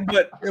I'm saying.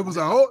 But it was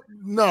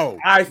no.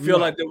 I feel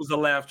like there was a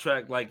laugh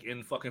track like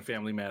in fucking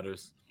Family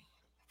Matters.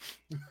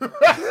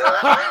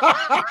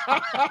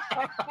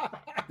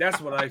 That's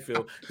what I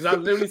feel, because I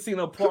literally seen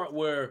a part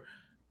where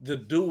the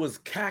dude was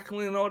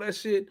cackling and all that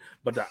shit,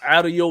 but the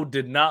audio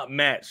did not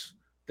match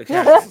the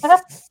cackling.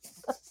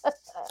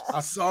 I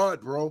saw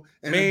it, bro.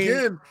 And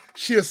again,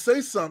 she'll say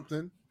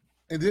something,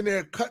 and then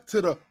they'll cut to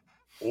the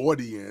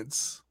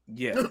audience.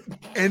 Yeah,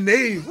 and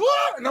they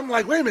what? And I'm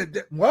like, wait a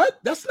minute,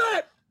 what? That's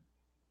not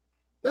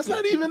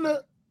even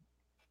the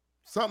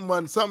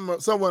someone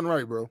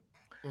right, bro.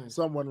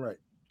 Someone right.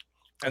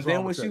 And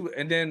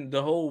then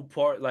the whole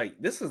part, like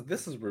this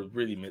is what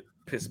really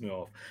pissed me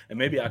off. And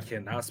maybe I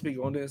cannot speak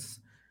on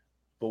this,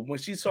 but when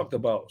she talked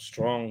about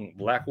strong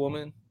black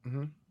woman,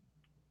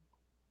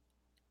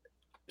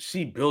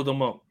 she built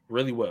them up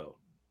really well,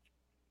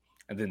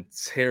 and then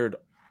teared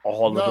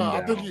all of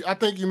them down. I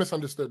think you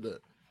misunderstood that.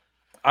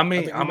 I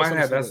mean, I might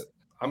have that.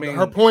 I mean,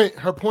 her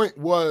point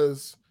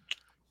was,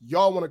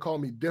 y'all want to call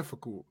me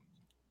difficult.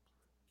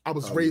 I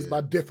was raised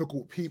by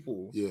difficult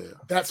people. Yeah,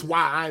 that's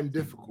why I'm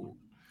difficult.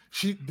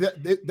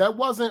 That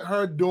wasn't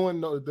her doing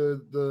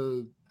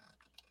the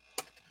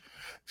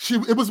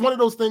it was one of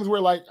those things where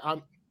like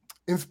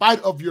in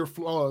spite of your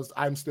flaws,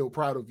 I'm still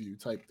proud of you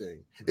type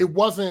thing. It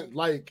wasn't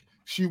like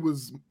she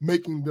was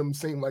making them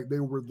seem like they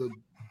were the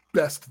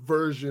best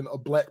version a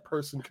black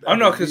person could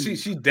no, because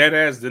she dead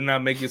ass did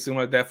not make it seem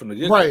like that from the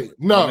get-go. Right.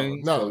 No,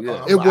 no. So,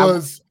 yeah. It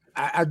was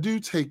I do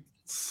take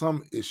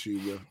some issue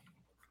with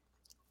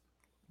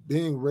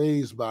being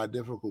raised by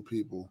difficult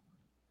people.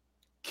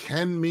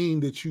 Can mean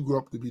that you grew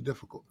up to be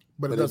difficult,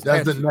 but it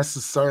doesn't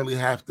necessarily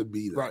have to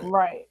be that.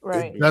 Right.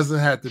 It doesn't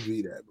have to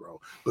be that,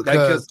 bro.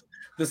 Because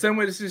the same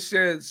way that she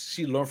said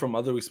she learned from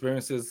other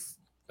experiences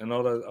and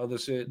all that other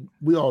shit.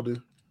 We all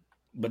do.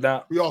 But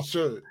now we all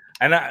should.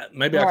 And I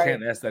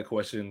can't ask that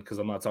question because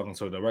I'm not talking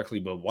to her directly,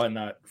 but why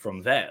not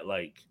from that?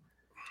 Like,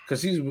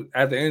 because she's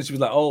at the end, she was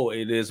like, "Oh,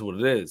 it is what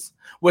it is,"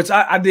 which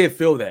I did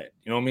feel that.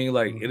 You know what I mean?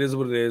 Like, it is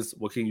what it is.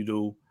 What can you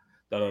do?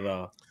 Da da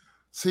da.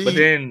 See, but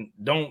then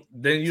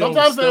you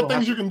sometimes there are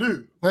things you can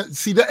do.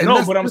 See that?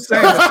 No, but I'm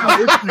saying,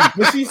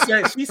 but she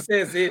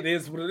says it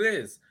is what it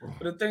is.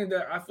 But the thing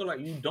that I feel like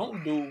you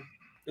don't do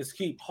is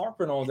keep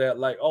harping on that,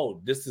 like, oh,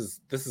 this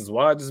is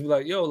why. Just be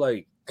like, yo,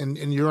 like.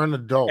 And you're an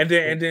adult, and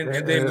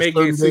then make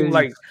it seem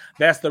like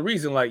that's the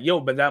reason, like, yo,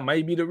 but that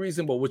might be the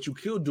reason. But what you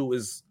could do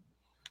is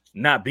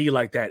not be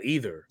like that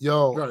either.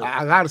 Yo,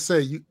 I gotta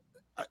say,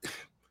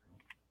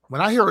 when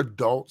I hear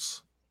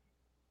adults,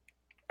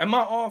 am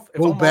I off?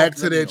 Go back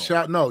to their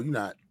child. No, you're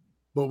not.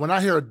 But when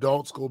I hear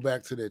adults go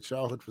back to their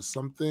childhood for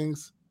some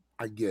things,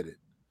 I get it.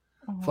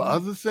 For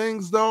other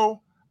things,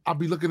 though, I'll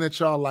be looking at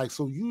y'all like,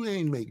 so you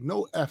ain't make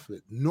no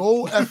effort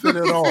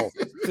at all.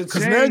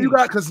 Because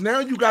now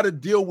you got to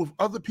deal with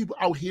other people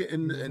out here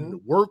in the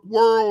work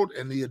world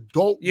and the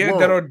adult world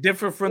that are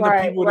different from the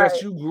people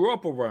that you grew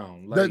up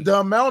around. Like, the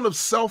amount of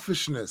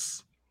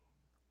selfishness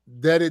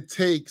that it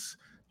takes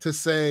to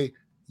say,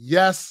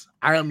 yes,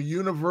 I am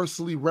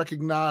universally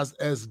recognized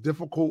as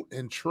difficult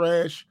and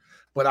trash,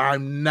 but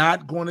I'm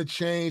not going to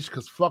change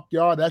because fuck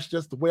y'all. That's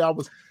just the way I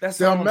was. That's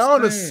the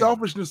amount of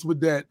selfishness with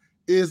that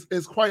is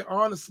quite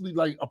honestly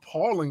like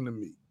appalling to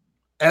me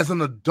as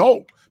an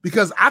adult,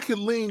 because I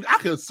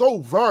could so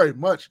very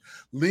much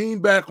lean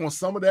back on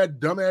some of that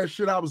dumbass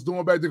shit I was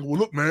doing back then. Well,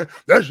 look, man,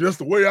 that's just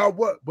the way I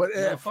was. But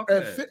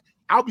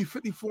I'll be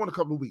 54 in a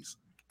couple of weeks.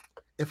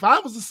 If I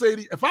was to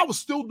say, if I was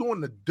still doing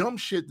the dumb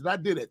shit that I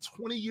did at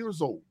 20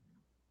 years old,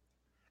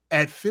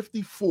 at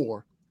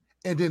 54,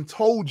 and then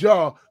told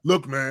y'all,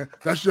 look, man,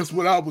 that's just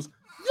what I was.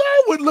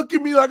 Y'all would look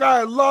at me like I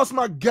had lost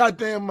my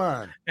goddamn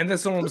mind. And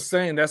that's what I'm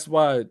saying. That's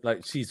why,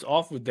 like, she's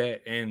off with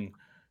that, and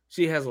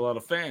she has a lot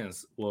of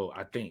fans. Well,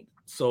 I think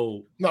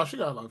so. No, she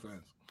got a lot of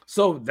fans.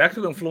 So that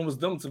could influence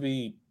them to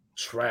be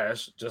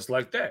trash, just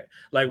like that.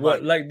 Like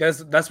what? Like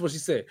that's what she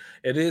said.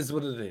 It is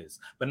what it is.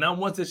 But now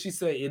once that she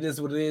said it is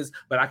what it is,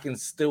 but I can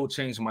still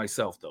change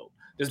myself though.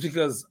 Just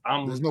because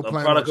I'm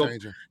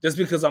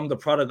the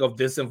product of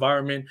this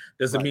environment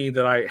doesn't mean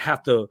that I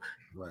have to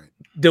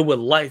deal with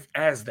life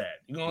as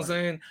that. You know what I'm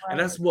saying? And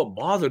that's what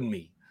bothered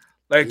me.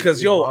 Like,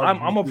 because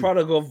I'm a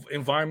product of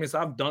environments.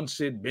 I've done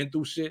shit, been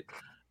through shit,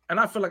 and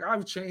I feel like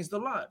I've changed a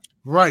lot.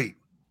 Right.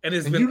 And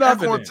it's been you're not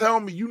going to tell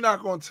me. You're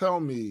not going to tell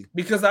me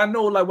because I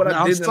know like what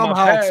I did in my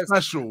past.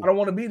 Special. I don't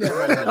want to be that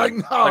right now. Like,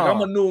 no. Like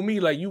I'm a new me.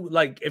 Like you.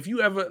 Like if you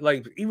ever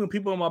like even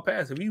people in my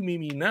past. If you meet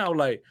me now,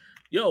 like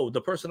yo, the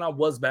person I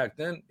was back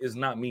then is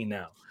not me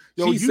now.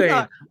 Yo, she's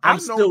saying I'm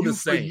still the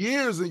same for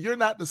years, and you're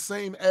not the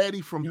same Addy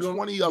from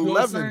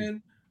 2011. You know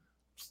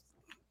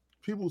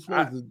people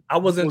supposed I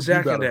wasn't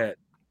jacking that.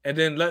 And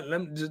then let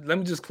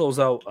me just close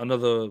out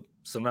another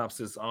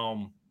synopsis.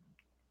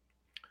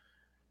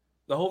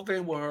 The whole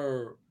thing with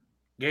her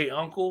gay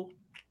uncle,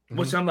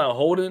 which I'm not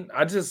holding.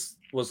 I just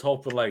was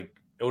hoping like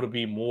it would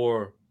be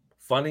more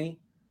funny.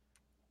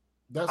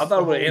 I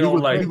thought it would end on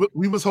like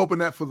we was hoping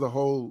that for the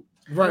whole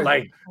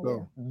like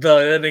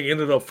the ending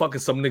ended up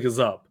fucking some niggas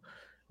up,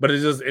 but it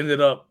just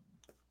ended up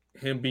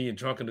him being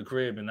drunk in the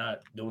crib and not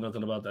doing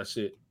nothing about that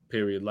shit.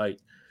 Period. Like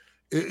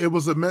it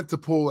was meant to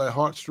pull at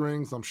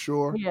heartstrings. I'm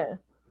sure. Yeah.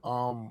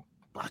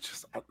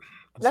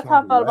 That's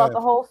how I felt about the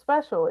whole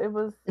special. It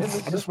was I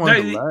just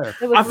wanted to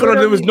laugh. I feel like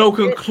there was no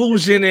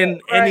conclusion in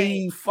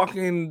any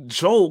fucking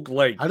joke.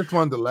 Like I just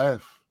wanted to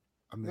laugh.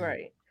 I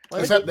mean,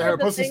 except that her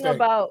pussy stank.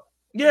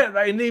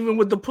 Like, and even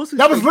with the pussy,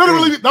 that was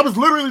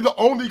literally the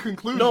only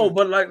conclusion. No,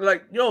 but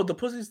like yo, the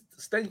pussy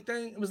stank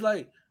thing. It was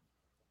like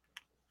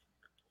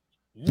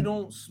you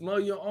don't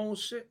smell your own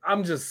shit.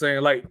 I'm just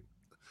saying, like.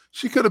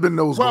 She could have been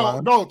nose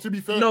blind. No, to be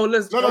fair. No,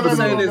 listen. All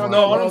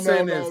I'm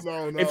saying is,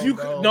 if you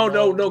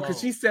because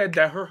she said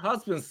that her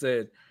husband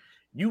said,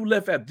 you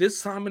left at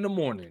this time in the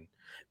morning,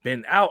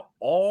 been out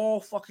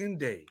all fucking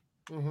day,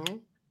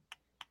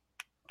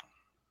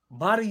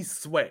 body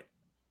sweat.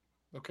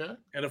 Okay.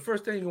 And the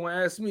first thing you want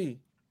to ask me,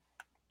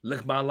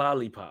 lick my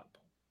lollipop.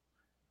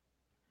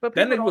 But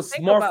that nigga was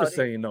smart for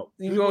saying no.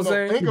 You know what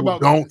I'm saying?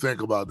 Don't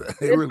think about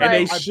that. And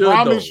they should.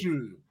 I promise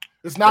you.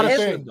 It's not a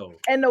thing though.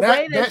 And the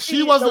way that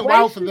she wasn't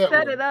wild for that.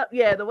 Set it up,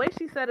 the way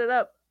she set it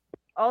up.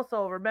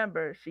 Also,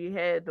 remember she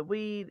had the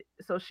weed,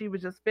 so she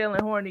was just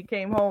feeling horny.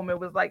 Came home and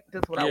was like,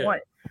 "This is what I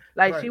want."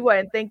 Like she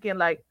wasn't thinking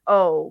like,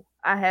 "Oh,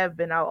 I have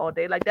been out all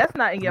day." Like that's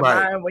not in your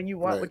mind when you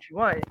want what you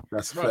want.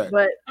 That's fact.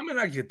 But I mean,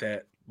 I get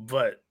that,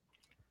 but.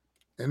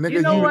 And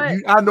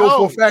nigga, I know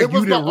for a fact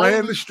you done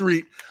ran the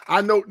street.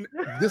 I know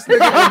this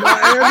nigga in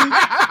Miami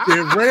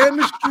then ran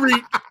the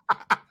street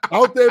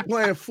out there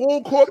playing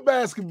full court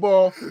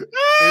basketball, and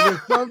then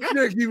some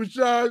chick he was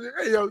trying.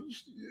 Hey, yo,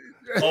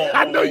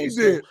 I know you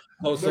did.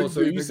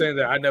 So you saying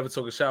that I never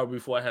took a shower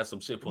before I had some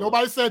shit pulled?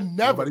 Nobody said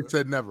never. Nobody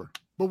said never.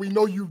 But we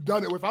know you've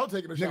done it without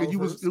taking a shower.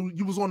 Nigga,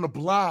 you was on the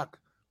block.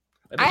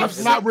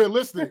 That's not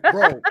realistic,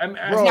 bro. That's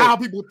not how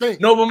people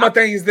think. No, but my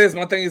thing is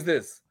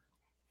this.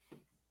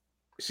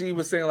 She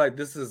was saying like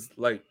this is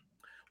like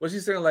What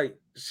she's saying, like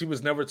she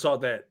was never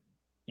taught that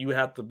you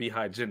have to be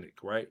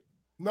hygienic, right?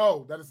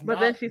 No, that is not. But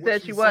then she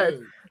said she said.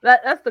 was.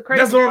 That's the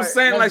crazy. That's what I'm part.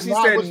 saying. That's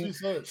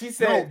Like she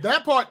said, no,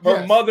 that part.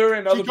 Her mother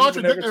and other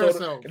people never told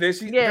herself. her. And then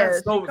she,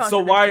 so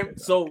why?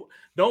 So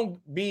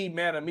don't be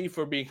mad at me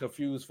for being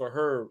confused for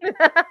her. No,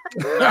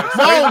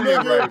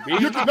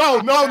 nigga.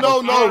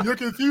 No. You're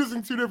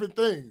confusing two different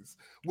things.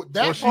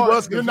 That she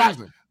was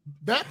confusing.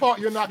 That part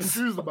you're not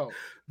confused about.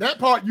 That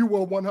part you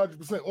were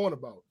 100% on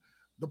about.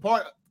 The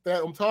part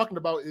that I'm talking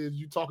about is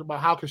you talking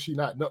about how can she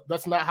not? No,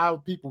 that's not how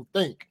people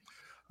think.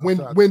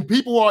 When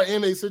people are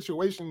in a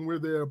situation where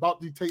they're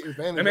about to take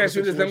advantage. Let me ask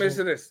you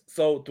this.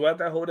 So throughout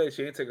that whole day,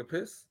 she ain't take a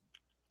piss?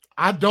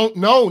 I don't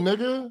know,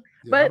 nigga.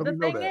 But the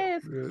thing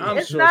is,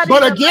 I'm sure.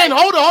 But again,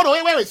 hold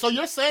on, wait. So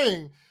you're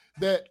saying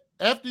that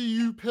after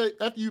you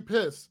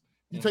piss,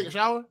 you take a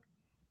shower?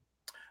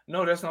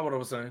 No, that's not what I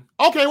was saying.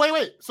 Okay,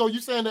 wait. So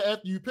you're saying that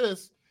after you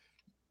piss,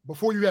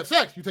 before you have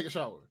sex, you take a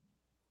shower?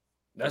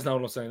 That's not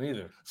what I'm saying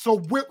either. So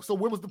what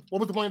was the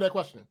point of that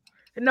question?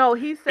 No,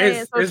 he's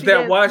saying she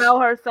didn't smell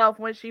herself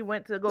when she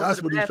went to go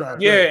to the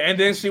bathroom. Yeah, and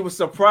then she was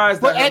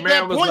surprised that her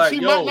man was like, she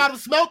might not have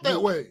smelled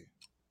that way.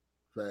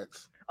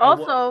 Facts.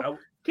 Also,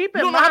 keep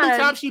in mind, how many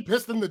times she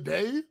pissed in the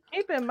day?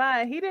 Keep in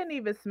mind, he didn't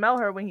even smell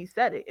her when he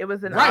said it. It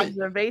was an right.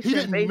 observation. He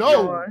didn't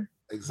know.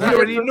 Exactly. He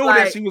already knew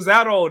that she was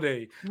out all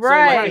day.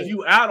 Right. So like, if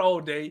you out all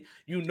day,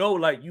 you know,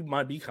 like you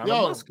might be kind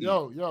of musky.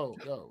 Yo.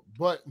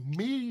 But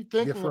me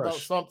thinking about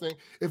something,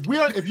 if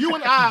you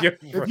and I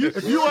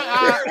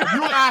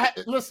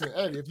listen,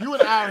 Eddie, if you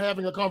and I are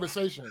having a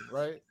conversation,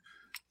 right?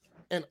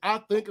 And I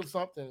think of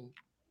something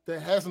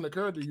that hasn't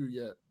occurred to you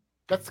yet,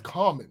 that's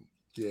common.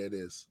 Yeah, it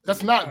is.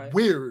 That's not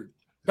weird.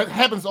 That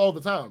happens all the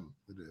time.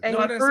 And no,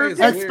 I didn't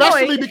say it's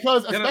especially weird.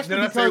 because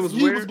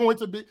he was going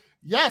to be.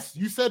 Yes,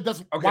 you said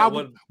that's why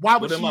would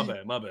she? My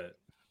bad.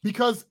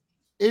 Because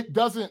it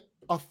doesn't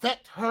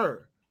affect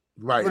her.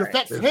 Right. It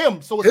affects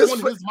him. So it's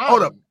going to his mind.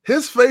 Hold up.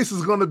 His face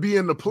is going to be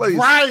in the place.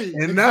 Right.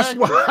 And that's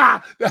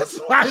why it's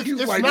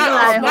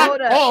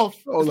not off.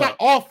 It's not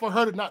off for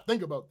her to not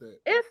think about that.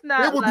 It's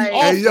not. It would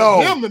be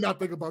off for him to not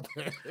think about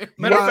that. It's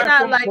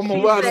not like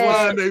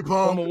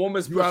from a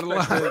woman's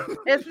perspective.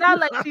 It's not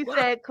like she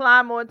said,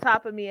 "Climb on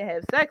top of me and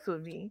have sex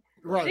with me."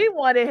 Right. She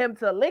wanted him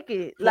to lick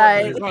it,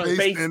 like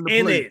face in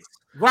it.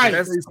 Right.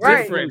 That's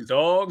different,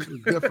 dog.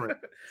 It's different.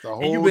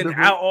 And you've been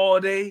out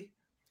all day.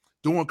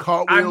 Doing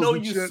cartwheels. I know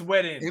you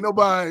sweating. Ain't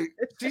nobody.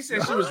 She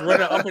said she was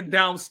running up and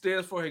down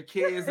stairs for her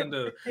kids and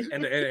the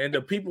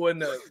people in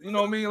the, you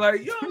know what I mean?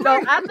 Like, yo.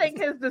 No, I think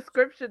his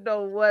description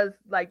though was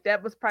like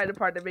that was probably the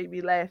part that made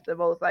me laugh the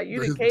most. Like,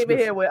 you came in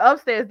here with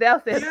upstairs,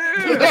 downstairs,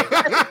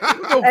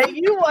 and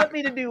you want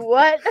me to do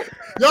what?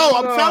 Yo,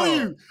 I'm telling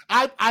you,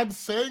 I'm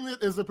saying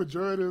it as a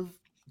pejorative,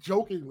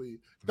 jokingly.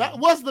 That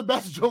was the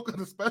best joke of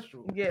the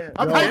special. Yeah, it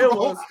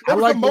was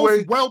the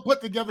most well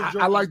put together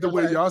joke. I like the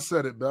way y'all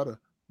said it better.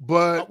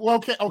 But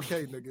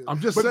okay, nigga. I'm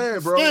just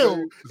saying, bro.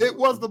 Still, it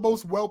was the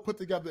most well put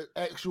together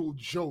actual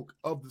joke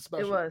of the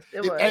special.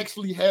 It was.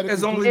 Actually had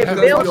as long as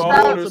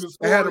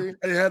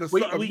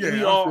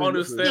we all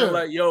understand,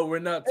 like, yo, we're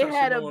not touching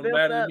on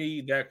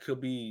anatomy that could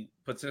be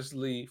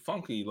potentially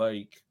funky,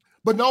 like.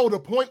 But no, the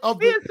point of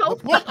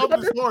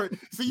the story.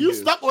 See, you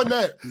stuck on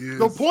that. Yes.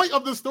 The point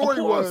of the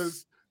story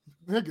was,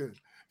 nigga.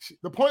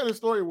 The point of the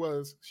story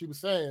was she was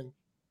saying,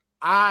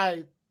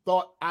 I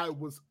thought I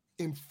was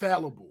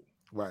infallible.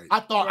 Right. I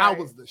thought I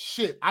was the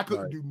shit. I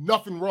couldn't do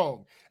nothing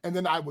wrong. And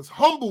then I was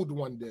humbled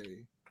one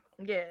day.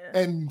 Yeah.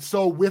 And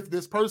so with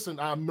this person,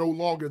 I'm no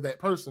longer that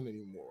person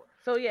anymore.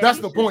 So yeah, that's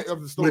the point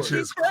of the story. Which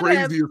is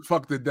crazy as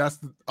fuck that that's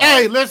the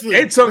hey, listen.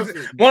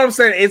 What I'm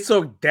saying, it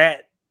took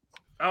that.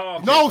 Oh,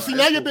 okay, no, see,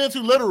 now you're being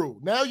too literal.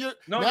 Now you're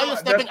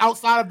stepping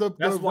outside of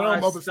the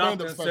realm of a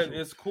stand-up special.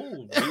 It's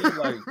cool. Dude.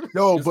 Like,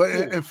 no, but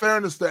cool. in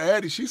fairness to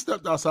Addie, she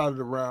stepped outside of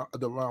the realm.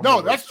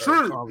 No, that's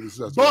true.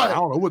 But I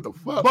don't know what the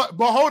fuck.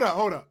 But hold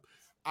up.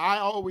 I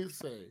always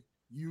say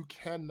you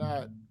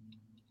cannot,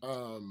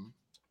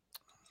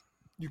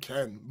 you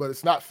can, but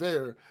it's not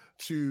fair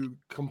to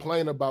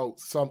complain about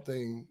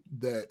something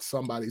that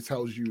somebody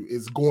tells you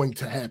is going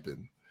to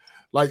happen.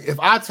 Like if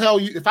I tell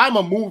you, if I'm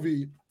a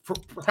movie, for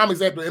prime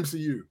example,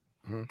 MCU,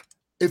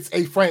 it's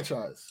a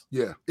franchise.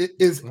 Yeah, it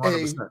is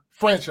 100%. A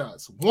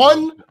franchise.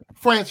 One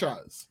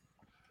franchise.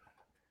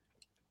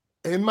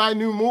 In my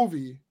new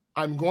movie,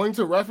 I'm going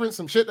to reference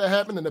some shit that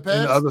happened in the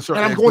past, and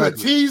I'm going to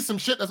tease some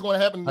shit that's going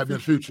to happen in the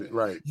future.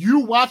 Right. You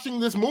watching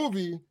this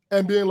movie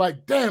and being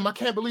like, damn, I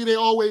can't believe they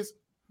always...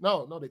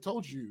 No, they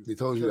told you. They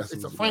told you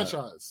it's a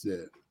franchise.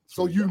 Yeah.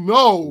 So you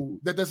know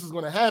that this is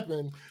going to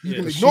happen. You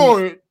can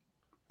ignore it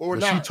or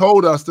not. She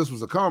told us this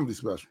was a comedy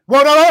special.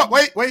 Well, no,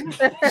 wait.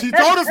 She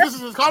told us this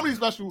is a comedy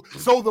special,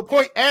 so the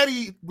point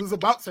Addie was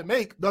about to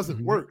make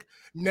doesn't work.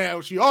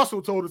 Now, she also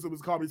told us it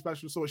was a comedy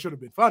special, so it should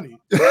have been funny.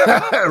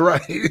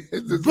 Right.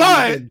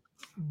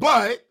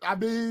 But, I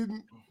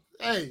mean,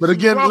 hey. But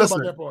again, listen,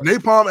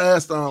 Napalm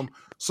asked,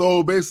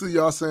 so basically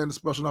y'all saying the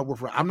special not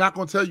worth it. I'm not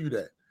going to tell you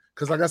that.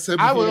 Because like I said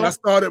before, when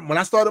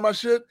I started my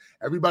shit,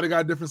 everybody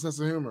got a different sense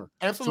of humor.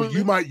 Absolutely.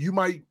 So you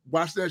might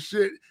watch that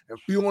shit and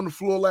feel on the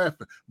floor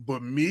laughing.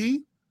 But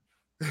me,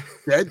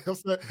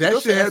 that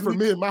shit had for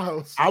me in my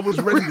house. I was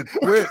ready to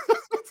quit.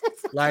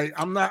 Like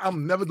I'm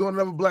never doing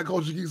another Black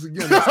Culture Geeks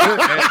again.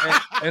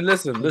 And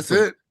listen.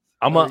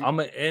 I'm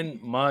gonna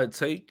end my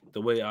take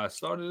the way I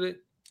started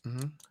it.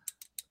 Mm-hmm.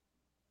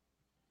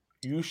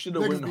 You should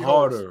have went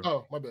harder.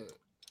 Oh, my bad.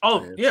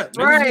 Oh, yeah.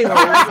 Right.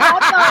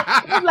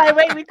 I was like,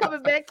 wait, we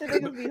coming back to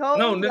niggas be hoes?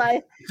 No,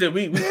 like...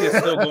 we can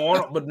still go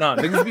on, but nah,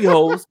 niggas be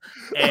hoes.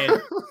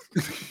 And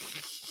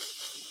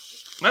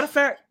matter of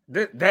fact,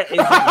 that is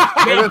an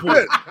example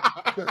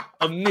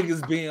of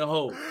niggas being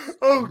hoes.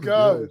 Oh,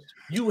 God.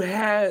 You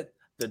had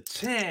the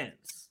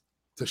chance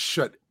to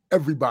shut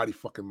everybody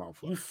fucking mouth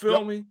up. You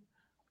feel me?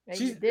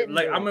 She,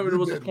 like, I remember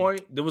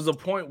there was a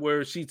point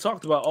where she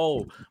talked about,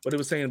 what they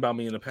were saying about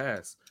me in the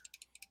past.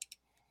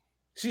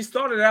 She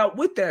started out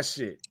with that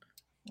shit.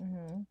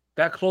 Mm-hmm.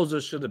 That closer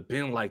should have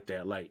been like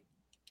that. Like,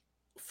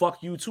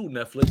 fuck you too,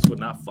 Netflix, for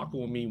not fucking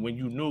with me when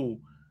you knew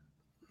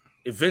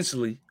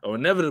eventually or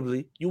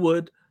inevitably you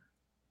would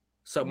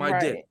suck my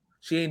dick.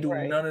 She ain't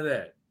doing none of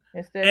that.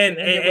 Instead,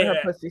 and her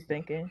pussy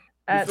stinking.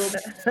 But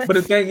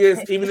the thing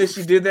is, even if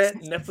she did that,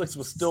 Netflix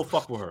would still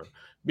fuck with her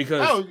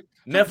because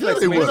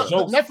Netflix makes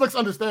jokes. Netflix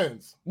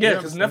understands. Yeah,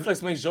 because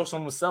Netflix makes jokes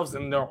on themselves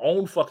in their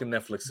own fucking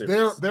Netflix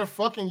series. Their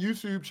fucking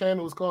YouTube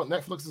channel is called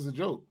Netflix is a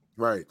Joke.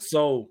 Right.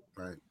 So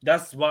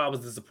that's why I was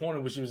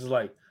disappointed when she was just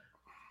like,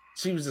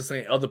 she was just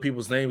saying other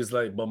people's names,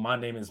 like, but my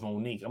name is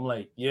Monique. I'm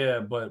like, yeah,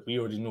 but we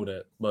already knew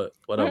that. But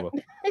whatever.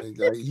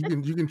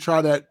 You can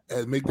try that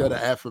and make that an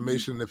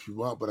affirmation if you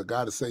want, but I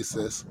gotta say,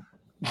 sis,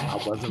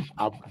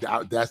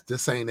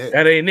 this ain't it.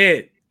 That ain't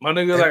it. My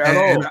nigga, like, at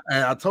all.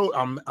 And I told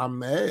I'm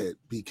mad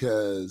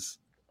because,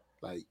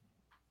 like,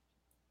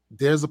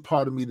 there's a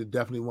part of me that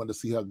definitely wanted to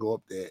see her go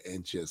up there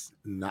and just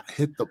not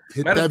hit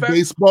that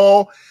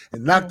baseball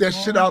and knock that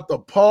shit out the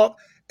park,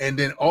 and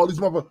then all these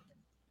motherfuckers.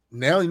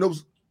 Now you know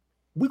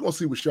we're gonna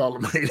see what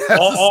Charlamagne has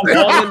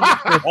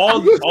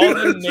all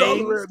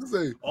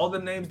the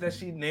names that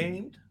she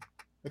named,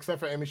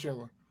 except for Amy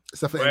Schumer.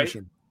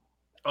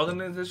 All the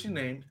names that she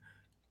named,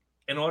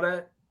 and all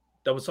that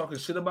was talking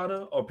shit about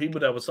her, or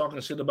people that was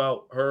talking shit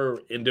about her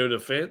in their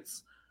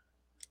defense.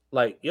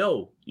 Like,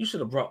 yo, you should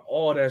have brought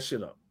all that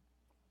shit up.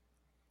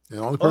 The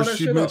only person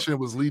she mentioned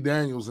was Lee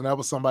Daniels, and that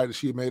was somebody that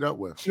she had made up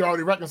with. She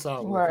already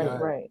reconciled with.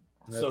 Right.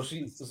 So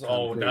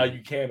now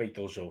you can't make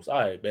those shows. All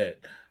right, bet.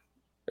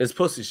 It's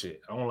pussy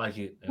shit. I don't like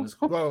it. And it's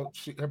cool. Well,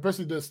 her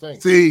pussy does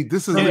stink. See,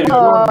 this is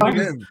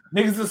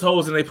niggas is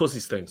hoes and they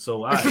pussy stink.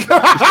 So that's what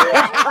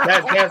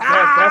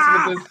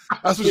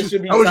this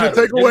should be. That was your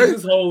takeaway. Niggas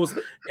is hoes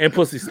and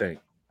pussy stink.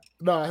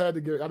 No, I had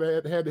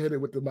to hit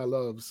it with my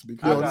loves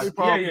because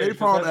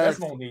Napalm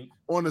asked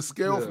on a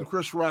scale from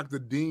Chris Rock to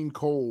Dean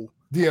Cole.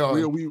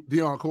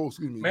 Deon Cole,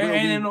 excuse me. Man,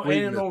 ain't no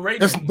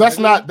rating.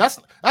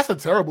 That's a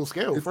terrible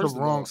scale. It's the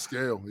wrong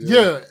scale.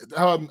 Yeah,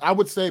 I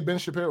would say Ben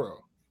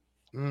Shapiro.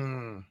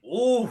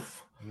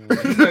 Oof.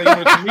 He's not even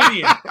a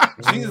comedian.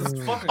 Jesus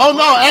fucking. Oh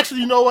no, actually,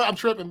 you know what? I'm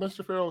tripping. Ben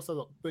Shapiro says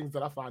things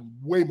that I find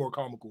way more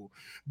comical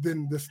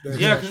than this.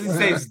 Yeah, because he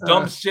says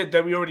dumb shit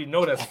that we already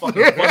know that's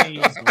fucking funny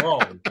is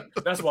wrong.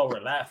 That's why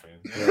we're laughing.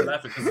 We're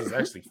laughing because it's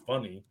actually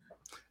funny.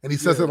 And he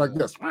says it like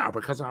this. Wow,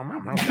 because I'm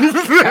that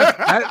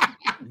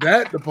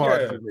the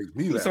part that makes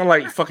me laugh. You sound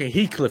like fucking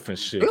Heathcliff and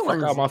shit.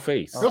 Fuck out my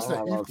face.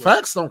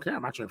 Facts don't care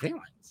about your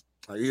feelings.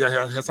 Like,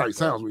 that's how he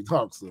sounds when he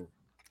talks. So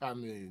I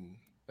mean.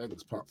 With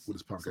his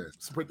punk ass.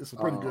 It's a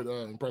pretty good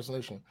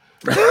impersonation.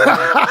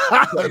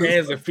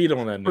 Hands and feet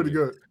on that nigga. Pretty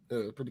good.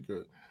 Yeah, pretty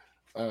good.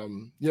 I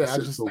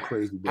just so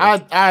crazy. Bro.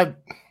 I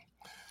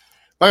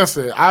like I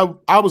said,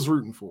 I was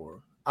rooting for her.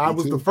 I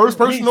was the first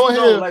person on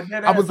here.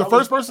 I was the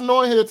first person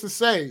on here to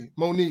say,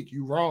 Monique,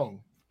 you wrong.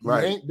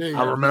 Right. You ain't Dave.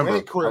 I remember. You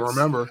ain't Chris. I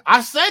remember.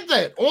 I said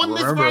that on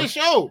this very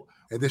show.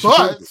 And then she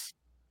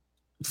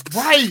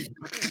right.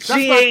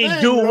 She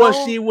ain't do what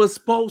she was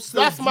supposed to.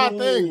 That's my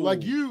thing.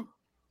 Like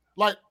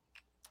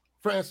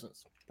for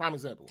instance, prime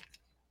example.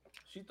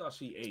 She thought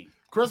she ate.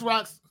 Chris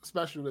Rock's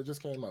special that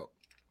just came out.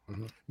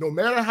 Mm-hmm. No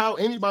matter how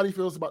anybody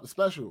feels about the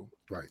special,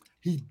 right?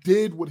 He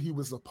did what he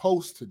was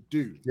supposed to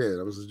do. Yeah,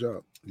 that was his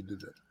job. He did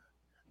that.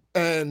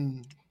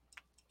 And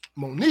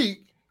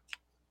Monique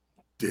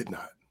did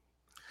not.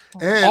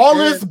 And all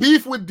this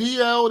beef with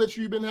DL that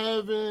you've been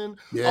having,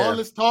 all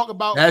this talk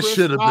about that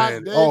should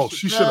have been.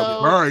 She should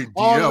have buried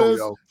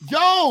DL,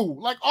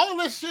 like all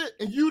this shit,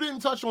 and you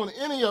didn't touch on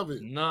any of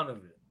it. None of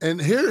it. And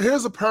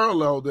here's a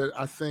parallel that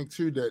I think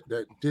too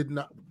that did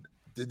not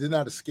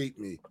escape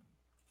me.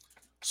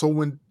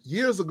 So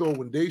years ago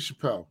when Dave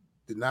Chappelle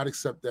did not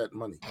accept that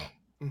money,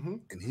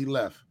 and he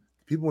left,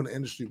 people in the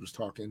industry was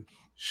talking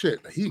shit.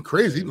 He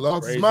crazy. He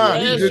lost his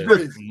mind. He did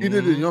this. He did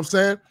it. You know what I'm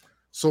saying?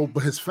 So,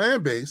 but his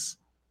fan base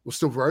was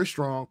still very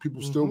strong.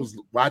 People still was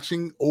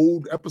watching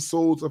old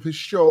episodes of his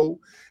show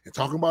and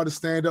talking about his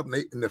stand-up.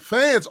 And the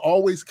fans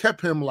always kept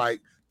him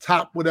like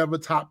top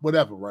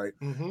whatever, right?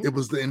 It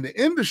was in the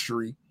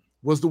industry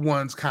was the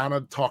ones kind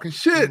of talking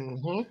shit.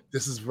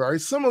 This is very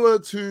similar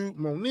to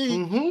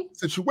Monique's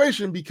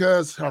situation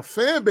because her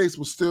fan base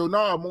was still,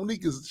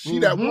 Monique is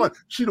that one.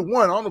 She the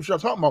one. I don't know what y'all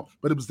talking about,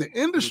 but it was the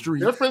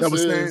industry that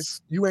was saying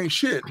you ain't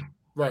shit.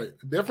 Right.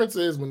 The difference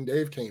is when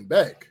Dave came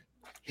back,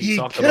 he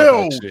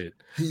killed. Shit.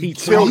 He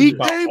came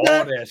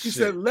back. He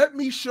said, "Let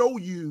me show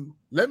you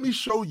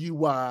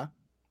why.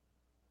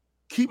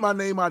 Keep my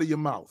name out of your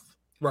mouth."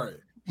 Right.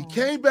 He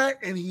came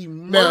back and he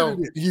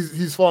murdered it.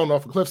 He's fallen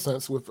off a cliff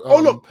since with.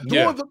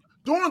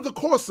 During the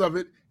course of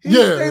it, he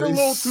stayed a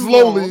little too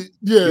slowly. Long.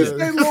 Yeah, he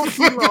stayed a little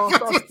too long.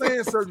 Started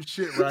saying certain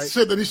shit, right?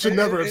 Shit that he should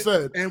never have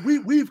said. And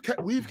we've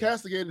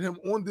castigated him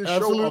on this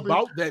show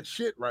about that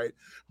shit, right?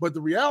 But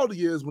the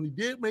reality is, when he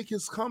did make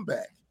his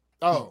comeback,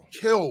 he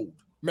killed.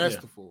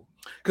 Masterful.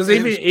 Because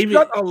even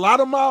shut a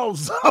lot of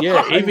mouths.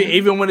 Yeah,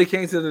 even when it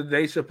came to the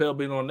Dave Chappelle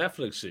being on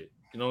Netflix shit.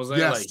 You know what I'm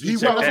saying? Yes, like that's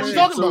what he's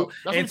talking about.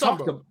 That's what he's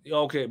talking about.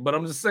 Okay, but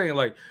I'm just saying,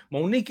 like,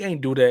 Monique ain't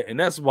do that, and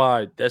that's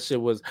why that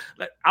shit was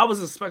like I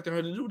was expecting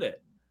her to do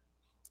that.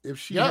 If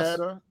she had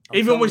her,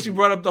 even when she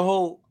brought up the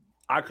whole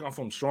 "I come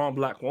from strong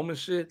black woman"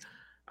 shit,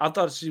 I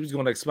thought she was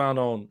going to expound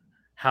on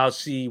how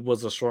she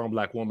was a strong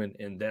black woman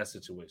in that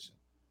situation.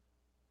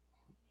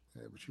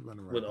 Yeah, but you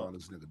running around calling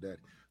this nigga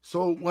daddy.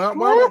 So what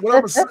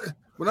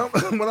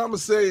I'm gonna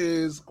say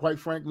is, quite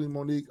frankly,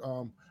 Monique,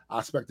 I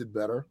expected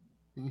better.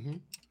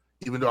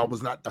 Even though I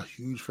was not a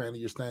huge fan of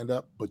your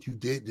stand-up, but you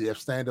did have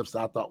stand-ups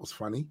that I thought was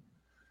funny.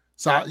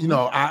 So,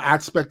 I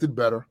expected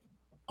better.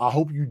 I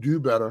hope you do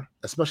better,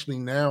 especially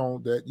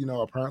now that,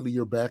 apparently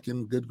you're back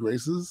in good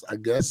graces, I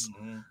guess,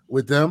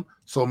 with them.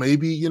 So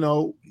maybe,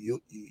 they'll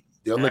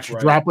let you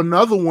drop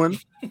another one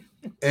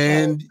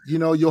and,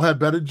 you'll have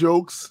better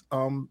jokes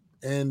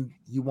and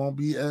you won't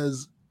be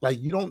as, like,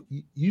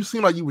 you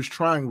seem like you was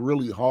trying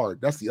really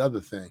hard. That's the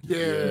other thing.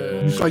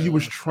 Yeah. You seem like you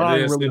was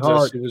trying really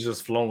hard. She was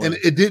just flowing. And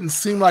it didn't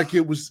seem like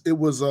it was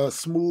a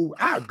smooth.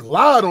 I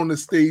glide on the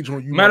stage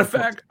on you. Matter of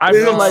fact, I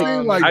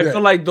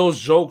feel like those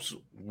jokes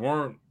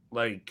weren't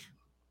like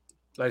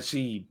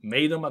she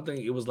made them. I think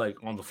it was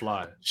like on the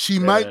fly. She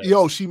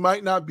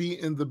might not be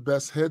in the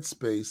best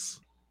headspace.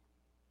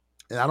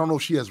 And I don't know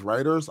if she has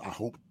writers. I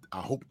hope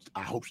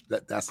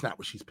that that's not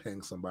what she's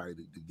paying somebody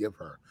to give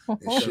her.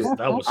 And shit.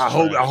 I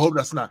hope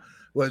that's not.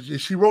 Well, if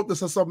she wrote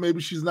this herself,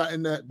 maybe she's not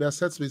in that best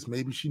headspace.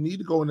 Maybe she need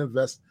to go and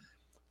invest.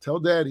 Tell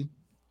daddy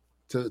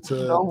to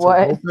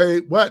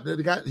pay what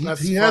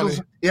he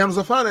handles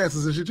the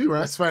finances and shit too, right?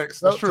 That's facts.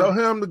 That's true. Tell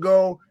him to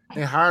go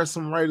and hire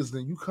some writers.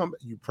 Then you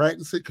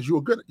practice it because you're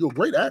a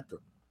great actor.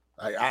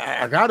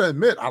 I gotta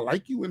admit, I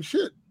like you and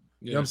shit.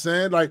 You know what I'm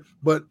saying? Like,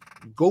 but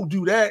go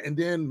do that and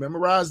then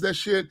memorize that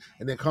shit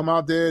and then come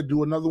out there,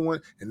 do another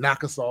one and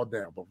knock us all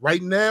down. But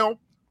right now,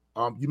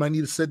 you might need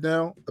to sit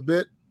down a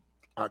bit.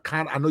 I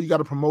know you got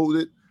to promote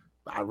it,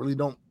 but I really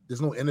don't. There's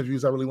no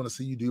interviews I really want to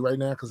see you do right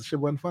now because the shit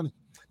wasn't funny.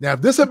 Now,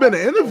 if this had been an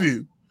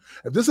interview,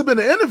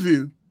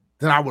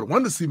 then I would have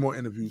wanted to see more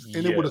interviews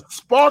and it would have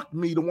sparked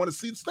me to want to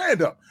see the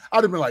stand up.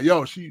 I'd have been like,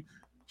 yo, she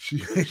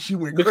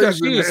went because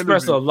crazy. She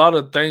expressed a lot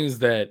of things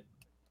that,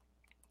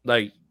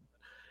 like,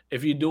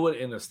 if you do it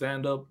in a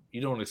stand-up,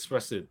 you don't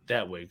express it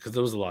that way because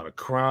there was a lot of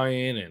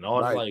crying and all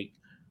like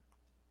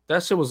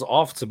that shit was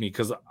off to me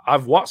because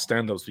I've watched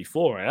stand-ups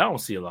before and I don't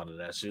see a lot of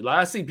that shit. Like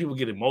I see people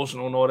get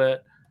emotional and all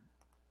that,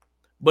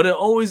 but it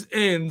always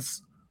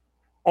ends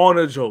on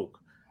a joke,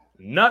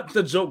 not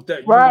the joke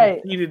that you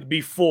repeated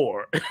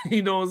before.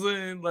 You know what I'm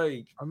saying?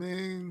 Like, I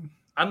mean,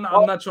 I'm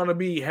not trying to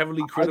be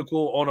heavily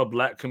critical on a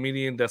black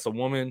comedian that's a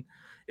woman.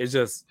 It's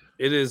just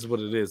it is what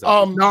it is.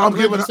 I'm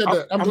giving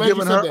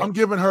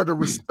her the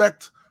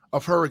respect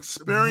of her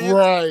experience,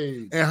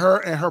 right,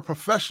 and her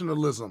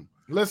professionalism.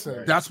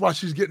 Listen, that's why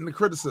she's getting the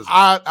criticism.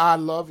 I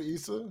love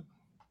Issa,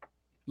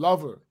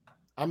 love her.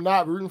 I'm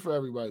not rooting for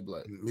everybody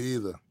black. Me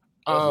either.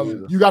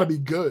 You got to be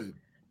good.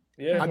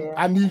 Yeah,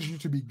 I need you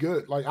to be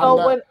good. Like,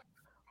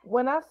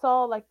 when I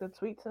saw like the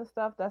tweets and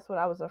stuff, that's what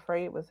I was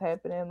afraid was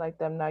happening. Like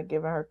them not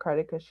giving her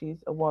credit because she's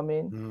a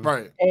woman,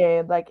 right?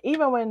 And like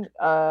even when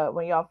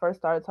y'all first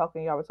started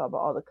talking, y'all were talking about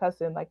all the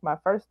cussing. Like my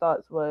first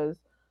thoughts was,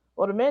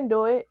 well, the men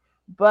do it,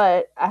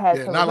 but I had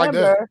to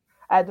remember.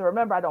 I had to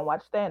remember I don't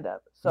watch stand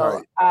up,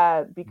 so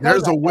because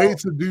there's a way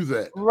to do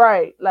that,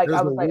 right? Like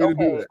I was like,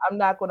 okay, I'm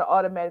not going to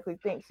automatically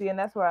think. See, and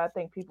that's where I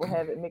think people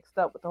have it mixed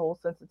up with the whole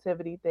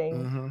sensitivity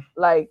thing.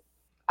 Like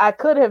I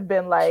could have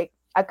been like.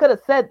 I could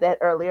have said that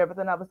earlier, but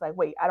then I was like,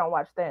 wait, I don't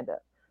watch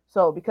stand-up.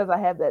 So because I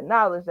have that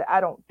knowledge that I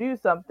don't do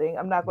something,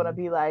 I'm not going to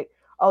be like,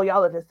 oh,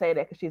 y'all are just saying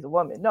that because she's a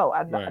woman. No,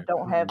 I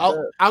don't have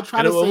I'll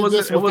try to say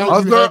this.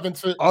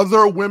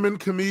 Other women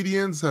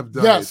comedians have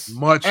done it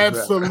much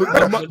absolutely,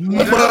 better. Much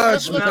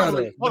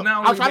better.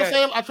 I'll try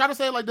to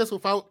say it like this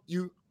without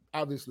you.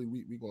 Obviously,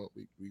 we gonna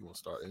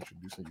start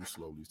introducing you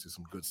slowly to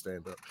some good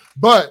stand-up.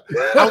 But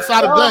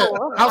outside of that,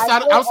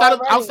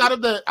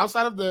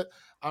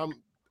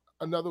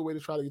 another way to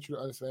try to get you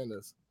to understand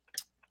this.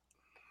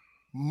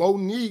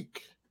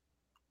 Monique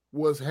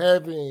was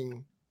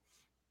having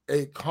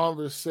a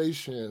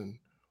conversation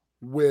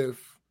with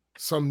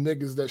some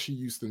niggas that she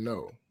used to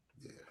know.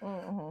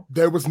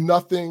 there was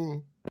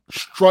nothing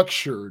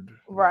structured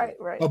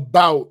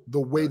about the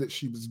way that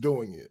she was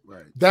doing it.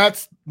 Right.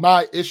 That's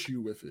my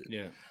issue with it.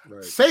 Yeah.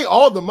 Right. Say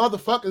all the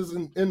motherfuckers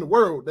in the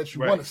world that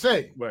you want to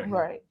say.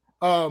 Right.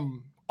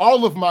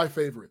 All of my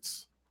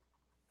favorites.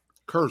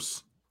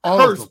 Curse a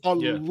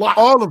lot.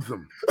 All of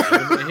them.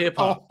 Hip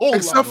hop.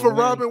 Except for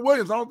Robin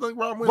Williams. I don't think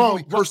Robin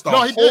Williams cursed a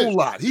whole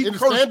lot. He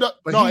cursed.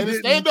 In his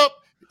stand-up,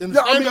 he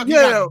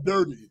got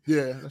dirty.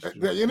 Yeah. That's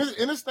true.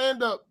 In his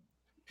stand-up,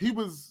 he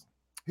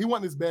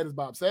wasn't as bad as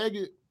Bob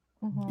Saget.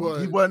 But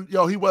he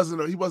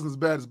wasn't as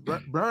bad as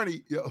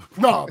Bernie. Yo.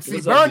 No,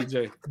 see,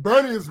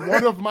 Bernie is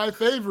one of my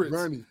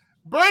favorites.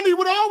 Bernie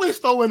would always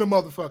throw in a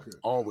motherfucker.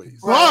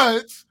 Always.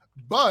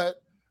 But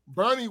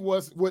Bernie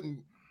wouldn't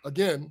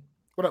again.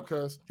 What up,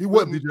 cuz? He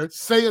wouldn't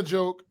say a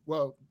joke.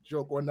 Well,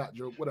 joke or not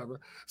joke,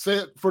 whatever. Say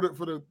it for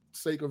the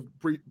sake of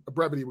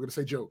brevity. We're gonna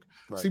say joke.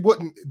 Right. See,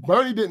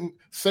 Bernie didn't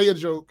say a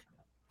joke,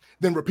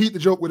 then repeat the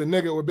joke with a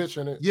nigga or a bitch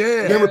in it.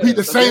 Yeah. Then repeat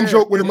the same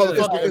joke with a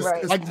motherfucker.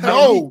 It's like,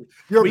 no,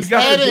 we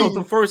got the joke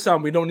the first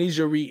time. We don't need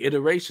your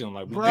reiteration.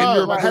 Like,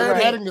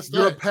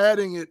 you're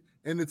padding it,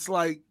 and it's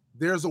like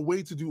there's a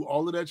way to do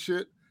all of that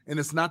shit, and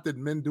it's not that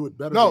men do it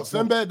better. No,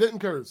 Sinbad didn't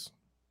curse.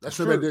 That's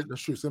true.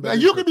 That's true. Now,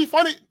 you can be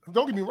funny.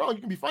 Don't get me wrong.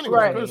 You can be funny.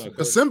 Right.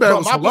 Because Sinbad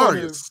was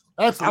hilarious.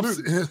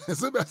 Absolutely.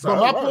 But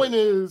my point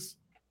is.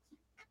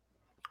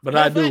 But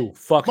I do.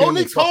 Fucking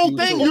Monique's whole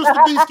thing used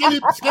to be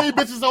skinny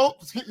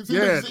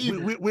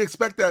bitches. We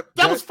expect that.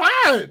 That was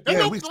fine.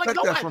 Yeah, we expect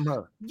that from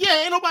her.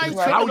 Yeah, ain't nobody.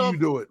 How you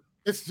do it?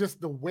 It's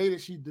just the way that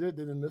she did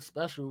it in this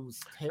special was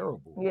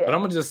terrible. Yeah. But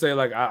I'm gonna just say,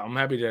 like, I'm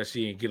happy that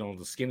she didn't get on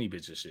the skinny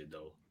bitches shit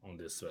though on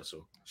this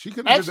special. She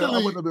could actually.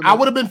 I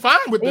would have been fine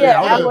with that.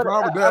 Yeah, I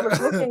was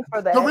looking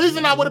for that. The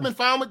reason I would have been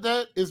fine with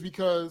that is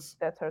because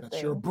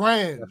that's your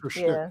brand.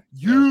 Yeah.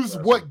 Use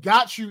what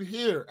got you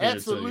here.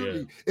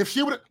 Absolutely. If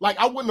she would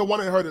I wouldn't have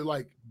wanted her to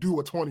like do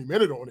a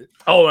 20-minute on it.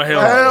 Oh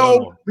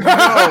hell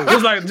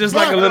no. just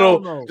like a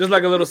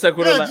little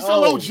sequel. Yeah, just a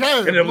little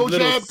jab. And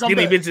little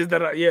skinny bitches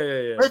that are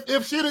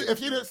If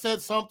she'd have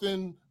said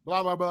something,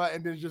 blah blah blah,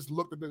 and then just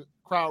looked at the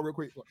crowd real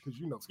quick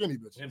because skinny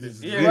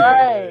bitches.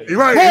 Right.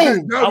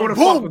 Boom. I would have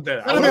fucked with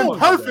that. That'd have been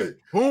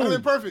perfect. That'd have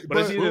been perfect. But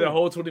if she did a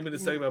whole 20-minute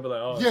segment, I'd be like,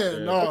 oh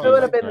yeah, no. It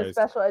would have been the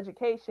special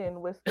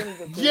education with skinny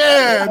bitches.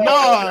 Yeah,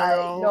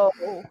 no.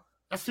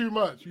 That's too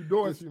much. You're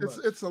doing too much.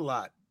 It's a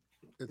lot.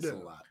 It's a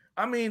lot.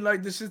 I mean,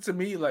 like this shit to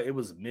me, like it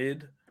was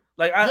mid.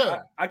 Like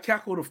I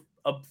cackled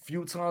a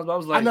few times, but I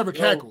was like, I never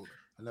cackled.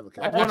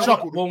 I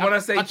chuckled. Well, when I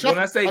say chuckled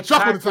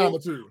a time or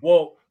two.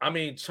 Well, I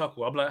mean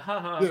chuckle. I'm like,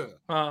 ha.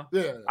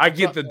 Yeah. I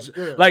get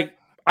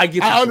I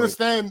get. I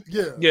understand.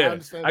 Yeah. I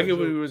understand. I get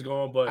where he was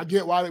going, but I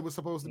get why they were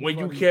supposed to. Be when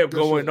you kept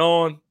going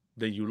on,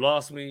 then you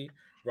lost me.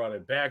 Brought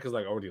it back because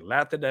I already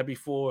laughed at that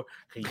before.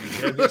 Can you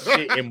hear this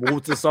shit and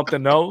move to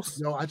something else?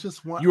 No, I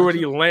just want. You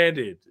already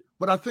landed.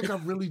 But I think I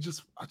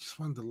just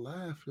wanted to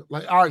laugh.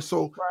 Like, all right,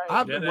 so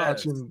I've been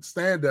watching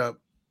stand-up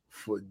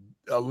for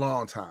a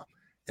long time.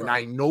 And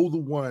I know the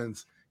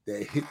ones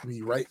that hit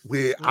me right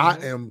where I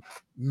am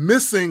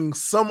missing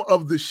some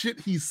of the shit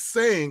he's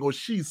saying or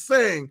she's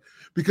saying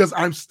because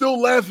I'm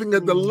still laughing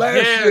at the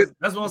last shit.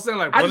 That's what I'm saying.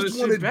 Like, I just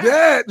wanted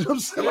that. I'm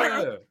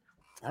saying,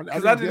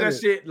 because I did that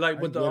shit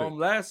like with the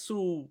last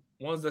two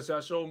ones that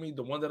y'all showed me.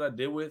 The one that I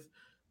did with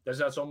that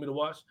y'all showed me to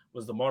watch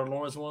was the Martin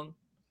Lawrence one.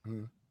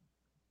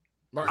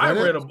 I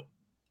read a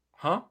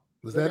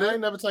Was that it? I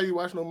ain't never tell you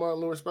watch no Martin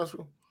Lawrence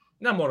special.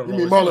 Not Martin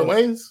Lawrence. You mean Marlon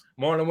Wayans?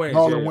 Marlon Wayans.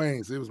 Marlon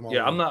Wayans. It was Marlon.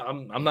 Yeah,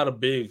 I'm not a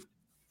big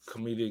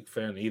comedic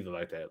fan either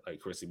like that, like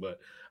Chrissy, but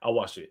I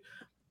watched it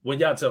when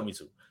y'all tell me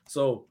to.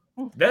 So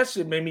that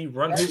shit made me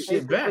run his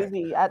shit back.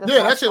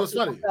 That shit was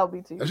funny.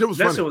 That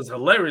shit was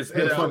hilarious.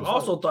 And I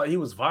also thought he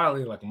was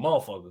violating like a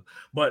motherfucker.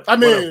 But I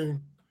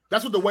mean,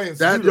 that's what the Wayans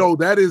do.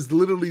 That is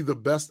literally the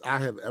best I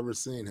have ever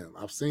seen him.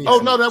 I've seen. Oh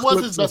no, that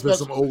was his best.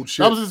 Some old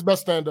shit. That was his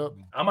best stand up.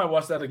 I might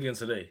watch that again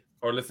today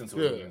or listen to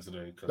it again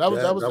today. That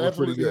was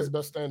absolutely his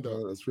best stand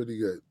up. That's pretty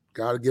good.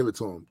 Gotta give it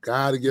to him.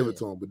 Gotta give it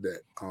to him with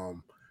that.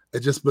 It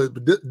just but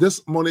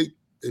this Monique,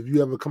 if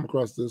you ever come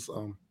across this,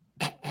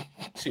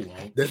 she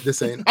won't.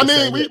 This ain't. I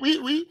mean,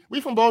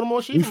 we from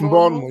Baltimore. We from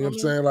Baltimore. You know what I'm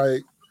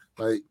saying?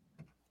 Like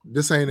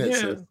this ain't it.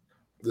 Sis.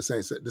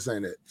 This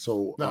ain't it.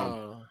 So,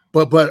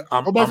 but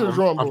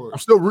I'm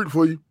still rooting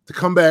for you to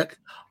come back.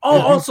 Oh,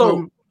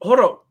 also, hold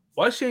up.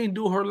 Why she ain't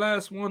do her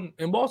last one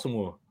in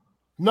Baltimore?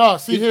 No,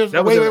 see, here's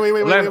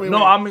wait.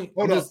 No, I mean,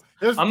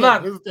 I'm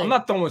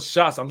not throwing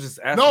shots. I'm just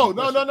asking.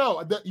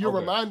 No. You're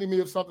reminding me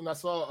of something I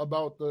saw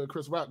about the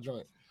Chris Rock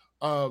joint,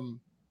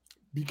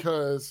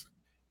 because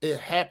it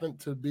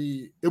happened to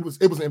be it was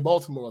in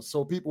Baltimore.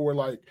 So people were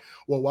like,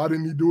 "Well, why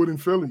didn't he do it in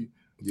Philly?"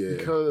 Yeah,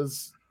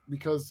 because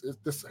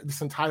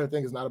this entire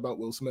thing is not about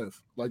Will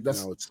Smith. Like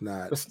that's no, it's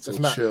not. It's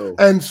not. Chill.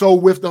 And so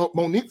with the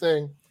Monique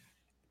thing,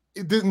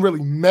 it didn't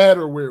really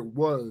matter where it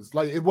was.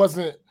 Like it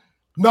wasn't.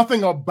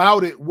 Nothing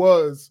about it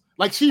was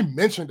like she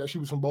mentioned that she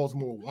was from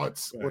Baltimore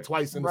once or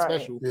twice in the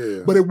special,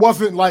 but it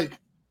wasn't like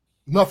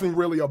nothing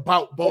really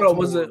about Baltimore.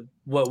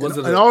 What was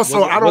it? And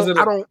also, I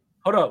don't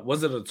Hold up,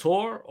 was it a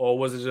tour or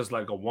was it just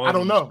like a one? I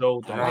don't know.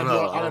 Show I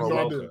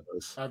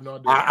have no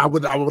idea.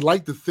 I would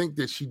like to think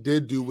that she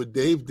did do what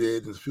Dave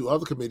did and a few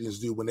other comedians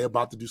do when they're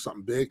about to do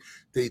something big.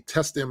 They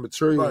test their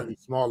material in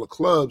smaller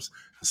clubs.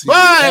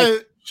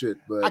 But shit,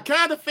 but I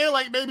kind of feel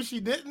like maybe she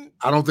didn't.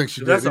 I don't think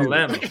she did. That's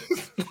Atlanta.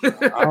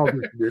 I don't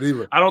think she did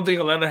either. I don't think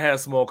Atlanta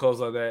has small clubs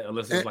like that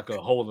unless it's like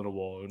a hole in the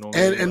wall. You know.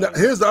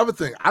 Here's the other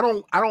thing. I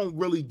don't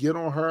really get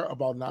on her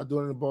about not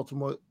doing it in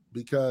Baltimore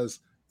because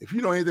if you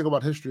know anything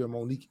about history of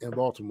Monique in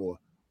Baltimore,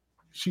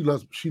 she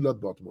loves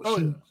Baltimore.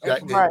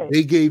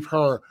 They gave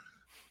her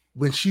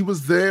when she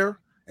was there,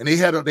 and they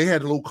had a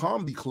little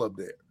comedy club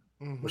there.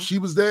 When she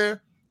was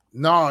there,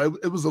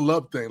 it was a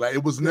love thing. Like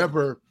it was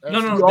never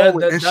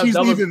she's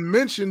even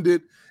mentioned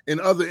it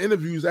in other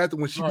interviews after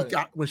when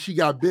she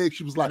got big.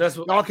 She was like,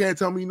 y'all can't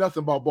tell me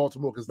nothing about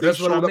Baltimore because they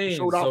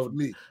showed out for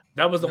me.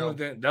 That was the only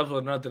thing. That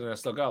was another thing that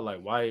stuck out.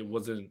 Like why it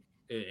wasn't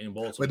in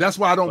Baltimore. But that's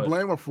why I don't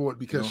blame her for it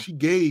because she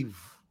gave.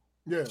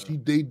 Yeah,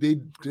 they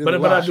did.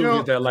 But I do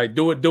get that. Like,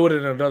 do it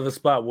in another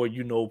spot where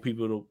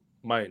people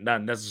might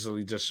not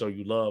necessarily just show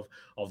you love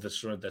of the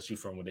strength that you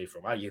from where they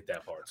from. I get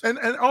that part. And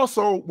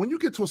also when you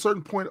get to a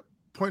certain point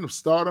of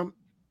stardom,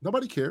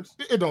 nobody cares.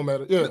 It don't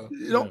matter. Yeah,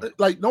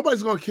 like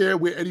nobody's gonna care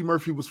where Eddie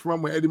Murphy was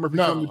from, where Eddie Murphy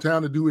come to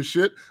town to do his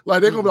shit.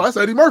 Like they're gonna be like, that's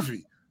Eddie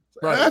Murphy.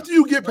 Right. After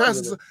you get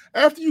past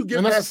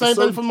the same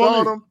thing for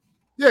Monique.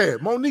 Yeah,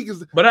 Monique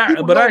is. But I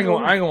ain't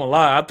gonna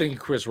lie. I think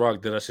Chris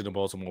Rock did that shit in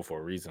Baltimore for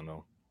a reason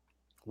though.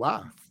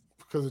 Why?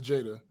 Because of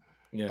Jada.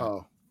 Yeah.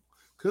 Oh.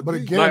 But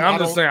again, like, I'm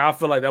just saying, I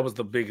feel like that was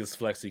the biggest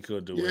flex he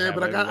could do. Yeah,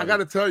 but I got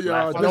to tell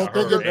y'all, I don't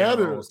think it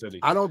matters.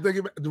 I don't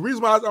think the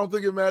reason why I don't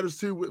think it matters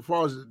too, as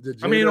far as the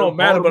Jada, it don't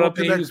matter, but I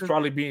think he was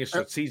probably being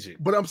strategic.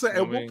 But I'm saying,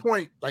 at what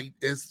point, like,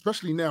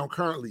 especially now,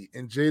 currently,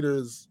 in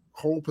Jada's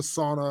whole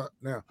persona,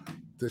 now,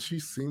 does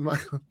she seem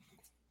like?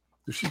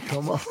 Does she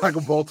come off like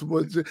a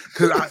Baltimore?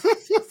 Because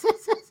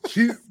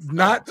she's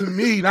not to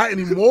me, not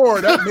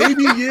anymore. That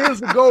maybe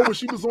years ago when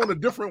she was on a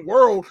different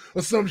world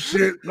or some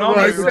shit. No,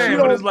 I'm saying,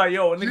 but it's like,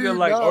 yo, a nigga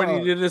like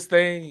already did this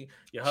thing.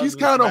 She's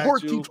kind of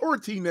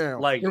horty-torty now.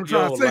 Like, I'm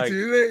trying to say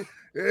to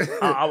you.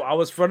 I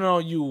was fronting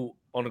on you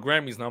on the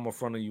Grammys. Now I'm in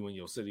front of you in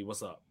your city.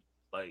 What's up?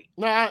 Like,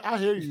 no, I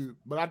hear you,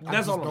 but I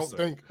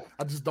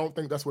just don't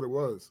think that's what it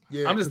was.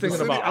 Yeah, I'm just thinking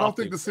about. I don't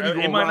think the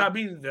city. It might not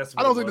be.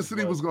 I don't think the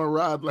city was going to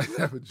ride like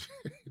that.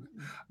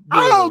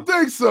 I don't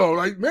think so.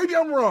 Like maybe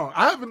I'm wrong.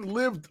 I haven't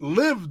lived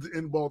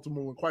in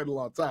Baltimore in quite a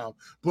long time,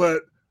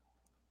 but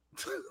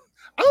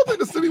I don't think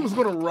the city was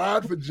going to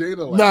ride for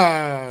Jada. Like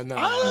I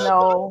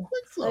don't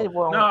think so. They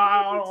won't. No,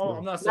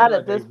 I'm not saying not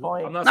at this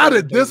point. Not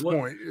at this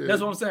point. Yeah.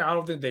 That's what I'm saying. I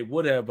don't think they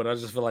would have, but I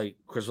just feel like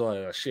Chris was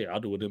like, shit,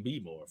 I'll do it and be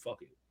more.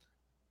 Fuck it.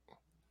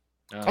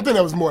 I think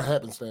that was more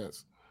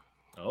happenstance.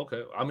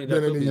 Okay, I mean,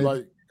 than any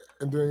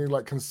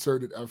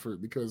concerted effort,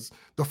 because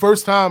the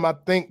first time I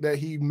think that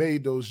he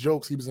made those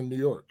jokes, he was in New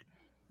York.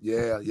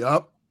 Yeah,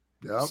 yep.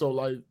 So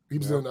like he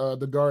was in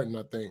the Garden,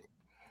 I think,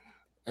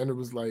 and it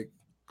was like,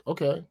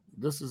 okay,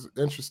 this is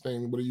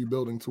interesting. What are you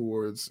building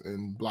towards?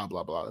 And blah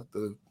blah blah.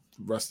 The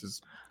rest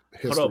is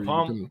history.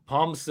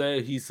 Palm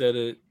said he said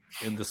it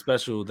in the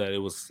special that it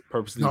was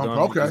purposely done.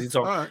 Okay,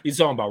 he's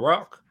talking about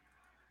Rock.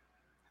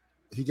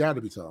 He got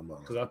to be talking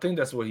about, because I think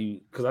that's what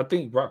because I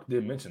think Brock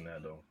did mention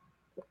that though.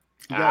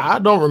 I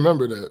don't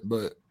remember that,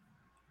 but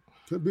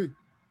could be.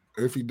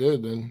 If he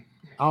did, then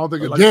I don't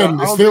think it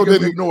still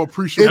didn't make no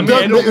appreciation.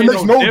 It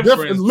makes no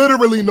difference.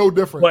 Literally no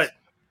difference. But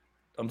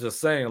I'm just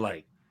saying,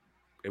 like,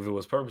 if it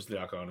was purposely,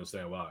 I can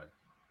understand why.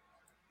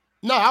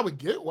 No, I would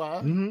get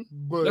why.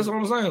 But that's what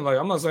I'm saying. Like,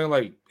 I'm not saying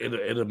like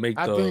it'll make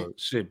the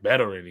shit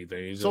better or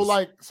anything. It's so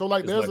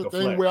there's a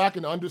thing where I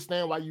can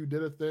understand why you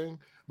did a thing,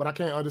 but I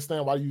can't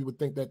understand why you would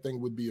think that thing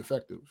would be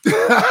effective.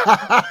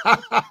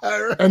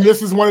 And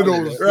this is one of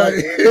those. Right.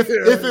 Like,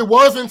 if it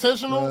was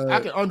intentional, I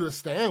can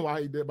understand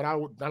why he did, but I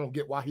don't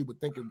get why he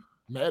would think it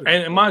mattered.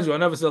 And mind you, I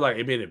never said like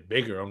it made it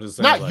bigger. I'm just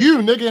saying, not like, you,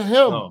 nigga,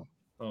 him. Oh,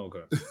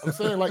 okay. I'm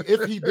saying like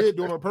if he did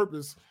do it on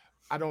purpose,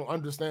 I don't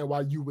understand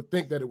why you would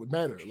think that it would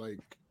matter. Like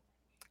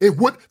it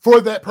would,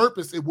 for that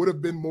purpose, it would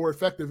have been more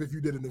effective if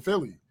you did it in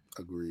Philly.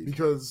 Agreed.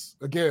 Because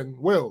again,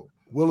 Will's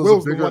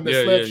the one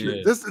that slapped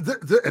you. This is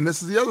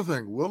the other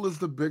thing. Will is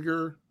the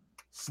bigger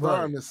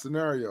star in this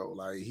scenario.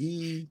 Like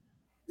he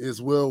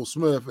is Will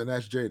Smith, and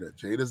that's Jada.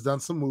 Jada's done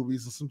some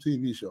movies and some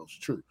TV shows.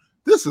 True.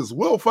 This is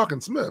Will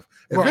fucking Smith.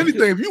 If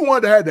anything, if you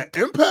wanted to have the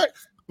impact,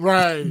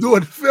 do it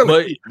in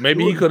Philly. But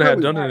maybe he could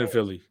have done it in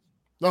Philly.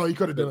 No, he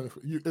could have done it.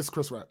 It's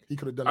Chris Rock. He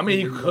could have done it. I mean,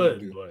 he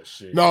could, but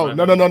shit. No. He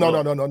could have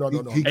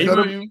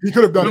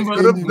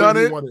done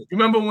it. You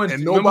remember when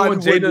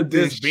Jada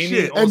did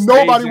shit, and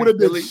nobody would have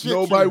did shit.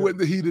 Nobody would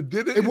have he'd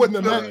did it. It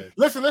wouldn't have mattered.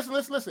 Listen.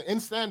 In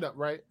stand up,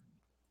 right?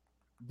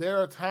 There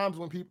are times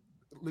when people,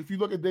 if you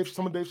look at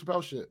some of Dave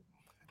Chappelle shit,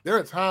 there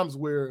are times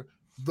where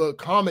the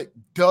comic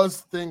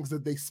does things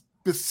that they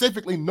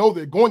specifically know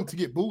they're going to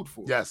get booed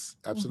for. Yes,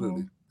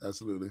 absolutely,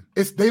 absolutely.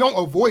 They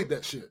don't avoid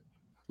that shit.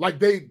 Like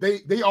they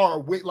are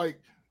like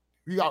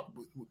you got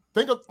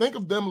think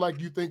of them like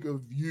you think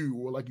of you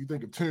or like you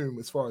think of Tomb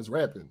as far as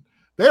rapping.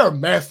 They are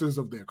masters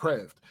of their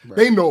craft. Right.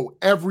 They know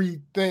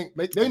everything.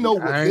 They know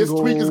what this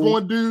tweak is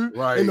going to do.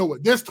 Right. They know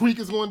what this tweak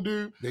is going to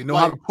do. They know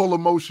how to pull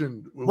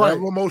emotion.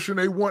 Whatever emotion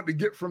they want to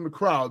get from the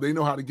crowd, they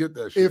know how to get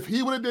that shit. If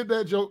he would have did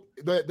that joke,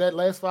 that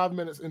last 5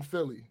 minutes in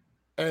Philly,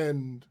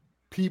 and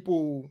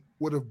people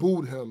would have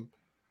booed him,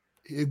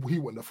 he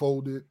wouldn't have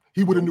folded.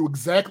 He would have knew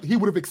exactly. He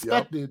would have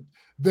expected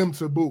them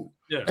to boo.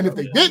 Yeah. And if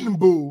they didn't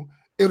boo,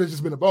 it would have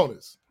just been a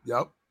bonus.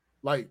 Yep.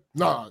 Like,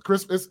 nah,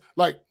 Chris, it's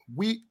like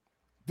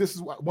this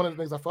is one of the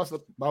things I fussed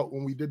about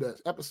when we did that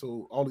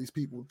episode. All these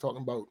people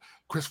talking about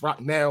Chris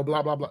Rock now,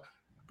 blah, blah, blah.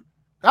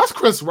 That's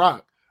Chris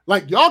Rock.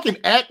 Like, y'all can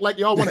act like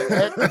y'all want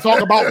to act and talk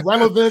about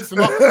relevance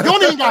and all. You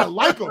don't even got to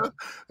like him.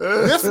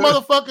 This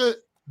motherfucker,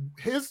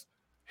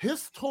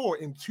 his tour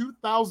in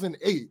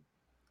 2008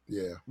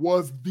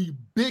 was the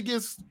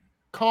biggest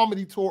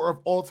comedy tour of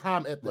all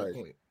time at that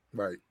point.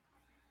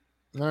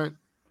 Right.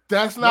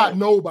 That's not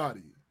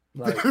nobody.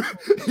 Right.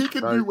 He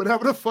can do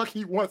whatever the fuck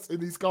he wants in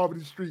these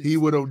comedy streets. He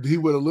would have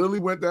literally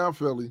went down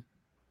Philly,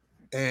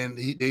 and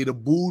they'd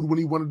have booed when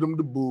he wanted them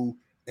to boo,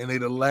 and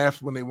they'd have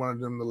laughed when they wanted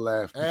them to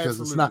laugh. Because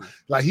It's not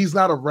like he's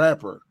not a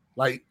rapper.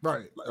 Like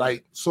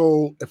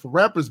so if a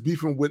rapper's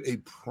beefing with a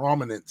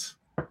prominent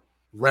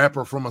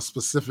rapper from a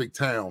specific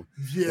town,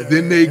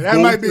 then they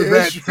go to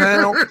that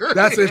town.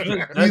 That's it.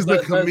 He's the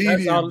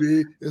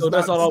comedian.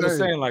 That's all I was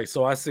saying. Like,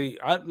 so I see.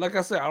 Like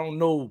I said, I don't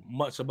know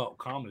much about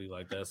comedy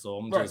like that, so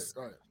I'm just.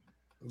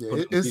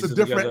 Yeah, it's a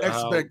different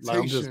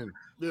expectation.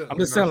 I'm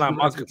just saying,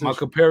 like my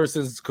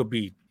comparisons could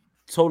be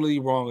totally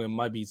wrong and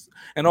might be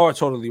and are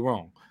totally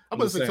wrong. I'm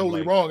gonna say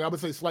totally wrong. I would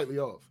say slightly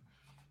off,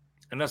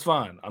 and that's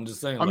fine. I'm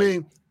just saying. I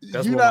mean,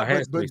 that's you're not,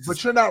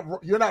 but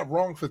you're not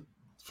wrong for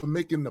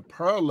making the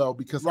parallel,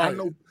 because I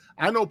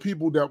know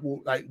people that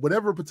will, like,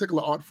 whatever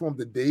particular art form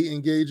that they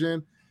engage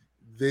in,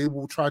 they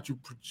will try to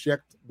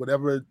project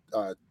whatever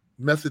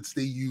methods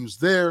they use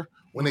there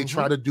when they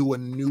try to do a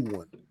new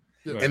one.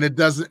 Right. And it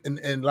doesn't, and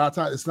a lot of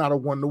times it's not a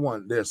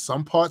one-to-one. There's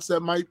some parts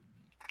that might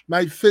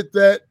fit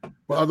that,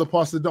 but other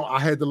parts that don't. I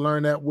had to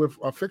learn that with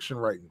fiction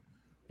writing.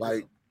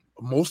 Like,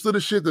 most of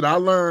the shit that I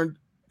learned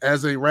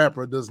as a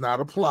rapper does not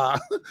apply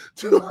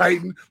to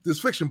writing this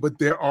fiction, but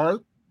there are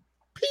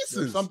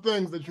pieces, some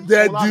things that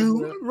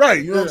do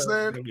right. You know what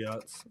I'm saying?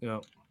 Yeah.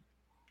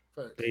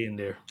 They in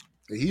there.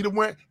 And he'd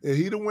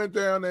have went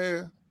down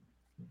there.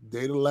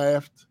 They'd have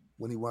laughed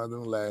when he wanted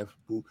them to laugh.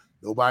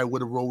 Nobody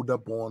would have rolled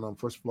up on him.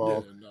 First of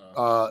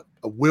all,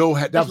 Will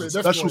had that was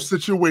a special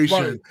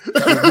situation.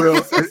 Right.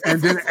 Will,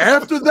 and then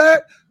after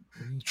that,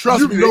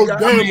 trust me, at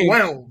the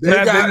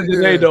end of the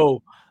day,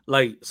 though,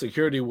 like,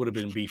 security would have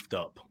been beefed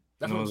up.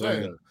 That's what I'm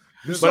saying.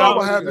 You saw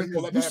what happened.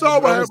 You saw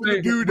what happened to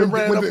the dude that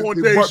ran up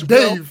on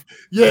Dave.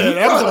 Yeah,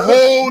 that was a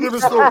whole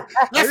different story.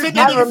 That's it.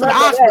 That nigga from the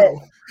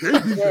hospital. They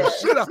beat the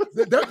shit out.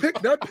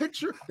 That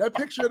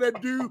picture of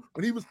that dude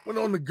when he went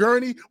on the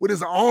gurney with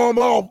his arm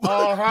off.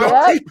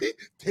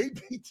 They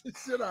beat the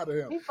shit out of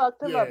him. He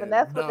fucked him up, and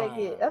that's what they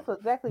did. That's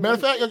exactly. Matter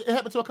of fact, it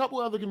happened to a couple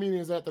other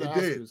comedians after the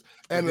Oscars,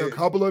 and a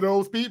couple of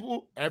those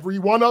people, every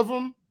one of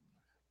them,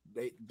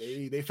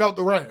 they felt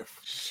the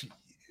wrath.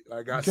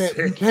 Like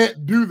you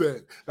can't do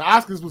that. The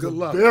Oscars was a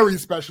very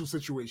special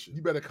situation.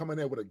 You better come in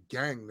there with a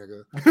gang,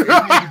 nigga. It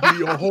need to be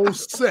your whole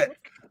set.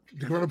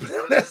 You're gonna play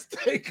on that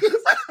stage.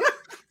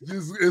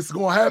 It's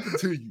gonna happen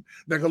to you.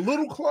 Like a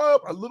little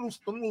club, a little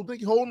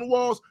dinky hole in the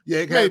walls. Yeah,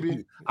 it can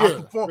be.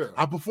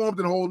 I performed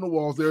in a hole in the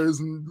walls. There is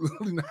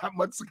really not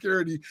much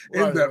security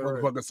in that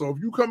motherfucker. So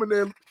if you come in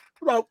there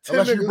about 10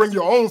 unless niggas, you bring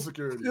your own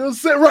security. You know what I'm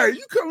saying? Right.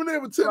 You come in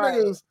there with 10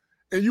 niggas.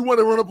 And you want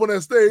to run up on that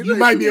stage, you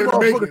might be able to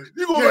make it.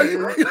 You might be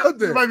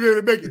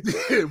able to make it.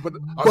 Yeah, but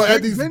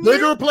at these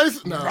bigger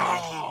places,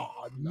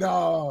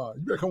 no.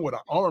 You better come with an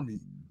army,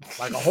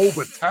 like a whole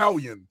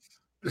battalion.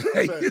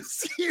 Hey, you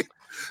see it?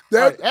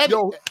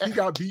 He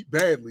got beat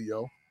badly,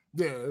 yo.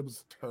 Yeah, it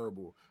was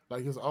terrible.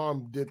 Like, his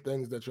arm did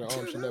things that your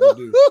arm should never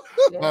do.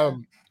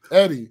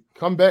 Eddie,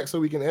 come back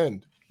so we can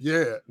end.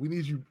 Yeah, we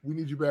need you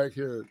back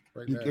here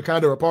right now. You're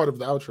kind of a part of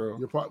the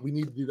outro. We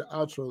need to do the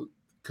outro.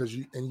 Because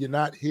you're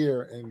not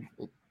here, and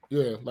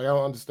like, I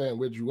don't understand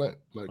where'd you went.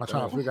 Like, I'm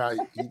trying to figure out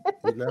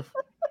he left.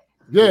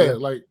 Yeah,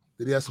 like,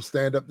 did he have some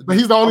stand up? But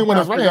he's the only one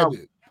that's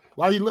right-handed.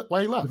 Why he left?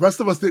 The rest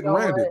of us didn't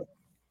land it.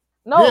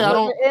 No,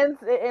 yeah,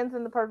 it ends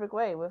in the perfect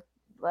way with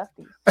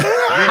lefties.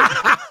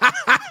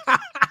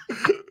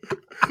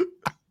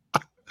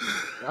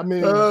 I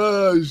mean,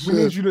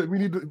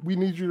 we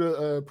need you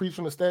to preach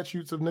on the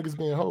statutes of niggas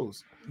being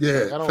hoes.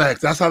 Yeah,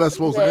 facts. That's how that's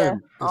supposed to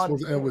end. It's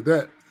supposed to end with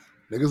that.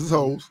 Niggas is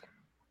hoes.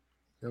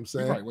 You know what I'm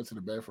saying? He probably went to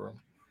the bathroom.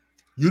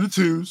 You the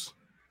twos,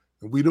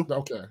 and we do.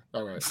 Okay.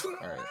 All right.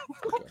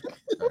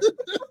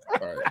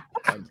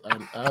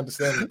 I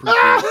understand and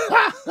appreciate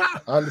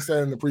it. I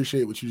understand and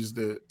appreciate what you just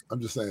did. I'm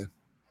just saying.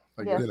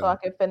 Like, so I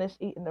can finish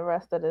eating the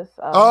rest of this.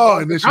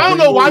 And then I don't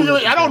know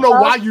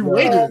why you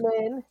waited.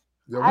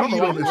 Yeah, we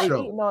eat on this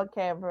show. Eating on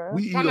camera.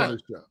 We eat on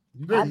this show.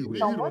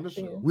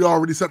 We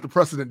already set the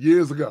precedent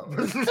years ago.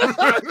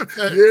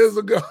 Years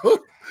ago.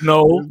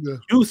 No,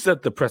 you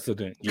set the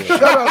precedent. Yeah.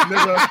 Shut up,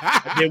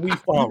 nigga. Yeah, we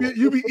followed.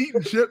 You be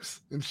eating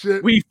chips and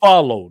shit. We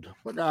followed.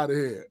 Fuck out of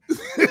here.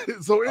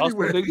 So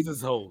anyway, niggas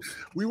is hoes.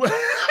 We went.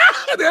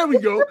 There we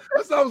go.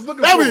 That's what I was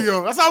looking for. There we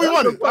go. That's how we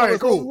wanted. All right,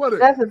 cool.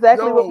 That's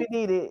exactly what we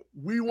needed.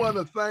 We want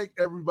to thank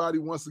everybody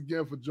once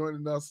again for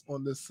joining us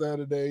on this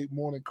Saturday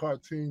morning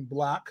cartoon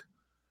block.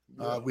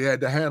 We had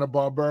the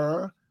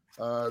Hanna-Barbera,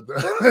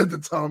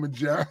 the Tom and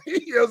Jerry.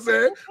 You know what I'm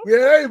saying? We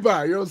had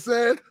everybody. You know what I'm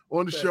saying?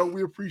 On the show.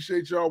 We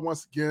appreciate y'all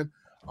once again.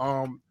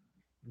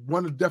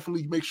 Want to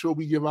definitely make sure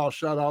we give our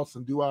shout outs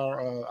and do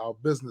our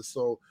business.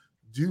 So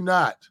do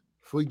not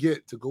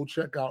forget to go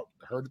check out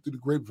Heard It Through the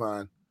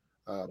Grapevine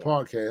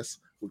podcast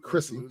with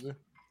Chrissy.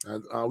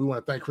 And we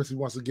want to thank Chrissy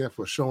once again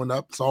for showing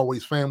up. It's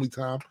always family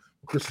time.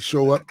 Chrissy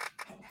show up.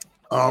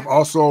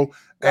 Also,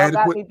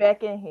 got me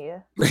back in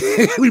here.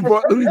 we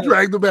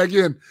dragged her back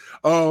in.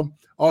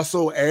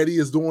 Also, Addie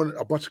is doing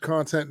a bunch of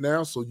content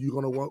now, so you're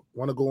gonna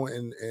want to go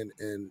and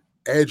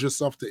add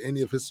yourself to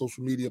any of his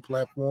social media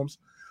platforms.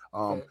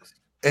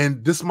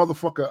 And this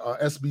motherfucker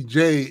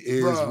SBJ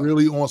is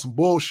really on some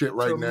bullshit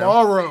right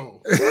now.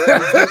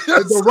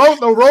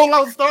 The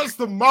rollout starts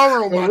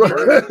tomorrow.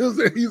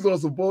 He's on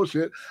some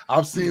bullshit.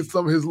 I've seen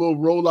some of his little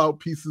rollout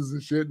pieces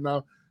and shit.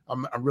 Now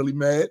I'm really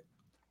mad.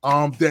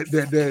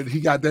 That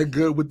he got that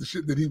good with the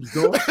shit that he was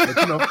doing. But,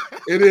 you know,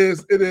 it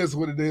is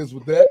what it is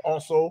with that.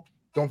 Also,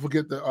 don't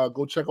forget to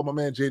go check out my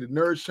man Jaded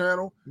Nerds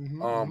channel.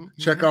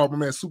 Check out my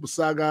man Super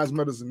Sci Guys,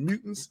 Metas and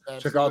Mutants.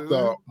 Absolutely. Check out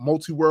the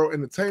Multi-World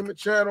Entertainment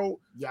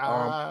channel.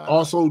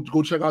 Also,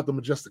 go check out the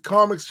Majestic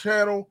Comics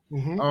channel.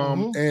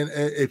 And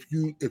if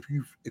you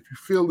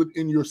feel it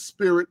in your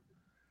spirit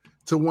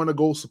to want to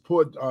go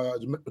support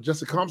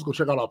Majestic Comics, go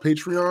check out our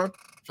Patreon.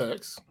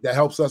 Facts. That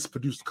helps us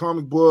produce the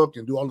comic book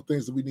and do all the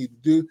things that we need to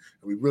do. And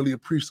we really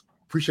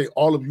appreciate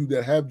all of you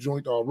that have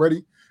joined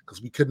already,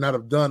 because we could not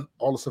have done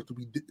all the stuff that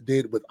we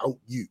did without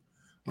you.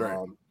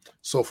 Right.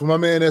 So for my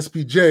man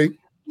SPJ,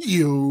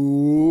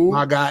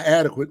 my guy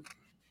Adequate,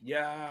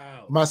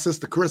 my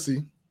sister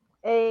Chrissy,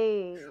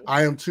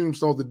 I am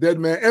Tombstone the Dead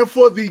Man, and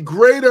for the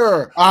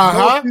greater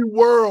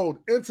multi-world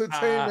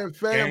entertainment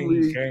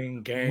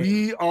family, gang.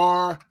 We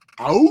are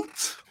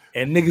out.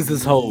 And niggas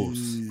is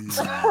hoes.